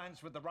our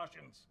alliance with the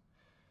Russians.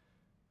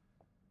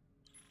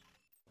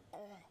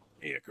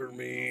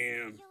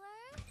 Ackerman.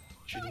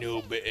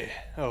 Shinobi.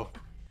 Oh.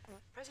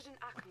 President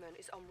Ackerman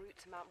is en route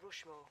to Mount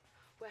Rushmore.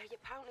 where he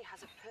apparently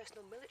has a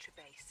personal military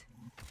base.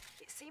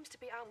 It seems to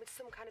be armed with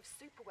some kind of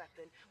super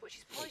weapon, which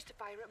is poised to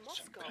fire at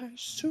Moscow.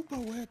 Super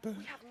weapon.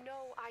 We have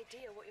no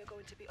idea what you're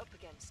going to be up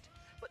against,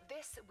 but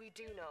this we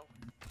do know.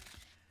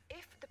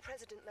 If the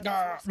president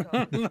levels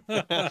Moscow,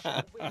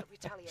 Russia will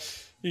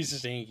retaliate. He's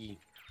stinky.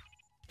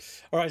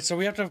 All right, so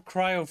we have to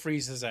cryo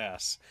freeze his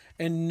ass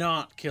and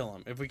not kill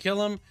him. If we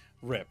kill him,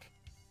 rip.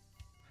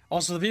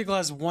 Also, the vehicle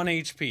has 1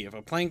 HP. If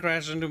a plane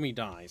crashes into him, he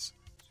dies.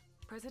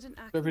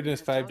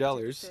 Represents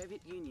 $5.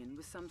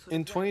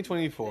 In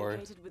 2024,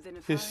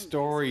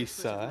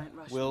 Historisa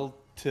will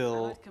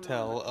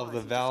tell of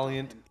the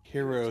valiant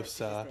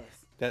herosa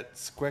that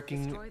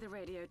Squecking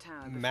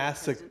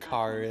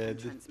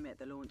massacred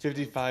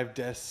 55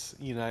 deaths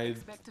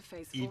united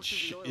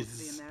each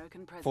is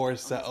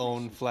Forza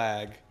own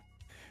flag.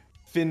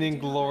 Finning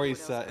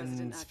glorisa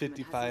in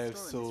 55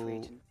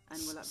 so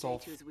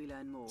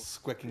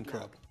Squecking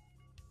crub.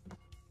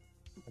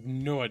 I have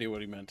no idea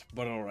what he meant,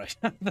 but all right.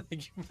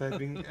 Thank you.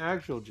 Typing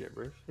actual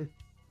gibberish.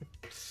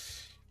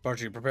 Barch,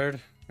 are you prepared?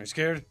 Are you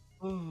scared?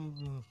 Give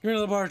me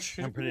another Barch.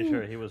 I'm pretty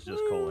sure he was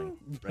just calling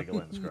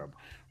regular and scrub.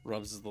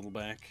 Rubs his little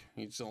back.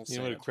 He's all sad. You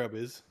know what a crub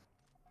is?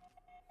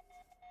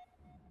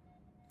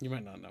 You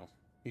might not know.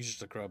 He's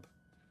just a crub.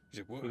 He's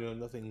like, whoa. You know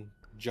nothing,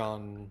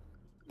 John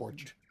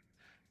Borch.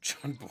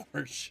 John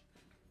Borch.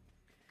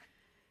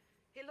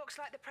 It looks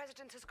like the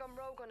president has gone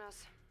rogue on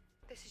us.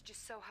 This is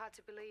just so hard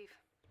to believe.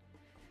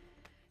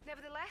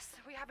 Nevertheless,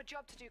 we have a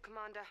job to do,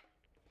 Commander.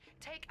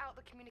 Take out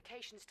the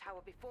communications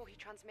tower before he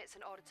transmits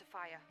an order to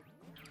fire.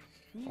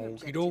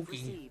 Okie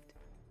dokie.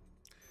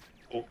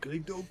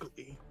 Okie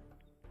dokie.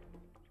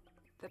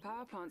 The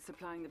power plant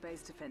supplying the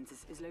base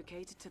defenses is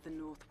located to the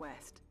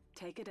northwest.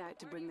 Take it out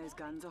to bring those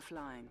guns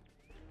offline.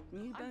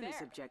 New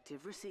bonus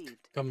objective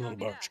received. Come, little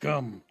Barch,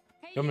 come.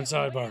 Come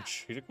inside,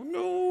 Barch. He's like,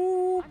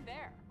 no. I'm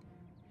there.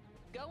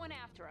 Going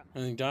after him.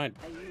 And he died.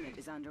 A unit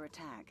is under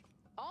attack.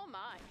 All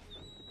mine.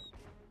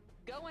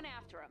 Going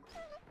after him.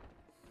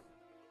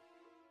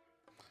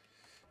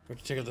 We have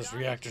to take out those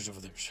reactors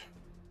over there.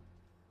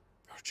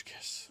 Barch,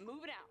 kiss.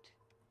 Move it out.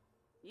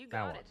 You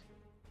got it.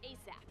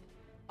 ASAP.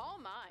 All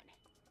mine.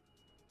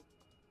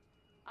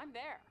 I'm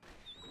there.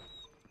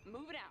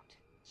 Move it out.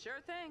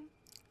 Sure thing.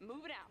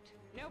 Move it out.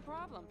 No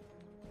problem.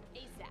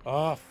 ASAP.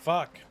 Oh,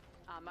 fuck.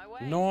 On my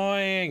way.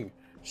 Annoying.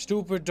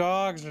 Stupid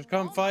dogs that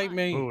come fight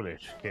me.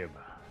 Foolish kid.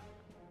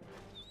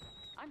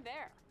 I'm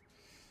there.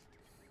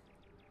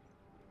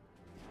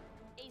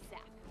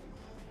 ASAP.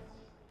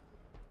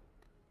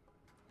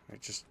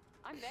 Alright, just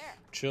I'm there.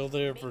 chill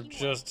there for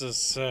just a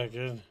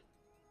second.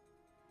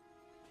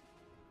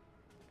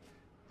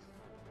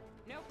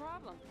 No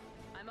problem.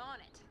 I'm on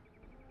it.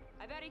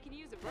 I bet he can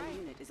use a break. The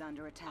unit is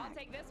under attack. I'll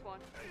take this one.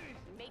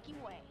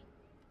 Making way.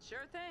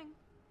 Sure thing.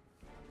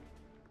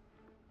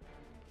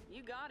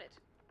 You got it.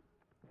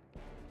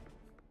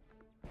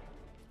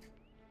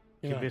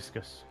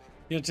 Hibiscus.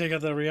 You gonna take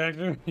out the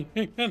reactor?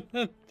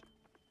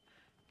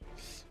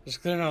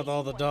 Just clearing out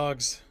all the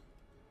dogs.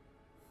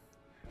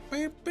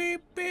 Beep,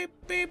 beep, beep,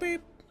 beep,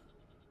 beep.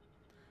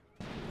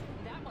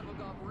 That one will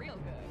go up real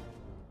good.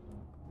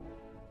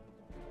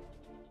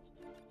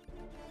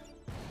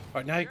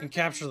 Alright, now you can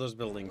capture those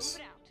buildings.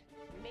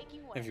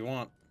 If you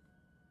want.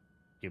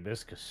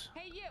 Hibiscus.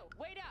 Hey you,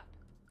 wait up.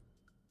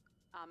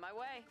 On my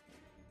way.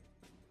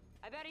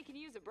 I bet he can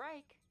use a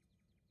break.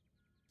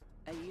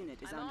 A unit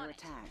is under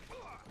attack.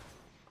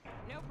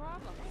 No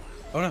problem.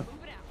 Oh no.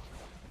 Move it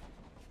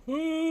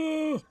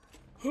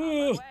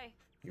out.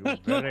 You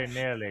very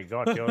nearly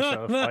got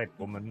yourself right,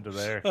 woman, to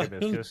there,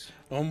 Hibiscus.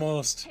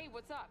 Almost. Hey,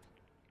 what's up?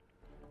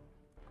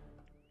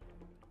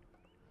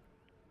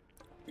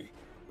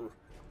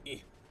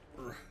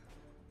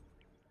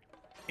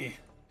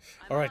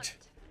 Alright.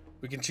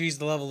 We can cheese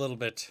the level a little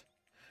bit.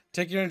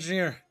 Take your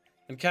engineer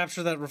and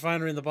capture that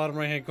refinery in the bottom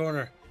right hand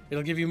corner.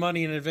 It'll give you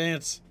money in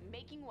advance.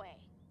 Making way.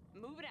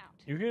 Move it out.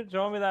 You could have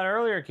told me that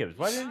earlier, Kibbs.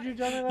 Why didn't you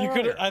tell me that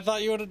earlier? I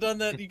thought you would have done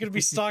that. You could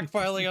be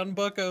stockpiling on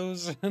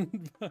buckos.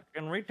 Fucking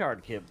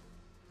retard, Kib.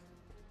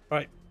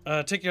 Alright.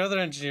 Take your other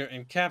engineer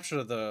and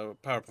capture the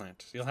power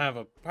plant. You'll have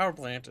a power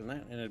plant in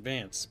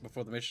advance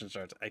before the mission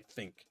starts, I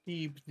think.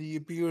 The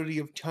ability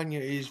of Tanya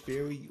is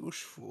very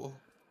useful.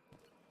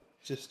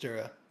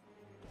 Sister.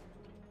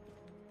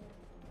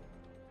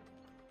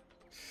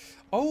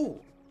 Oh!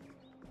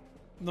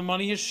 The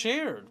money is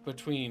shared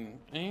between...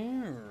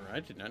 I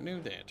did not know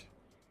that.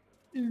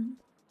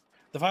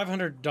 The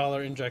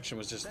 $500 injection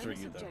was just through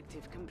you, though.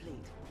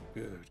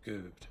 Good,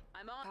 good.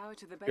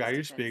 Yeah,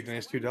 you're speaking.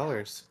 It's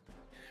 $2.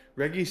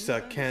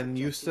 Regisa, can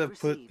Yusa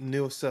put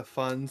Nilsa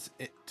funds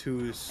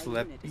to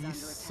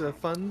Slepisa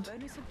fund?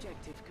 Bonus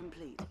objective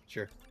complete.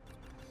 Sure.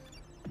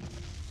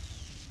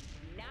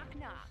 Knock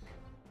knock.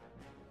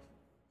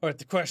 Alright,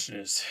 the question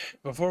is,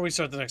 before we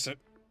start the next...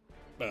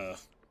 Move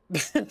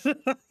it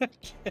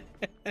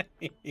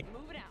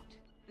out.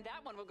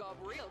 That one will go up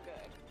real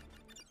good.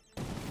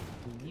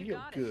 You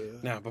got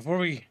it. Now, before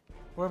we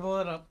blow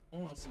it up,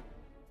 listen.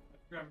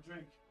 Grab a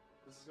drink.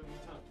 This is gonna be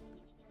tough.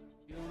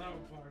 You don't know,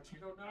 Clark. You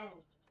don't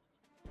know.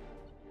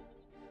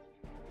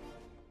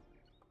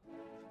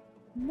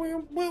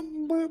 Testicular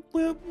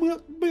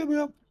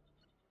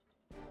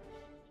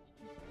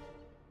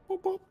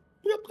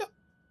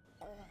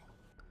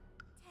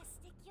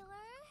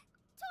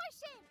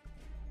torsion.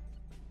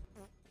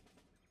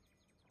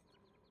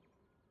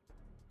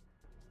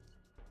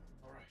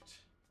 All right.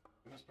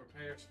 We must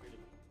prepare to be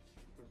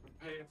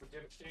prepared for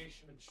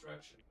devastation and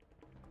destruction.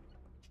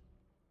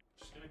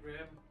 Just gonna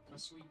grab my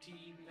sweet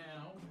tea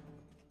now,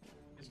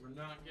 because we're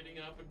not getting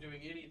up and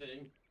doing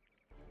anything.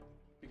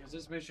 Because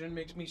this mission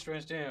makes me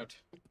stressed out.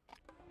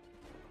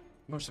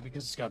 Mostly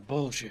because it's got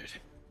bullshit.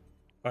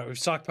 Alright, we've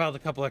stockpiled a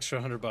couple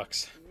extra $100.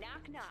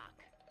 Knock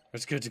knock.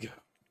 It's good to go.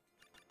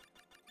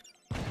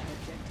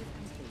 Objective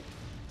complete.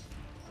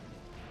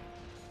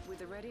 With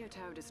the radio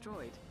tower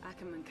destroyed,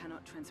 Ackerman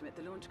cannot transmit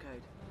the launch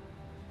code.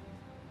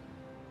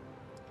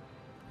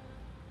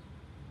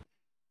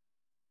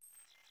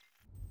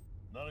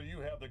 None of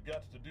you have the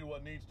guts to do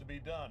what needs to be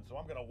done, so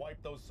I'm gonna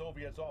wipe those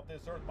Soviets off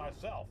this earth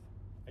myself.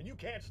 And you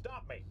can't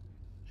stop me.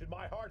 Should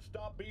my heart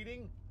stop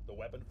beating, the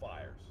weapon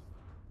fires.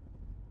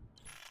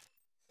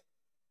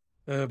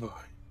 Oh boy.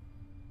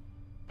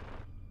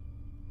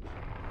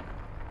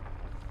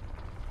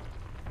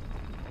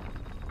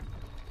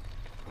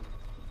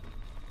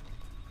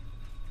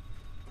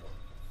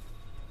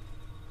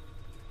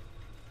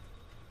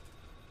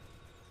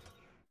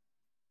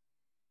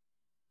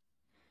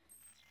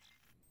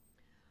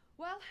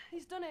 Well,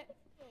 he's done it.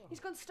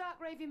 He's gone stark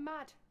raving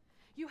mad.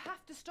 You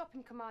have to stop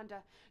him,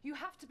 Commander. You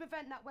have to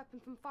prevent that weapon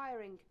from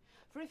firing.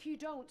 For if you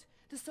don't,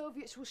 the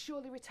Soviets will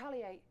surely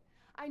retaliate.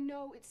 I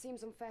know it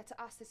seems unfair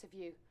to ask this of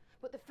you,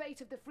 but the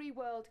fate of the free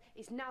world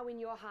is now in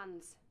your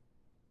hands.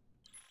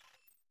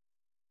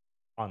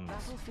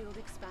 Battlefield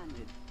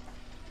expanded.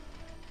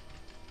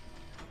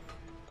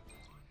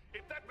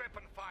 If that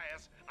weapon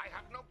fires, I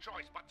have no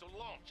choice but to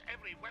launch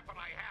every weapon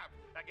I have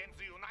against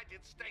the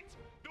United States.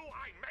 Do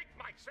I make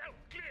myself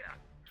clear?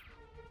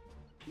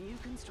 New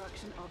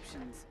construction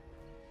options.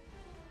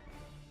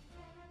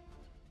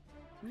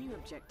 New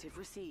objective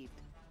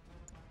received.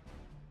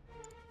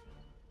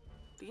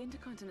 The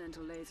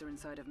intercontinental laser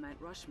inside of Mount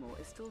Rushmore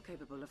is still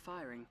capable of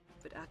firing,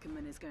 but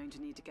Ackerman is going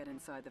to need to get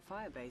inside the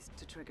firebase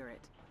to trigger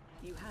it.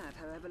 You have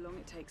however long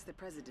it takes the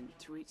President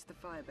to reach the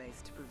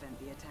firebase to prevent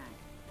the attack.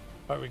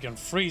 Alright, we can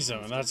freeze him,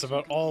 and that's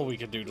about all we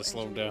can do to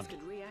slow him down.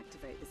 Engineers could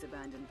reactivate this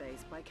abandoned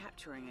base by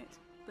capturing it.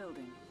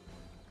 Building.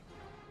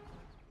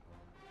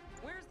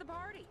 Where's the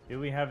party? Do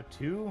we have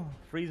 2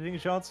 freezing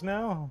shots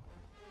now?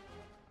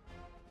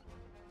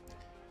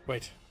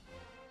 Wait.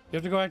 You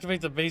have to go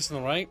activate the base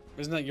on the right?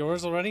 Isn't that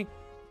yours already?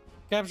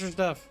 Capture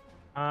stuff.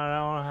 I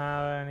don't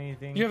have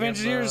anything. You have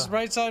engineers.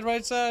 Right side,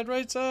 right side,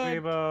 right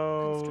side.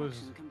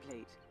 Construction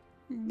complete.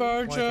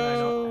 Why can I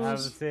not have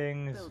Barchos.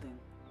 things? Building.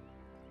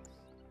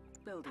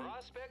 Building.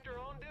 Prospector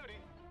on duty.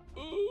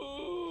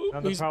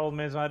 Now the problem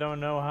is I don't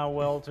know how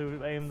well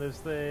to aim this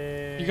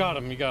thing. You got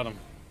him, you got him.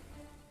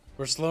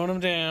 We're slowing him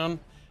down.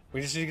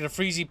 We just need to get a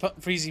freezy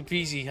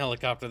peasy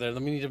helicopter there.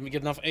 Then we need to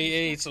get enough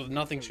AA so that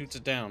nothing shoots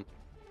it down.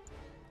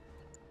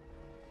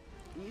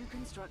 New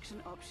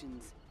construction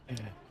options.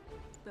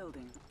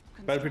 Building.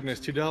 Bad Britain is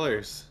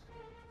 $2.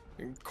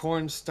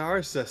 Corn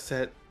Stars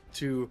set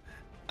to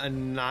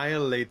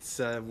annihilates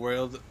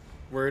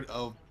word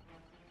of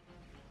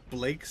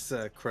Blake's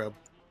crib.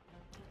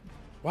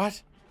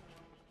 What?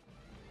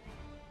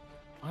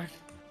 What?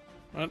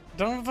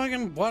 Don't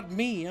fucking what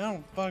me? I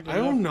don't fucking I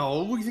don't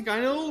know. What do you think I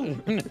know?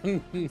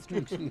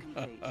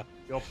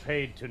 You're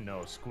paid to know,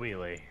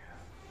 Squealy.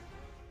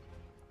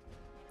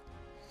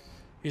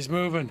 He's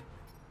moving.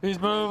 He's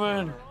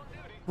moving.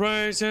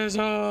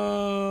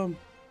 Racism.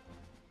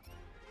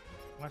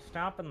 We're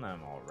stopping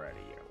them already.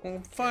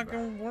 I'm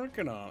fucking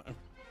working on it.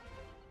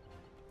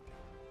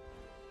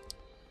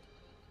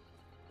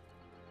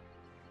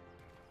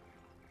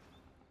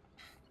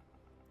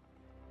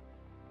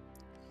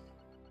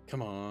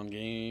 Come on,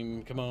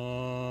 game. Come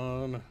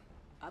on.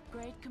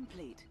 Upgrade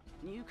complete.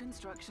 New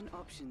construction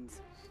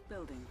options.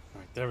 Building.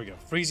 All right, there we go.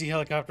 Freezy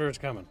helicopter is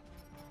coming.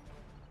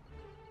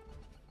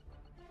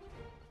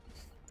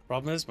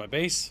 Problem is, my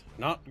base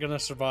not gonna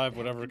survive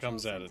whatever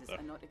comes at it, though.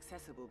 Are not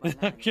accessible by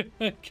land.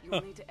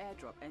 You'll need to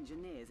airdrop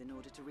engineers in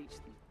order to reach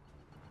them.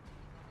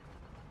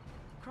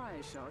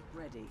 Cryoshock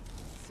ready.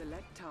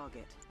 Select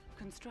target.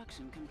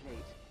 Construction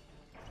complete.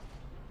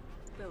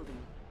 Building.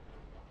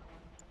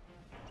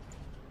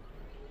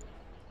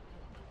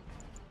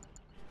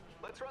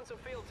 Let's run some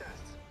field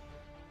tests.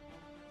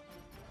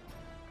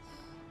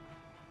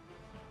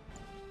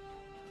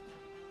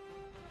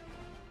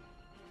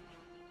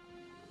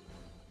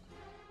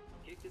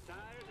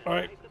 All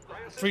right,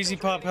 Freezy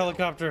pop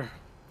helicopter.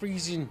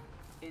 Freezing.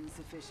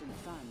 Insufficient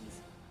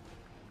funds.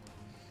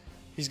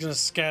 He's gonna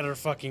scatter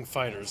fucking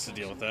fighters to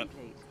deal with that.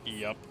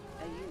 Yup.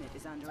 A unit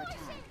is under attack.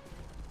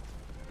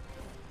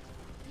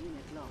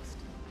 Unit lost.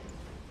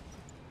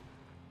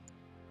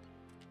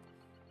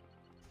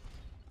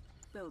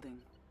 Building.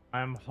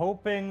 I'm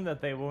hoping that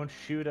they won't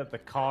shoot at the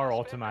car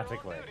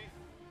automatically.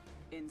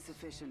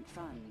 Insufficient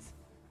funds.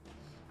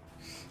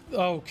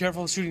 Oh,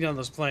 careful shooting down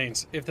those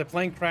planes. If the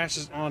plane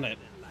crashes on it.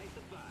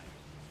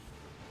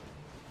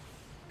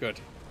 Good.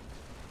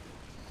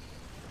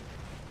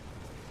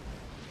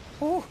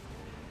 Oh.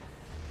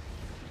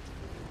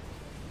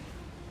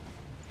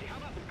 Hey, how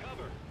about some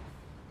cover?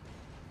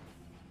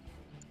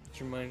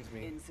 Which reminds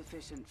me.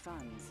 Insufficient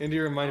funds. Indy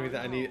reminded me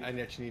that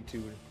I actually need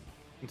to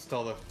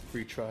install the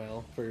free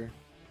trial for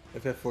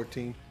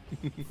FF14.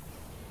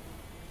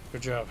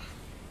 Good job.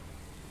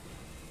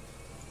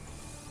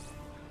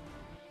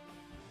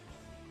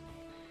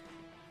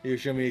 You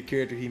show me a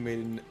character he made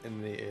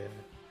in the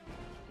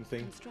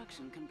thing.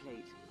 Construction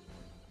complete.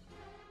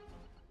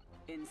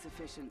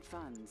 Insufficient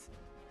funds.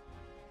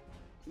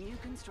 New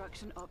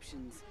construction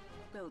options.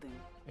 Building.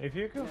 If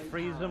you can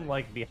freeze them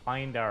like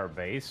behind our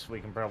base,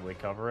 we can probably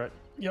cover it.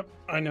 Yep,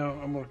 I know.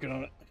 I'm working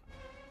on it.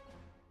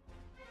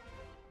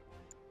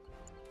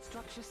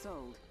 Structure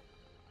sold.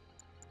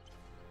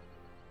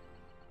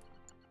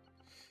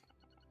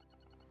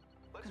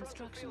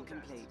 Construction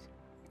complete.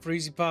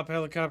 Freezy Pop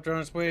helicopter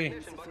on its way.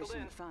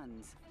 Insufficient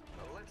funds.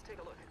 Let's take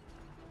a look.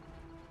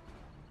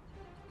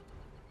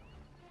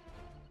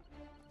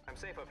 I'm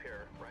safe up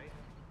here, right?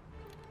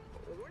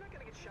 We're not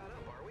gonna get shot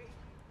up, are we?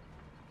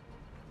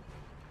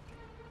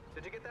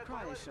 Did you get that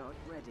Cryo pilot? shot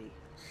ready.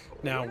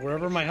 Now,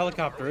 wherever my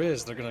helicopter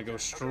is, they're gonna go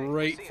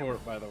straight for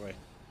it, by the way.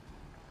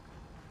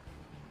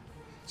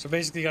 So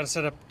basically, you gotta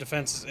set up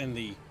defenses in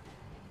the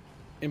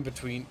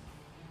in-between.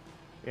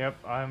 Yep,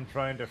 I'm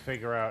trying to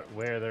figure out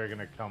where they're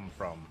gonna come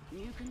from.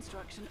 New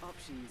construction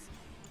options.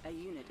 A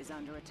unit is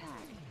under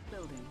attack.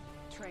 Building.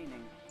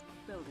 Training.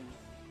 Building.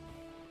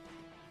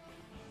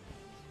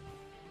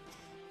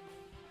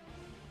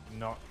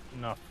 Not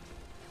enough.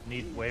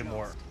 Need Unit way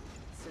more. lost.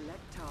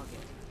 Select target.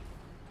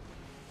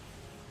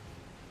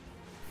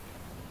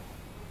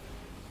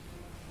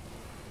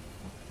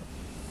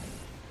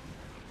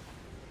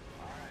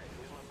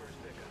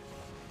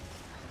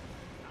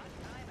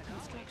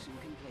 Construction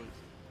complete.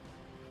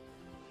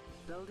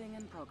 Building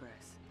in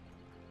progress.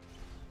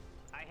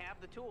 I have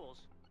the tools.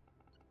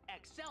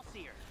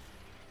 Excelsior!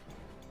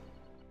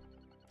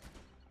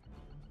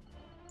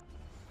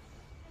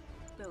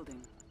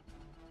 Building.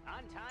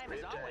 On time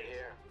as always.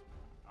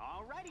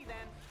 Alrighty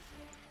then.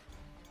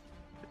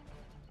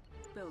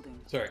 Building.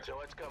 Sorry. So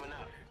what's coming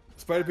up?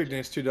 Spider Pig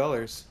donates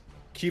 $2.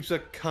 Keeps a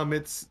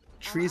comet's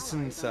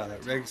treasons.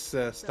 Rex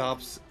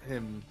stops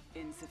him.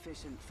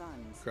 Insufficient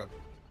funds. Crap.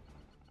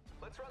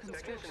 Let's run some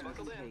Construction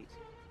complete.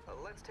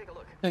 Let's take a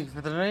look. Thank you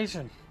for the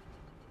donation.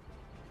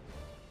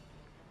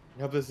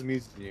 I hope this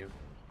amuses you.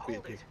 Our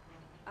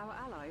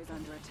ally is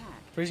under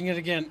attack. Freezing it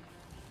again.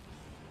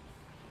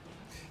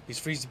 These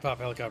Freezy Pop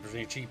helicopters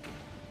ain't cheap.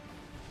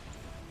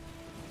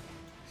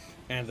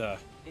 And, I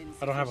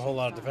don't have a whole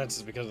lot of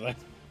defenses because of that.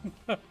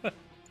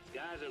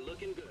 Guys are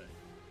looking good.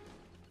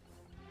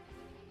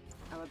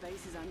 Our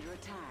base is under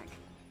attack.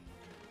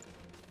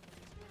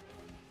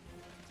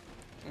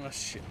 Oh,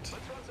 shit. Let's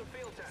run some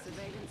field tests.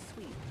 Surveillance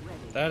sweep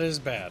ready. That is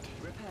bad.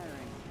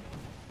 Repairing.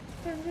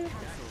 Cancel.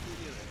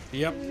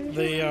 Yep,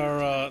 they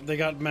are, they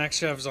got max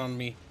chefs on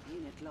me.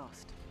 Unit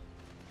lost.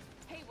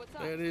 Hey, what's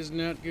up? That is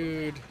not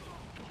good.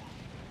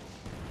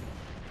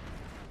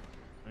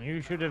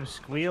 You should have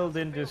squealed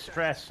in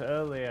distress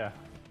earlier.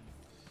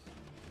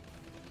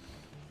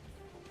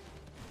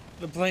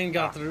 The plane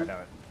got through.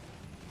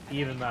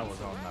 Even that was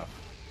not enough.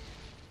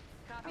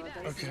 Our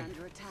base is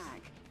under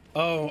attack.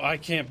 Oh, I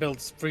can't build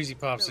Freezy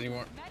Pops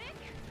anymore.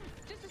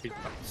 Going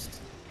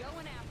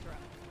after him.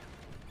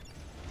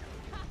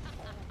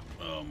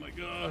 Oh my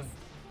god.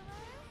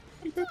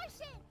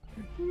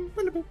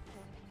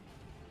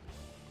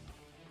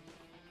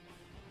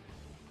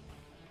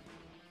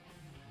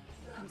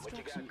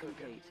 Construction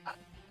complete.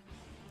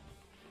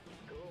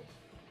 Cool.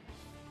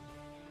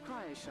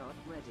 Cryo shot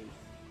ready.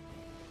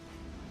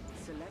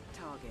 Select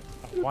target.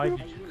 Why A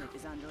did you- unit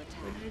is under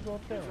attack. Where did you go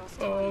up there? We've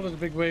lost Oh, target. there's a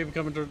big wave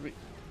coming towards me.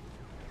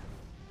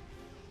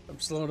 I'm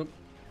slowing him.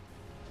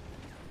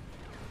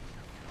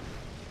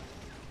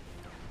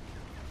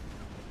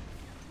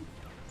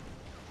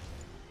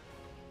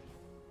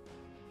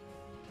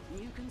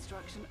 New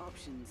construction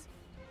options.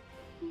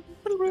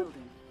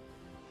 Building.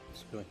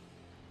 Spilling.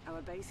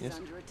 Our base Yes. is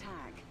under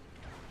attack.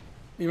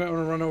 You might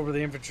want to run over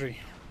the infantry.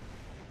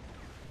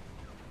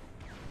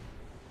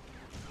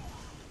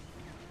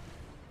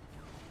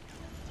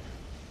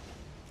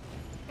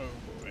 Oh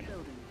boy.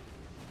 Building.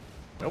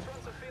 Nope.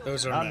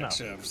 Those are Not max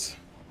enough. chefs.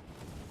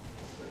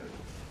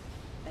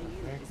 A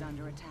unit is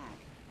under attack.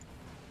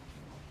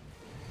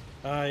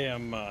 I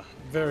am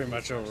very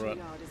much overrun.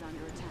 Yard is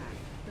under attack.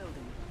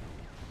 Building.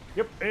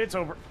 Yep, it's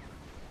over.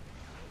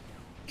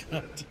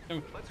 God damn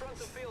it. Let's run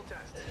some field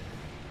tests.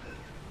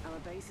 Our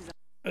base is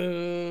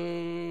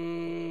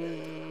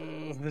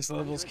This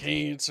level's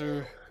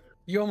cancer.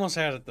 You almost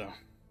had it though.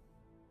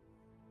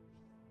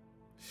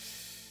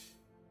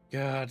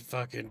 God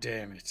fucking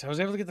damn it. I was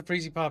able to get the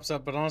Freezy Pops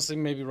up, but honestly,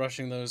 maybe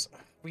rushing those.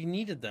 We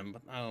needed them,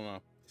 but I don't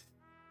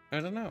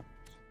know.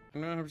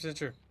 I'm not 100%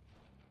 sure.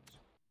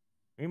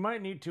 We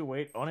might need to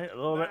wait on it a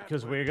little bit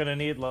because we're gonna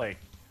need like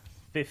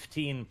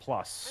 15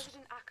 plus.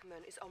 President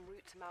Ackerman is en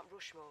route to Mount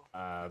Rushmore.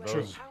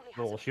 Those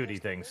little shooty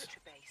things.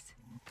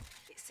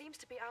 seems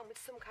to be armed with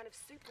some kind of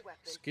super weapon.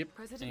 Skip.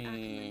 President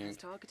Ackerman has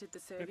targeted the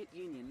Soviet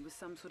Union with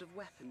some sort of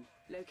weapon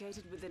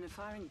located within a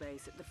firing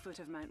base at the foot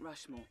of Mount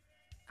Rushmore.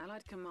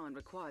 Allied command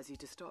requires you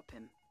to stop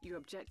him. Your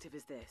objective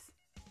is this.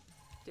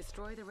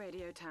 Destroy the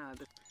radio tower.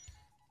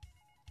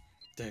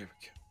 There we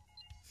go.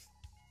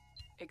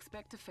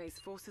 Expect to face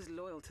forces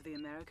loyal to the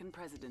American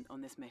president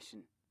on this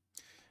mission.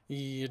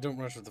 Yeah, don't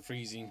rush with the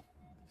freezing.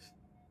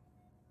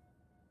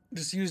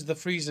 Just use the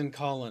freezing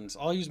Collins.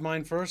 I'll use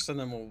mine first, and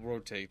then we'll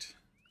rotate.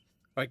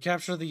 All right,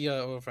 capture the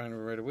oil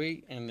refinery right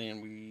away, and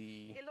then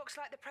we It looks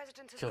like the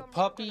president has kill gone rogue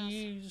on us.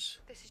 puppies.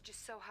 This is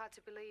just so hard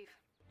to believe.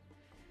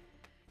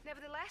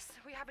 Nevertheless,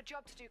 we have a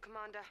job to do,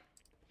 Commander.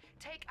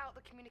 Take out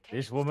the communications.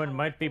 This woman tower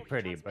might be before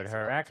he pretty, but transmits her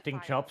it over to acting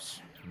fire.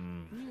 chops,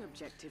 New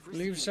objective Leave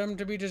received. some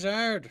to be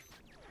desired.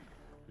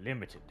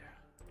 limited.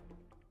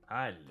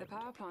 The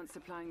power plant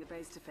supplying the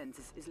base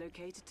defenses is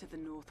located to the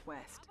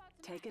northwest.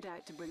 Take it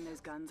out to bring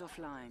those guns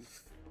offline.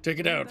 Take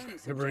it out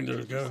Bonus to bring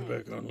those objective guns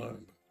back received.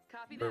 online.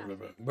 Copy Blah, that. blah,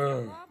 blah,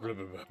 blah, blah,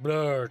 blah, blah,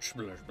 blush,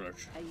 blush,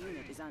 blush. A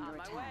unit is under On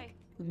my attack. way.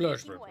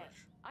 Blush, Making blush, way.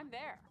 blush. I'm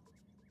there.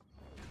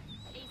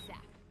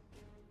 ASAP.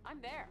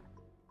 I'm there.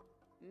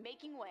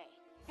 Making way.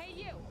 Hey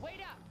you,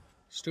 wait up.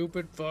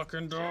 Stupid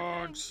fucking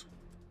dogs.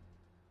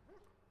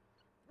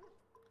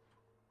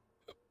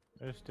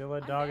 There's still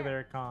a dog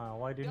there, Kyle.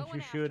 Why didn't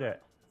you shoot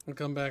it? We'll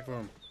come back for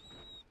him.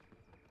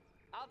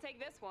 I'll take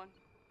this one.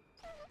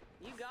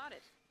 You got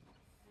it.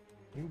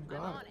 You I'm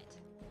got on it. it.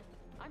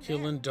 I'm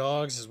Killing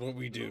dogs is what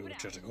we do.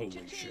 Just like,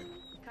 holy shit.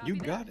 You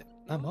got it.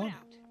 I'm on it.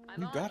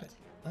 I'm You on got it.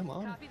 I'm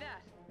on it. Copy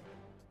that.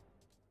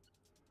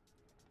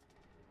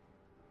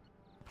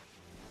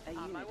 A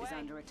On my unit is way.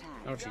 under attack.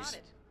 Oh, You jeez. got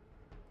it.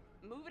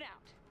 Move it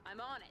out. I'm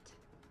on it.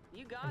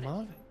 You got I'm it.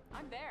 on it.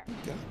 I'm there. You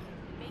got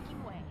it.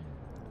 Making way.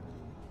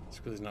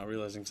 Squilly's not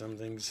realizing some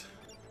things.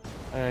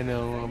 I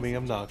know, I'm being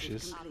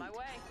obnoxious. On my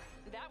way.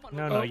 That one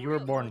No, will no, go you were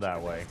real born quick.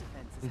 that way.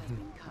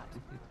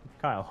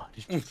 Kyle, why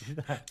did you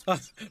do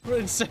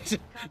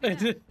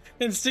that?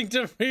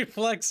 Instinctive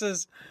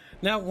reflexes.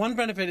 Now, one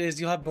benefit is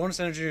you'll have bonus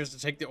engineers to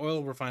take the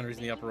oil refineries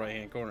in the upper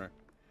right-hand corner.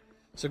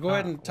 So go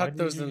ahead and Why tuck did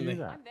those you in do the.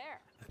 that?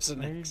 It's an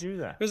Why did you do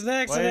that? It was an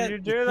Why accident.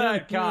 did you do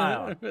that,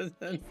 Kyle? It was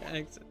an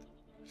accident.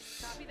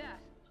 Copy that.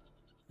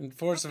 And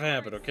force of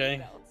habit,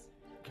 okay?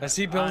 I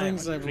see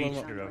buildings. I'm I a blow 'em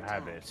up. creature of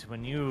habit.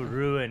 When you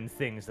ruin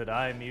things that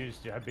I'm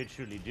used to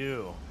habitually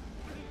do,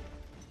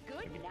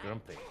 Good you get night.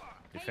 grumpy,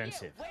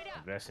 defensive,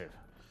 aggressive,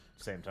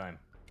 same time.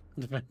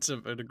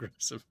 Defensive and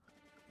aggressive.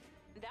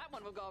 That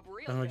one will go up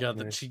real Oh my quick. god,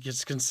 the cheek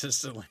gets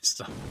consistently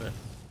stuck there.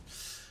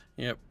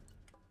 Yep.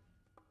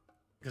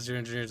 Because your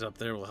engineers up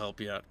there will help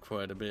you out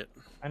quite a bit.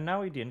 And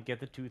now we didn't get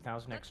the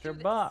 2,000 extra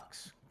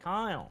bucks.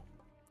 Kyle,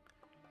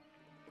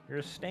 you're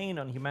a stain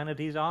on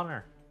humanity's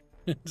honor.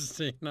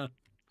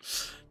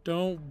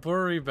 Don't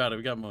worry about it.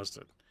 We got most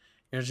of it.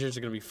 Your engineers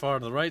are going to be far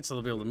to the right, so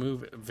they'll be able to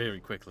move very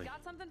quickly.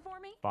 Got something for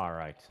me? Far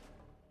right.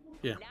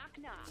 Yeah. Knock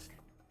knock.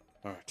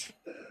 All right.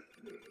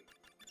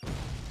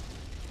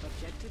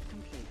 Objective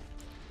complete.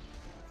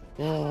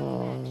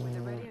 Oh. With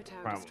the radio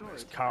tower Problem destroyed,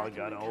 is, Kyle Ackerman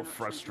got all cannot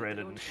frustrated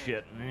and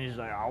transmit shit, and he's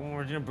like,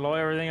 we're gonna blow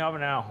everything up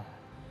now.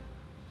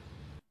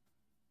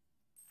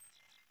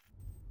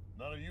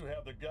 None of you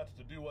have the guts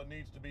to do what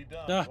needs to be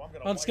done. Ah, so I'm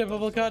gonna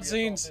unskippable wipe those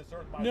Soviets cutscenes. off this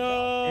earth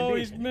No, myself.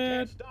 he's And you mad.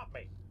 can't stop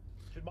me.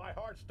 Should my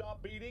heart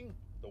stop beating,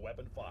 the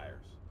weapon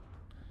fires.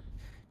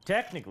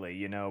 Technically,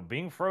 you know,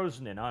 being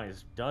frozen in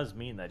ice does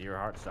mean that your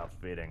heart stops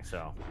beating,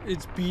 so.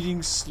 It's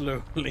beating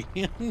slowly.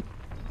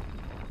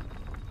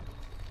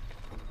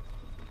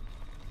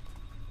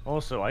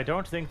 Also, I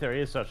don't think there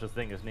is such a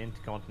thing as an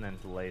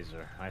intercontinental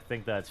laser. I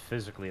think that's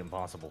physically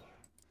impossible.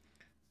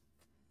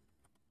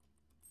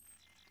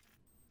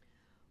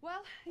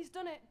 Well, he's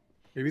done it.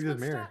 Maybe He's there's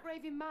gonna mirror. start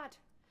raving mad.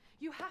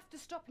 You have to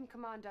stop him,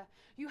 Commander.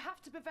 You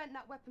have to prevent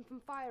that weapon from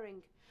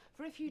firing.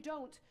 For if you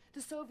don't,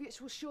 the Soviets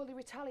will surely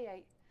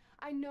retaliate.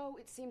 I know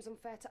it seems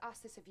unfair to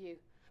ask this of you,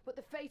 but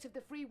the fate of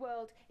the free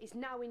world is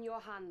now in your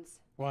hands.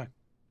 Why?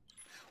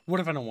 What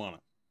if I don't want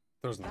it?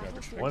 Throws in the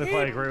garbage. What if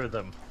I agree with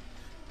them?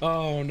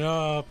 Oh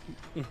no.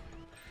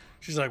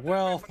 She's like,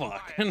 well,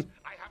 fuck. I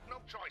have no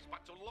choice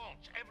but to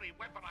launch every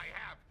weapon I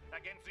have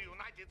against the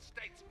United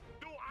States.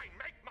 Do I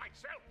make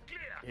myself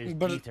clear? His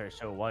But teeth are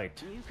so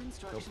white.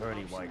 So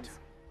pretty white.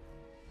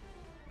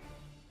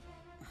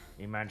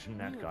 Imagine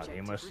that, God.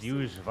 He must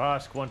use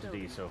vast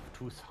quantities of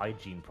tooth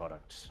hygiene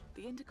products.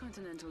 The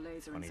intercontinental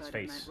laser On his inside of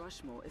face. Mount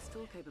Rushmore is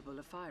still capable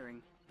of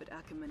firing, but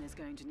Ackerman is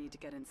going to need to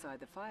get inside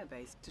the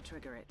firebase to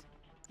trigger it.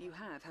 You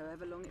have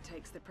however long it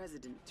takes the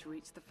president to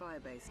reach the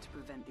firebase to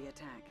prevent the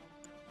attack.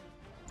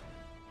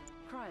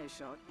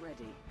 Cryoshock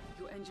ready.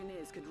 Your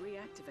engineers could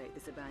reactivate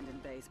this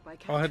abandoned base by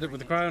I'll hit it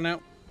with the cryo now.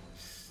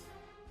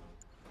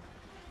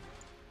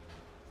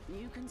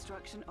 New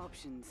construction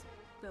options.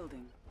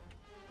 Building.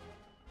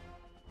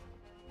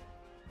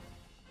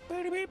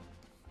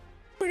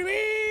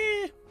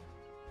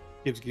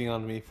 Keeps getting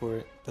on me for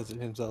it. Does it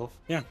himself.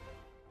 Yeah.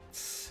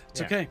 It's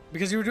okay.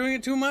 Because you were doing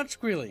it too much,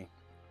 Squealy.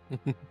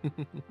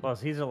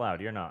 Plus, he's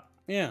allowed. You're not.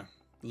 Yeah.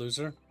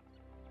 Loser.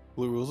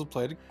 Blue rules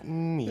apply to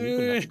me, but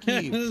not to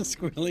Keith.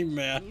 Squealy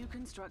mad.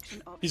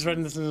 He's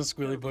writing this in a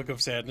squealy book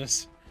of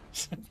sadness.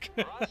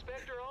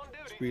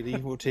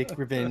 Squealy will take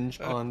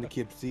revenge on the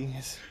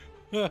Kipsies.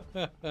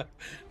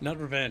 Not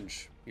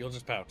revenge. You'll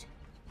just pout.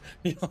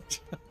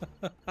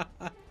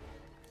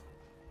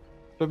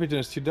 Flippy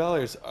does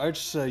 $2.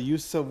 Arch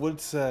use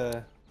woods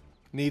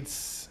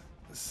needs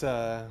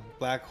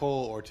black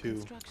hole or two.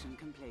 Construction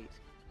complete.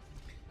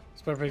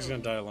 Spider-Pig's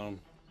gonna die alone.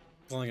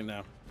 Telling it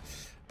now.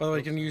 By the way,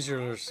 you can use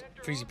your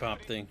freezy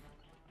pop thing.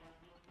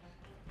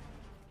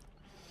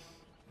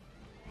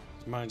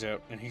 His mind's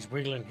out, and he's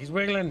wiggling. He's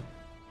wiggling.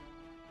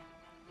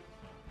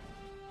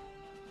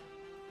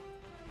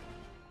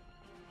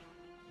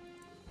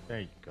 There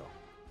you go.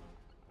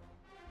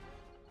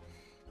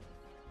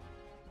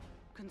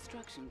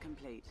 Construction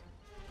complete.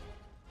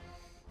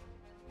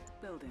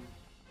 Building.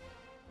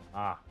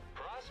 Ah.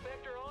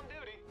 Prospector on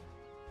duty.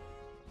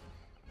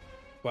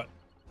 What?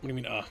 What do you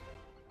mean,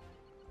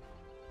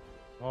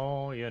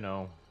 Oh, you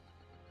know.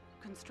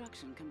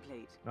 Construction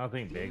complete.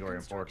 Nothing big or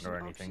important or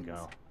Construction anything, go.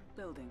 options.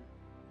 Building.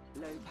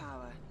 Low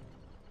power.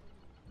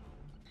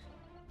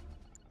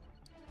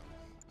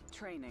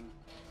 Training.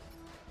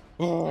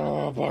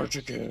 Oh,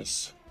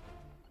 Barchicus.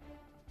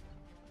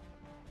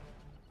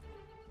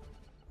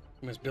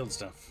 You must build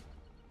stuff.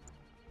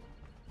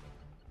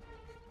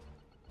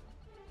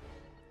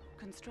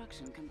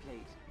 Construction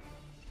complete.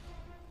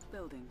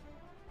 Building.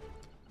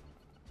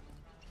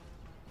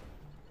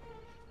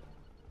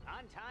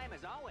 On time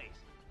as always.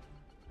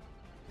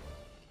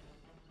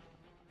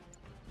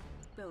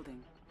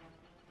 Building.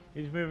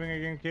 He's moving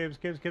again, Gibbs.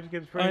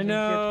 I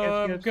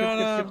know, I'm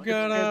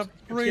gonna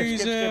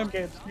freeze him.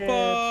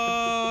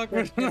 Fuck.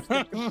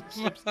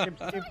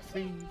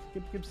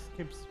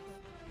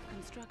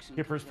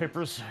 Skippers,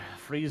 pippers,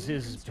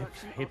 freezes,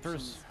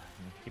 hippers,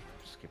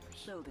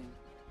 skippers. Building.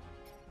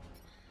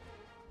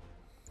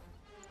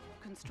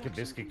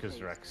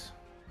 Kabiscus Rex.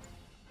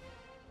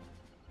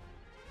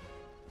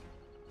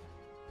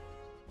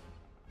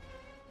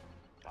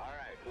 All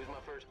right, who's my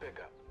first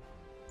pickup?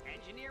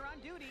 Engineer on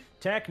duty.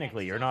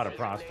 Technically, you're not a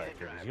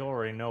prospector because you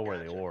already know where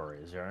the ore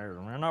is.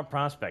 You're not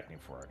prospecting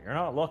for it. You're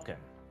not looking.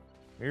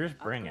 You're just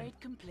bringing. Upgrade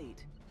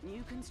complete.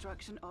 New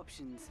construction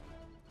options.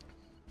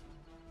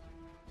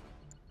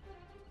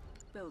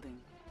 Building.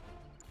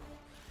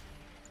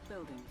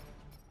 Building.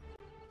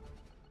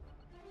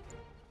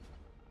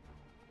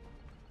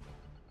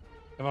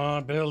 Come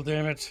on, Bill,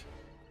 damn it.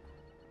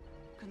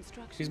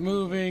 Construction. He's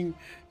moving.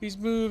 He's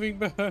moving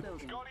back.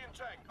 Guardian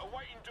tank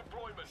awaiting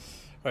deployment.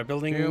 Alright,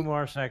 building. 2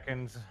 more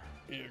seconds.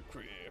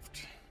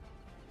 Aircraft.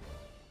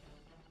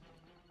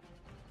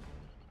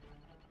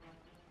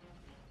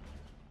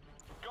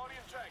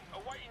 Guardian tank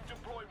awaiting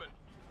deployment.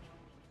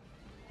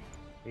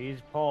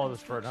 He's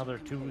paused for another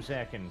 2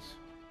 seconds.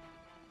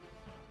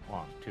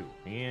 1, 2.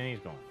 Yeah, he's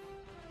going.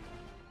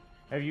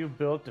 Have you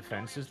built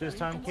defenses this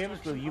time,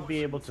 Kims? Will you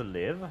be able to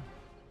live?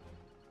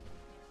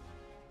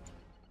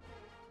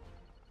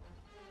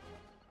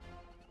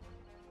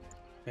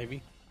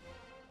 Maybe.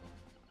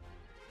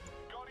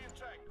 Guardian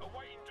tank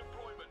awaiting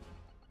deployment.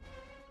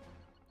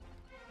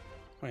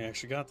 Oh, you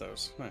actually got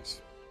those.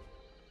 Nice.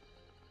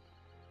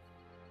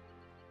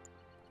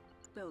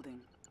 Building.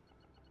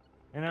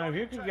 You know, if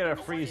you could get a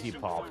freezy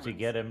pop to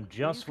get him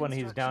just when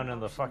he's down in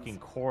the fucking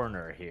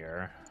corner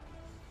here.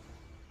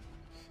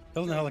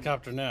 Building a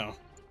helicopter now.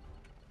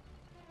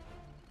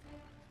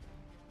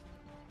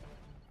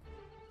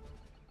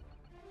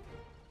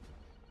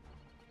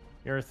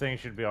 Your thing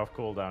should be off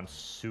cooldown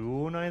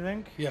soon, I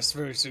think. Yes,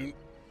 very soon.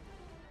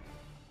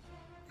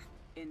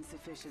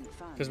 Insufficient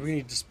funds. Because we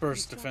need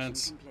dispersed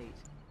defense. Complete.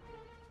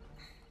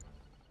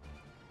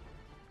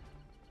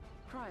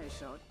 Cryo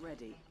shot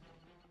ready.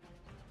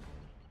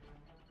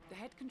 The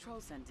head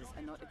control centers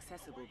are not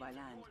accessible by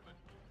land.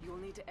 You'll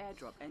need to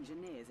airdrop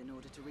engineers in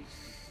order to reach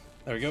them.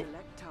 There we go.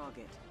 Select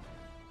target.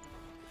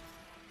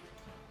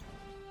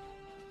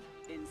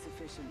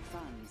 Insufficient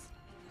funds.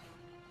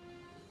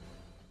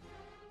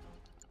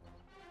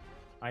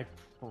 I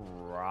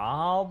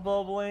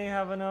probably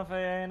have enough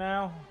AA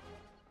now.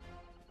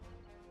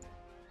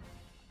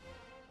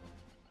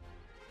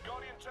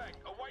 Guardian tank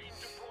awaiting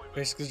deployment.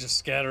 Basically just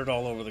scattered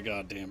all over the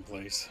goddamn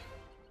place.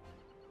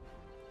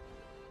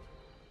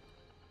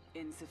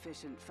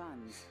 Insufficient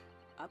funds.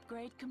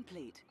 Upgrade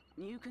complete.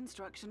 New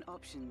construction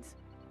options.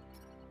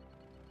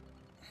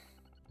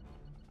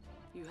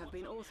 You have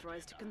been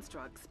authorized to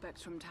construct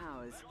Spectrum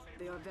Towers.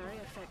 They are very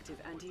effective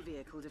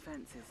anti-vehicle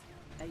defenses.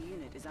 A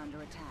unit is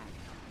under attack.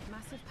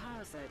 Massive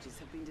power surges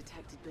have been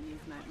detected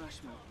beneath Mount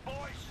Rushmore.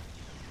 Boys!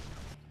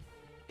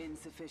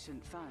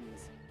 Insufficient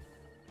funds.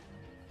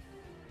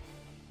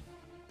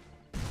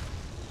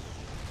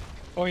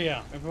 Oh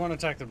yeah, if we want to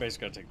attack the base,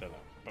 gotta take that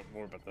out. But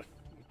more about the...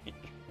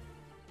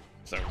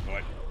 Sorry,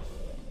 boy.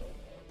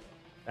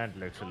 That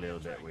looks a little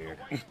bit weird.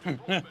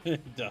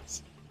 It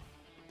does.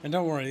 And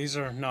don't worry, these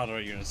are not our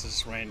units, it's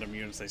just random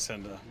units they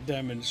send to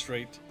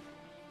demonstrate.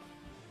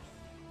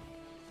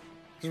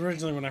 Because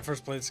originally when I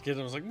first played this kid,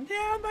 I was like,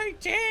 yeah, my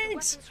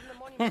tanks!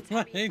 The weapons from the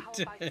monument have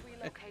been powered by 3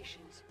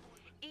 locations.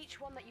 Each Each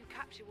one that you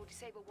capture will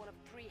disable one of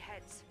 3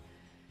 heads.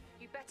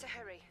 You better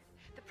hurry.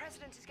 The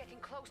President is getting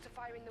close to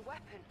firing the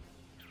weapon.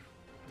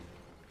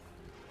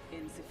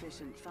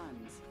 Insufficient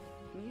funds.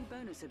 New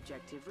bonus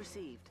objective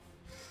received.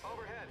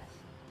 Overhead.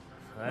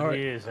 That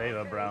he is,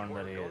 Ava Brown,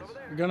 that he is.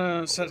 We're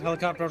gonna set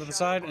helicopter over to the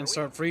side and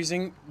start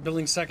freezing.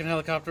 Building second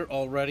helicopter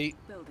already.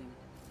 Building.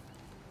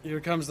 Here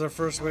comes their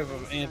first wave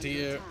of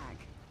anti-air.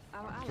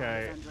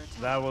 Okay,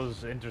 that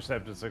was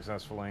intercepted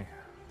successfully.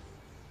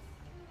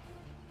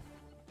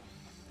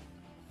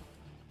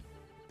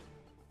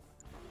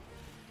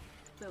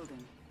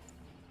 Building.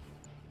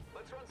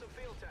 Let's run some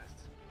field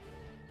tests.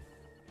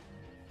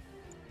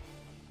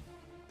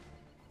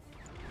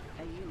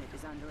 A unit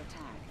is under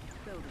attack.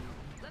 Building.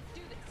 Let's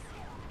do this.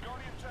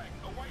 Guardian tank,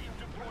 awaiting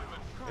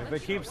deployment. If they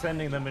keep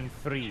sending them in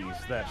threes,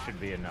 that should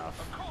be enough.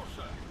 Of course,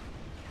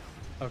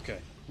 sir. Okay,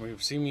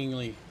 we've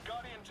seemingly...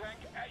 Guardian tank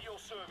at your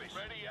service.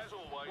 Ready as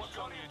always. What's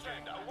on the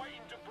agenda?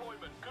 Awaiting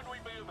deployment. Could we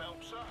be of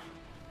help, sir?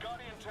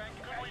 Guardian tank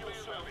at your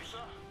service,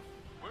 sir.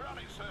 We're on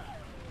it, sir.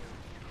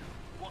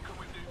 What can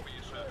we do for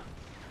you, sir?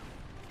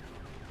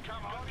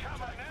 Come on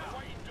now.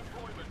 Awaiting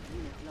deployment.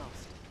 Unit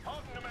lost.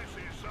 Pardon the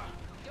message, sir.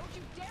 Don't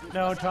you dare.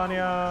 No,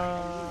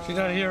 Tanya! She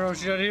got a hero,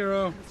 she got a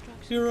hero!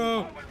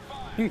 Hero!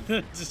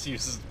 Just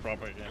uses the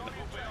propaganda.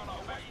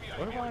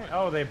 What am I?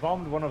 Oh, they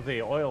bombed one of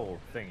the oil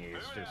thingies.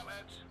 Just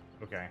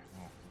okay.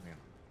 Well, yeah.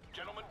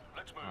 Gentlemen,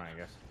 let's move. Alright,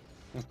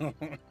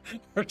 I guess.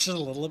 We're just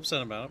a little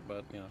upset about it,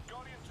 but you know.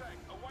 Guardian tank,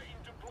 awaiting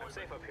deployment.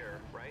 I'm safe up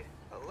here, right?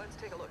 Let's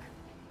take a look.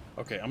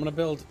 Okay, I'm gonna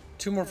build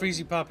 2 more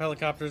Freezy Pop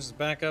helicopters as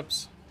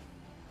backups,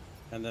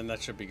 and then that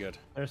should be good.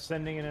 They're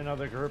sending in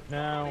another group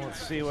now.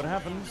 Let's see what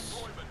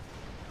happens.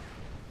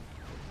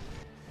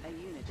 A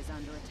unit is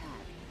under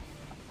attack.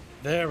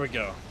 There we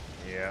go.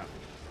 Yeah.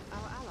 Our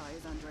ally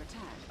is under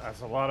attack. That's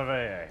a lot of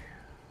AA.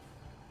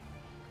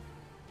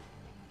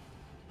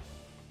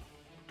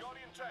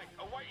 Guardian tank,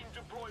 awaiting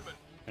deployment.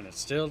 And it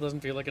still doesn't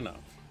feel like enough.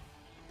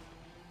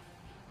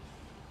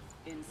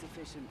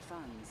 Insufficient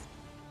funds.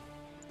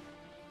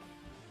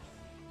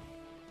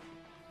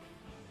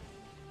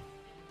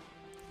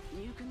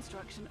 New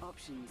construction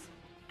options.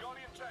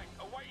 Guardian tank,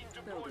 awaiting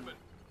deployment. Building.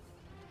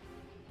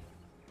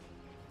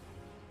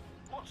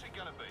 What's it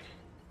gonna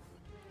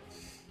be?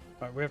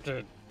 Alright, we have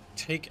to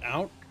take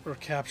out or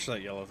capture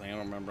that yellow thing. I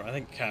don't remember. I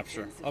think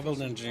capture. I'll build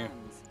an engineer.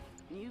 Funds.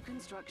 New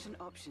construction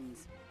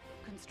options.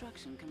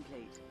 Construction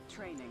complete.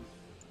 Training.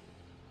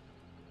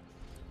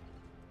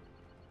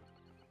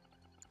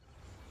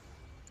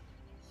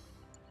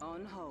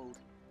 On hold.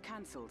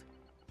 Cancelled.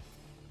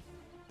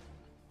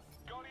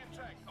 Guardian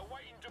tank,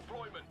 awaiting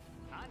deployment.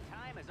 On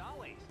time as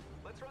always.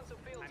 Let's run some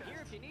field I'm tests.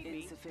 here if you need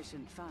me.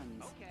 Insufficient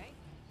funds. Okay.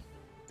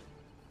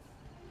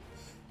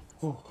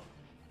 Whew.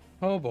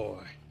 Oh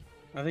boy.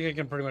 I think I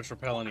can pretty much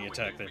repel any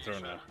attack they throw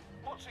now.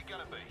 What's it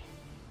gonna be?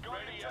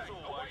 Guardian tank,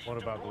 awaiting What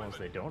about the ones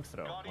they don't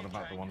throw? What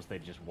about the ones they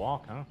just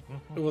walk, huh?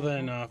 Well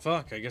then,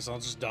 fuck, I guess I'll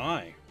just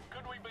die.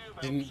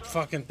 Didn't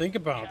fucking think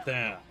about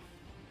that.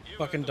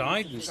 Fucking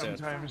died instead.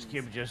 Sometimes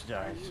Kib just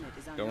dies.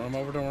 Don't run him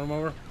over, don't run him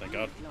over. Thank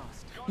God.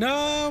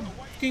 No!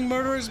 Fucking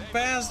murderous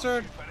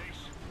bastard!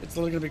 It's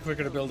literally gonna be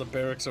quicker to build a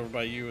barracks over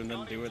by you and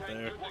then do it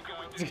there.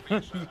 It's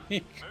gonna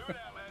be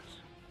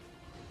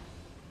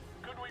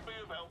Could we be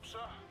of help, sir?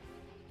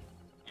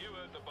 You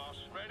heard the boss.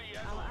 Ready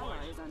as Our ally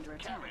always. is under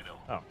attack.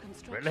 Oh,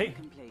 Construction really?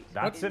 complete.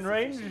 That's in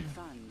range? Insufficient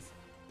funds.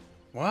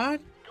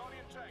 What?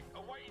 Guardian tank,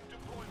 awaiting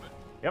deployment.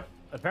 Yep,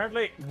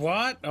 apparently.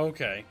 What?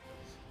 Okay.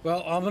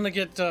 Well, I'm gonna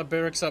get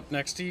barracks up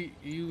next to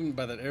you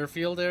by that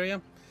airfield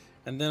area,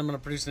 and then I'm gonna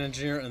produce an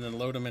engineer and then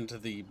load him into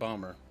the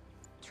bomber.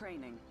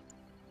 Training.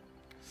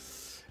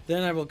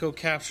 Then I will go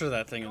capture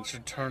that thing and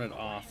should turn it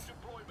off.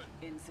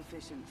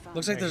 Insufficient funds.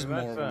 Looks like there's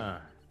That's, more of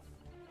them.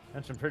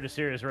 That's some pretty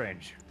serious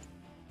range.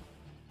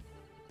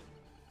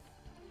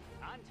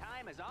 On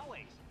time as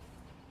always.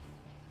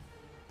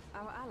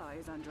 Our ally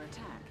is under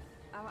attack.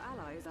 Our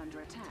ally is under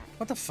attack.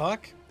 What the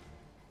fuck?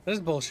 That is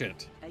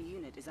bullshit. A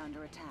unit is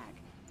under attack.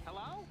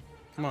 Hello?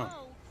 Come on.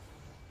 Hello?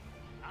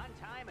 On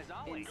time as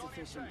always.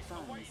 Insufficient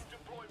funds.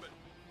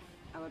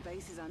 Our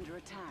base is under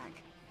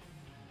attack.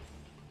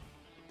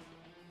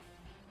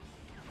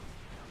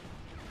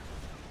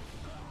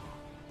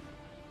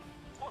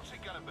 What's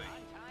it gonna be?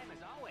 On time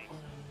as always.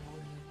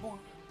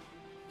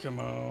 Come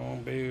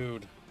on,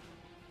 dude.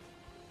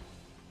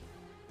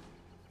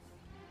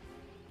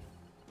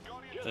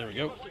 There we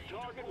go. I'm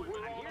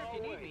here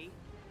if you need me.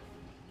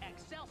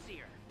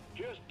 Excelsior.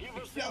 Just give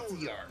us the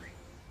order.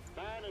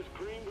 Fine as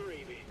cream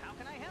gravy. How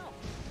can I help?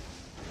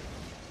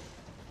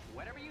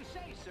 Whatever you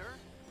say, sir.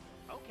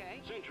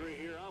 Okay. Sentry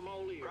here, I'm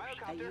all ears.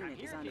 A unit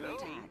is under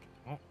attack.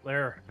 Well,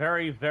 they're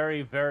very,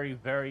 very, very,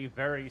 very,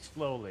 very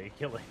slowly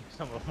killing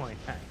some of my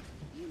tanks.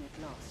 Unit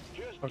lost.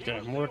 Okay,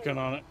 I'm working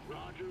on it.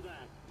 Roger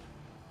that.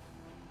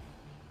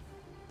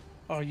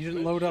 Oh, you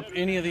didn't load up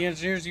any of the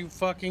engineers, you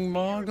fucking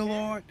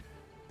mongoloid.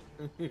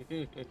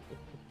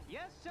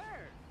 Yes,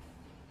 sir.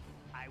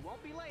 I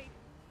won't be late.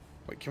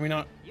 Wait, can we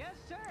not? Yes,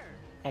 sir.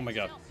 Oh my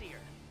God. Excelsior.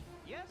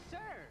 Yes, sir.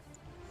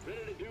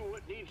 Ready to do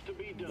what needs to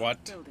be done.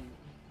 What? Building.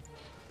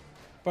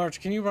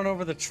 Barch, can you run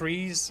over the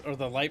trees or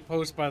the light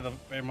post by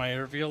in my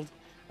airfield?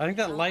 I think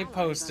that light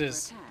post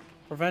is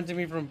preventing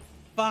me from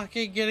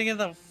fucking getting in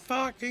the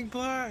fucking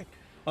plane.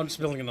 I'm just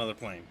building another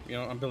plane. You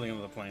know, I'm building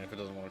another plane if it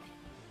doesn't work.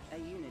 A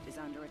unit is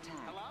under attack.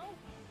 Hello?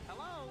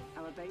 Hello?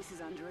 Our base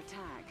is under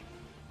attack.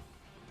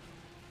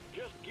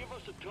 Just give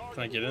us a target.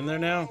 Can I get in there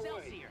now?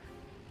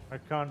 I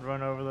can't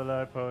run over the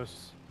light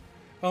posts.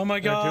 Oh my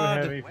god!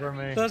 They're too heavy for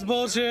me. That's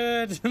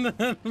bullshit!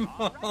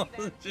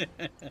 Bullshit.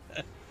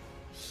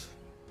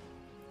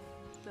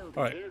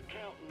 Alright.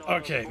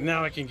 Okay,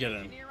 now I can get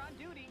in.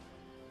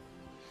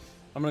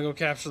 I'm gonna go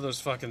capture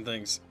those fucking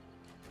things.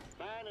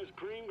 Fine as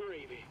cream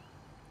gravy.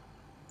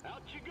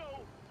 Out you go.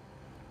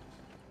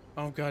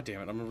 Oh god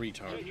damn it, I'm a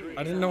retard.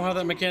 I didn't know how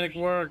that mechanic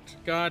worked.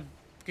 God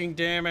fucking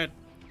damn it.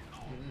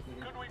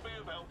 Could we be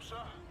of help,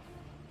 sir?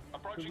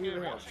 Approaching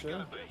area, what's it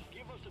gonna be?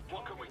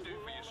 What can we do for you,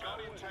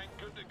 Guardian tank,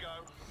 good to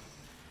go.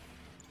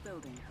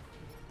 Building.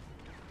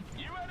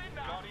 You ready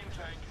now? Guardian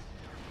tank.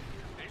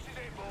 This is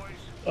it,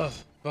 boys. Oh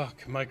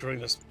fuck, microing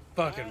this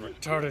fucking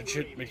retarded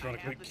shit makes me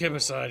want to commit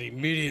kibicide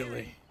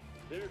immediately.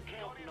 They're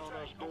counting on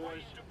us,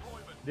 boys.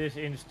 This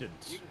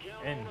instant.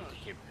 End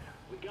Kib.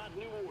 We got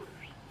new orders.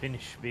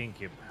 Finish being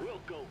Kib. We'll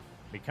go.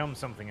 Become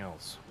something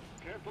else.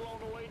 Careful on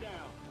the way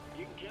down.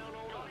 You can count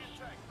on us.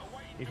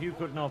 If you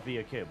could not be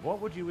a Kib, what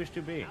would you wish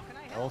to be?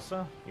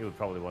 Elsa? You would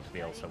probably want to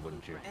be Elsa,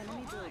 wouldn't you?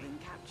 Enemy building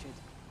captured.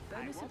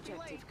 Bonus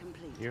objective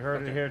complete. You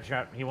heard it here,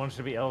 chat. He wants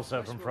to be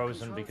Elsa from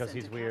Frozen because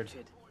he's weird.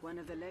 Captured. One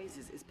of the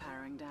lasers is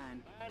powering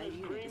down. A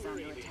unit is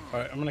under attack.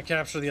 Alright, I'm gonna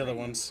capture the other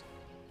ones.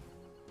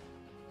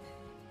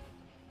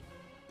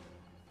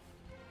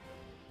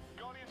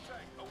 Guardian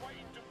tank,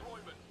 awaiting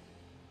deployment.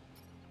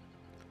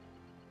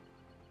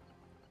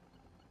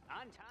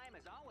 On time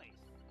as always.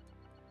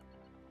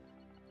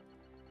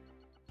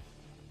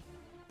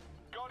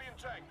 Guardian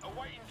tank,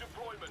 awaiting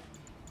deployment.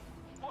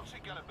 What's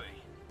it gonna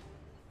be?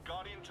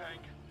 Guardian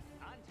tank.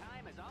 On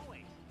time as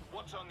always.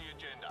 What's on the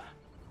agenda?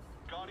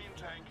 Guardian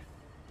tank.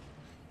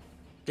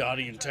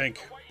 Guardian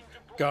tank.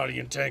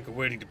 Guardian tank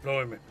awaiting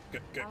deployment.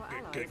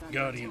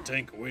 Guardian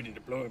tank awaiting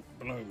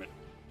deployment.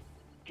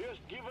 Just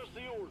give us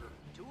the order.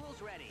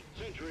 Tools ready.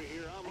 Sentry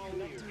here, I'm on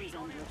Collector is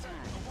under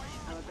attack.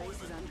 Our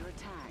base is under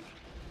attack.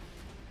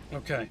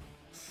 Okay.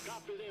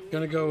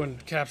 Gonna go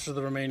and capture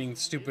the remaining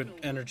stupid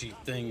energy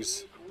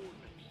things.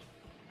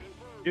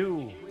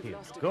 Do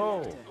Kib.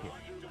 Go Kib.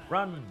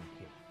 Run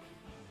Kib.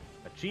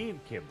 Achieve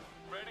Kib.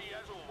 Ready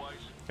as always.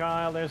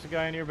 Kyle, there's a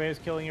guy in your base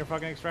killing your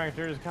fucking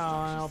extractors.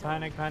 Kyle,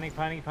 panic, panic,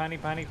 panic,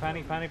 panic, panic,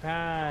 panic, panic,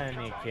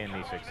 panic. And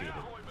he succeeded.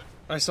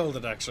 I sold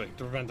it actually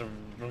to prevent them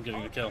from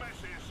getting the kill.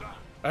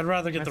 I'd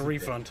rather get the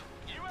refund.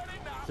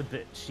 It's a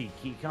bit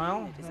cheeky,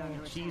 Kyle.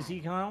 Cheesy,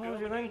 Kyle. What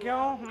do you think,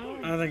 Kyle?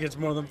 I think it's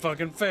more than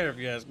fucking fair if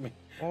you ask me.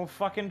 Oh,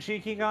 fucking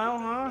cheeky, Kyle,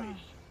 huh?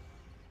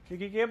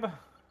 Cheeky Kib?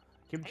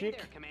 Kib cheek?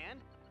 Hey there, Command.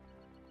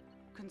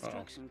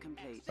 Construction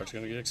complete. I'm just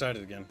gonna get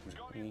excited again.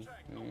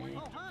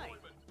 Oh, hi.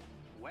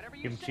 Whatever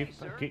you Kim say, Chip?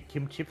 sir.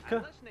 Kim Chipka?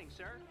 I'm listening,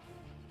 sir.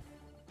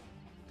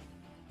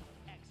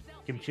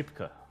 Kim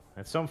Chipka.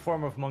 It's some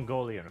form of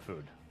Mongolian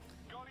food.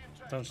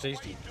 Sounds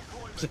tasty.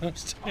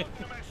 Sounds tasty.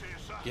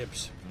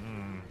 Gibbs.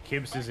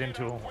 Kibbs is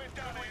into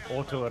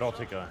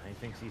autoerotica. He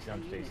thinks he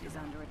sounds Unit tasty. is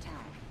under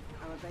attack.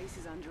 Our base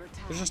is under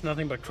attack. There's just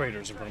nothing but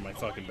craters in front of my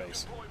fucking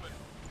base.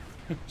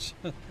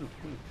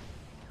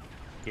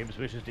 Gibbs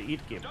wishes to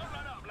eat Gibb.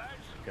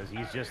 Because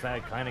he's just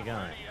that kind of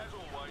guy.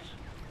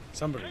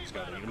 Somebody's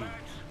gotta eat him.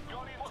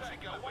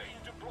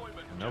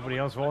 Nobody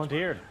else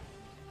volunteered.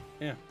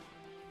 Yeah.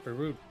 Very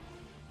rude.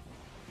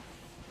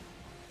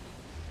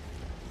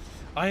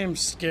 I am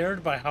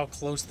scared by how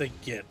close they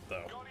get,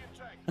 though.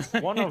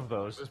 One of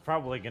those is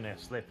probably gonna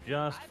slip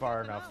just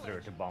far enough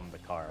through to bomb the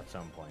car at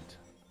some point.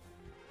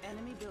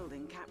 Enemy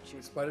building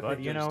captured. But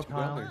you know,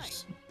 Kyle,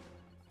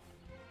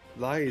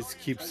 Lies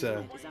keeps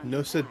a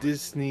Nosa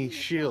Disney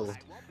shield.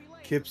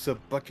 Keeps a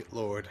bucket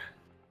lord.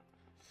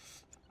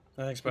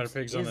 I think Spider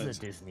Pig's on is it. a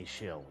Disney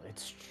shill.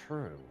 It's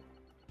true.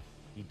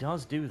 He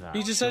does do that.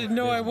 He just said,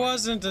 no, I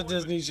wasn't a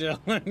Disney show.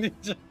 He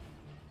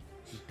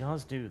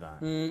does do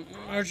that.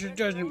 Archer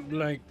doesn't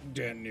like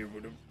Danny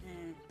with a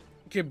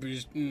kid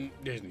is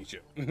Disney show.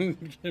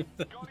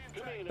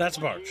 That's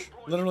Barch.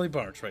 Literally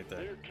Barch right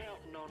there.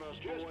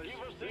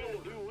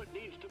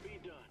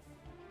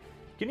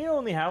 Can you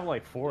only have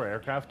like 4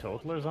 aircraft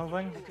total or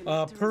something?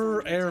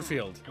 Per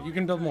airfield. You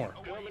can build more.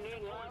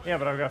 Yeah,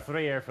 but I've got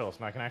 3 airfields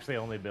and I can actually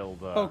only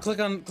build... Oh,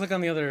 click on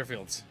the other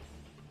airfields.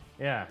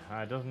 Yeah,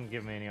 it doesn't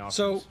give me any options.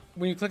 So,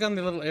 when you click on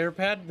the little air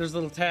pad, there's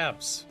little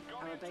tabs.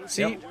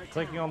 See? Yep,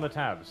 clicking on the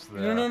tabs.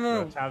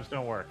 No. The tabs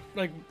don't work.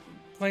 Like,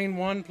 plane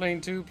 1,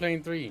 plane 2,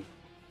 plane 3.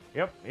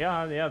 Yep,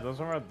 yeah,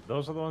 those are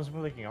the ones I'm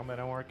clicking on, they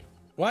don't work.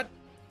 What?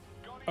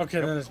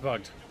 Okay, then it's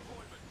bugged.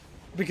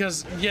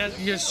 Because, yeah,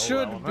 you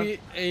should be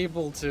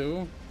able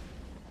to.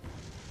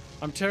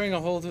 I'm tearing a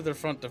hole through their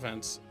front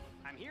defense.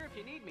 I'm here if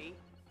you need me.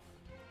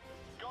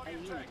 A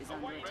unit is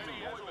under attack.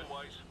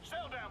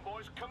 Settle down,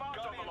 boys. Command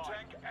on the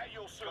tank at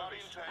your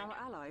service. Our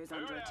ally is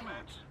under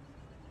attack.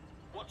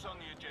 What's on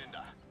the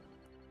agenda?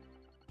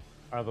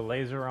 Are the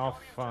lasers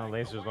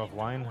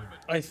offline?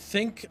 I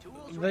think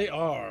they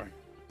are.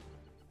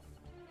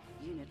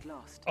 Unit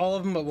lost. All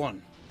of them but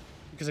one.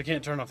 Because I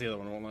can't turn off the other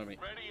one, it won't let me.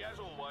 Ready as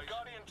always.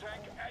 Guardian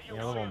tank at your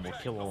The other one will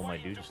service. kill all my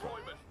dudes.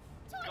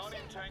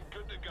 Guardian tank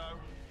good to go.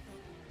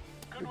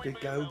 Good to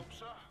go.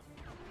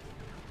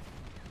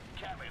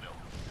 Capital.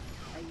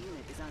 A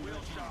unit is under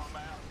attack.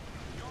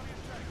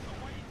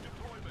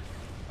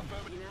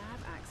 You now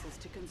have access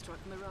to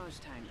construct Mirage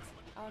tanks.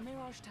 Our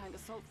Mirage tank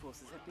assault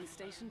forces have been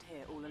stationed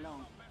here all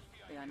along.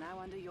 They are now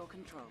under your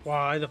control.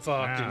 Why the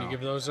fuck didn't you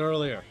give those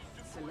earlier?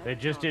 They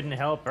just didn't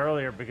help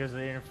earlier because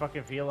they didn't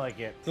fucking feel like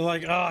it. They're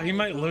like, oh, he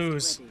might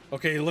lose.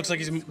 Okay, it looks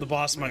like the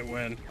boss might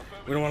win.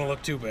 We don't want to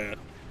look too bad.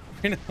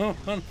 You know?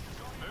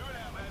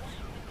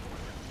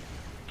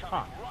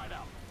 Huh.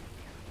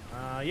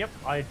 Yep,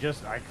 I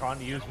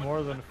can't use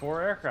more than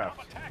 4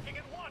 aircraft.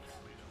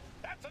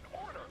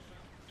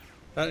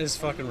 That is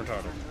fucking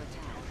retarded.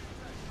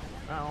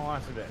 Oh,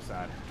 that's a bit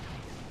sad.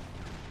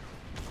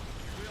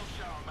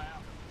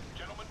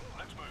 Gentlemen,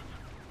 let's move.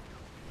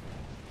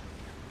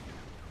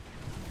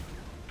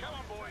 Come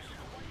on, boys.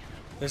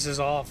 This is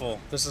awful.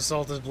 This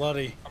assault is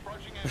bloody.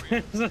 Approaching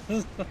area. Our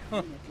lads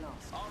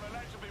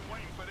have been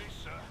waiting for this,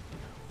 sir.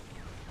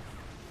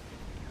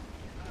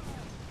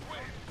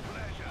 With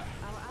pleasure.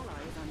 Our ally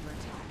is under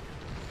attack.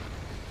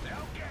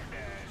 They'll get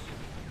theirs.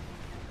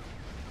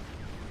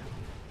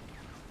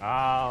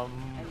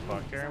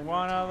 Fucking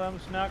one of them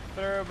snuck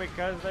through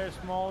because they're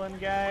small and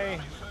gay.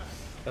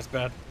 That's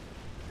bad.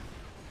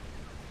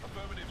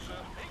 Affirmative, sir.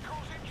 He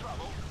causing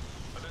trouble.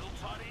 A little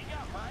tidying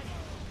up, eh?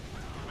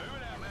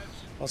 Moving out, lads.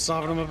 I'll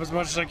soften them up as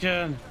much as I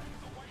can.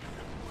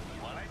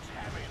 Well, let's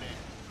have it then.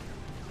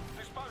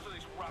 Dispose of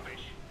this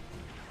rubbish.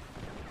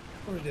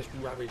 What is this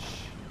rubbish?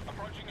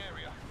 Approaching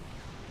area.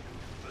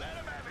 Let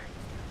them have it.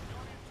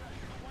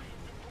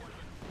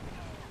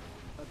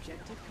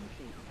 Objective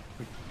complete.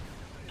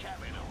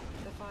 Capital.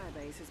 The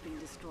firebase has been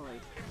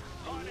destroyed.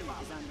 A unit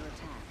is under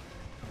attack.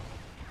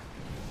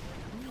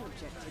 New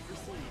objective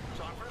received.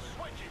 Time for a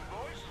switching,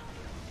 boys.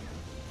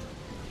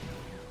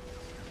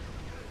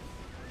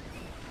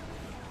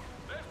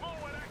 There's more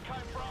where that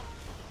came from.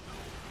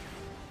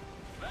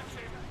 That's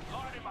him.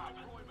 Line him up.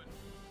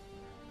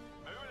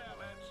 Moving out,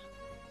 lads.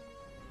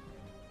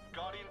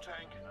 Guardian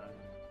tank.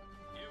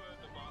 You heard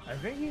the boss. I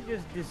think he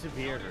just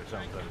disappeared or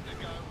something.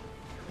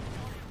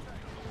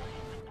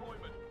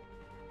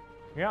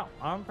 Yeah,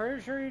 I'm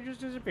pretty sure he just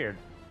disappeared.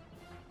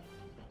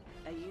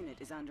 A unit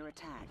is under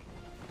attack.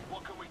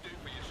 What can we do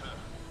for you, sir?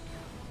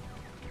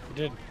 We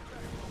did.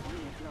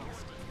 Unit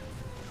lost.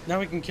 Now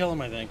we can kill him,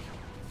 I think.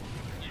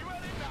 You had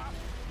enough.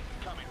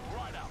 Coming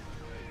right up.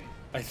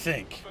 I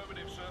think.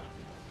 Affirmative, sir.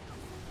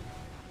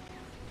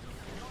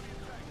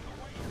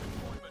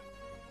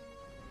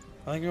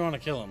 I think we want to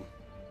kill him.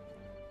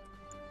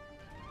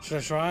 Should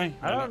I try?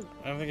 I don't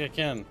think I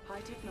can. High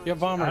technology You have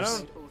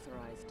bombers.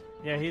 authorized.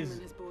 Yeah, he's.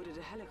 Gungan has boarded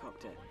a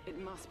helicopter. It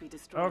must be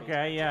destroyed.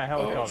 Okay, yeah,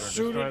 helicopter.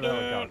 shoot Destroy it the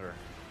down. helicopter.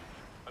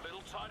 A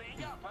little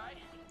tidying up, eh?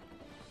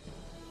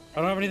 I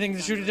don't have anything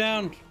to shoot it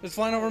down. It's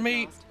flying over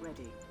me.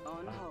 Ready.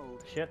 On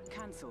hold. Shit.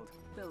 Cancelled.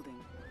 Building.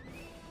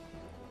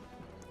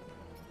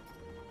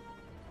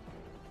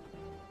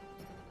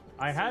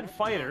 I had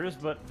fighters,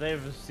 but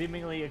they've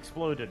seemingly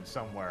exploded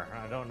somewhere.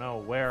 I don't know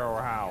where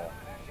or how.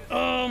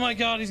 Oh my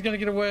god, he's gonna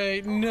get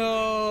away.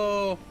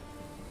 No.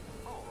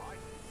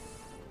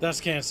 That's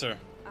cancer.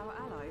 Our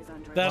ally is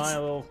under That's. My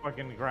little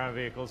fucking ground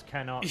vehicles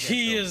cannot. Get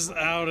He killed. is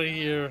out of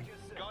here.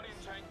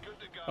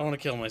 I want to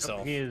kill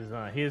myself. He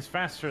is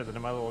faster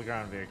than my little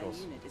ground vehicles.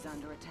 A unit is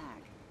under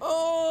attack.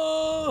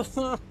 Oh!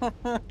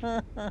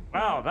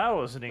 Wow, that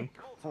was an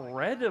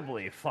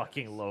incredibly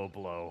fucking low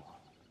blow.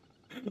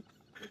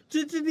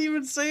 It didn't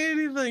even say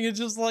anything. It's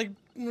just like.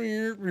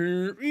 Yeah,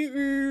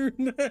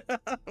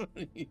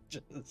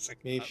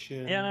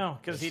 no,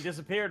 because he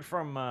disappeared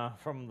from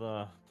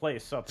the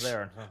place up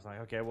there. And I was like,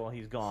 okay, well,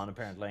 he's gone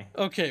apparently.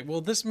 Okay,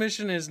 well, this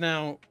mission is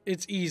now.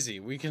 It's easy.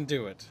 We can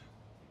do it.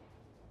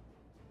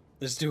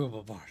 It's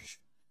doable, Barge.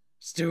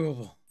 It's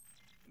doable.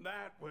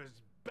 That was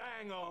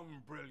bang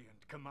on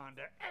brilliant,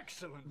 Commander.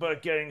 Excellent.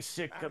 But getting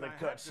sick of the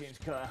cutscenes,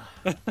 Kyle.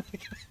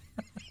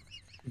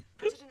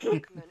 President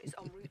Gungan is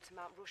en route to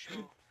Mount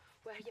Rushmore,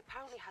 where he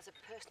apparently has a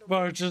personal.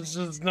 Barge is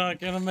just not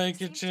gonna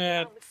make it,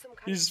 Chad.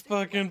 He's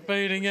fucking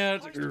fading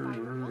out. We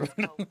have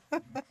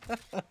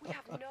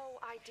no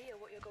idea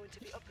what you're going to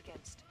be up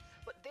against,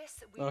 but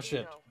this we do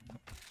shit. know.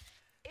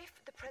 If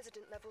the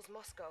president levels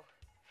Moscow,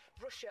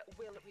 Russia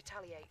will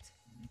retaliate.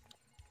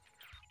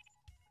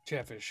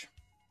 Chatfish.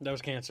 That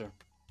was cancer.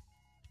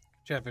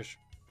 Chatfish.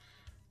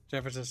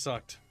 Chatfish has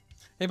sucked.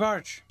 Hey,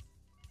 Barge.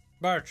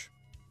 Barge.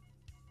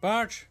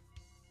 Barge.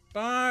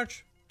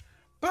 Barge.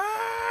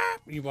 Barge.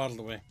 He waddled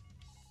away.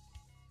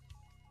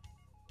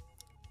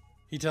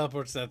 He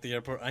teleports at the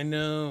airport. I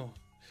know.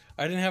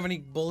 I didn't have any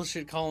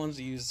bullshit call-ins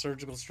to use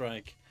surgical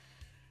strike.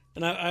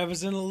 And I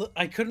was in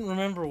I couldn't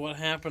remember what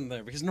happened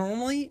there. Because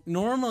normally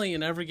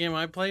in every game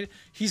I played,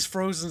 he's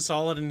frozen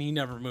solid and he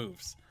never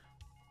moves.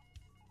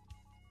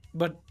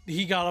 But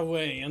he got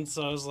away, and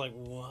so I was like,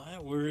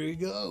 what? Where did he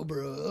go,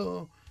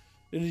 bro?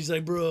 And he's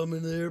like, bro, I'm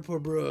in the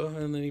airport, bro.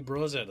 And then he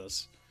bros at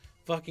us.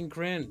 Fucking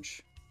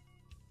cringe.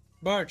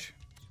 Bart.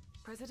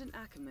 President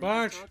Ackerman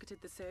Bart.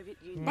 targeted the Soviet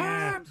Union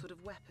Bart. with some sort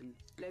of weapon.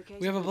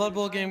 We have a Blood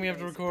Bowl game we have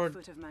to record.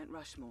 Foot of Mount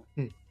Rushmore.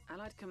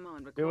 Allied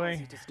command Do requires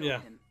we? you to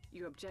stop him.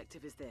 Your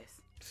objective is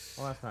this.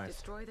 Well, that's nice.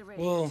 Destroy the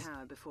radio Well,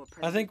 tower before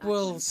I think President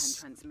we'll Ackerman can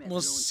transmit the we'll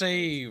launch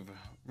save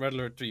Red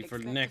Alert 3 for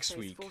Expect to next face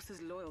week.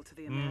 forces loyal to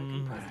the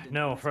American president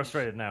No, on this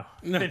frustrated now.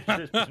 No.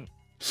 mission.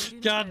 You do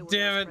not God know what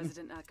damn else it.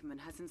 President Ackerman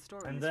has in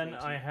store in And this then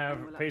region, I have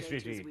and we'll pastry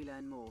update you as tea. we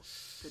learn more.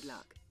 Good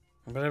luck.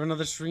 But I have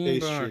another stream,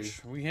 Pastry.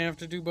 Barch. We have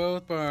to do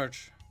both,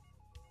 Barch.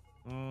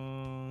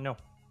 No.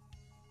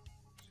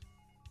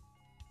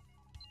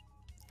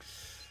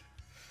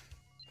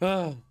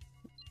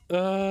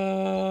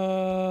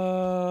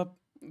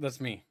 That's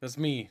me. That's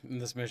me in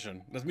this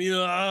mission. That's me.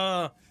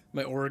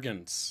 My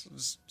organs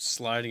just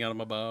sliding out of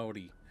my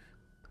body.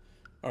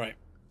 All right.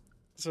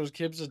 So is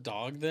Kibbs a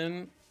dog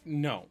then?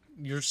 No,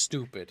 you're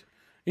stupid.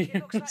 It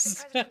looks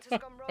like the president has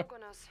gone rogue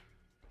on us.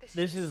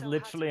 This is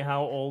literally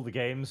how all the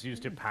games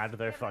used to pad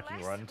their fucking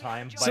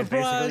runtime by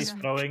Surprise!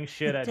 basically throwing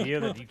shit at you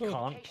that you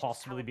can't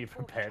possibly be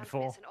prepared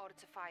for.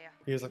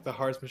 Here's like the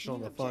hardest mission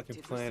on the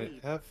fucking planet.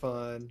 Have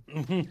fun.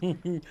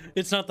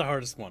 It's not the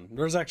hardest one.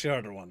 There's actually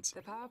harder ones.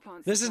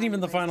 This isn't even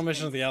the final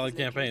mission of the Allied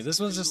campaign. This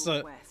one's just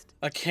a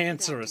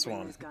cancerous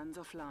one. Guns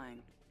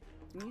offline.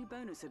 New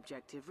bonus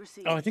objective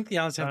received. Oh, I think the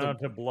Allies Try have the...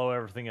 not to blow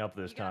everything up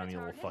this time, you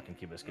little fucking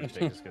Kibiscus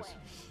because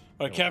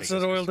Alright, capture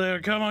oil there.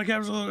 Come on,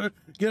 capture oil.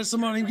 Get us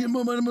some money. Get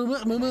more money. Money.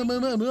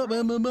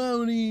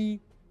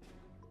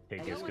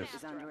 Take this,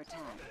 is under attack.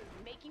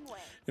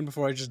 And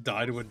before I just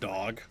die to a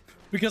dog.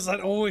 Because that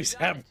always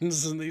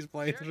happens in these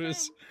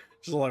playthroughs.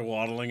 Just like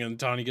waddling and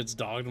Tawny gets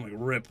dogged. I'm like,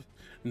 rip.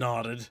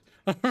 Nodded.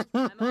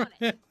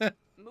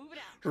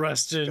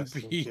 Rest in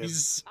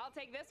peace. I'll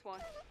take this one.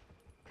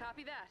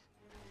 Copy that.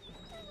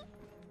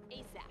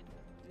 ASAP.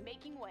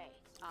 Making way.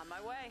 On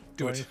my way.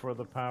 Do it. Waiting for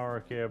the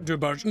power, Kib. Do it,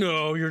 Barch.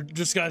 No, you're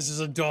disguised as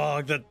a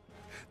dog.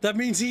 That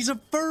means he's a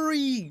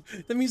furry.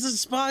 That means the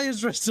spy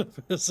is dressed up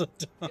as a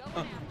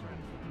dog.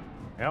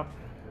 Yep.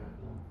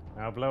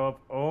 Now blow up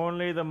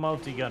only the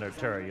multi-gunner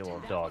turret, you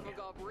little dog.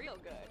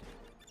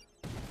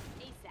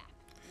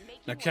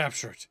 Now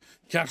capture it.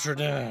 Capture it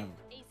now.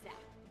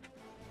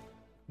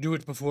 Do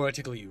it before I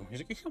tickle you. He's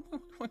like,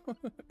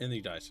 and then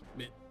he dies.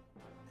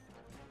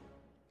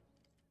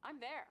 I'm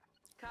there.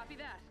 Copy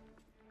that.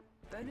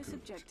 Bonus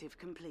objective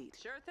complete.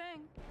 Sure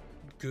thing.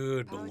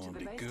 Good, Power to the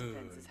Blondie, base good.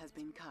 defenses has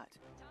been cut.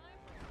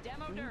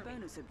 Demo New derby.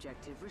 bonus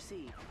objective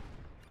received.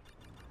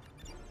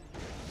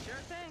 Sure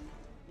thing.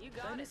 You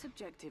got Bonus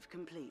objective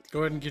complete. Go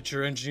ahead and get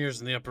your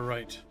engineers in the upper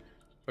right.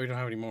 Oh, you don't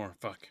have any more.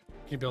 Fuck. Can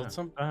you build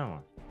some? I have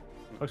one.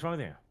 What's wrong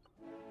with you?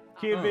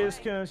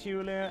 Kibiscus,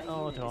 you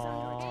little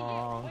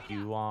dog.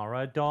 You are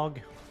a dog.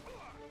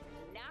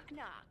 Knock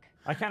knock.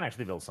 I can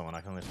actually build someone.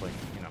 I can just, like,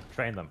 you know,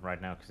 train them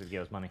right now because it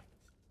gives money.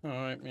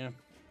 Alright, yeah.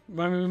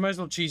 I mean, we might as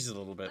well cheese it a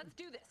little bit. Let's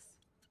do this.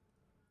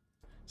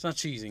 It's not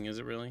cheesing, is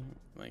it really?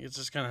 Like, it's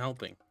just kind of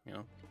helping, you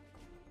know?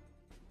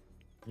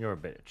 You're a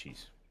bit of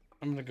cheese.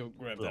 I'm gonna go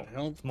grab Little, that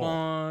health small.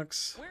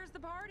 box. Where's the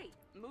party?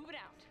 Move it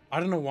out. I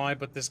don't know why,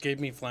 but this gave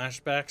me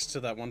flashbacks to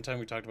that one time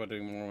we talked about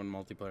doing Morrowind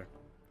multiplayer.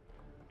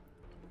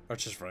 Or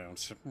just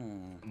rounds.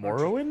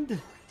 Morrowind?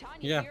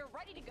 Yeah.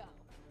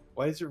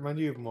 Why does it remind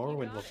you of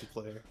Morrowind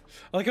multiplayer?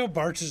 I like how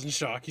Barch is in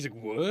shock. He's like,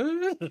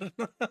 what?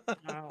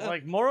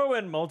 Like,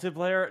 Morrowind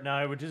multiplayer?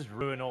 No, it would just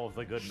ruin all of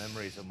the good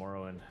memories of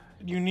Morrowind.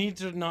 You need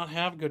to not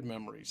have good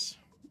memories.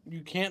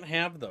 You can't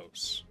have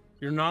those.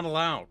 You're not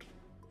allowed.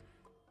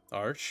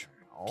 Arch.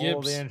 All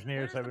Gibbs. the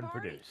engineers have been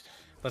produced.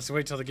 Let's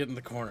wait till they get in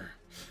the corner.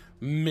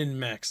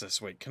 Min-max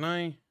this. Wait, can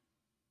I?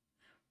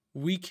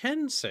 We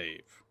can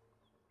save.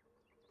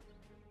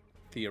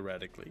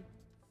 Theoretically.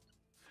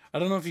 I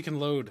don't know if you can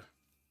load.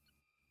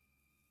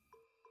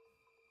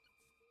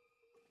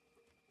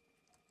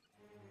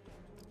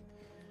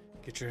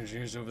 Get your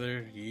engineers over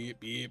there. Yep,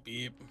 yep,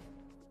 yep.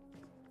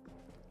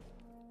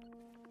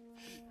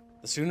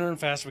 The sooner and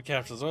faster we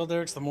capture those oil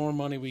derricks, the more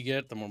money we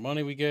get. The more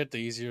money we get, the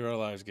easier our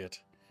lives get.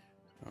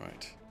 All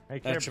right. Hey,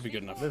 that Kibbs, should be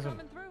good enough.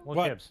 Listen. Look,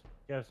 What? Kibbs.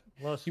 Kibbs.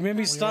 Look. You made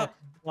me stop.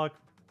 Look.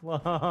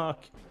 Look.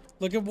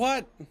 Look at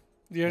what?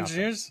 The Nothing.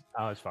 engineers?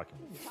 Oh, it's fucking.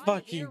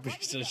 Fucking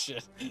piece of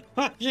shit.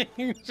 Fucking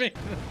piece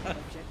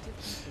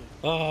of-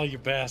 Oh, you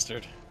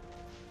bastard.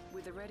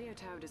 With the radio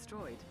tower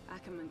destroyed,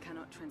 Ackerman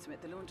cannot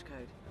transmit the launch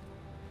code.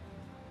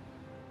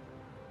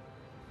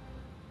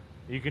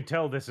 You can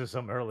tell this is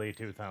some early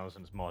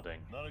 2000s modding.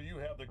 None of you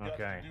have the guts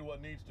Okay. to do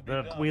what needs to be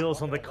The done.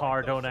 wheels on the Don't car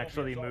let don't the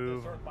actually Soviets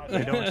move. desert my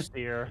They don't land.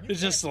 steer. And you It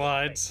just can't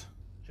slides. stop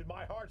me. Should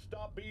my heart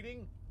stop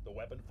beating? The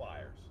weapon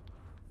fires.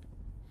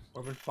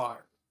 Weapon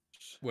fire.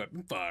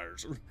 Weapon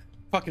fires.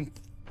 Fucking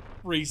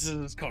races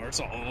his car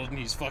solid and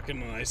he's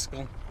fucking an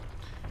icicle.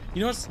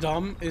 You know what's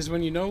dumb is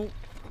when you know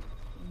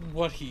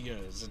what he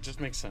is. It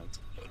just makes sense.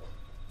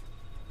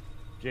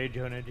 J.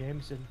 Jonah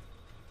Jameson.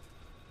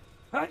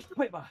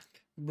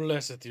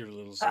 Blesseth your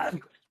little soul.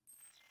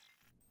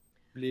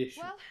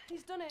 Well,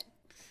 he's done it.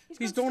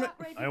 He's done it.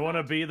 I want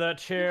to be that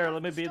chair.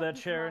 Let me be that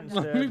chair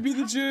instead. Let me be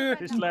the chair.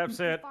 He slaps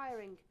it. But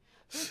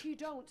if you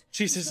don't,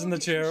 She sits in the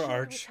chair,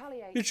 Arch.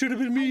 It should have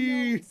been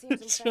me.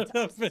 It should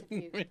have been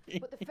me.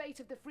 But the fate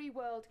of the free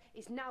world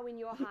is now in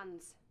your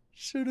hands.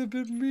 Should have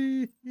been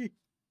me.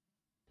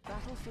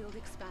 Battlefield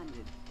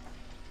expanded.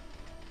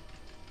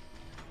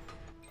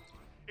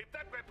 If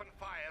that weapon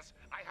fires,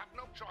 I have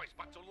no choice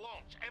but to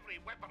launch every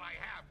weapon I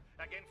have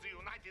against the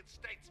United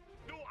States.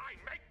 Do I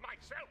make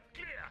myself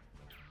clear?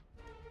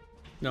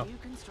 No. New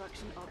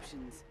construction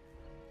options.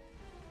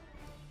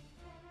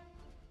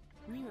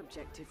 New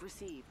objective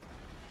received.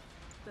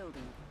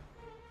 Building.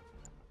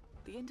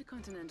 The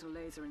intercontinental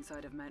laser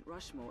inside of Mount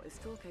Rushmore is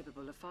still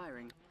capable of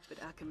firing,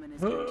 but Ackerman is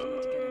going to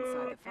need to get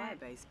inside the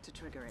firebase to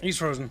trigger it. He's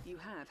frozen. You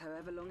have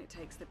however long it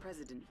takes the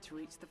president to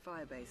reach the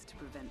firebase to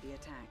prevent the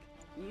attack.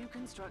 New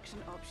construction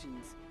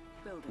options.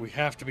 Building. We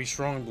have to be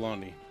strong,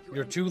 Blondie.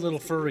 Your two little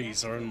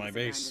furries are in my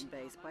base.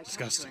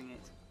 Disgusting.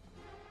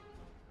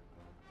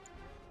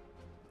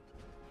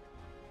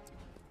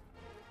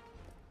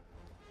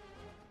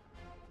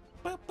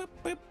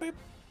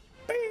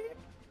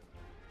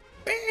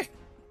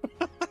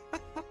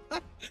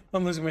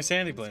 I'm losing my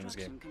sanity playing this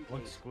game.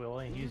 Look,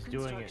 Squilly, he's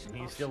doing it, and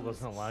he still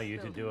doesn't allow you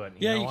to do it.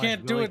 Yeah, know you why,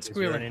 can't do it, Squilly? 'Cause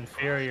you're Squilly. an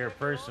inferior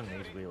person,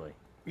 Squilly.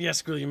 Yeah,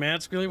 Squilly, you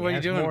mad, Squilly? What He are you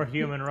has doing? more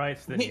human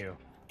rights than you.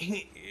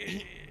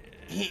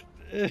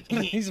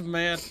 He's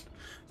mad.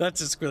 That's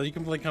it, Squilly. You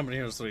can play Company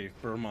Heroes 3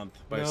 for a month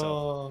by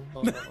yourself.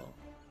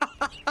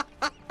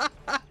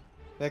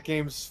 That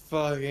game's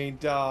fucking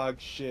dog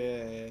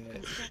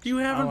shit. You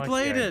haven't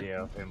played it.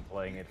 Of him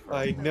playing it for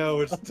I know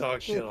it's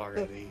dog shit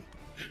already.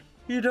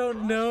 You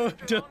don't know.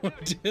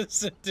 Don't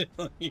diss it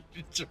till you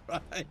try.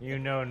 You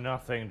know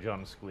nothing,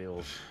 John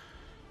Squeals.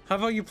 How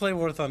about you play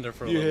War Thunder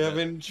for a You little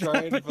haven't bit?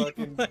 tried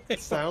fucking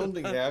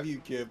sounding, have you,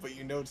 kid? But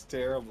you know it's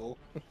terrible.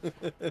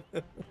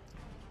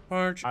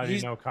 Barge, How do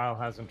you know Kyle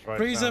hasn't tried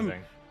freeze sounding?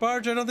 him!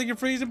 Barge, I don't think you're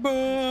freezing.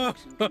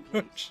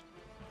 Barge!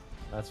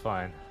 That's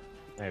fine.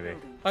 Maybe.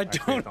 I Actually,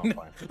 it's don't not know.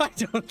 fine. I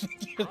don't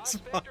think it's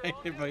fine,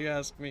 if you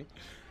ask me.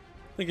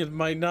 I think it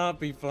might not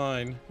be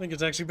fine. I think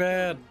it's actually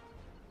bad.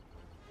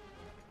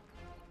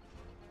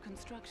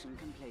 Construction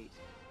complete.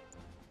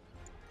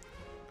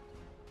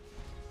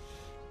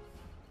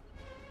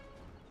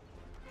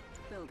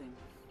 Building.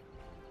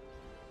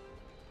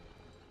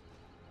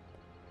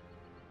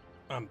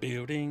 I'm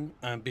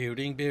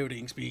building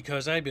buildings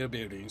because I build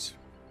buildings.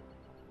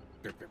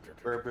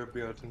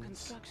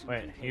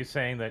 Wait, he's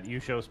saying that you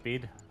show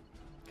speed?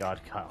 God,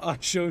 Kyle. I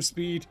show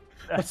speed.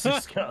 That's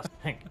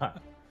disgusting. I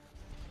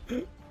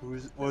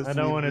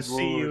don't want to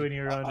see you in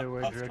your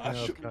underwear jerking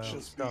off,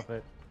 Kyle. Stop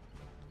it.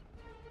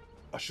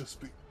 I shall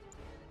speak.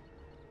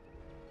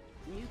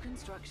 New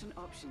construction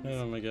options.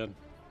 Oh my god.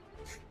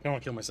 I don't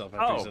want to kill myself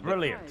after you Oh, said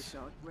brilliant.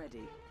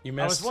 Ready. You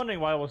I was missed. wondering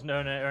why I wasn't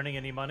earning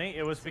any money.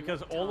 It was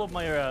because all of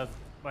my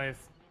my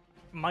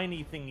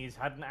miney thingies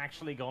hadn't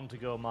actually gone to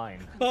go mine.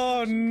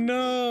 Oh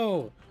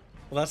no!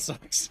 Well, that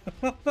sucks.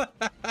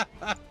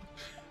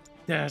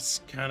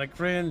 That's kind of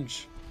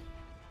cringe.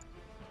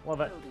 Well,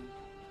 that.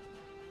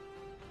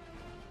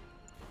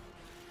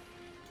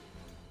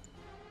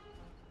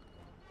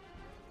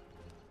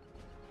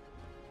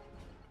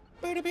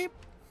 Beep.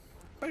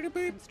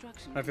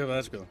 I feel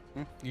that's good.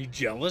 You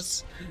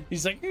jealous?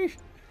 He's like, "Eh,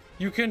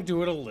 you can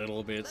do it a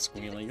little bit,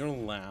 Squealing. You're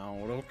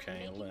loud.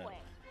 Okay,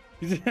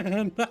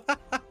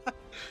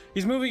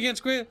 He's moving against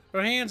Squeal.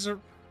 Her hands are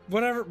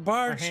whatever.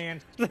 Barge.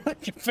 Hands,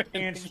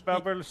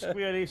 bubble,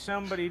 squealy.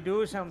 Somebody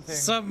do something.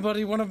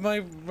 Somebody, one of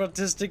my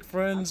autistic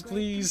friends,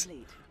 please.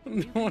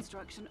 New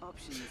construction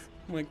options.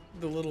 Like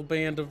the little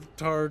band of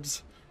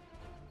tards.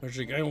 I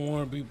don't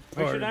want to be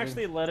part We should of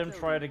actually it. let him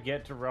try to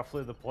get to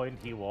roughly the point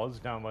he was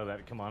down by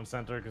that command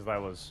center, because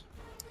that was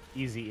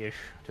easy-ish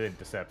to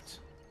intercept.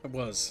 It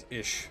was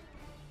ish.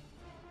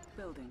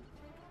 Building.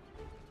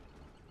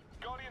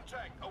 Guardian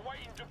tank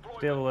awaiting deployment.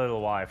 Still a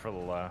little wide for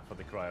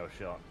the cryo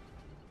shot.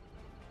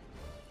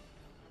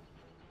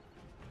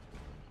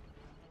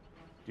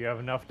 Do you have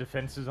enough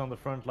defenses on the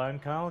front line,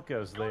 Kyle?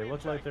 Because they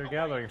look like they're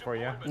gathering for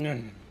you.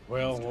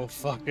 Well, we'll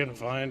fucking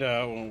find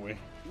out, won't we?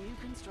 New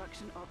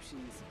construction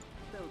options.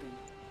 Building.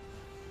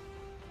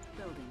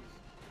 Building.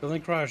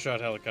 Building cryo shot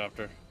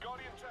helicopter.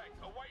 Guardian tank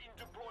awaiting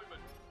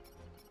deployment.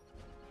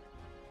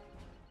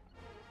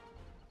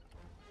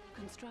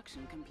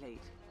 Construction complete.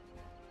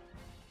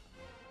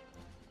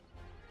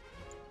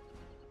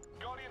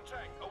 Guardian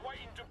tank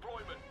awaiting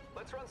deployment.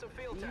 Let's run some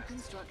field New tests.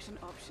 construction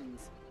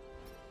options.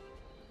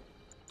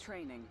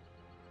 Training.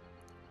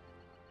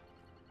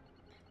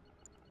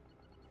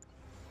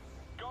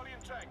 Guardian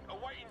tank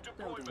awaiting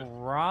deployment.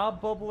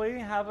 Probably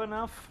have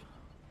enough.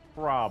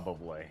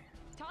 Probably.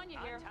 Tanya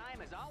here. On time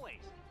as always.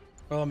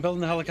 Well, I'm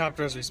building the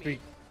helicopter as we speak.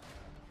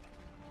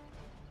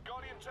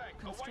 Guardian tank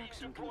awaiting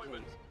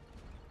deployment.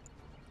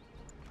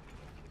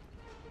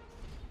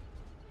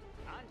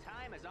 On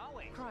time as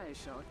always. Cryo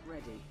shot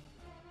ready.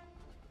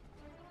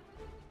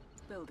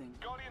 Building.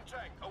 Guardian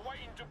tank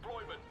awaiting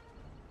deployment.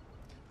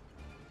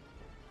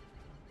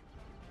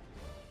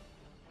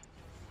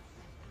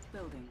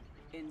 Building.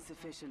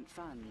 Insufficient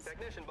funds.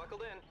 Technician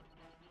buckled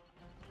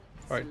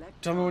in. Alright,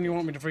 tell me when you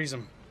want me to freeze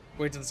them.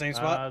 Wait to the same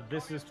spot?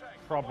 This is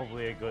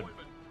probably a good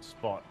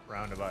spot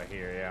round about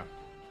here, yeah.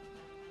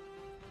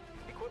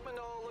 Equipment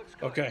all looks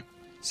good. Okay.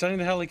 Sending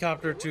the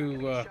helicopter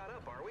to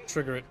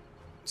trigger it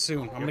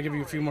soon. I'm gonna give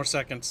you a few more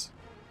seconds.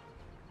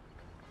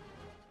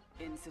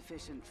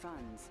 Insufficient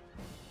funds.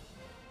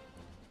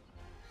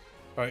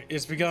 Alright,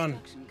 it's begun.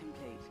 Construction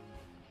complete.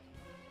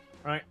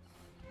 Right.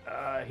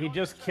 He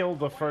just killed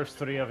the first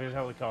 3 of his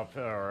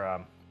helicopter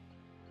or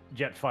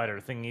jet fighter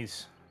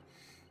thingies.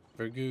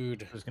 Very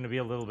good. There's going to be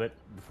a little bit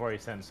before he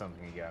sends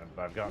something again,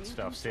 but I've got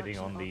stuff sitting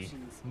on the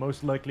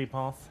most likely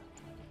path.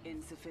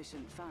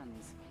 Insufficient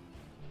funds.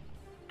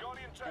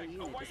 Guardian A tank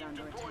unit is awaiting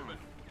under attack. deployment.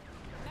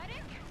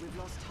 We've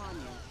lost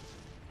Tanya.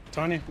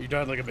 Tanya, you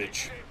died like a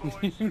bitch.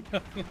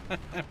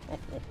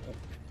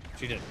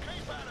 She did.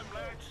 Keep at 'em,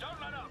 lads.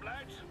 Don't let up,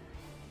 lads.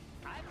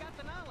 I've got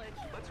the knowledge.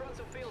 Let's run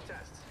some field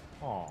tests.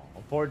 Oh,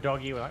 poor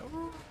doggy was like,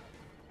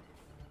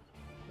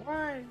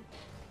 why?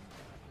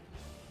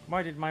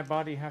 Why did my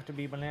body have to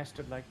be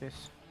molested like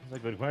this? That's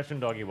a good question,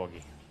 Doggy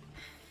Woggy.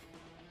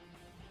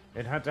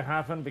 It had to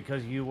happen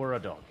because you were a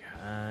dog,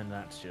 and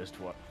that's just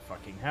what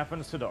fucking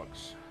happens to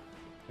dogs.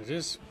 It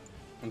is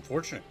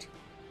unfortunate,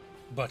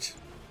 but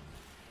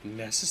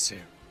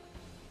necessary.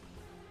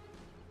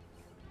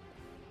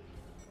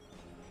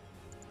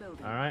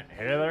 Building. All right,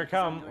 here they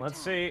come. Let's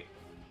see.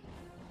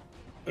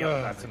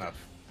 Yep, that's enough.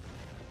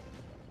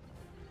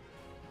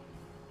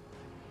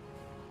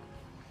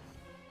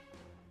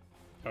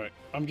 Alright,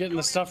 I'm getting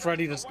the stuff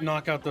ready to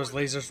knock out those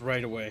lasers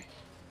right away.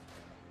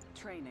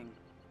 Training.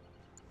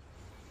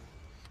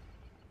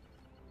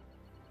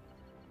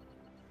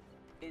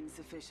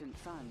 Insufficient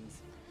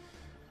funds.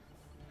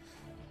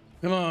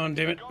 Come on,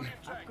 damn it.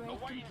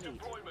 Upgrade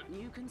complete.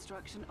 New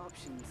construction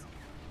options.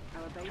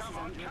 Our base is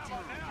under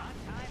attack.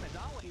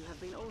 You have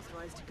been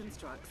authorized to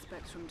construct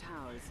Spectrum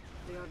towers.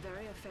 They are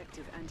very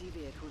effective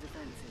anti-vehicle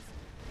defenses.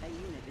 A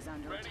unit is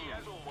under Ready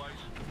attack. as always.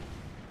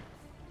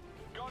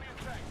 Guardian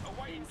tank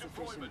awaiting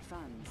Insufficient deployment.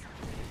 funds.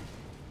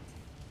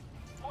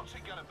 What's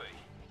it gonna be?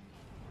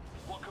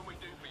 What can we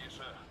do for you,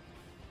 sir?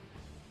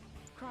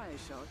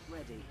 Cryoshock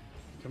ready.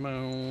 Come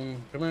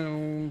on, come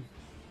on.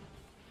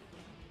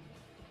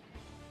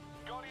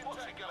 Guardian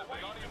tank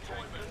awaiting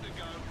deployment. Good to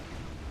go.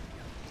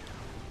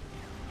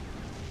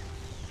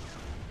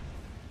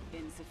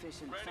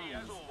 Insufficient Ready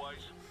as funds.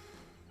 always.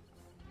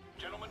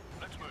 Gentlemen,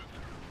 let's move.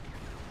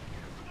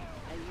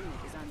 A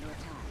unit is under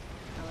attack.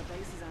 Our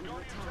base is under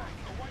attack.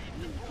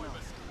 Unit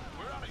lost.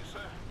 We're on it,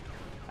 sir.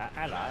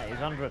 Ally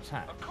is under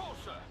attack. Of course,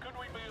 sir. Could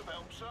we be of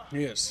help, sir?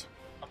 Yes.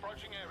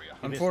 Approaching area.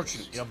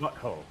 Unfortunate. Your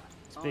butthole.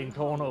 It's being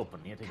torn open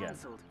yet again.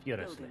 Cancelled.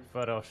 Furiously, Building.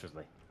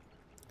 ferociously.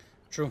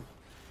 True.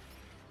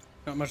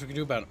 Not much we can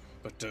do about it,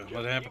 but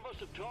let it happen.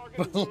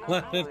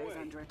 Our ally is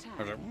under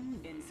attack.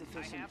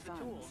 Insufficient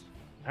funds.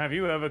 Have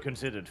you ever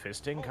considered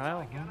fisting,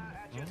 Kyle?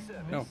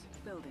 No.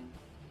 Building.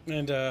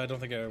 And I don't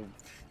think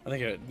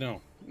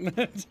no.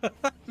 Guardian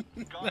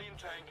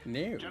tank.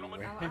 No.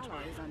 Our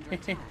ally is under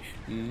attack.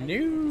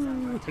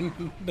 No.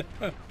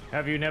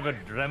 Have you never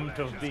dreamt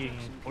of being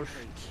pushed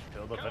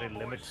to the very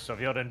limits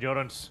of your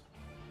endurance?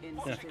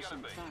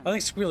 Insufficient funds. I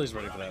think Squealy's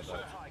ready for that,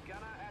 though.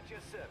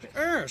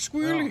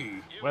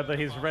 Squealy! Well, whether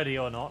he's ready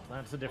or not,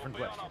 that's a different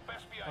question.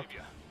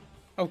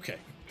 Okay.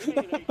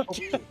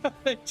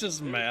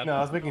 Just mad. No,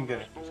 I was making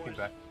dinner. Just came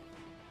back.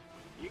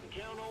 You can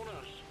count on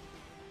us.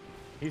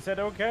 He said,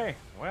 okay.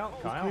 Well,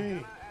 Kyle,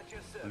 Okay.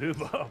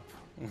 lube up.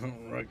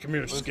 Right, come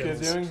here, What's kid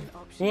Skittles. doing?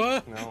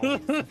 What? No.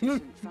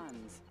 Insufficient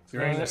funds.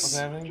 Uranus. What's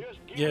happening?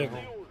 Yeah.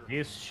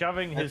 He's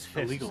shoving his That's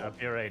fists illegal.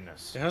 up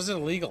Uranus. How's it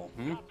illegal?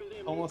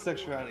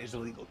 Homosexuality is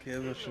illegal,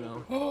 kid. What you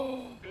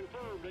know?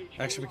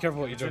 Actually, be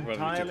careful what you It's talk about.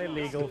 entirely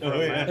legal for Oh,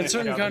 a yeah. man In to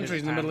certain shove countries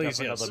his in the Middle hand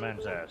East, up yes. another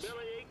man's ass.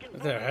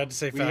 There, I had to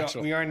say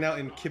factual. We are now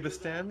in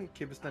Kyrgyzstan.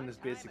 Kyrgyzstan is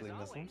basically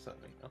Muslim, so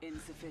you know.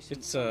 Insufficient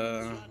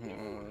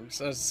It's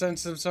a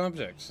sensitive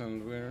subject,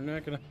 and we're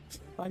not gonna.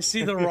 I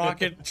see the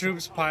rocket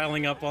troops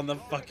piling up on the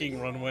fucking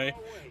runway.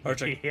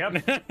 Archie.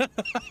 Yep.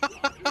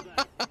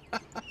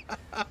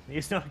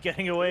 He's not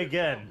getting away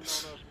again.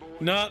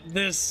 Not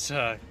this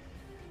time.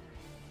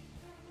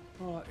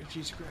 Oh,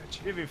 itchy scratch.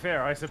 To be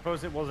fair, I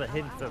suppose it was a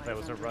hint that there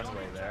was a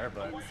runway there,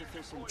 but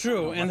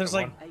True, and there's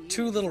like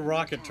 2 little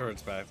rocket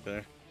turrets back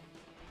there.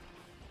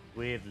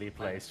 weirdly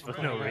placed for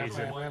no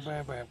reason. Guardian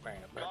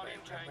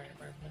tank.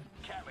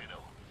 Capito.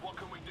 What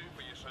can we do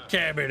for you, sir?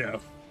 Cabito.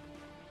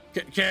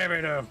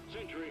 Cabito.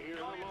 Sentry here.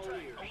 Guardian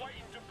tank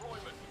awaiting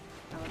deployment.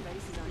 Our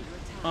base is under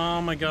attack.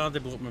 Oh my god, they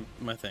blew up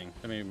my thing.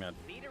 That made me mad.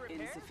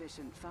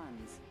 Insufficient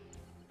funds.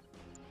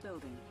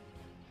 Building.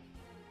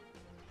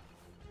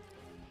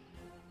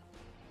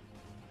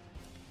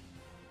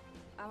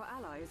 Our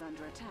ally is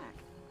under attack.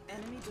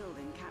 Enemy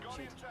building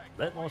captured.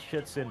 Little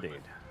shits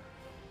indeed.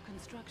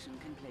 Construction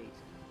complete.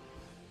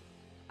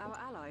 Our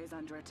ally is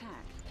under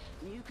attack.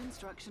 New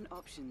construction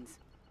options.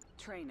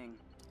 Training.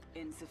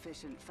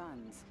 Insufficient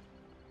funds.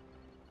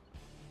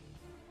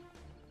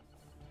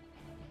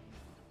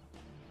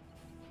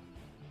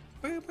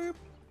 Boop, boop.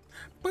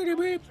 Birdie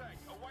beep.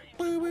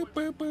 Birdie beep,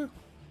 beep, beep.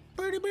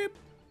 Birdie beep.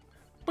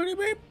 Birdie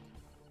beep.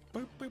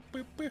 Beep, beep,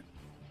 beep, beep.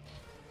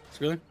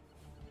 Squealy?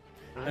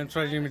 I'm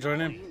trying to even join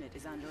him.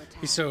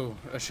 He's so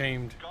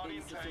ashamed.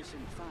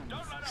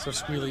 So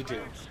Squealy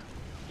did.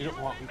 You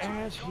don't want me to.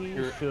 As he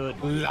You're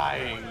should.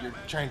 lying. You're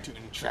trying to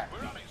entrap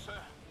me.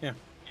 Yeah.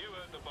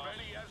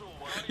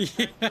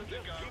 Yeah.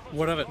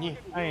 What of it?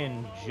 I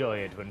enjoy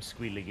it when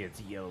Squealy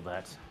gets yelled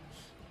at.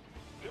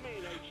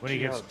 When he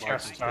gets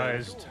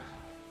chastised,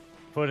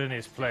 put in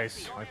his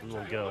place, like the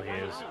little girl he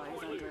is.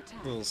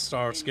 Little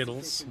star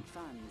skittles.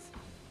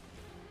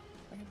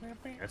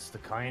 It's the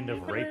kind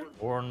of rape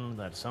porn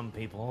that some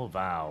people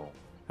vow.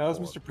 How's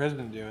Mr.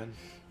 President doing?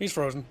 He's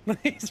frozen.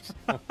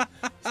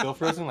 Still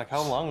frozen? Like,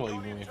 how long will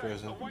he be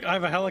frozen? I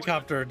have a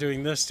helicopter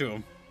doing this to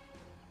him.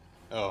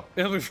 Oh.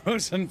 He'll be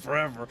frozen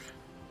forever.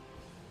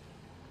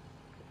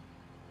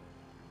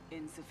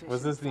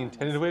 Was this the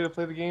intended way to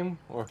play the game?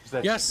 Or was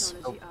that Yes.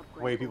 just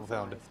the way people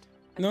found it?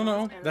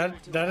 No,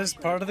 that is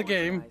part of the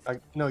game.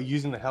 Like, no,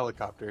 using the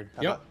helicopter.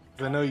 Yep.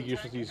 I know you're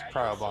supposed to use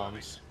cryo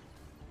bombs.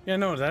 Yeah,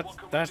 no,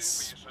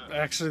 that's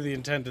actually the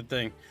intended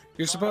thing.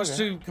 You're supposed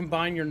to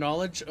combine your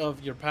knowledge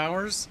of your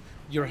powers,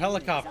 your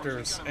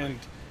helicopters, and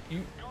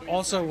you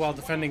also while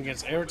defending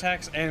against air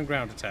attacks and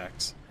ground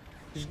attacks.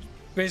 You're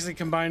basically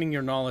combining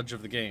your knowledge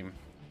of the game.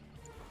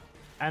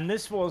 And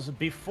this was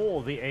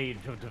before the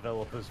age of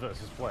developers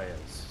versus players,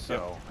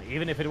 so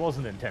even if it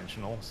wasn't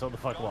intentional, so the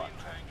fuck what?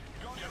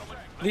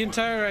 The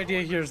entire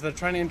idea here is they're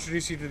trying to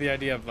introduce you to the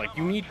idea of, like,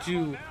 you need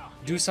to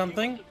do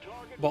something,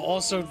 but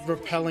also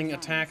repelling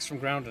attacks from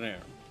ground and air.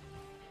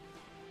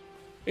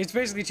 It's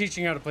basically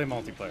teaching you how to play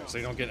multiplayer, so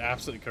you don't get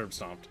absolutely curb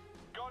stomped.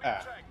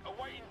 Ah.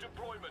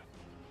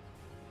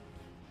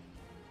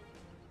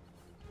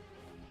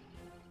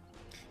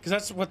 Because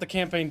that's what the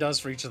campaign does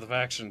for each of the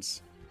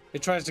factions.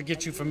 It tries to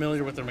get you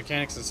familiar with their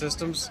mechanics and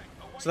systems,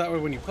 so that way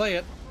when you play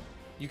it,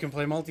 you can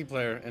play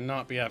multiplayer and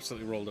not be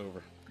absolutely rolled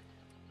over.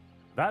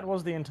 That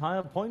was the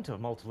entire point of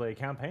multiplayer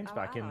campaigns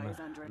back in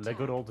the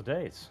good old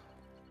days.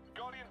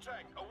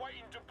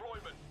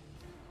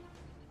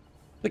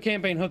 The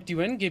campaign hooked you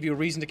in, gave you a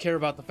reason to care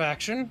about the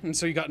faction, and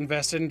so you got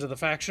invested into the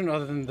faction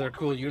other than their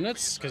cool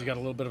units, because you got a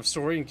little bit of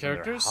story and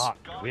characters. They're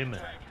hot women.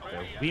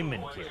 They're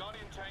women,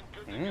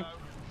 kid.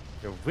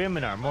 Their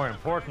women are more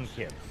important,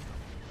 kid.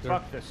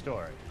 Fuck the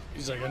story.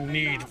 He's like, I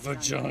need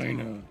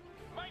vagina.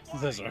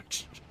 That's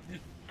Arch.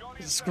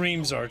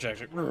 Screams Arch,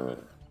 actually.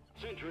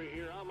 Sentry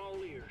here, I'm all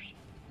ears.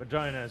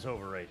 Vagina is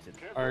overrated.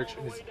 Arch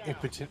in his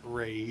impotent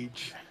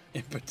rage.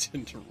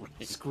 Impotent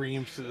rage.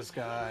 Screams to the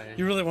sky.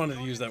 You really wanted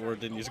to use that word,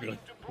 didn't you, Squilly?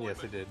 Yes,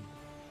 I did.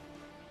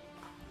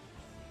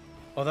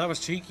 Oh, that was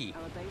cheeky.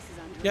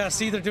 Yeah,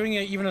 see, they're doing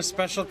even a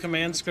special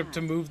command script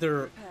to move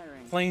their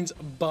planes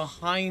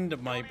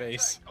behind my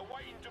base.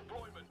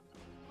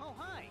 Oh,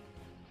 hi.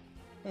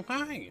 Oh,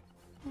 hi.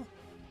 Oh,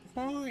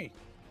 hi.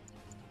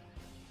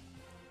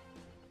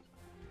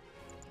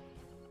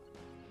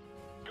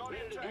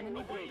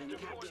 Enemy building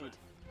captured.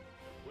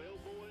 Well,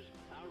 boys,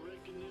 I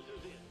reckon this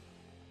is it.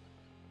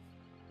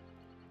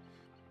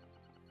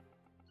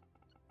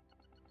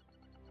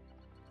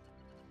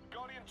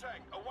 Guardian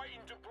tank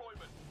awaiting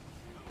deployment.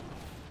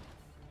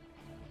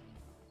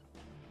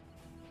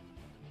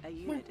 A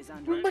unit is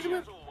under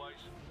attack.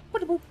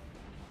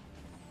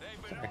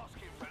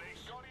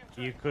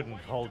 You couldn't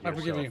hold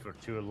yourself for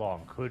too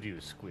long, could you,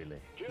 Squealy?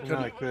 No,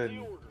 I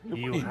couldn't.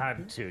 You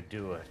had to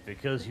do it,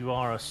 because you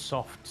are a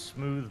soft,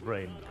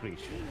 smooth-brained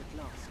creature.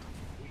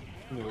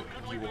 You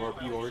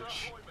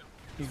Arch.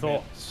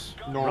 Thoughts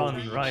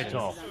run right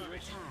off,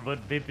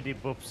 but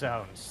bippity-boop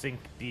sounds sink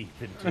deep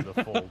into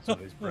the folds of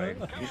his brain.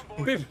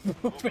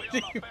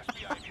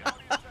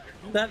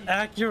 That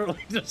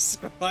accurately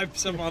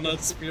describes him on a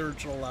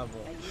spiritual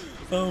level.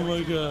 Oh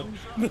my god.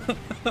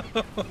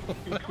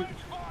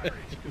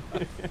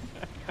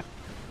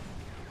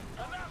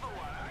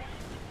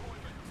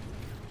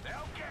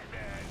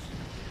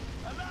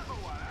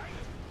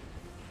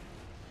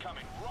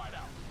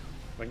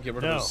 I can get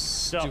rid of this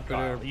stupid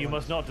airplane. You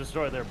must not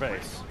destroy their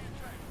base.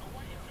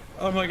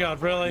 Oh my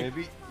god, really?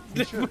 Maybe.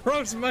 They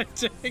froze my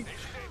tank.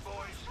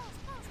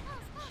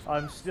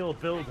 I'm still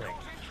building.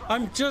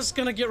 I'm just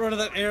gonna get rid of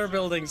that air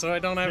building so I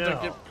don't have to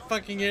get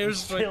fucking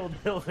airstrike. Still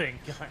building.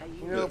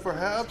 You know,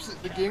 perhaps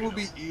the game would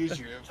be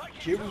easier if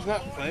Kid was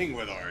not playing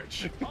with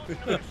Arch.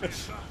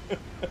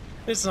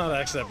 It's not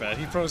actually that bad.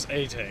 He froze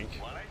a tank.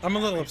 I'm a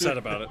little upset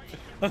about it.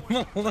 I'm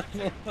a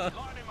little...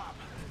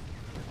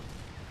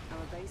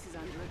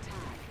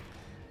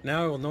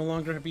 Now it will no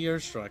longer be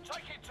airstruck.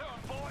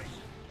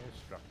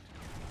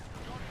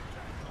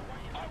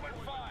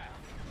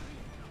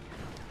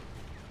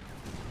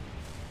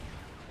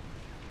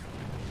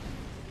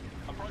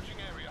 Approaching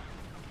area.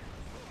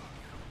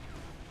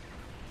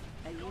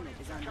 A unit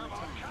is under attack.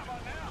 Come on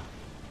now.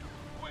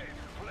 With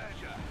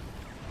pleasure.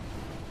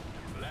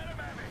 Let him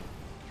have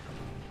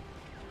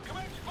it.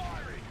 Commence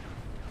firing.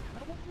 I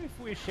wonder if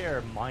we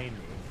share mining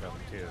income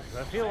too.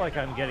 'Cause I feel like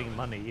I'm getting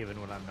money even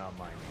when I'm not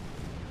mining.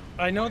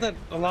 I know that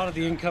a lot of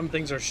the income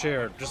things are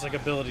shared, just like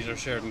abilities are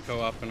shared in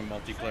co-op and in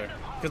multiplayer.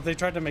 Because they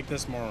tried to make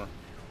this more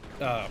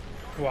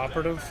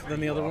cooperative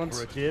than the other ones.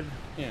 Cooperative?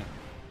 Yeah.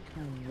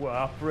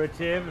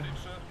 Cooperative?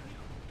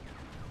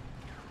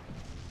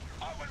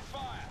 Open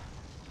fire!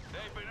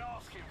 They've been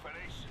asking for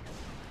this.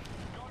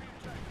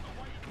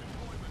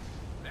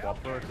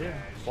 Cooperative?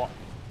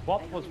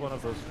 What was one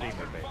of those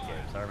streamer-based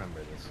games? I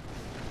remember this.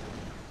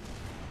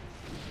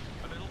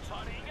 A little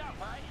tidying up,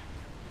 eh?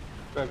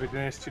 Perfect,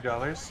 nice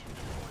 $2.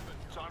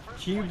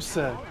 Cube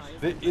set.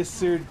 The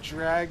Isser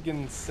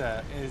Dragon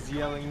set is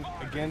yelling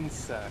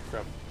against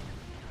from.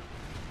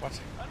 What?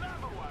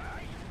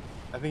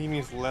 I think he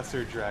means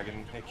Lesser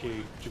Dragon,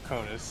 aka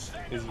Draconis,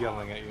 is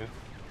yelling at you.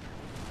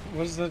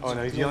 What is that? Oh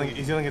no, he's yelling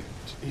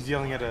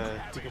at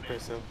a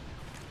Decompresso. I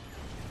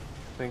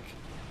think.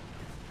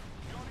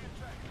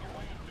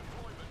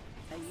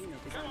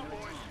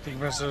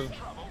 Decompresso.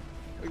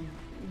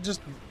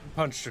 Just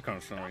punch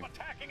Draconis for no reason.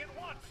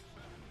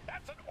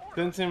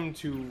 Sends him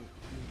to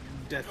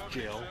death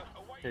jail.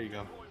 There you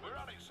go.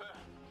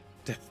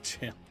 Death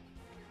jail.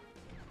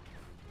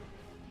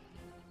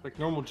 Like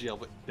normal jail,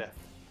 but death.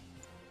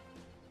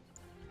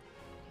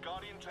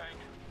 Guardian tank.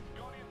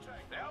 Guardian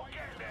tank. They'll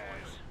get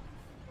theirs.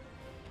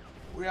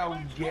 We'll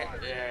get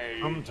there.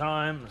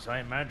 Sometimes I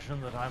imagine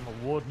that I'm a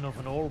warden of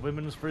an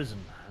all-women's prison,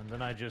 and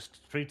then I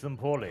just treat them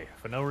poorly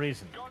for no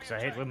reason, because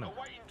I hate women.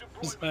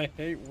 I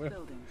hate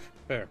women.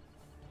 Fair.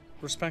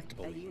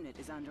 Respectable. A unit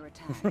is under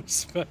attack.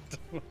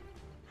 Respectable.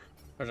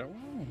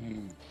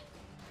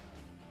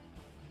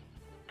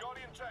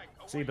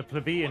 See, the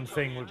plebeian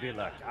thing would be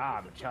like,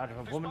 I'm in charge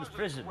of a woman's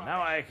prison,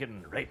 now I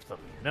can rape them.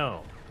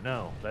 No,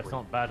 no, that's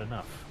not bad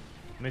enough.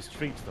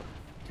 Mistreat them.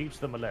 Teach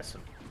them a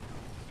lesson.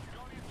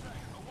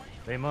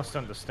 They must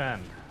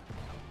understand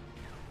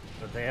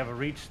that they have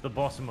reached the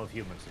bottom of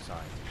human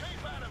society.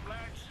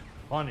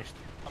 Punish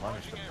them.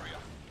 Punish them.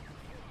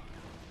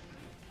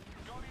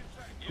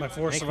 My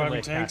 4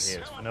 surviving tanks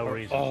for no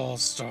reason. All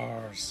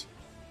stars.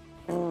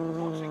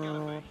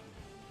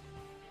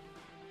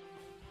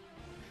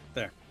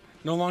 There.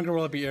 No longer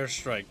will it be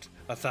airstriked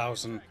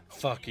 1,000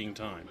 fucking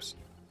times.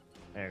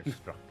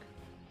 Airstruck.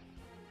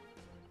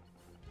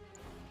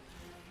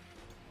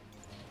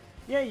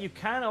 Yeah, you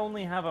can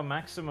only have a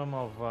maximum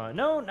of...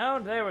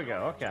 no, there we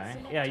go, okay.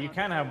 Yeah, you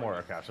can have more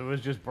aircraft, so it was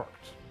just burnt.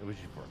 It was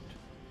just burnt.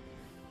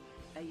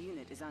 A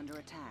unit is under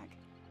attack.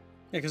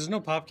 Yeah, because there's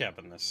no pop cap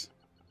in this.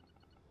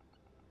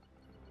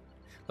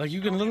 Like,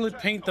 you can literally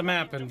paint the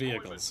map in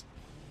vehicles.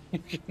 You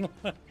can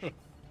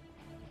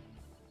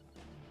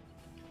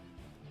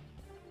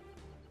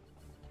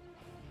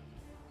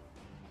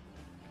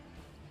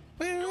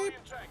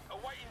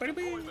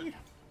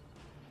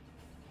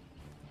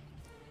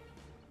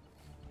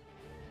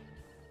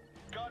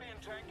Guardian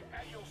tank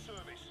at your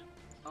service.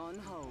 On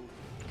hold.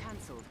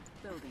 Cancelled.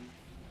 Building.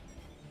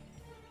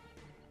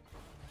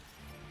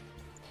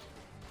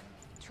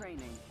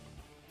 Training.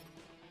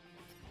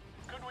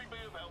 Could we be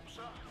of help,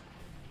 sir?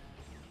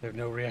 They have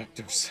no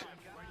reactors.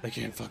 They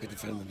can't fucking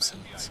defend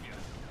themselves.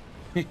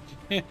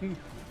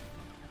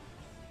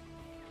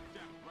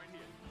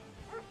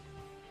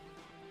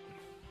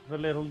 The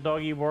little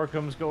doggy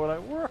Warcombs go like,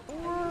 whirr,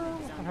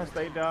 as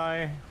they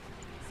die.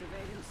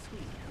 Surveillance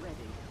suite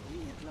ready.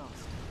 Unit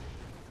lost.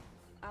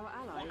 Our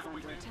ally is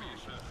under attack.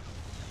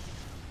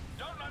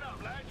 Don't let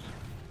up, lads.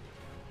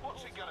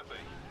 What's it gonna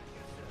be?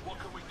 What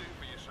can we do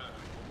for you, sir?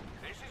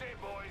 This is it,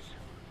 boys.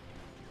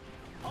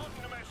 On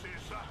the message,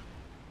 sir.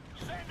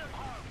 Send them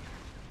home.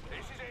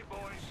 This is it,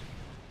 boys.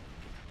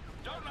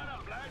 Don't let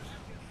up, lads.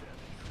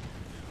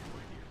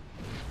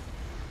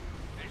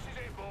 This is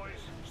it, boys.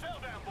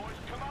 Settle down, boys.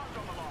 Command's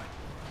on the line.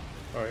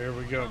 Alright, here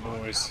we go,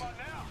 boys.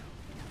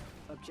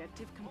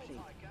 Objective complete.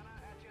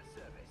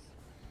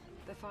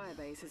 The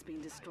firebase has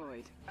been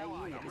destroyed. A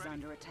unit is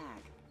under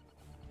attack.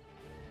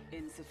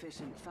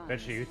 Insufficient funds.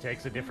 Bet you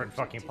takes a different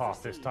fucking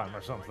path this time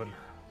or something.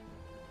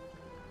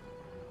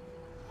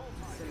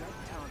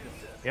 Select target.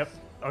 Yep.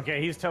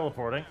 Okay, he's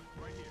teleporting.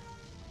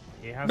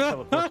 He has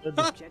teleported.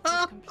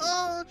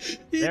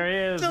 There he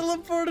is.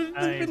 Teleported in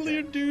the middle of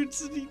your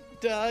dudes and he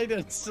died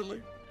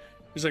instantly.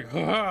 He's like,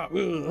 ha! We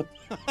did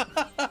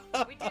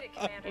it,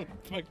 Commander.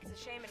 It's a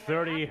shame it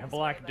 30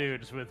 black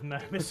dudes with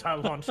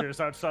missile launchers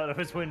outside of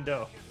his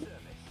window.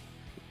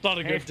 Not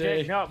a good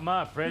day. Not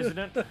my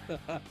president.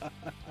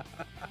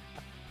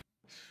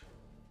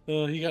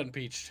 He got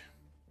impeached.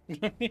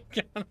 He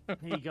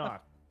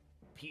got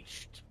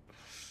impeached.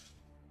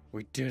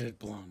 We did it,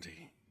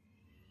 Blondie.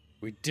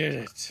 We did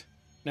it.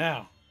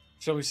 Now,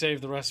 shall we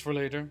save the rest for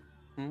later?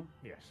 Hmm?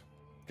 Yes.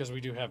 Because we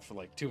do have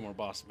like 2 more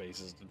boss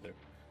bases to do.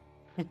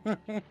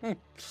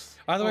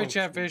 Either way,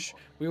 Chatfish,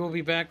 we will be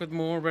back with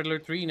more Red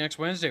Alert 3 next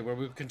Wednesday, where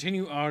we will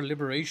continue our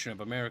liberation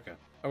of America.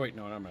 Oh wait,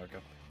 no, not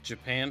America.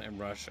 Japan and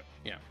Russia.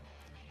 Yeah.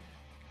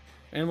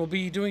 And we'll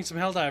be doing some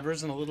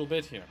Helldivers in a little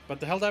bit here. But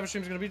the Helldiver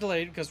stream is going to be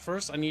delayed, because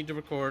first I need to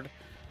record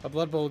a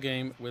Blood Bowl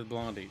game with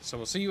Blondie. So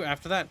we'll see you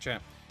after that,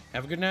 chat.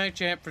 Have a good night,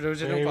 chat, for those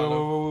that don't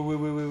follow.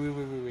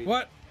 Wait.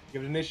 What? You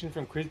have a donation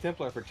from Crazy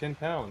Templar for £10.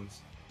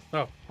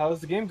 Oh.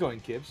 How's the game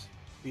going, Kibbs?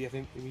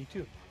 Me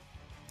too.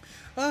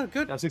 Oh,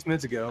 good. Now 6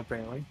 minutes ago,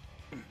 apparently.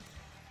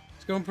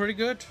 It's going pretty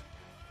good.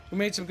 We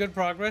made some good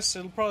progress.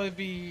 It'll probably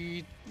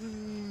be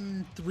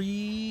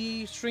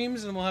 3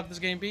 streams, and we'll have this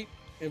game beat.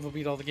 If we'll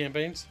beat all the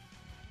campaigns.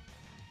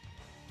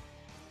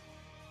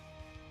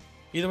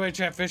 Either way,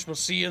 Chatfish, we'll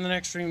see you in the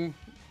next stream,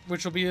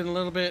 which will be in a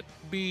little bit.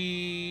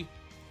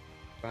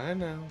 Bye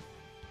now.